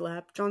rabbit in his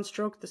lap, John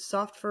stroked the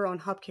soft fur on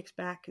Hopkick's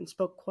back and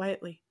spoke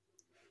quietly.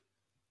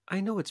 I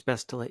know it's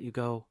best to let you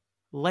go.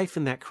 Life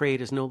in that crate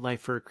is no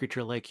life for a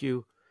creature like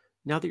you,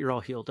 now that you're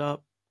all healed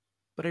up.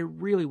 But I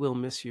really will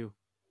miss you.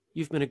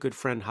 You've been a good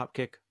friend,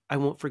 Hopkick. I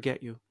won't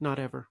forget you, not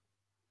ever.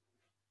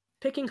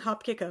 Picking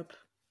Hopkick up,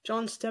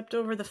 John stepped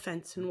over the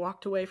fence and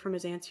walked away from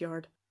his aunt's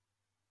yard.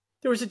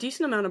 There was a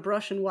decent amount of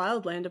brush and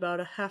wildland about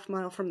a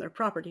half-mile from their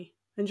property,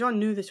 and John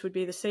knew this would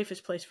be the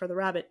safest place for the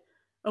rabbit,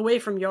 away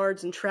from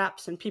yards and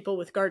traps and people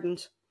with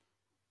gardens.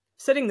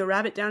 Setting the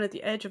rabbit down at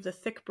the edge of the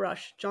thick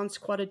brush, John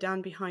squatted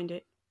down behind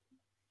it.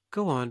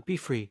 Go on, be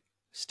free.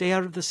 Stay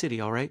out of the city,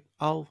 all right?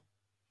 I'll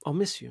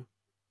miss you.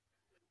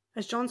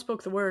 As John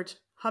spoke the words,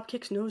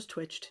 Hopkick's nose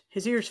twitched,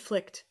 his ears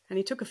flicked, and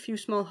he took a few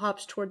small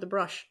hops toward the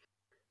brush.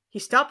 He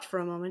stopped for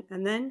a moment,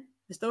 and then,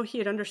 as though he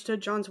had understood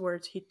John's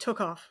words, he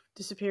took off,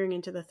 disappearing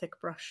into the thick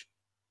brush.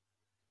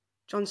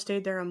 John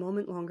stayed there a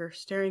moment longer,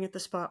 staring at the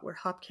spot where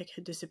Hopkick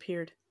had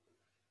disappeared.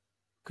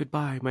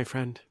 Goodbye, my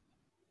friend,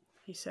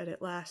 he said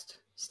at last,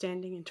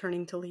 standing and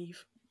turning to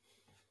leave.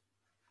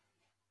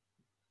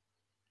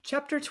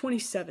 Chapter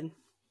 27.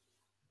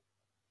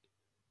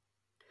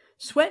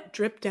 Sweat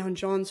dripped down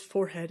John's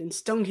forehead and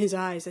stung his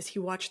eyes as he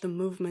watched the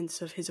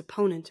movements of his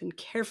opponent and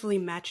carefully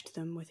matched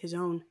them with his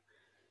own.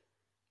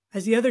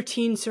 As the other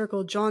teen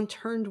circled, John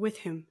turned with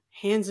him,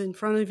 hands in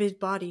front of his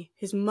body,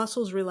 his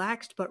muscles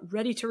relaxed but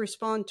ready to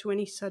respond to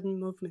any sudden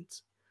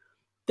movements.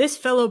 This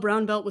fellow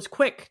brown belt was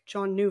quick,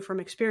 John knew from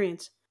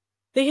experience.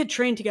 They had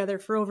trained together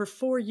for over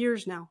 4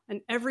 years now,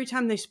 and every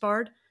time they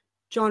sparred,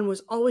 John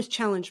was always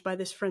challenged by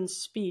this friend's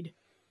speed.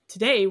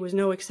 Today was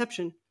no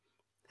exception.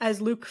 As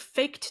Luke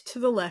faked to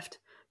the left,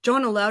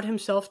 John allowed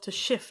himself to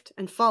shift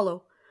and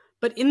follow,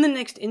 but in the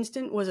next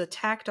instant was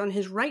attacked on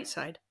his right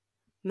side.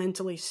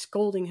 Mentally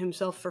scolding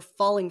himself for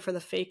falling for the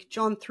fake,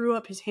 John threw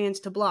up his hands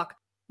to block,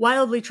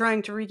 wildly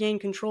trying to regain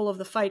control of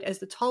the fight as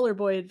the taller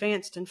boy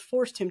advanced and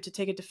forced him to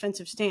take a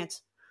defensive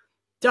stance.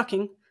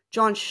 Ducking,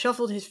 John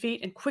shuffled his feet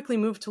and quickly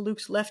moved to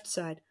Luke's left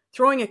side,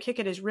 throwing a kick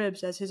at his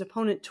ribs as his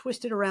opponent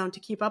twisted around to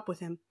keep up with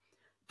him.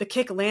 The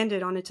kick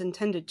landed on its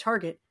intended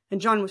target, and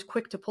John was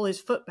quick to pull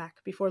his foot back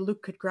before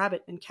Luke could grab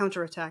it and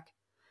counterattack.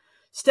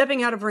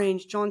 Stepping out of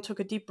range, John took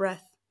a deep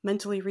breath,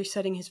 mentally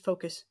resetting his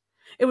focus.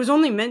 It was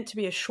only meant to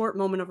be a short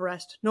moment of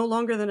rest, no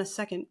longer than a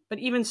second, but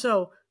even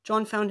so,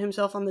 John found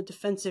himself on the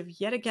defensive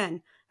yet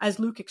again as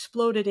Luke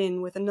exploded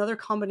in with another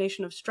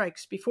combination of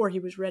strikes before he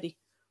was ready.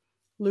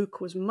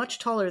 Luke was much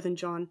taller than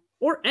John,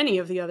 or any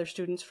of the other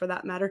students for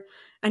that matter,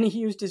 and he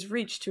used his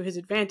reach to his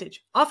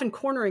advantage, often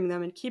cornering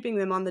them and keeping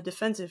them on the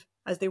defensive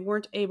as they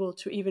weren't able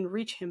to even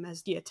reach him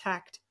as he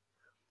attacked.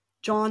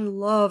 John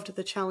loved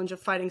the challenge of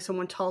fighting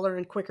someone taller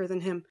and quicker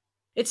than him.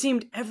 It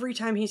seemed every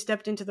time he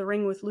stepped into the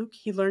ring with Luke,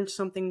 he learned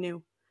something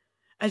new.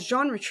 As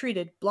John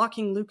retreated,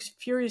 blocking Luke's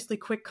furiously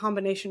quick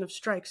combination of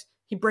strikes,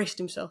 he braced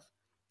himself.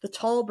 The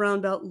tall brown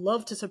belt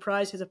loved to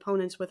surprise his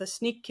opponents with a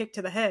sneak kick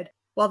to the head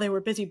while they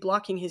were busy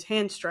blocking his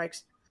hand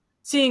strikes.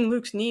 Seeing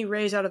Luke's knee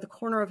raise out of the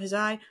corner of his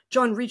eye,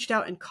 John reached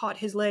out and caught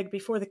his leg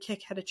before the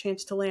kick had a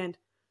chance to land.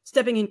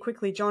 Stepping in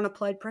quickly, John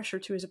applied pressure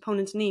to his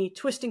opponent's knee,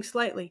 twisting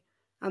slightly,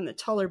 and the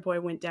taller boy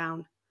went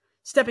down.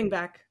 Stepping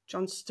back,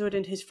 John stood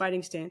in his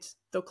fighting stance,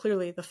 though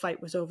clearly the fight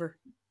was over.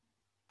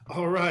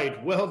 All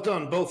right, well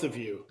done, both of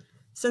you.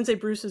 Sensei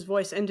Bruce's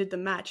voice ended the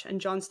match, and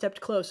John stepped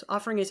close,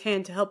 offering his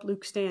hand to help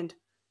Luke stand.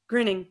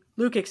 Grinning,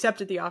 Luke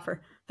accepted the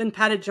offer, then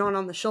patted John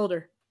on the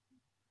shoulder.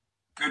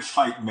 Good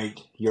fight,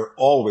 mate. You're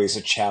always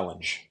a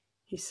challenge,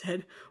 he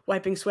said,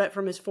 wiping sweat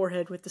from his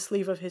forehead with the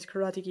sleeve of his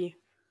karate gi.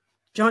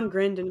 John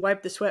grinned and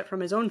wiped the sweat from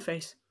his own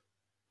face.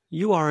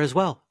 You are as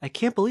well. I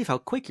can't believe how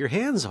quick your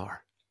hands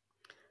are.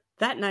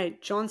 That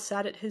night, John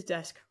sat at his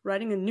desk,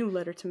 writing a new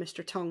letter to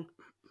Mr. Tung.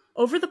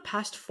 Over the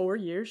past 4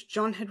 years,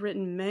 John had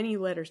written many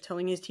letters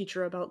telling his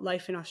teacher about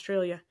life in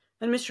Australia,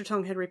 and Mr.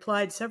 Tung had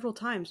replied several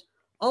times,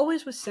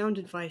 always with sound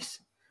advice.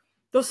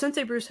 Though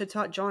Sensei Bruce had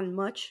taught John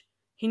much,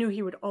 he knew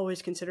he would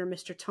always consider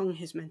Mr. Tung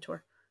his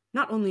mentor,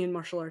 not only in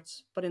martial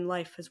arts, but in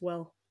life as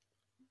well.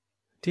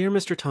 Dear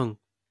Mr. Tung,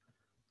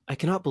 I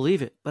cannot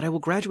believe it, but I will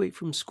graduate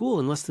from school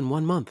in less than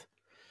 1 month.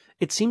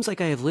 It seems like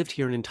I have lived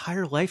here an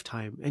entire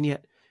lifetime, and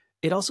yet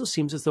it also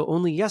seems as though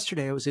only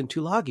yesterday I was in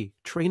Tulagi,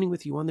 training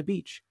with you on the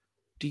beach.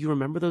 Do you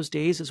remember those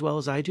days as well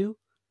as I do?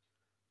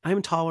 I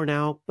am taller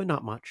now, but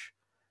not much.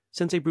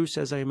 Sensei Bruce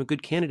says I am a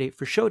good candidate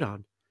for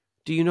Shodan.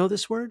 Do you know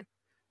this word?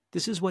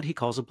 This is what he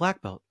calls a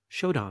black belt,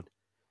 Shodan.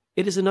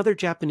 It is another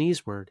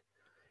Japanese word.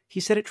 He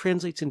said it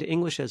translates into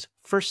English as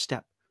first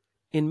step.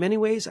 In many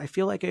ways, I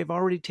feel like I have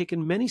already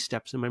taken many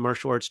steps in my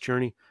martial arts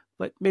journey,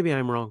 but maybe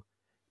I'm wrong.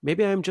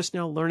 Maybe I am just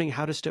now learning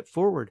how to step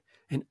forward,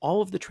 and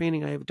all of the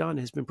training I have done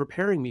has been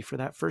preparing me for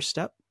that first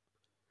step.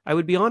 I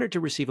would be honored to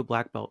receive a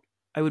black belt.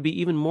 I would be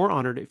even more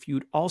honored if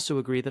you'd also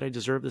agree that I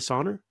deserve this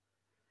honor.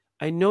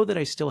 I know that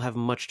I still have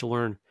much to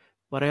learn,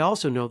 but I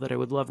also know that I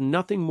would love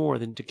nothing more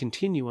than to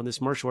continue on this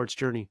martial arts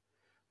journey.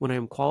 When I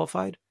am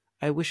qualified,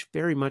 I wish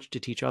very much to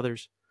teach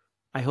others.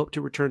 I hope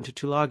to return to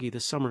Tulagi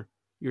this summer.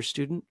 Your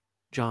student,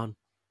 John.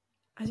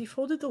 As he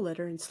folded the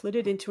letter and slid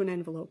it into an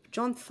envelope,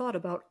 John thought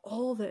about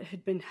all that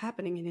had been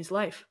happening in his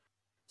life.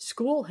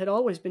 School had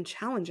always been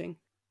challenging,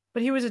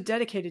 but he was a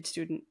dedicated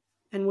student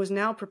and was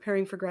now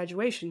preparing for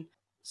graduation,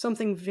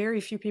 something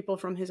very few people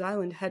from his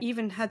island had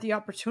even had the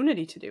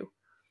opportunity to do.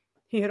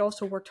 He had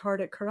also worked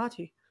hard at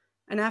karate,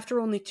 and after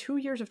only 2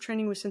 years of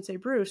training with Sensei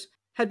Bruce,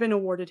 had been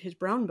awarded his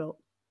brown belt.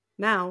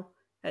 Now,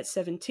 at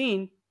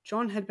 17,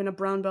 John had been a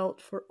brown belt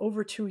for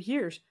over 2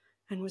 years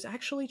and was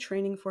actually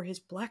training for his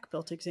black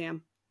belt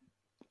exam.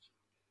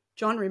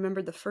 John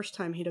remembered the first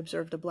time he'd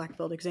observed a black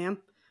belt exam.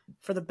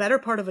 For the better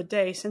part of a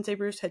day, Sensei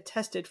Bruce had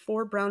tested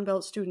 4 brown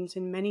belt students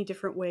in many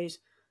different ways.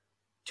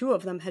 2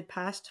 of them had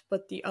passed,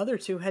 but the other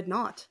 2 had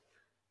not.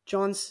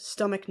 John's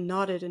stomach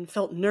knotted and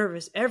felt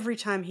nervous every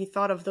time he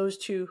thought of those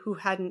 2 who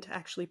hadn't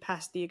actually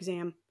passed the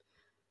exam.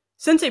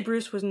 Sensei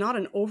Bruce was not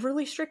an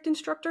overly strict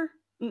instructor,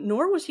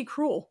 nor was he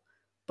cruel,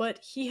 but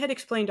he had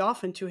explained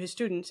often to his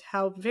students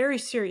how very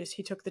serious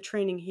he took the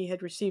training he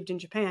had received in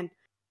Japan,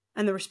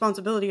 and the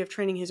responsibility of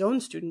training his own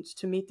students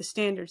to meet the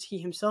standards he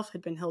himself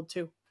had been held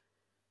to.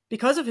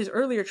 Because of his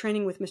earlier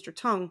training with Mr.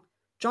 Tung,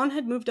 John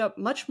had moved up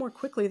much more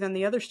quickly than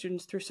the other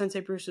students through Sensei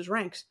Bruce's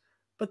ranks,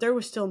 but there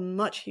was still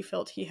much he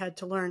felt he had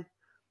to learn.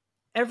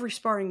 Every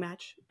sparring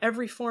match,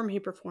 every form he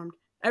performed,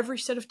 every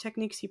set of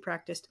techniques he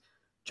practiced,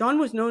 John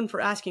was known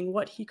for asking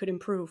what he could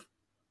improve.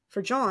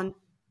 For John,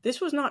 this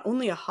was not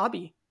only a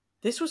hobby.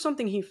 This was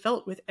something he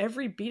felt with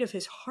every beat of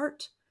his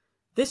heart.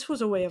 This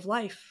was a way of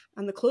life,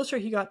 and the closer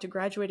he got to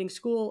graduating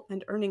school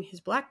and earning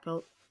his black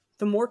belt,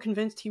 the more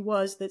convinced he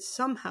was that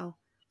somehow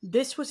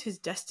this was his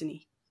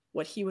destiny,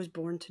 what he was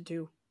born to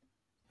do.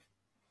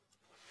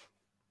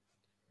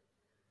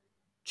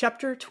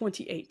 Chapter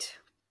 28.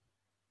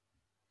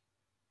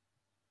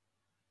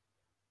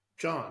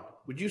 John,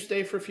 would you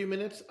stay for a few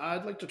minutes?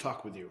 I'd like to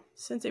talk with you.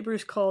 Sensei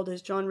Bruce called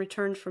as John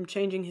returned from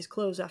changing his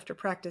clothes after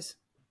practice.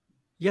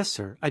 Yes,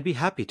 sir. I'd be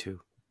happy to.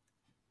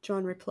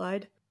 John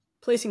replied,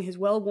 placing his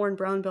well-worn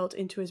brown belt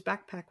into his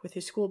backpack with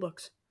his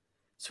schoolbooks.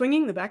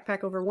 Swinging the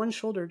backpack over one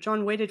shoulder,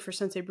 John waited for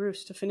Sensei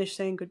Bruce to finish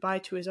saying goodbye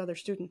to his other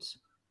students.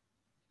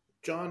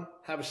 John,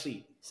 have a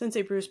seat.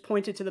 Sensei Bruce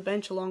pointed to the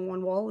bench along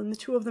one wall, and the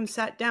two of them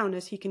sat down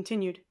as he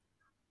continued.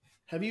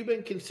 Have you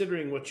been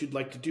considering what you'd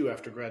like to do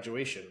after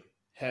graduation?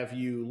 Have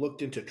you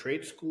looked into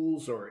trade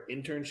schools or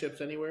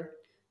internships anywhere?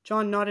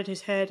 John nodded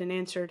his head and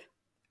answered,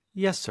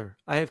 Yes, sir.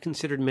 I have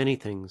considered many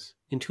things.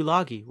 In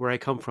Tulagi, where I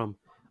come from,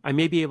 I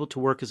may be able to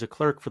work as a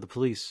clerk for the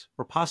police,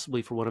 or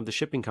possibly for one of the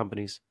shipping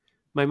companies.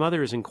 My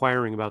mother is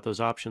inquiring about those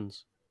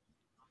options.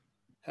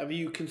 Have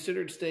you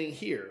considered staying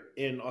here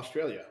in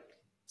Australia?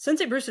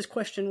 Sensei Bruce's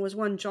question was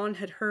one John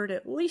had heard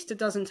at least a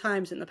dozen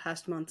times in the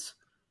past months.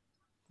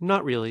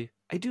 Not really.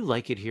 I do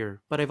like it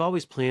here, but I've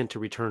always planned to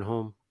return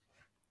home.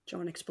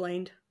 John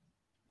explained.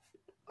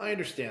 I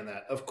understand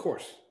that, of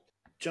course.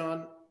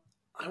 John,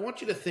 I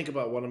want you to think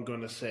about what I'm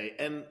going to say,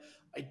 and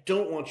I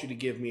don't want you to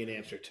give me an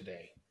answer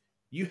today.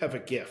 You have a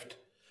gift.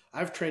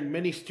 I've trained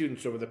many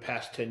students over the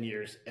past 10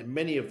 years, and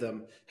many of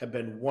them have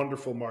been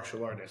wonderful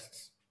martial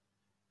artists.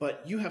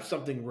 But you have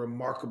something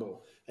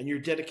remarkable, and your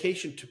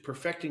dedication to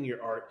perfecting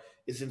your art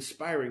is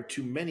inspiring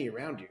to many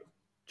around you.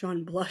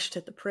 John blushed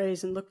at the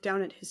praise and looked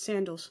down at his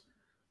sandals.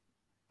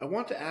 I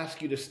want to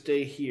ask you to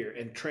stay here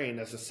and train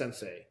as a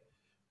sensei.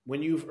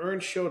 When you've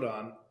earned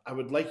Shodan, I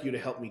would like you to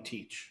help me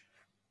teach.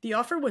 The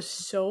offer was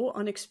so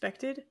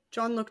unexpected,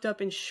 John looked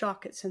up in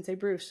shock at Sensei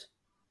Bruce.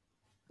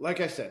 Like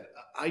I said,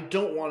 I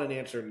don't want an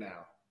answer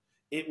now.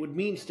 It would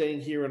mean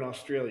staying here in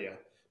Australia,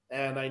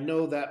 and I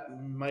know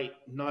that might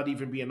not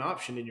even be an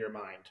option in your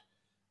mind.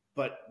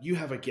 But you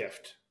have a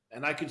gift,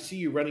 and I could see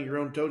you running your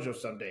own dojo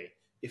someday,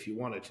 if you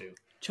wanted to.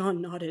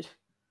 John nodded.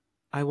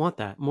 I want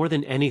that more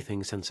than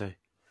anything, Sensei.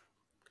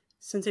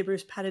 Sensei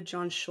Bruce patted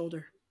John's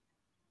shoulder.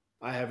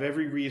 I have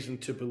every reason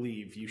to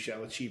believe you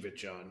shall achieve it,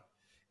 John.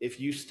 If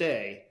you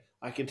stay,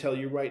 I can tell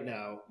you right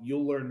now,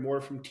 you'll learn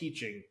more from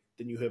teaching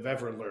than you have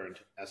ever learned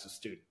as a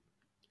student.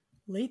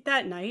 Late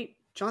that night,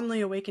 John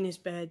lay awake in his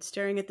bed,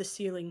 staring at the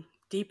ceiling,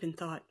 deep in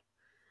thought.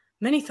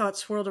 Many thoughts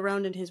swirled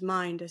around in his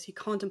mind as he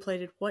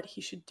contemplated what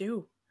he should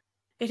do.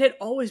 It had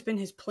always been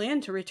his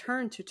plan to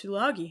return to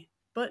Tulagi,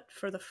 but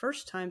for the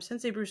first time,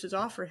 Sensei Bruce's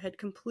offer had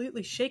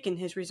completely shaken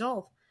his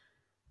resolve.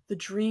 The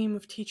dream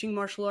of teaching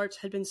martial arts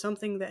had been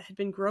something that had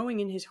been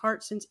growing in his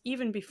heart since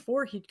even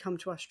before he'd come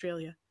to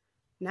Australia.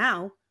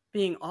 Now,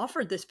 being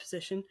offered this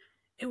position,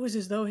 it was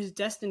as though his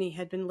destiny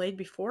had been laid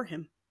before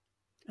him.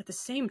 At the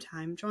same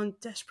time, John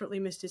desperately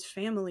missed his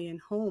family and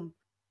home.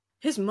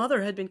 His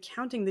mother had been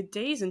counting the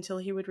days until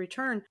he would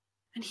return,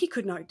 and he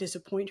could not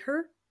disappoint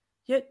her.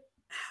 Yet,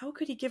 how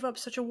could he give up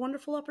such a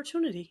wonderful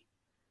opportunity?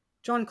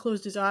 John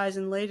closed his eyes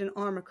and laid an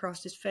arm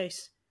across his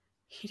face.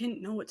 He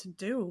didn't know what to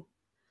do.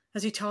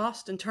 As he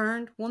tossed and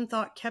turned, one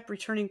thought kept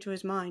returning to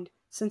his mind,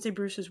 Sensei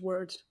Bruce's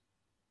words.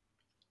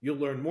 You'll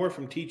learn more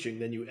from teaching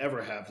than you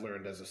ever have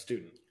learned as a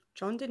student.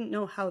 John didn't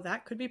know how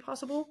that could be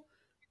possible,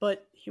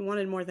 but he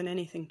wanted more than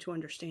anything to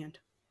understand.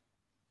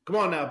 Come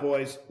on now,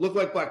 boys. Look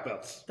like black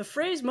belts. The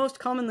phrase most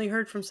commonly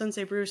heard from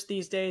Sensei Bruce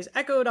these days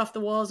echoed off the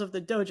walls of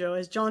the dojo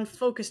as John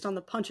focused on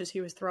the punches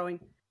he was throwing.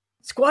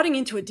 Squatting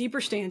into a deeper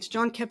stance,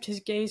 John kept his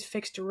gaze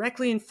fixed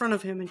directly in front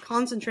of him and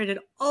concentrated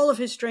all of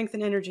his strength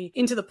and energy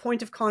into the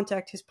point of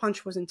contact his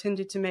punch was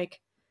intended to make.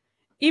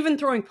 Even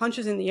throwing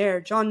punches in the air,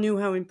 John knew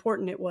how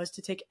important it was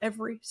to take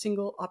every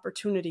single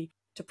opportunity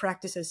to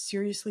practice as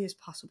seriously as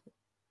possible.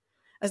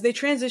 As they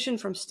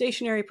transitioned from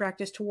stationary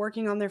practice to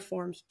working on their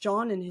forms,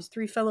 John and his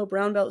 3 fellow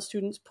brown belt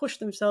students pushed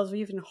themselves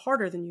even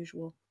harder than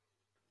usual.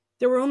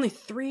 There were only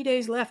 3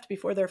 days left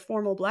before their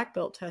formal black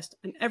belt test,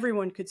 and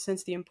everyone could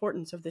sense the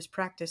importance of this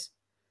practice.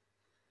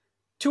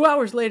 2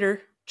 hours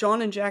later,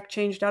 John and Jack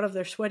changed out of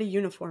their sweaty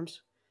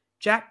uniforms.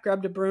 Jack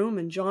grabbed a broom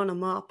and John a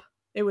mop.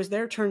 It was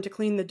their turn to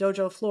clean the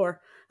dojo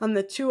floor, and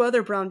the 2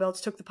 other brown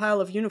belts took the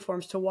pile of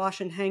uniforms to wash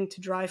and hang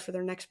to dry for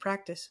their next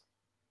practice.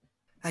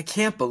 I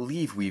can't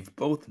believe we've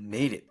both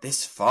made it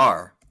this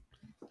far,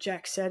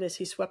 Jack said as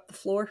he swept the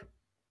floor.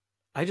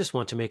 I just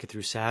want to make it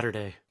through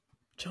Saturday,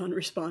 John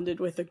responded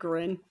with a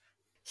grin.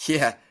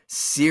 Yeah,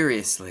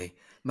 seriously.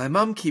 My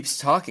mom keeps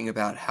talking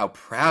about how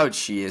proud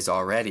she is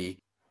already.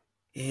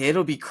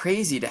 It'll be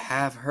crazy to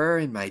have her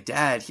and my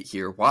dad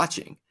here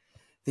watching.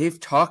 They've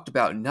talked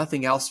about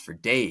nothing else for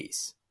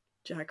days.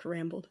 Jack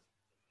rambled.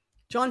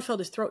 John felt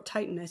his throat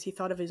tighten as he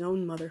thought of his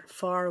own mother,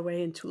 far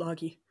away in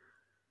Tulagi.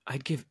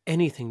 I'd give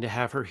anything to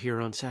have her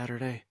here on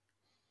Saturday.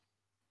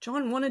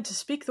 John wanted to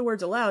speak the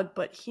words aloud,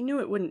 but he knew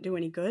it wouldn't do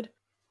any good,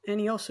 and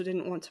he also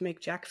didn't want to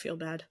make Jack feel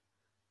bad.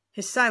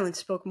 His silence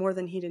spoke more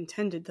than he'd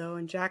intended, though,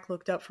 and Jack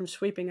looked up from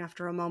sweeping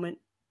after a moment.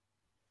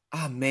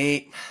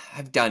 Mate,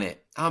 I've done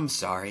it. I'm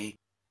sorry.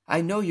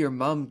 I know your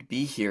mum'd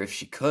be here if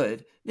she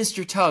could.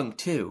 Mr. Tongue,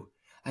 too.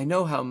 I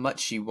know how much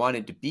she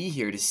wanted to be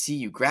here to see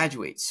you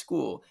graduate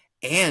school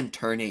and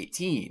turn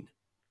 18.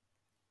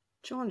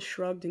 John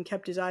shrugged and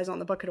kept his eyes on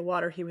the bucket of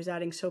water he was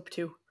adding soap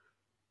to.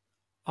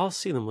 I'll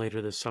see them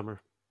later this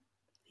summer,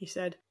 he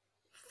said,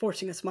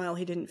 forcing a smile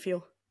he didn't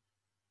feel.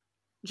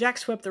 Jack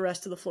swept the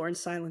rest of the floor in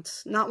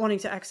silence, not wanting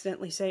to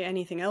accidentally say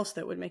anything else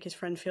that would make his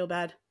friend feel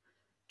bad.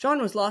 John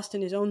was lost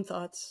in his own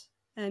thoughts,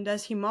 and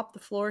as he mopped the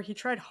floor, he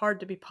tried hard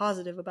to be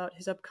positive about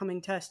his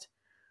upcoming test.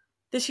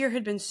 This year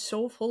had been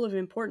so full of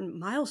important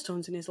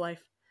milestones in his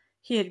life.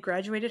 He had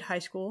graduated high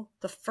school,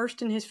 the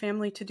first in his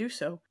family to do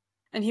so,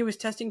 and he was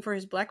testing for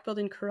his black belt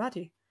in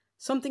karate,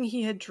 something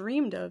he had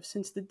dreamed of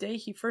since the day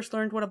he first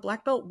learned what a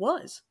black belt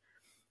was.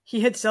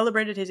 He had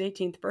celebrated his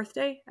 18th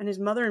birthday, and his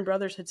mother and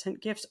brothers had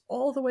sent gifts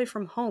all the way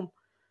from home.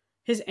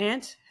 His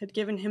aunt had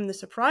given him the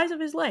surprise of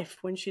his life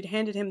when she'd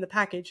handed him the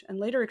package, and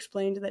later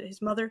explained that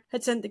his mother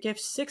had sent the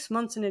gifts 6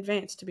 months in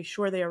advance to be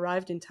sure they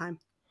arrived in time.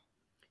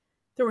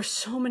 There were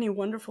so many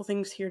wonderful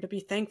things here to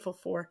be thankful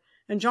for,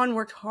 and John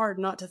worked hard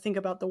not to think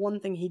about the one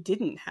thing he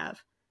didn't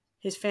have,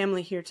 his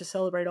family here to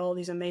celebrate all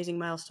these amazing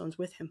milestones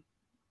with him.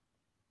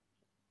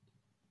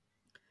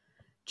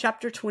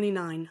 Chapter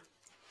 29.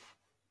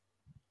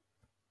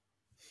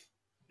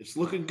 It's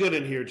looking good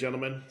in here,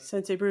 gentlemen,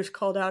 Sensei Bruce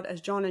called out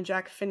as John and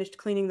Jack finished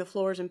cleaning the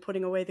floors and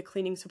putting away the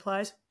cleaning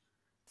supplies.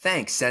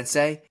 Thanks,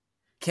 Sensei.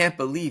 Can't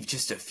believe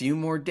just a few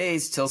more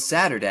days till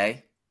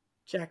Saturday,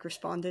 Jack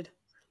responded.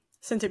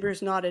 Sensei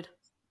Bruce nodded.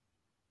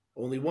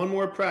 Only one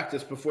more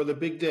practice before the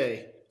big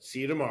day. See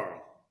you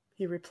tomorrow,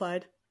 he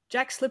replied.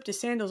 Jack slipped his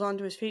sandals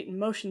onto his feet and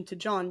motioned to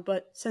John,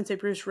 but Sensei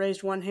Bruce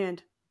raised one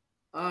hand.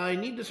 I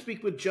need to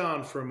speak with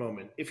John for a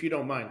moment, if you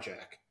don't mind,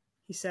 Jack,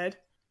 he said.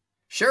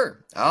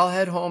 Sure, I'll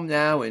head home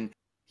now, and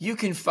you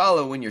can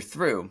follow when you're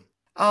through.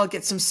 I'll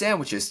get some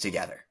sandwiches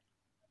together,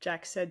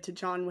 Jack said to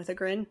John with a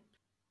grin.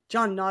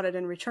 John nodded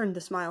and returned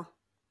the smile.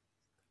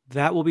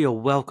 That will be a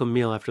welcome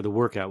meal after the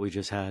workout we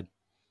just had,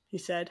 he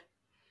said.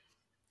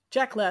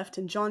 Jack left,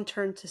 and John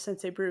turned to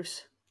Sensei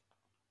Bruce.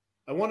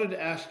 I wanted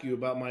to ask you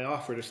about my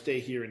offer to stay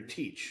here and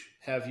teach.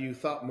 Have you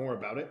thought more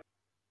about it?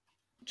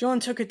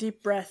 John took a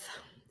deep breath.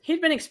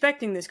 He'd been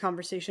expecting this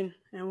conversation,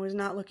 and was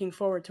not looking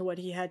forward to what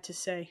he had to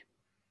say.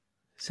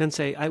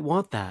 Sensei, I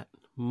want that,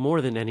 more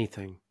than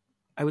anything.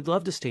 I would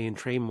love to stay and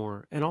train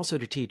more, and also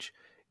to teach.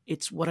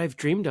 It's what I've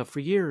dreamed of for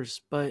years,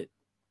 but...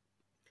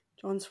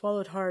 John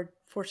swallowed hard,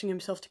 forcing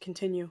himself to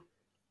continue.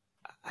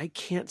 I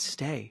can't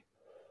stay.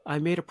 I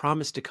made a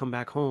promise to come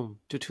back home,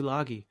 to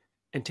Tulagi,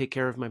 and take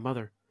care of my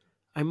mother.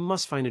 I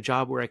must find a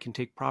job where I can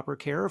take proper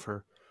care of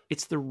her.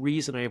 It's the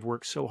reason I have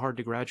worked so hard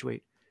to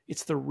graduate.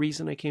 It's the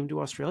reason I came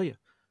to Australia.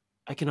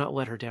 I cannot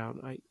let her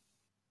down.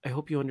 I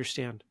hope you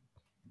understand,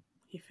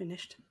 he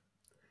finished.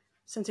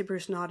 Sensei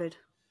Bruce nodded.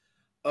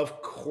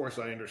 Of course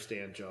I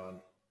understand, John.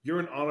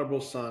 You're an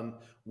honorable son,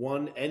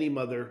 one any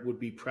mother would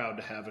be proud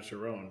to have as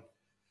her own.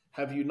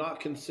 Have you not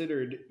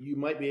considered you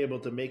might be able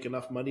to make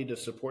enough money to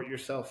support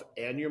yourself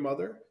and your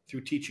mother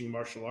through teaching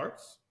martial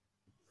arts?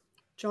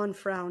 John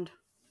frowned.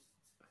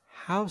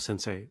 How,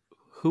 Sensei?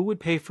 Who would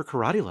pay for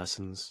karate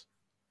lessons?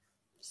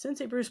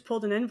 Sensei Bruce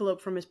pulled an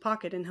envelope from his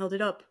pocket and held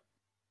it up.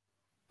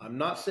 I'm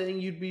not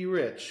saying you'd be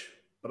rich,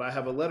 but I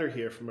have a letter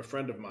here from a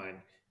friend of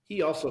mine.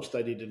 He also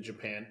studied in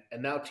Japan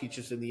and now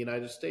teaches in the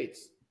United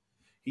States.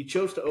 He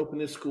chose to open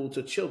his school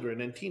to children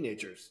and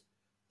teenagers.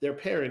 Their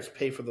parents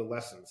pay for the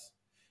lessons.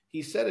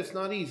 He said it's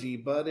not easy,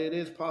 but it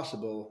is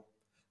possible.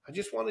 I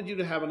just wanted you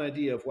to have an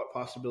idea of what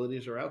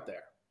possibilities are out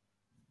there.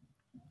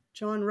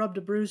 John rubbed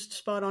a bruised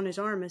spot on his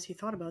arm as he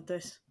thought about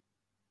this.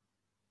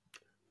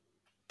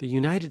 The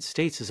United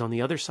States is on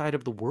the other side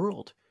of the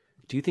world.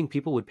 Do you think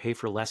people would pay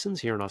for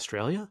lessons here in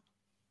Australia?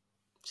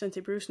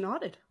 Sensei Bruce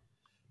nodded.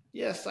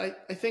 Yes, I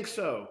think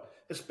so,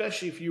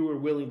 especially if you were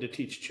willing to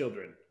teach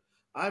children.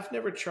 I've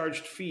never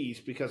charged fees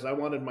because I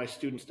wanted my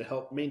students to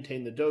help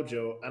maintain the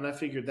dojo, and I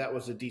figured that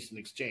was a decent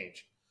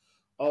exchange.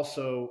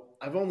 Also,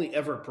 I've only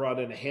ever brought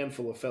in a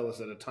handful of fellas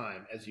at a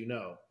time, as you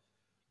know.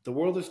 The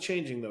world is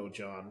changing, though,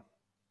 John.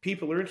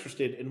 People are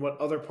interested in what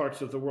other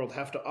parts of the world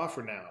have to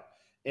offer now,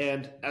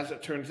 and as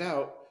it turns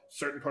out,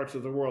 certain parts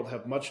of the world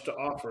have much to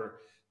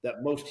offer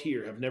that most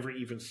here have never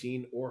even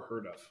seen or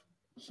heard of,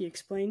 he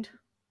explained.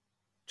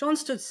 John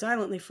stood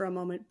silently for a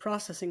moment,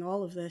 processing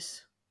all of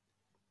this.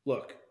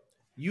 Look,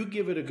 you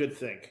give it a good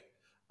think.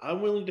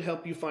 I'm willing to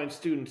help you find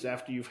students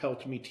after you've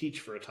helped me teach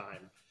for a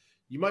time.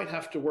 You might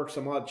have to work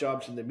some odd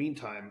jobs in the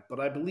meantime, but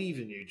I believe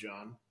in you,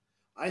 John.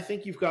 I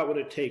think you've got what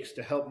it takes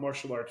to help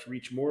martial arts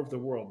reach more of the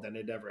world than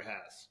it ever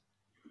has.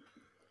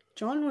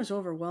 John was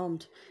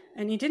overwhelmed,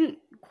 and he didn't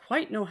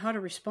quite know how to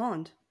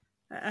respond.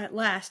 At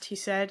last, he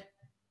said,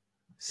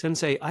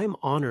 Sensei, I am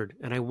honored,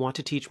 and I want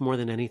to teach more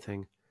than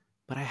anything.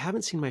 But I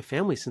haven't seen my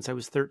family since I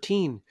was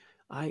 13.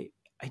 I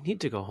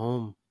need to go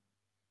home.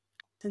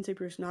 Sensei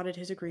Bruce nodded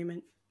his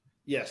agreement.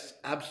 Yes,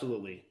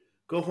 absolutely.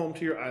 Go home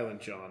to your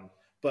island, John.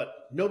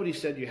 But nobody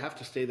said you have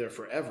to stay there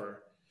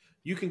forever.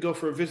 You can go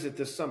for a visit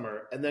this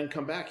summer and then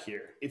come back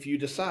here if you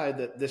decide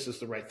that this is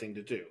the right thing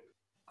to do.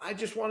 I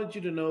just wanted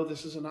you to know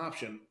this is an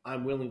option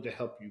I'm willing to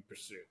help you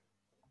pursue.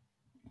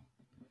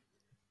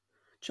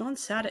 John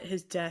sat at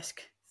his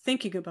desk,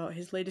 thinking about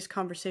his latest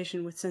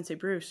conversation with Sensei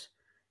Bruce.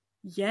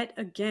 Yet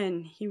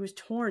again, he was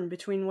torn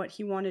between what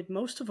he wanted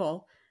most of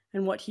all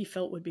and what he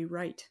felt would be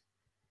right.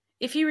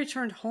 If he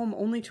returned home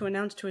only to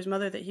announce to his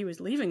mother that he was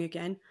leaving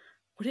again,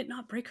 would it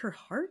not break her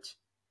heart?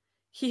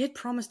 He had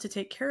promised to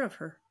take care of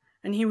her,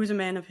 and he was a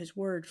man of his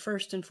word,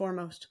 first and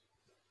foremost.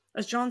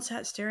 As John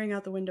sat staring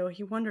out the window,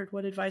 he wondered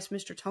what advice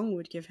Mr. Tung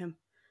would give him.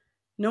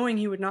 Knowing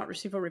he would not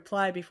receive a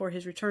reply before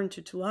his return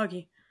to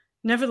Tulagi,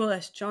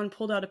 nevertheless, John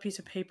pulled out a piece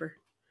of paper.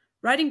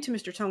 Writing to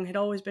Mr. Tung had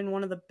always been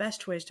one of the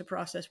best ways to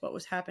process what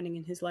was happening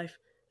in his life,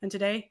 and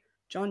today,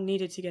 John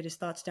needed to get his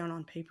thoughts down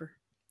on paper.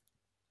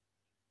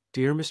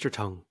 Dear Mr.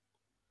 Tung,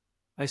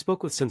 I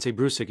spoke with Sensei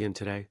Bruce again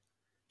today.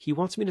 He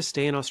wants me to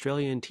stay in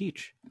Australia and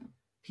teach.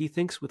 He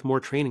thinks with more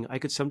training I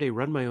could someday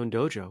run my own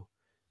dojo.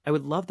 I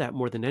would love that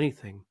more than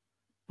anything.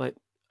 But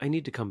I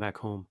need to come back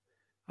home.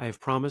 I have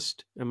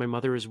promised, and my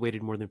mother has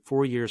waited more than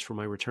 4 years for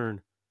my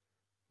return.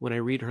 When I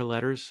read her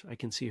letters, I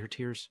can see her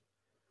tears.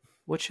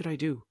 What should I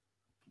do?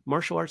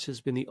 Martial arts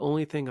has been the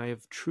only thing I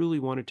have truly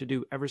wanted to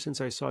do ever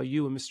since I saw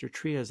you and Mr.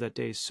 Trias that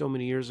day so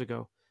many years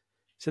ago.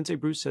 Sensei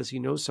Bruce says he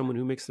knows someone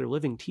who makes their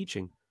living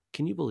teaching.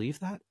 Can you believe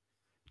that?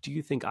 Do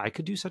you think I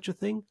could do such a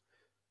thing?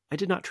 I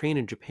did not train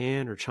in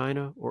Japan or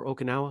China or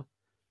Okinawa.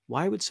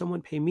 Why would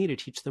someone pay me to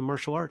teach them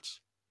martial arts?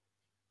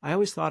 I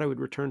always thought I would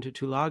return to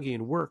Tulagi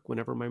and work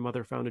whenever my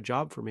mother found a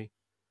job for me.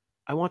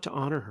 I want to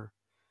honor her.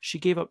 She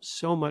gave up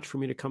so much for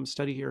me to come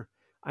study here.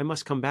 I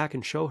must come back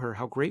and show her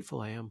how grateful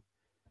I am.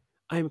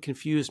 I am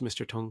confused,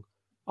 Mr. Tung.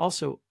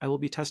 Also, I will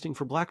be testing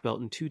for black belt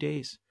in 2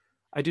 days.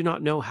 I do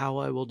not know how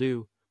I will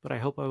do, but I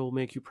hope I will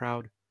make you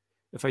proud.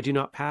 If I do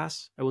not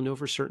pass, I will know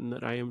for certain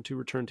that I am to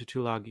return to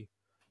Tulagi.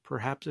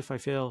 Perhaps if I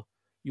fail,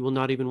 you will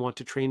not even want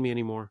to train me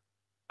anymore.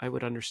 I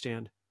would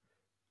understand.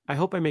 I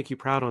hope I make you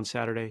proud on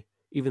Saturday,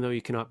 even though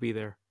you cannot be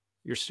there.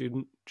 Your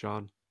student,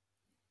 John.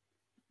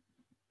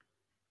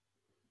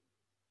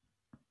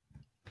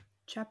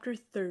 Chapter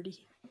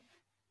 30.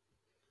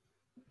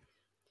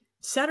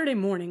 Saturday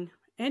morning,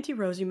 Auntie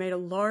Rosie made a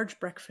large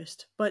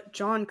breakfast, but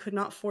John could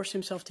not force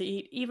himself to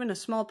eat even a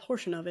small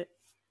portion of it.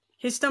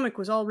 His stomach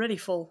was already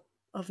full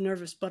of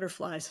nervous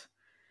butterflies.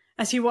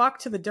 As he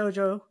walked to the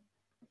dojo,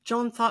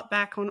 John thought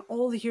back on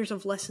all the years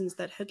of lessons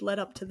that had led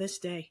up to this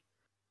day.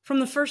 From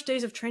the first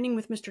days of training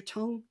with Mr.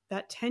 Tung,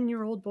 that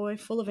 10-year-old boy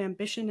full of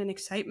ambition and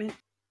excitement,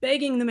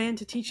 begging the man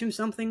to teach him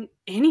something,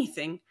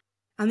 anything,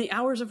 and the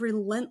hours of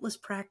relentless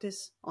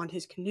practice on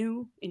his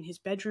canoe, in his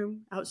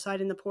bedroom, outside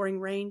in the pouring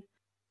rain,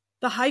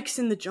 the hikes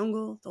in the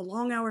jungle, the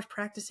long hours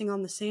practicing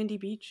on the sandy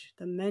beach,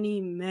 the many,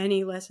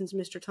 many lessons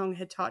Mr. Tung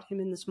had taught him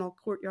in the small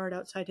courtyard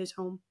outside his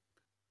home.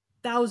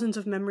 Thousands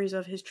of memories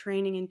of his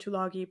training in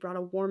Tulagi brought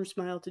a warm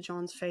smile to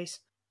John's face.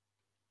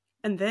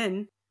 And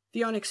then,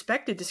 the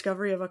unexpected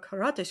discovery of a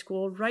karate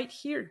school right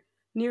here,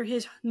 near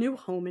his new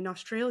home in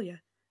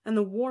Australia, and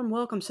the warm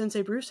welcome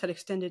Sensei Bruce had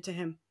extended to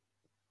him.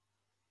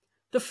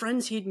 The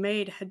friends he'd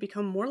made had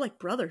become more like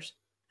brothers,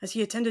 as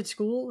he attended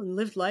school and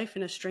lived life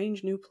in a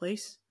strange new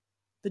place.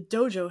 The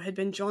dojo had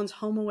been John's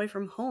home away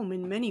from home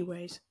in many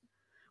ways.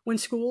 When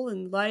school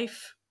and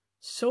life,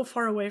 so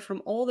far away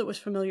from all that was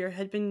familiar,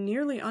 had been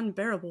nearly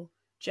unbearable,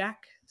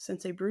 Jack,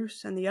 Sensei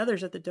Bruce, and the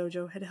others at the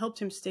dojo had helped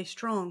him stay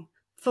strong,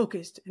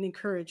 focused, and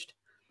encouraged.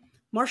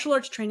 Martial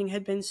arts training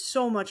had been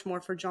so much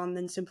more for John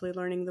than simply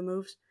learning the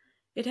moves.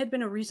 It had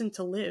been a reason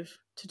to live,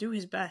 to do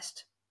his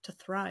best, to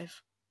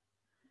thrive.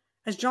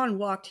 As John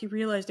walked, he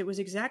realized it was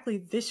exactly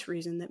this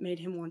reason that made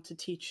him want to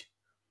teach.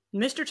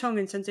 Mr. Tung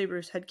and Sensei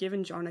Bruce had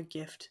given John a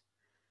gift.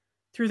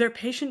 Through their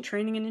patient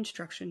training and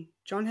instruction,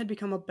 John had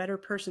become a better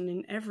person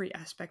in every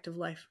aspect of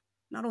life,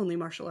 not only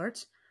martial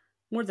arts.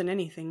 More than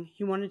anything,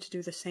 he wanted to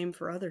do the same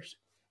for others.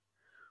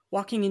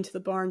 Walking into the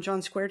barn,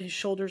 John squared his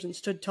shoulders and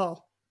stood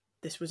tall.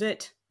 This was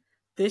it.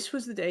 This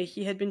was the day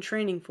he had been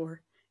training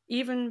for,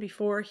 even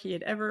before he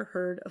had ever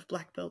heard of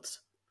black belts.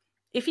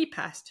 If he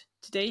passed,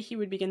 today he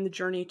would begin the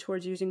journey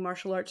towards using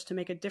martial arts to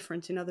make a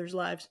difference in others'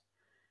 lives.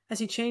 As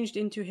he changed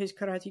into his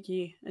karate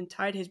gi and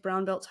tied his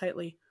brown belt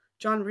tightly,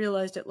 John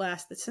realized at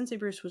last that Sensei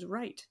Bruce was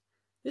right.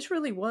 This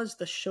really was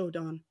the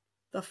Shodan,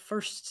 the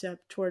first step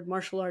toward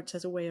martial arts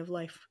as a way of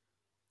life.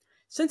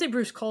 Sensei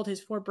Bruce called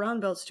his 4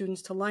 brown belt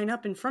students to line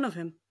up in front of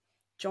him.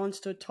 John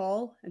stood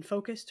tall and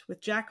focused,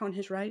 with Jack on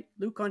his right,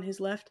 Luke on his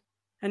left,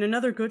 and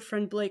another good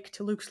friend Blake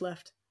to Luke's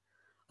left.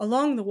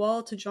 Along the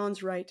wall to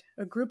John's right,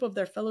 a group of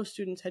their fellow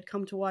students had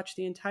come to watch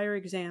the entire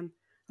exam,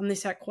 and they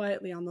sat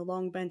quietly on the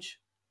long bench.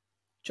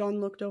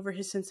 John looked over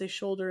his sensei's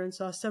shoulder and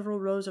saw several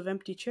rows of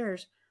empty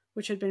chairs,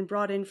 which had been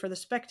brought in for the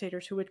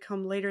spectators who would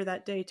come later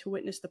that day to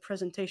witness the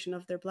presentation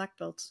of their black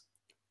belts.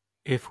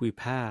 If we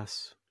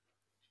pass,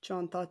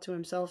 John thought to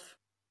himself,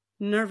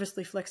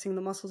 nervously flexing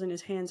the muscles in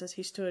his hands as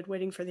he stood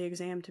waiting for the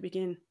exam to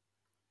begin.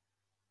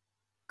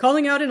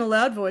 Calling out in a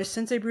loud voice,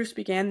 Sensei Bruce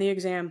began the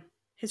exam.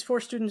 His 4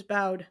 students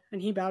bowed,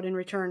 and he bowed in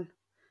return.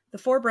 The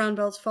 4 brown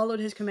belts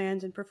followed his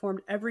commands and performed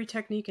every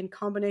technique and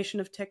combination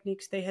of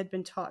techniques they had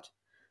been taught.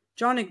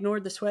 John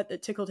ignored the sweat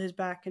that tickled his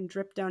back and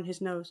dripped down his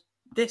nose.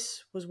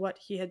 This was what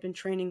he had been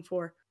training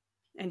for,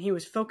 and he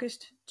was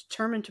focused,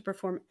 determined to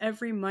perform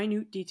every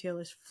minute detail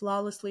as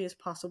flawlessly as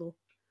possible.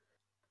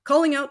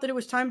 Calling out that it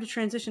was time to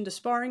transition to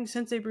sparring,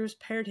 Sensei Bruce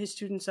paired his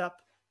students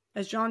up.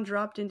 As John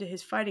dropped into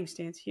his fighting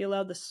stance, he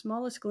allowed the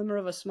smallest glimmer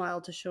of a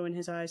smile to show in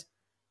his eyes.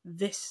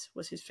 This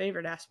was his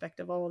favorite aspect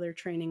of all their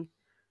training.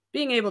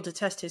 Being able to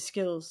test his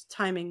skills,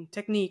 timing,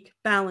 technique,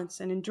 balance,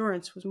 and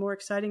endurance was more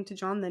exciting to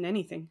John than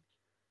anything.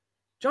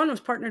 John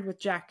was partnered with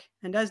Jack,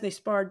 and as they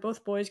sparred,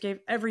 both boys gave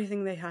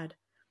everything they had.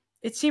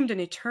 It seemed an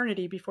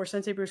eternity before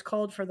Sensei Bruce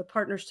called for the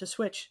partners to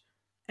switch,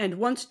 and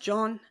once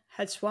John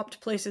had swapped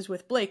places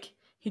with Blake,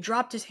 he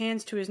dropped his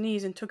hands to his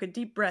knees and took a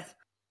deep breath,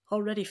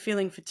 already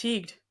feeling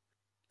fatigued.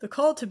 The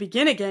call to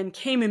begin again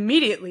came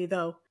immediately,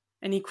 though,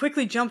 and he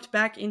quickly jumped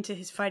back into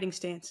his fighting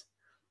stance.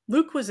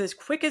 Luke was as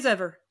quick as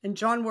ever, and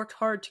John worked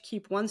hard to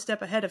keep one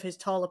step ahead of his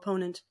tall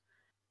opponent.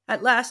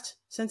 At last,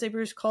 Sensei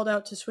Bruce called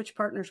out to switch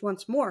partners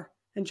once more,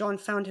 and John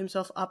found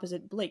himself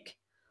opposite Blake.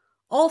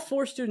 All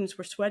 4 students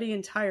were sweaty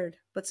and tired,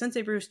 but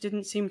Sensei Bruce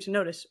didn't seem to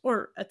notice,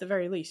 or at the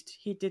very least,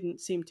 he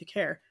didn't seem to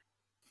care.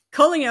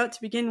 Calling out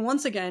to begin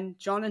once again,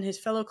 John and his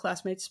fellow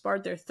classmates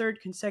sparred their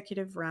 3rd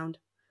consecutive round.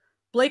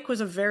 Blake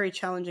was a very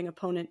challenging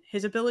opponent.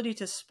 His ability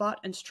to spot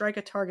and strike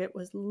a target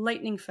was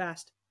lightning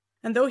fast,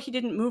 and though he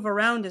didn't move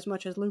around as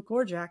much as Luke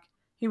or Jack,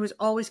 he was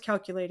always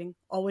calculating,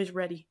 always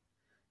ready.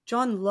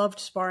 John loved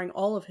sparring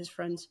all of his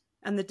friends,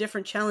 and the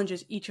different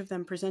challenges each of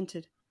them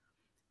presented.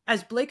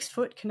 As Blake's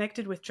foot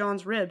connected with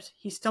John's ribs,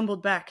 he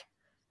stumbled back.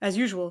 As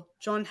usual,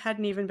 John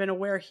hadn't even been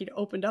aware he'd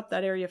opened up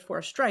that area for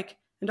a strike,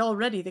 and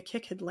already the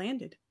kick had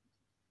landed.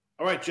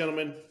 All right,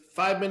 gentlemen,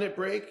 5-minute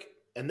break,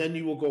 and then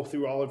you will go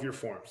through all of your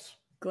forms.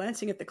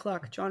 Glancing at the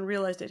clock, John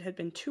realized it had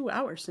been 2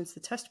 hours since the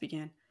test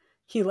began.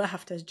 He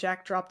laughed as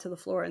Jack dropped to the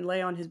floor and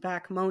lay on his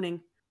back,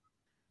 moaning.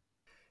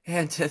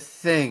 And to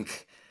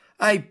think,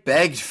 I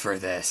begged for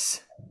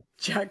this.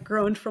 Jack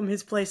groaned from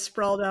his place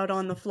sprawled out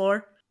on the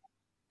floor.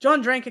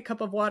 John drank a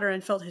cup of water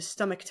and felt his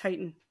stomach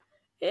tighten.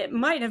 It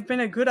might have been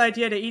a good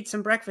idea to eat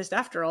some breakfast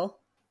after all.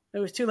 It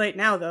was too late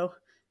now, though.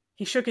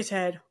 He shook his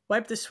head,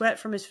 wiped the sweat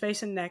from his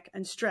face and neck,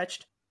 and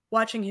stretched,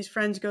 watching his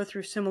friends go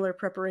through similar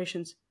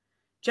preparations.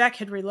 Jack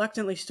had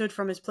reluctantly stood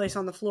from his place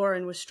on the floor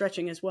and was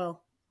stretching as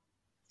well.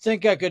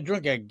 Think I could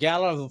drink a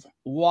gallon of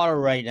water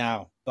right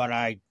now, but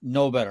I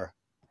know better,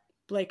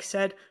 Blake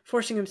said,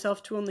 forcing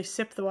himself to only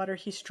sip the water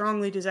he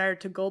strongly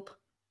desired to gulp.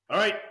 All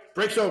right,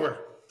 break's over,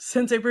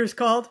 Sensei Bruce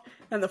called,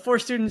 and the 4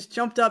 students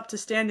jumped up to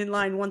stand in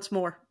line once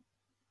more.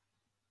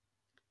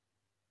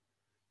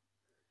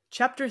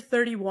 Chapter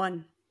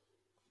 31.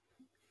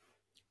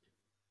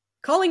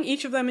 Calling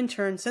each of them in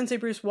turn, Sensei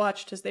Bruce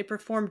watched as they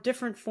performed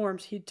different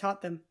forms he'd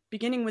taught them,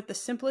 beginning with the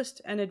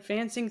simplest and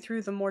advancing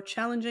through the more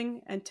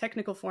challenging and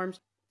technical forms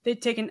they'd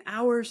taken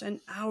hours and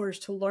hours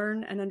to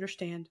learn and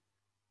understand.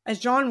 As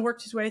John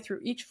worked his way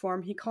through each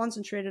form, he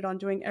concentrated on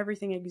doing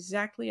everything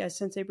exactly as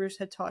Sensei Bruce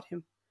had taught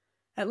him.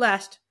 At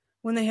last,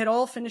 when they had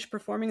all finished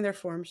performing their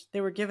forms,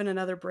 they were given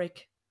another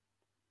break.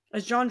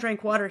 As John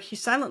drank water, he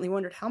silently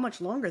wondered how much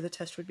longer the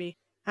test would be,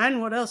 and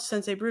what else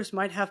Sensei Bruce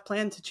might have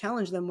planned to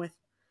challenge them with.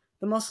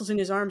 The muscles in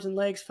his arms and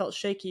legs felt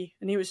shaky,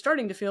 and he was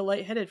starting to feel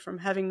lightheaded from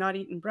having not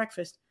eaten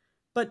breakfast,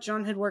 but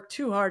John had worked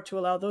too hard to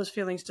allow those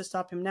feelings to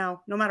stop him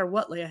now, no matter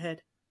what lay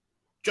ahead.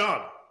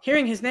 John!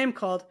 Hearing his name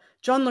called,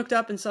 John looked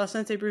up and saw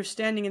Sensei Bruce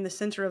standing in the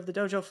center of the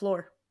dojo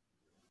floor.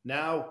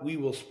 Now we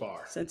will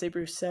spar, Sensei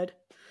Bruce said.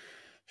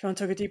 John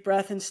took a deep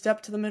breath and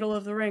stepped to the middle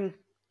of the ring.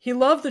 He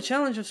loved the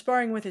challenge of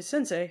sparring with his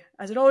sensei,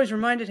 as it always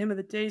reminded him of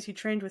the days he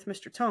trained with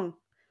Mr. Tong.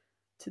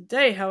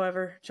 Today,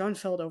 however, John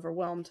felt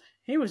overwhelmed.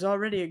 He was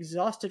already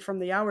exhausted from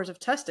the hours of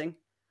testing.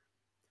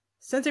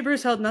 Sensei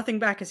Bruce held nothing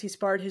back as he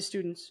sparred his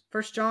students.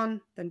 First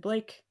John, then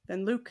Blake,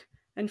 then Luke,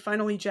 and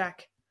finally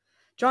Jack.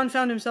 John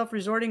found himself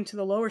resorting to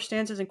the lower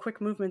stances and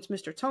quick movements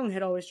Mr. Tong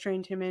had always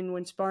trained him in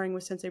when sparring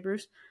with Sensei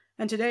Bruce,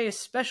 and today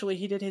especially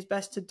he did his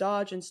best to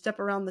dodge and step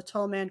around the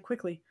tall man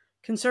quickly,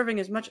 conserving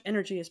as much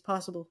energy as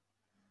possible.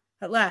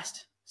 At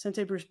last,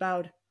 Sensei Bruce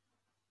bowed.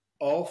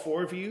 All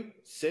 4 of you,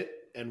 sit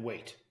and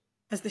wait.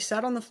 As they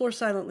sat on the floor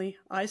silently,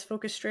 eyes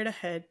focused straight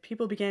ahead,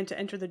 people began to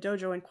enter the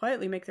dojo and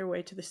quietly make their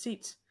way to the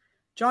seats.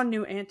 John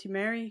knew Auntie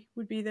Mary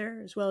would be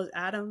there, as well as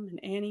Adam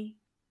and Annie.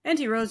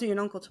 Auntie Rosie and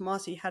Uncle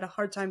Tomasi had a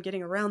hard time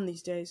getting around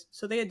these days,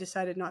 so they had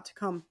decided not to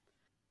come.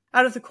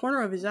 Out of the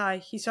corner of his eye,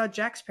 he saw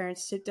Jack's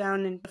parents sit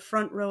down in the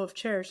front row of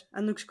chairs,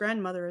 and Luke's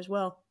grandmother as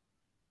well.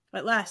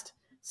 At last,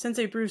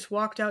 Sensei Bruce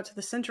walked out to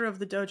the center of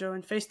the dojo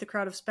and faced the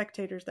crowd of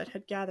spectators that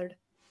had gathered.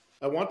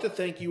 I want to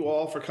thank you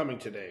all for coming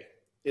today.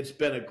 It's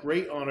been a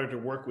great honor to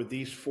work with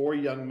these 4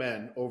 young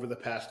men over the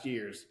past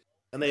years,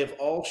 and they have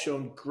all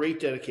shown great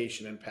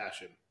dedication and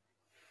passion.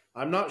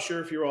 I'm not sure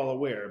if you're all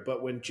aware,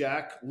 but when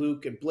Jack,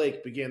 Luke, and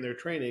Blake began their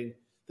training,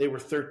 there were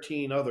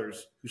 13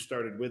 others who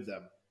started with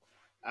them.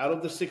 Out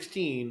of the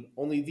 16,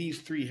 only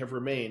these 3 have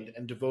remained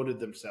and devoted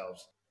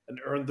themselves and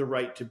earned the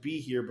right to be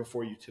here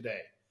before you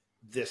today.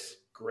 This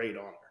great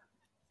honor.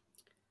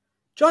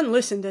 John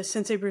listened as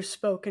Sensei Bruce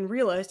spoke and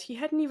realized he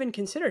hadn't even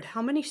considered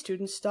how many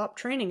students stopped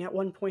training at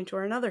one point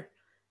or another.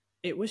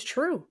 It was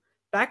true.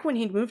 Back when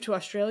he'd moved to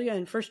Australia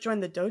and first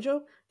joined the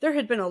dojo, there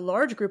had been a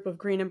large group of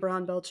green and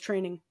brown belts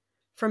training.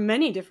 For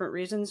many different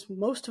reasons,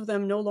 most of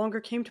them no longer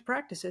came to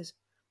practices.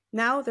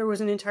 Now there was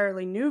an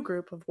entirely new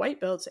group of white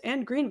belts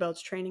and green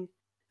belts training,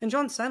 and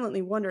John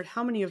silently wondered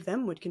how many of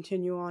them would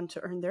continue on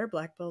to earn their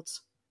black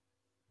belts.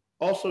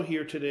 Also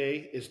here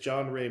today is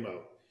John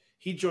Ramo.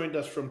 He joined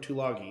us from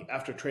Tulagi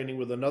after training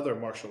with another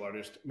martial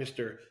artist,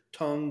 Mr.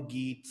 Tung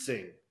Gi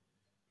Tsing.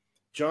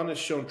 John has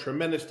shown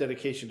tremendous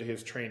dedication to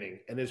his training,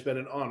 and it has been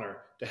an honor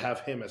to have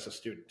him as a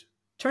student.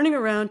 Turning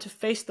around to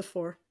face the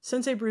 4,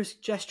 Sensei Bruce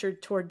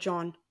gestured toward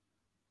John.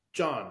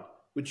 John,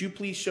 would you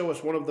please show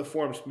us one of the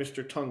forms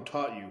Mr. Tung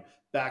taught you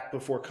back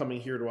before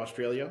coming here to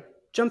Australia?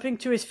 Jumping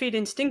to his feet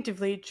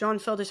instinctively, John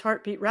felt his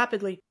heart beat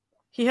rapidly.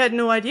 He had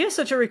no idea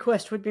such a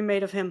request would be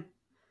made of him.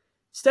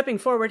 Stepping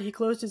forward, he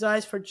closed his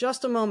eyes for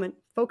just a moment,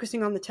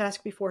 focusing on the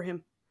task before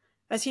him.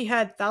 As he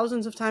had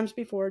thousands of times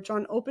before,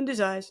 John opened his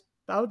eyes,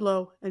 bowed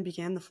low, and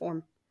began the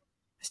form.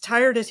 As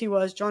tired as he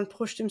was, John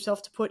pushed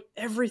himself to put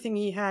everything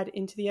he had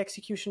into the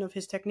execution of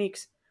his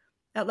techniques.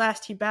 At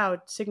last he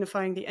bowed,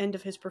 signifying the end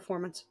of his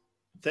performance.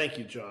 Thank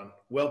you, John.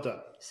 Well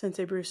done,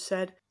 Sensei Bruce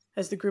said,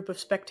 as the group of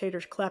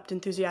spectators clapped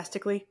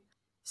enthusiastically.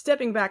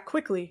 Stepping back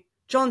quickly,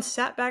 John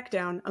sat back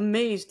down,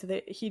 amazed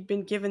that he'd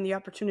been given the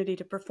opportunity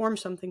to perform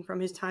something from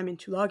his time in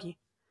Tulagi.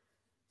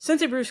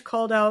 Sensei Bruce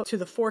called out to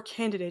the 4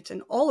 candidates,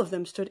 and all of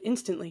them stood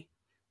instantly.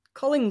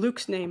 Calling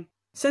Luke's name,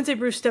 Sensei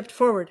Bruce stepped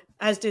forward,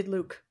 as did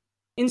Luke.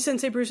 In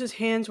Sensei Bruce's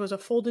hands was a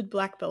folded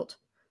black belt.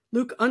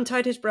 Luke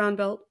untied his brown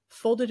belt,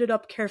 folded it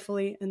up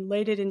carefully, and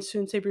laid it in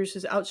Sensei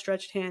Bruce's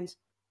outstretched hands.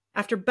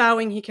 After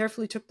bowing, he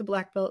carefully took the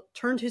black belt,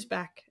 turned his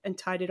back, and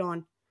tied it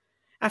on.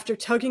 After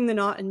tugging the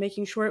knot and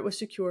making sure it was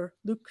secure,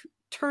 Luke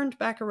turned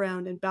back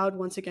around and bowed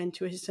once again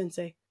to his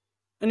sensei.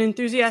 An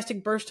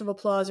enthusiastic burst of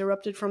applause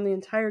erupted from the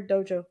entire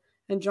dojo,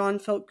 and John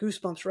felt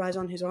goosebumps rise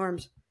on his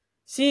arms.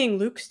 Seeing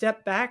Luke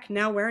step back,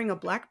 now wearing a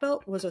black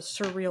belt, was a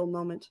surreal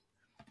moment.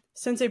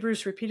 Sensei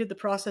Bruce repeated the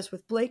process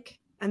with Blake,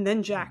 and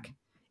then Jack.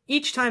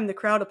 Each time the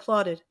crowd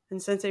applauded,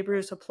 and Sensei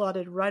Bruce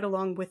applauded right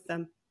along with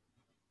them.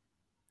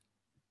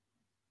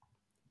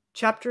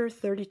 Chapter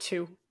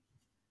 32.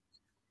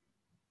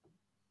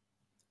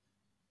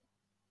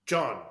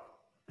 John.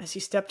 As he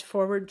stepped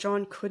forward,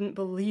 John couldn't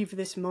believe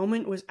this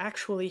moment was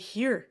actually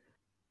here.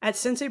 At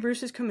Sensei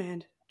Bruce's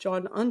command,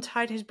 John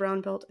untied his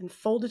brown belt and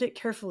folded it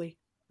carefully,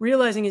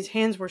 realizing his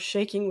hands were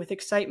shaking with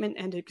excitement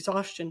and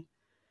exhaustion.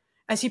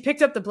 As he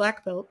picked up the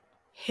black belt,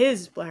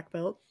 his black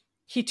belt,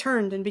 he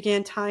turned and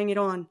began tying it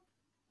on.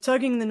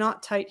 Tugging the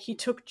knot tight, he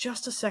took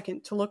just a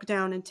second to look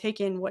down and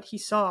take in what he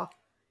saw.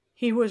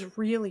 He was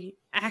really,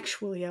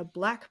 actually a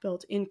black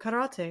belt in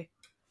karate.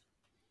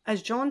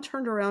 As John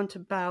turned around to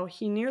bow,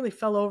 he nearly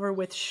fell over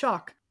with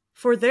shock,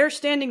 for there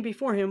standing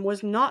before him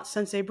was not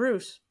Sensei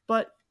Bruce,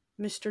 but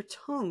Mr.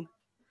 Tung.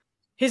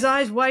 His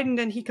eyes widened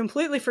and he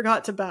completely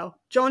forgot to bow.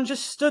 John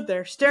just stood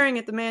there, staring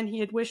at the man he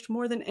had wished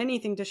more than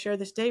anything to share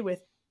this day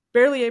with,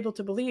 barely able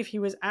to believe he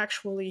was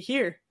actually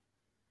here.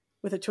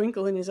 With a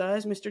twinkle in his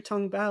eyes, Mr.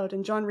 Tung bowed,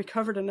 and John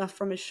recovered enough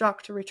from his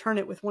shock to return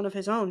it with one of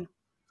his own.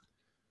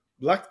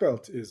 Black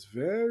belt is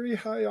very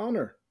high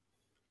honor.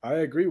 I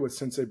agree with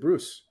Sensei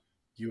Bruce.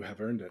 You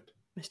have earned it,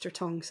 Mr.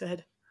 Tung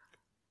said.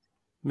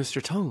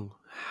 Mr. Tung,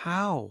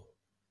 how?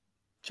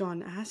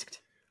 John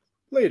asked.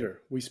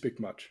 Later, we speak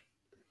much.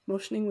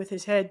 Motioning with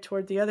his head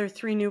toward the other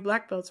 3 new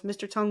black belts,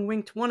 Mr. Tung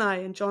winked one eye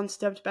and John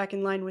stepped back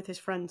in line with his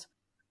friends.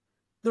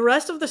 The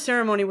rest of the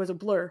ceremony was a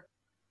blur.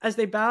 As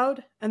they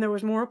bowed and there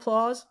was more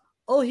applause,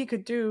 all he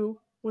could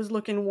do was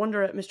look in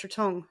wonder at Mr.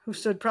 Tung, who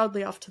stood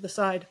proudly off to the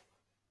side.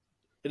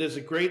 It is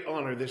a great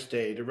honor this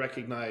day to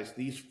recognize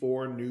these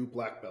 4 new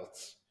black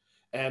belts.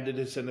 And it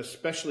is an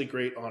especially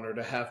great honor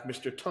to have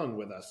Mr. Tung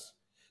with us.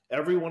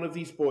 Every one of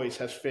these boys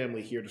has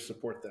family here to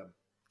support them,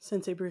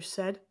 Sensei Bruce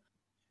said,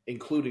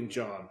 including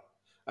John.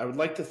 I would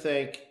like to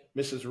thank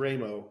Mrs.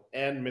 Ramo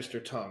and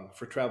Mr. Tung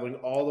for traveling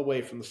all the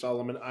way from the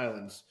Solomon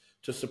Islands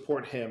to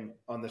support him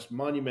on this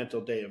monumental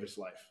day of his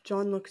life.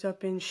 John looked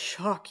up in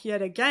shock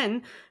yet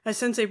again as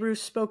Sensei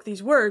Bruce spoke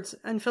these words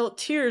and felt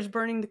tears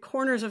burning the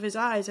corners of his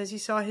eyes as he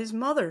saw his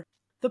mother,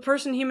 the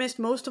person he missed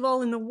most of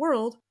all in the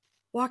world,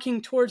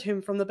 walking toward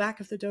him from the back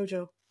of the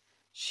dojo.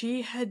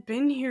 She had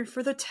been here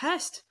for the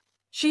test.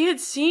 She had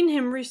seen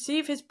him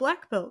receive his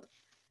black belt.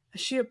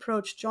 As she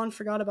approached, John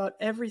forgot about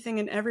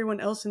everything and everyone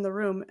else in the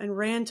room and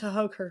ran to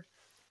hug her.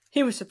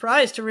 He was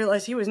surprised to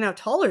realize he was now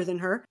taller than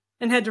her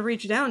and had to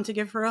reach down to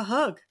give her a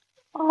hug.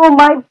 Oh,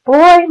 my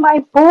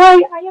boy,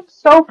 I am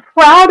so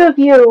proud of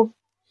you.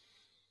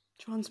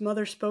 John's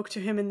mother spoke to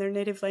him in their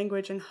native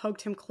language and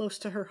hugged him close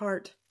to her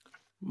heart.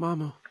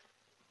 Mama.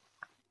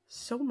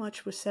 So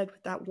much was said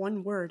with that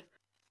one word,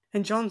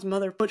 and John's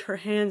mother put her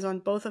hands on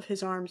both of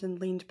his arms and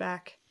leaned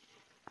back.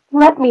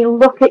 Let me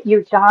look at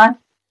you, John.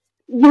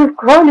 You've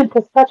grown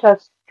into such a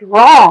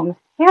strong,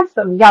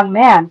 handsome young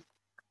man.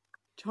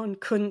 John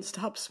couldn't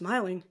stop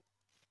smiling.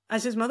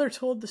 As his mother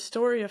told the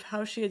story of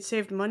how she had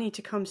saved money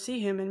to come see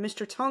him and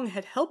Mr. Tong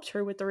had helped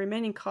her with the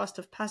remaining cost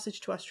of passage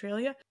to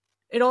Australia,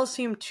 it all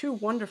seemed too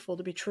wonderful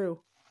to be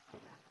true.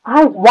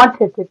 I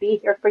wanted to be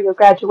here for your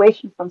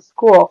graduation from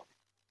school,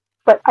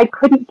 but I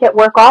couldn't get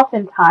work off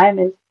in time,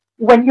 and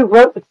when you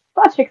wrote with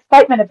such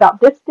excitement about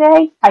this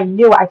day, I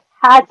knew I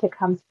had to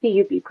come see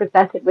you be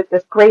presented with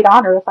this great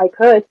honor if I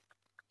could,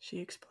 she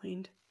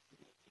explained.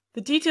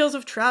 The details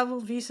of travel,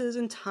 visas,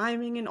 and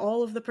timing and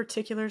all of the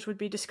particulars would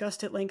be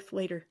discussed at length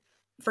later.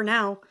 For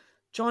now,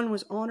 John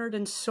was honored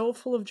and so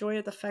full of joy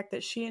at the fact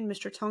that she and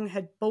Mr. Tong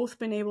had both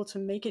been able to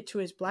make it to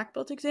his black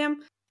belt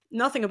exam.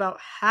 Nothing about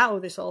how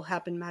this all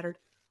happened mattered,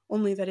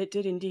 only that it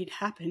did indeed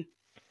happen.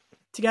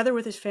 Together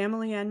with his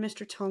family and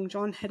Mr. Tong,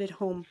 John headed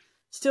home,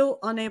 still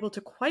unable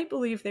to quite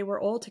believe they were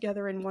all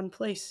together in one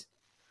place.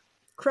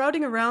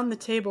 Crowding around the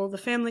table, the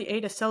family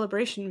ate a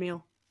celebration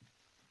meal.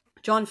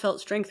 John felt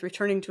strength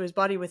returning to his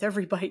body with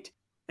every bite,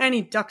 and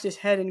he ducked his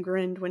head and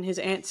grinned when his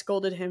aunt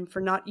scolded him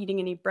for not eating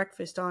any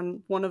breakfast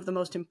on one of the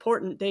most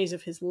important days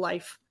of his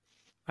life.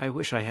 I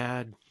wish I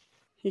had,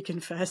 he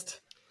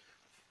confessed.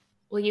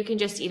 Well, you can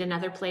just eat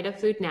another plate of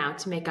food now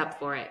to make up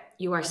for it.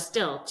 You are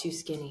still too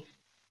skinny.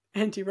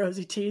 Auntie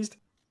Rosie teased.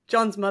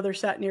 John's mother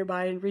sat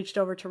nearby and reached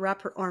over to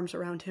wrap her arms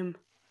around him.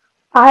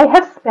 I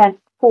have spent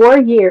 4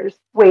 years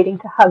waiting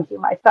to hug you,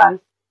 my son.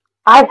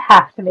 I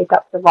have to make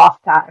up for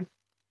lost time,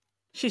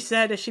 she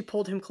said as she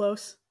pulled him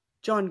close.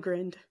 John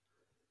grinned.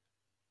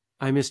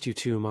 I missed you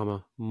too,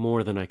 Mama,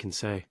 more than I can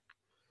say.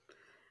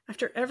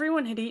 After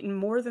everyone had eaten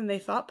more than they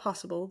thought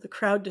possible, the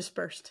crowd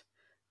dispersed.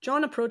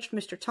 John approached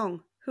Mr.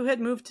 Tong, who had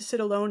moved to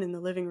sit alone in the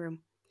living room.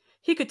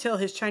 He could tell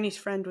his Chinese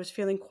friend was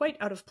feeling quite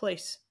out of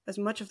place, as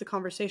much of the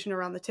conversation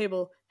around the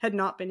table had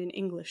not been in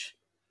English.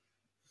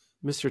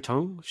 Mr.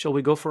 Tong, shall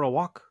we go for a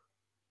walk?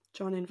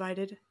 John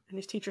invited, and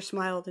his teacher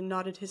smiled and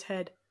nodded his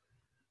head.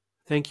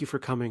 Thank you for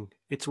coming.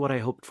 It's what I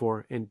hoped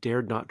for and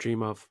dared not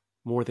dream of,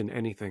 more than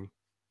anything,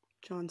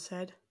 John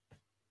said.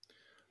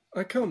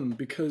 I come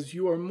because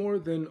you are more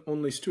than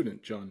only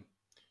student, John.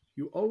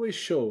 You always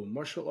show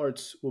martial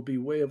arts will be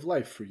way of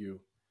life for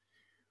you.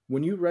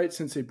 When you write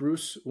Sensei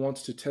Bruce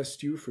wants to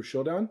test you for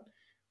Shodan,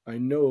 I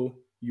know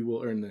you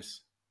will earn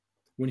this.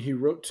 When he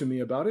wrote to me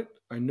about it,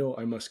 I know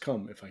I must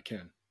come if I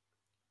can.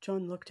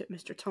 John looked at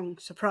Mr. Tong,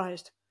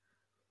 surprised.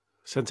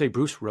 Sensei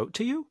Bruce wrote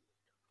to you?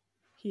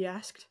 He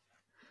asked.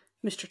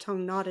 Mr.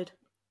 Tong nodded.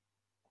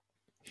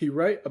 He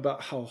write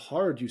about how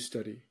hard you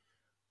study,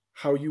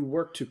 how you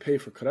work to pay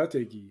for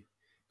karate-gi,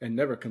 and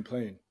never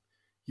complain.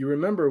 You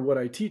remember what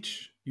I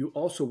teach, you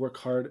also work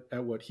hard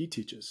at what he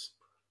teaches.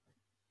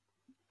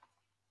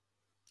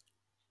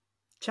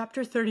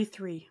 Chapter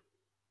 33.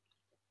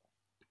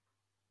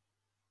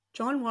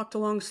 John walked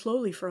along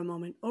slowly for a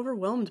moment,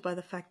 overwhelmed by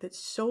the fact that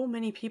so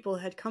many people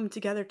had come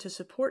together to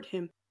support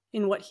him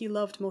in what he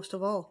loved most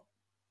of all.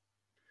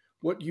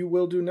 What you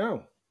will do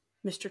now?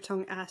 Mr.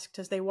 Tong asked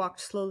as they walked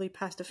slowly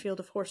past a field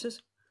of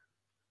horses.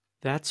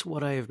 That's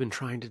what I have been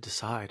trying to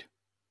decide,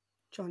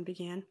 John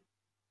began.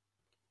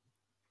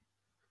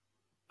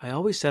 I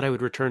always said I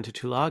would return to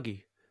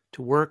Tulagi,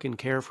 to work and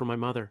care for my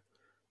mother.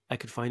 I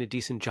could find a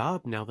decent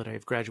job now that I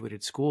have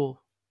graduated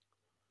school.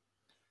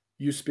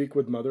 You speak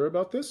with Mother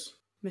about this?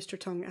 Mr.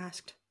 Tong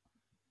asked.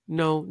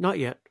 No, not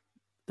yet.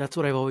 That's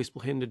what I've always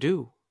planned to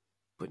do.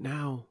 But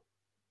now...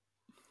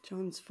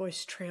 John's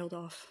voice trailed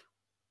off.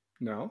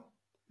 Now?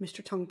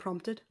 Mr. Tong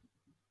prompted.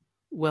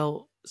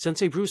 Well,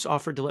 Sensei Bruce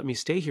offered to let me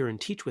stay here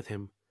and teach with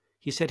him.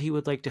 He said he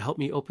would like to help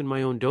me open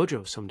my own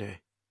dojo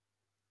someday.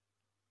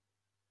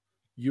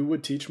 You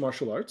would teach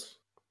martial arts?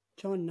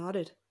 John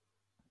nodded.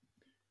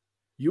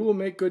 You will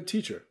make good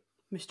teacher,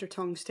 Mr.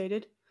 Tong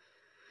stated.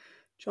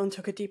 John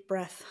took a deep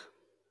breath.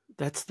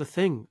 That's the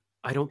thing.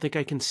 I don't think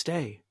I can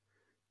stay.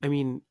 I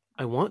mean,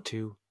 I want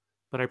to,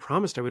 but I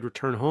promised I would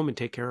return home and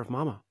take care of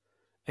Mama.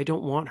 I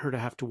don't want her to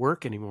have to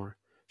work anymore.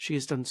 She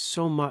has done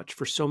so much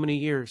for so many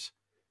years.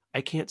 I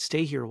can't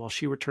stay here while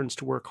she returns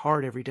to work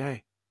hard every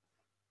day.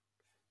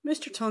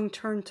 Mr. Tong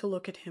turned to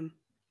look at him.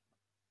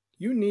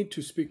 You need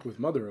to speak with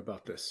Mother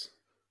about this.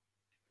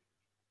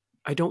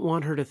 I don't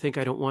want her to think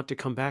I don't want to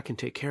come back and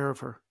take care of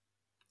her,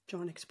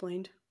 John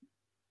explained.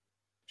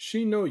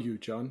 She know you,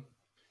 John.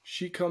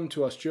 She come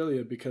to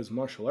Australia because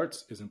martial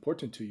arts is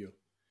important to you.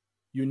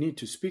 You need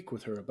to speak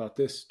with her about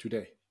this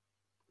today.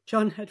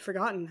 John had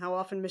forgotten how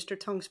often Mr.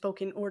 Tong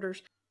spoke in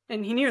orders,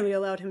 and he nearly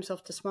allowed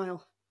himself to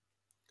smile.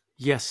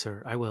 Yes,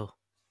 sir, I will.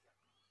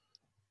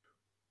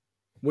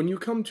 When you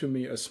come to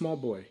me a small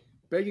boy,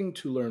 begging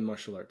to learn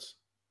martial arts,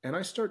 and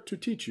I start to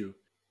teach you,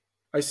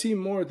 I see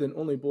more than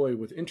only boy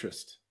with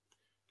interest.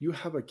 You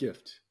have a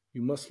gift.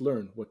 You must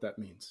learn what that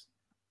means.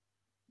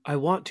 I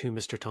want to,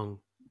 Mr. Tung.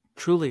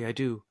 Truly I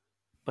do.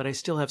 But I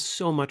still have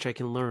so much I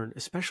can learn,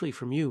 especially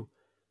from you.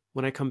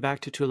 When I come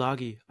back to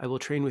Tulagi, I will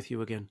train with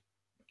you again.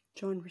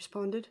 John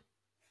responded.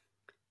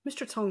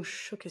 Mr. Tong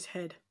shook his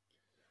head.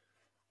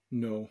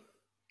 No,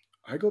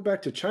 I go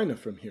back to China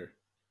from here.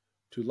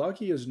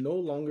 Tulagi is no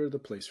longer the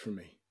place for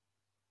me.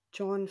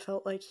 John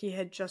felt like he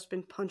had just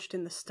been punched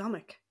in the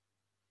stomach.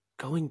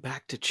 Going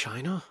back to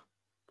China?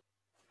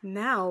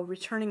 Now,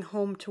 returning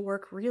home to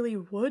work really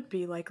would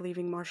be like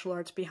leaving martial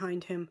arts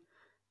behind him.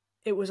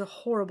 It was a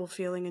horrible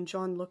feeling, and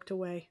John looked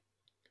away.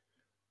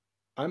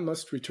 I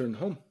must return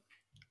home.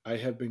 I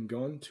have been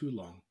gone too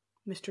long,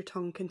 Mr.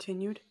 Tung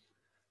continued.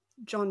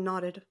 John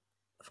nodded.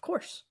 Of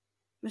course.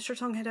 Mr.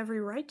 Tung had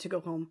every right to go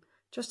home,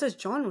 just as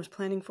John was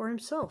planning for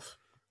himself.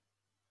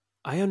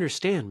 I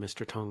understand,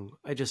 Mr. Tung.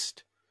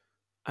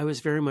 I was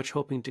very much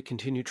hoping to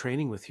continue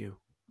training with you,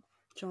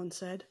 John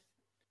said.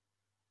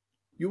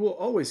 You will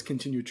always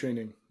continue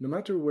training, no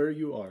matter where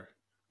you are,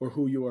 or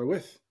who you are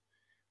with.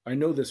 I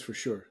know this for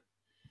sure.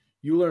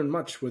 You learn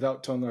much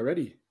without tongue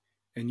already,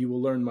 and you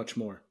will learn much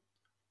more.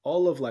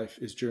 All of life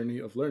is journey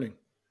of learning.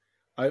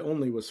 I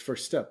only was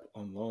first step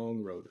on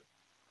long road.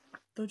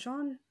 Though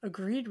John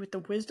agreed with the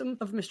wisdom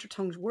of Mr.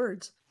 Tung's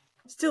words,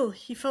 still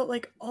he felt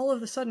like all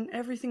of a sudden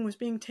everything was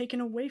being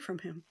taken away from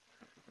him.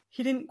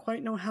 He didn't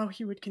quite know how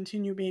he would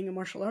continue being a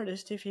martial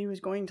artist if he was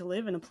going to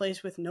live in a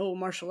place with no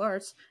martial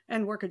arts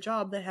and work a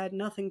job that had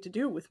nothing to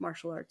do with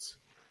martial arts.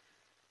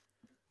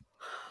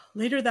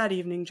 Later that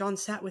evening, John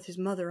sat with his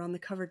mother on the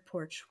covered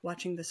porch,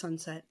 watching the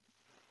sunset.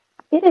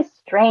 It is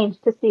strange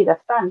to see the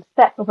sun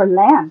set over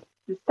land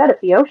instead of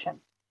the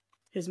ocean,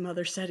 his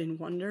mother said in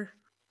wonder.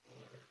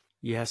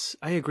 Yes,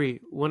 I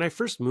agree. When I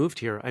first moved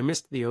here, I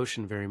missed the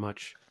ocean very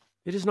much.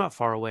 It is not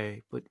far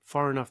away, but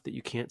far enough that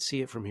you can't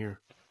see it from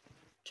here,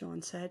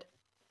 John said.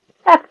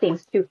 That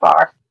seems too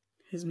far,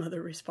 his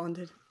mother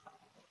responded.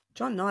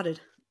 John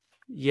nodded.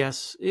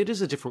 Yes, it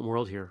is a different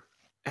world here.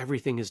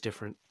 Everything is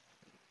different.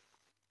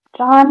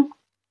 John,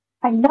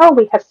 I know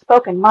we have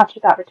spoken much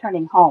about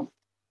returning home.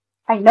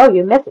 I know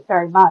you miss it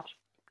very much,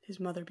 his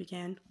mother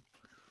began.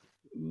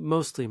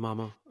 Mostly,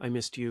 Mama, I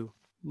missed you.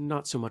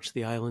 Not so much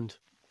the island,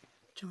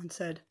 John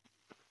said.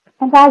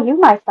 And you,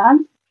 my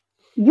son,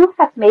 you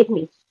have made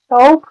me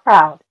so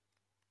proud.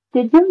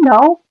 Did you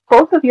know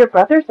both of your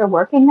brothers are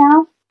working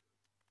now?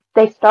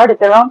 They started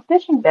their own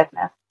fishing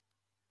business,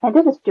 and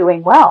it is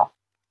doing well.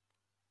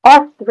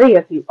 All three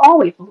of you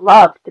always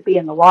loved to be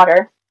in the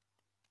water.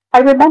 I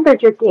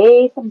remembered your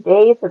days and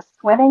days of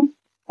swimming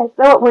as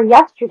though it were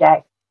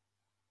yesterday.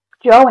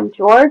 Joe and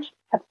George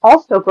have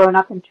also grown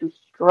up into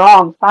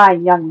strong,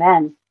 fine young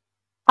men.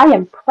 I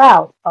am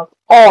proud of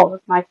all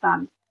of my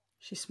sons.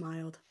 She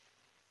smiled.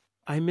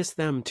 I miss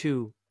them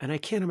too, and I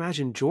can't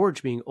imagine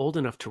George being old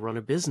enough to run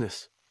a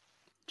business.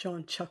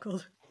 John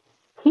chuckled.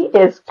 He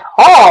is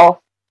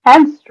tall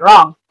and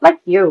strong,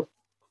 like you.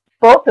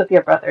 Both of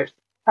your brothers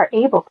are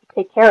able to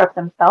take care of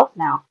themselves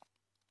now.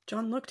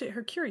 John looked at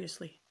her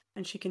curiously,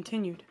 and she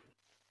continued.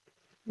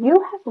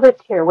 You have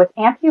lived here with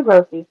Auntie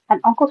Rosie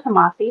and Uncle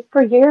Tomasi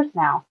for years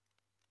now.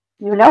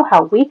 You know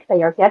how weak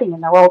they are getting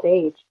in their old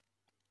age.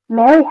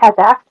 Mary has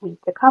asked me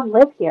to come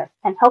live here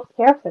and help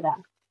care for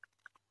them.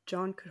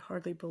 John could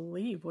hardly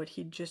believe what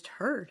he'd just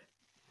heard.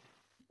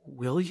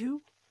 Will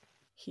you?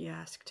 He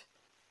asked.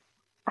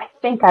 I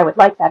think I would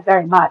like that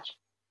very much.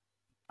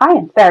 I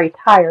am very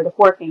tired of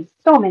working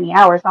so many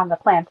hours on the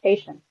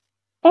plantation,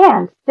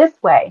 and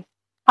this way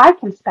I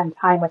can spend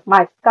time with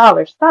my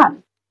scholar's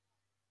son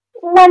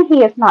when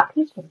he is not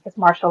teaching his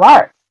martial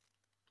arts,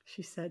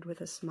 she said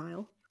with a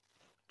smile.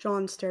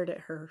 John stared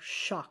at her,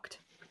 shocked.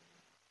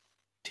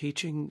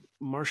 Teaching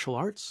martial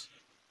arts?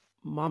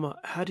 Mama,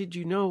 how did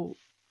you know?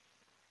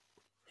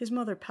 His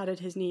mother patted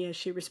his knee as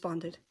she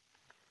responded.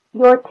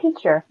 Your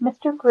teacher,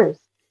 Mr. Bruce.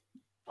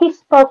 He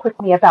spoke with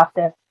me about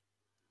this,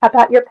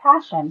 about your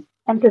passion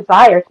and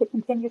desire to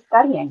continue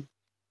studying.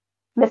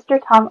 Mr.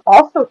 Tung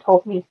also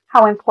told me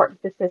how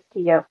important this is to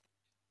you.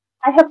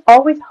 I have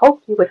always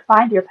hoped you would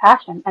find your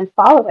passion and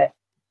follow it.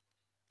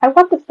 I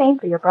want the same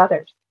for your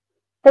brothers.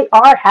 They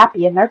are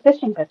happy in their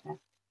fishing business.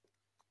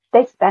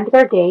 They spend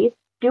their days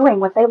doing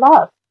what they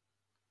love.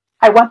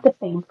 I want the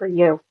same for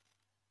you.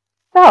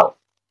 So,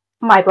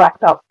 my black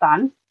belt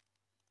son,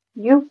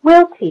 you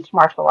will teach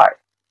martial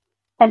arts,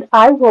 and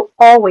I will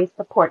always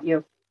support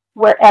you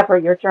wherever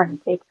your journey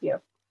takes you.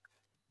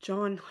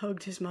 John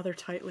hugged his mother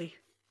tightly.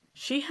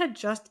 She had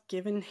just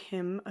given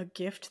him a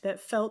gift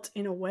that felt,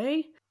 in a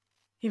way,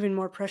 even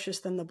more precious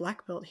than the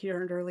black belt he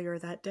earned earlier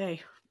that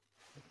day.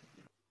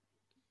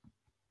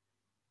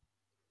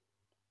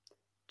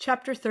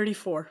 Chapter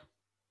 34.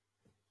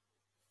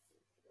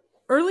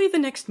 Early the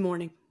next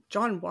morning,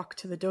 John walked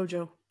to the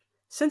dojo.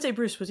 Sensei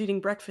Bruce was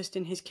eating breakfast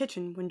in his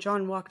kitchen when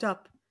John walked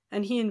up,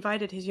 and he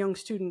invited his young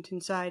student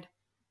inside.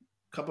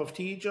 Cup of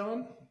tea,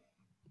 John?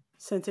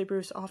 Sensei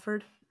Bruce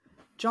offered.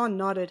 John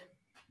nodded.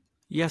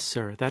 Yes,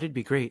 sir, that'd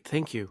be great,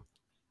 thank you.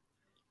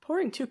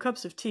 Pouring 2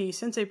 cups of tea,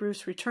 Sensei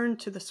Bruce returned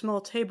to the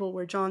small table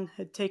where John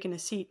had taken a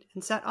seat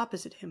and sat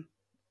opposite him.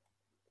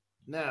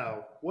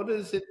 Now, what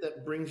is it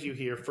that brings you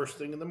here first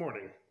thing in the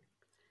morning?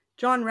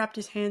 John wrapped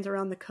his hands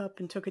around the cup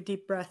and took a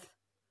deep breath.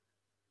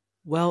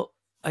 Well,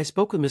 I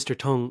spoke with Mr.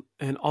 Tong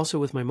and also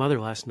with my mother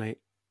last night.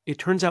 It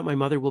turns out my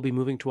mother will be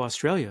moving to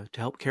Australia to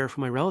help care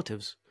for my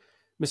relatives.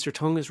 Mr.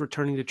 Tong is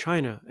returning to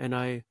China, and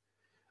I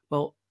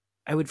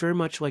would very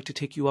much like to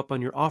take you up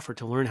on your offer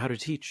to learn how to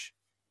teach.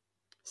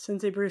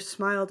 Sensei Bruce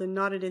smiled and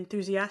nodded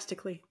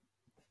enthusiastically.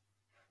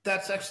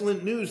 That's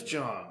excellent news,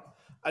 John.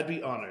 I'd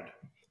be honored.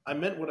 I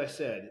meant what I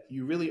said.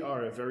 You really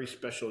are a very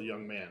special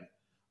young man.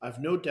 I've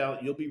no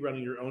doubt you'll be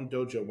running your own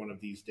dojo one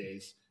of these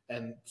days,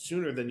 and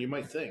sooner than you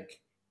might think.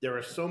 There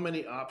are so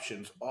many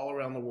options all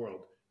around the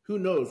world. Who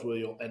knows where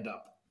you'll end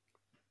up?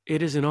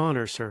 It is an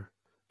honor, sir.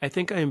 I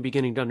think I am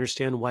beginning to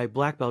understand why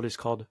black belt is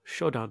called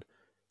Shodan.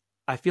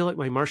 I feel like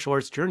my martial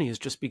arts journey is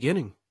just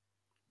beginning.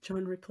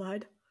 John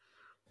replied.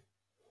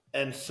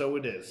 And so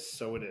it is,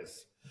 so it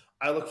is.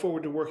 I look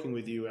forward to working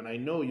with you, and I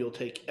know you'll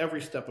take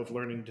every step of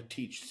learning to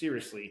teach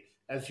seriously,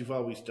 as you've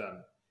always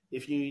done.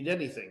 If you need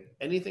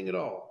anything at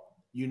all,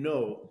 you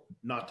know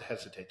not to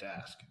hesitate to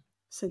ask.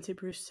 Sensei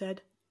Bruce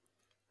said.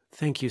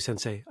 Thank you,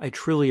 Sensei. I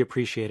truly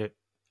appreciate it.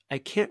 I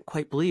can't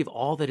quite believe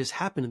all that has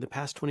happened in the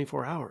past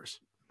 24 hours.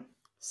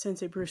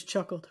 Sensei Bruce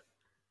chuckled.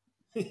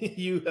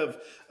 You have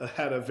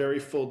had a very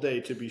full day,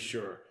 to be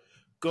sure.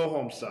 Go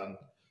home, son.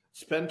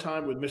 Spend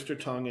time with Mr.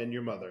 Tong and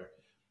your mother.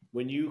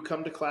 When you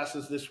come to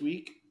classes this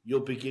week,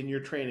 you'll begin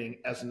your training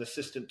as an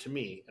assistant to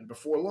me, and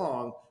before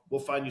long, we'll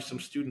find you some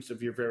students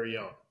of your very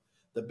own.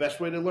 The best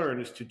way to learn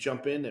is to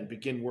jump in and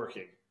begin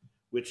working,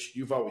 which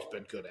you've always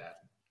been good at.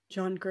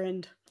 John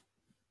grinned.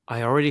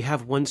 I already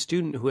have one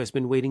student who has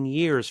been waiting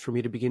years for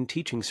me to begin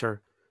teaching,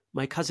 sir.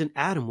 My cousin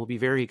Adam will be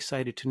very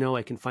excited to know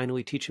I can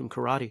finally teach him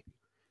karate.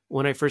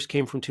 When I first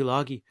came from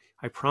Tulagi,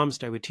 I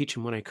promised I would teach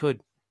him when I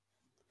could.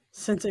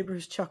 Sensei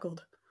Bruce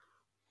chuckled.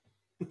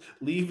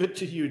 Leave it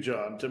to you,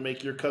 John, to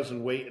make your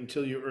cousin wait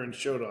until you earn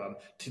Shodan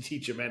to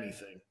teach him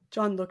anything.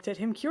 John looked at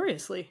him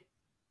curiously.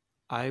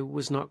 I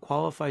was not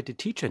qualified to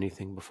teach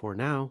anything before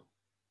now,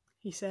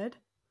 he said.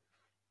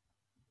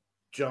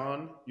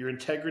 John, your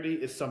integrity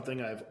is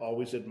something I've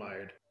always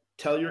admired.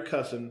 Tell your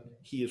cousin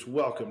he is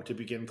welcome to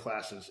begin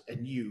classes,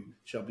 and you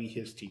shall be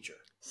his teacher,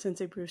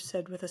 Sensei Bruce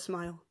said with a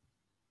smile.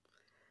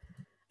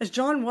 As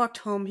John walked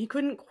home, he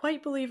couldn't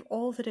quite believe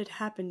all that had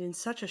happened in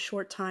such a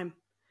short time.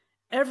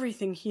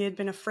 Everything he had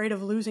been afraid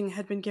of losing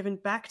had been given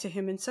back to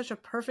him in such a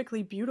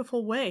perfectly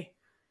beautiful way.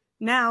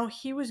 Now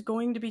he was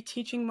going to be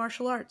teaching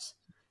martial arts.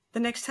 The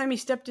next time he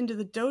stepped into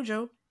the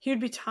dojo, he would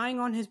be tying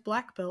on his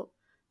black belt,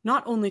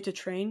 not only to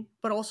train,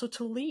 but also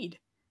to lead.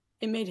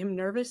 It made him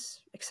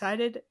nervous,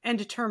 excited, and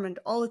determined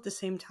all at the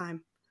same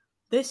time.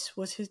 This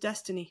was his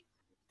destiny.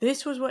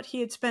 This was what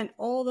he had spent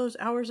all those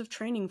hours of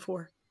training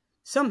for.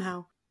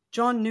 Somehow,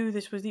 John knew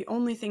this was the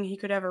only thing he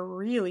could ever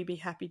really be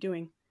happy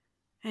doing.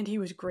 And he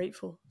was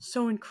grateful,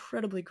 so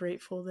incredibly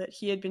grateful that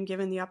he had been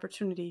given the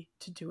opportunity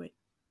to do it.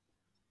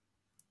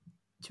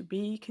 To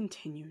be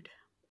continued.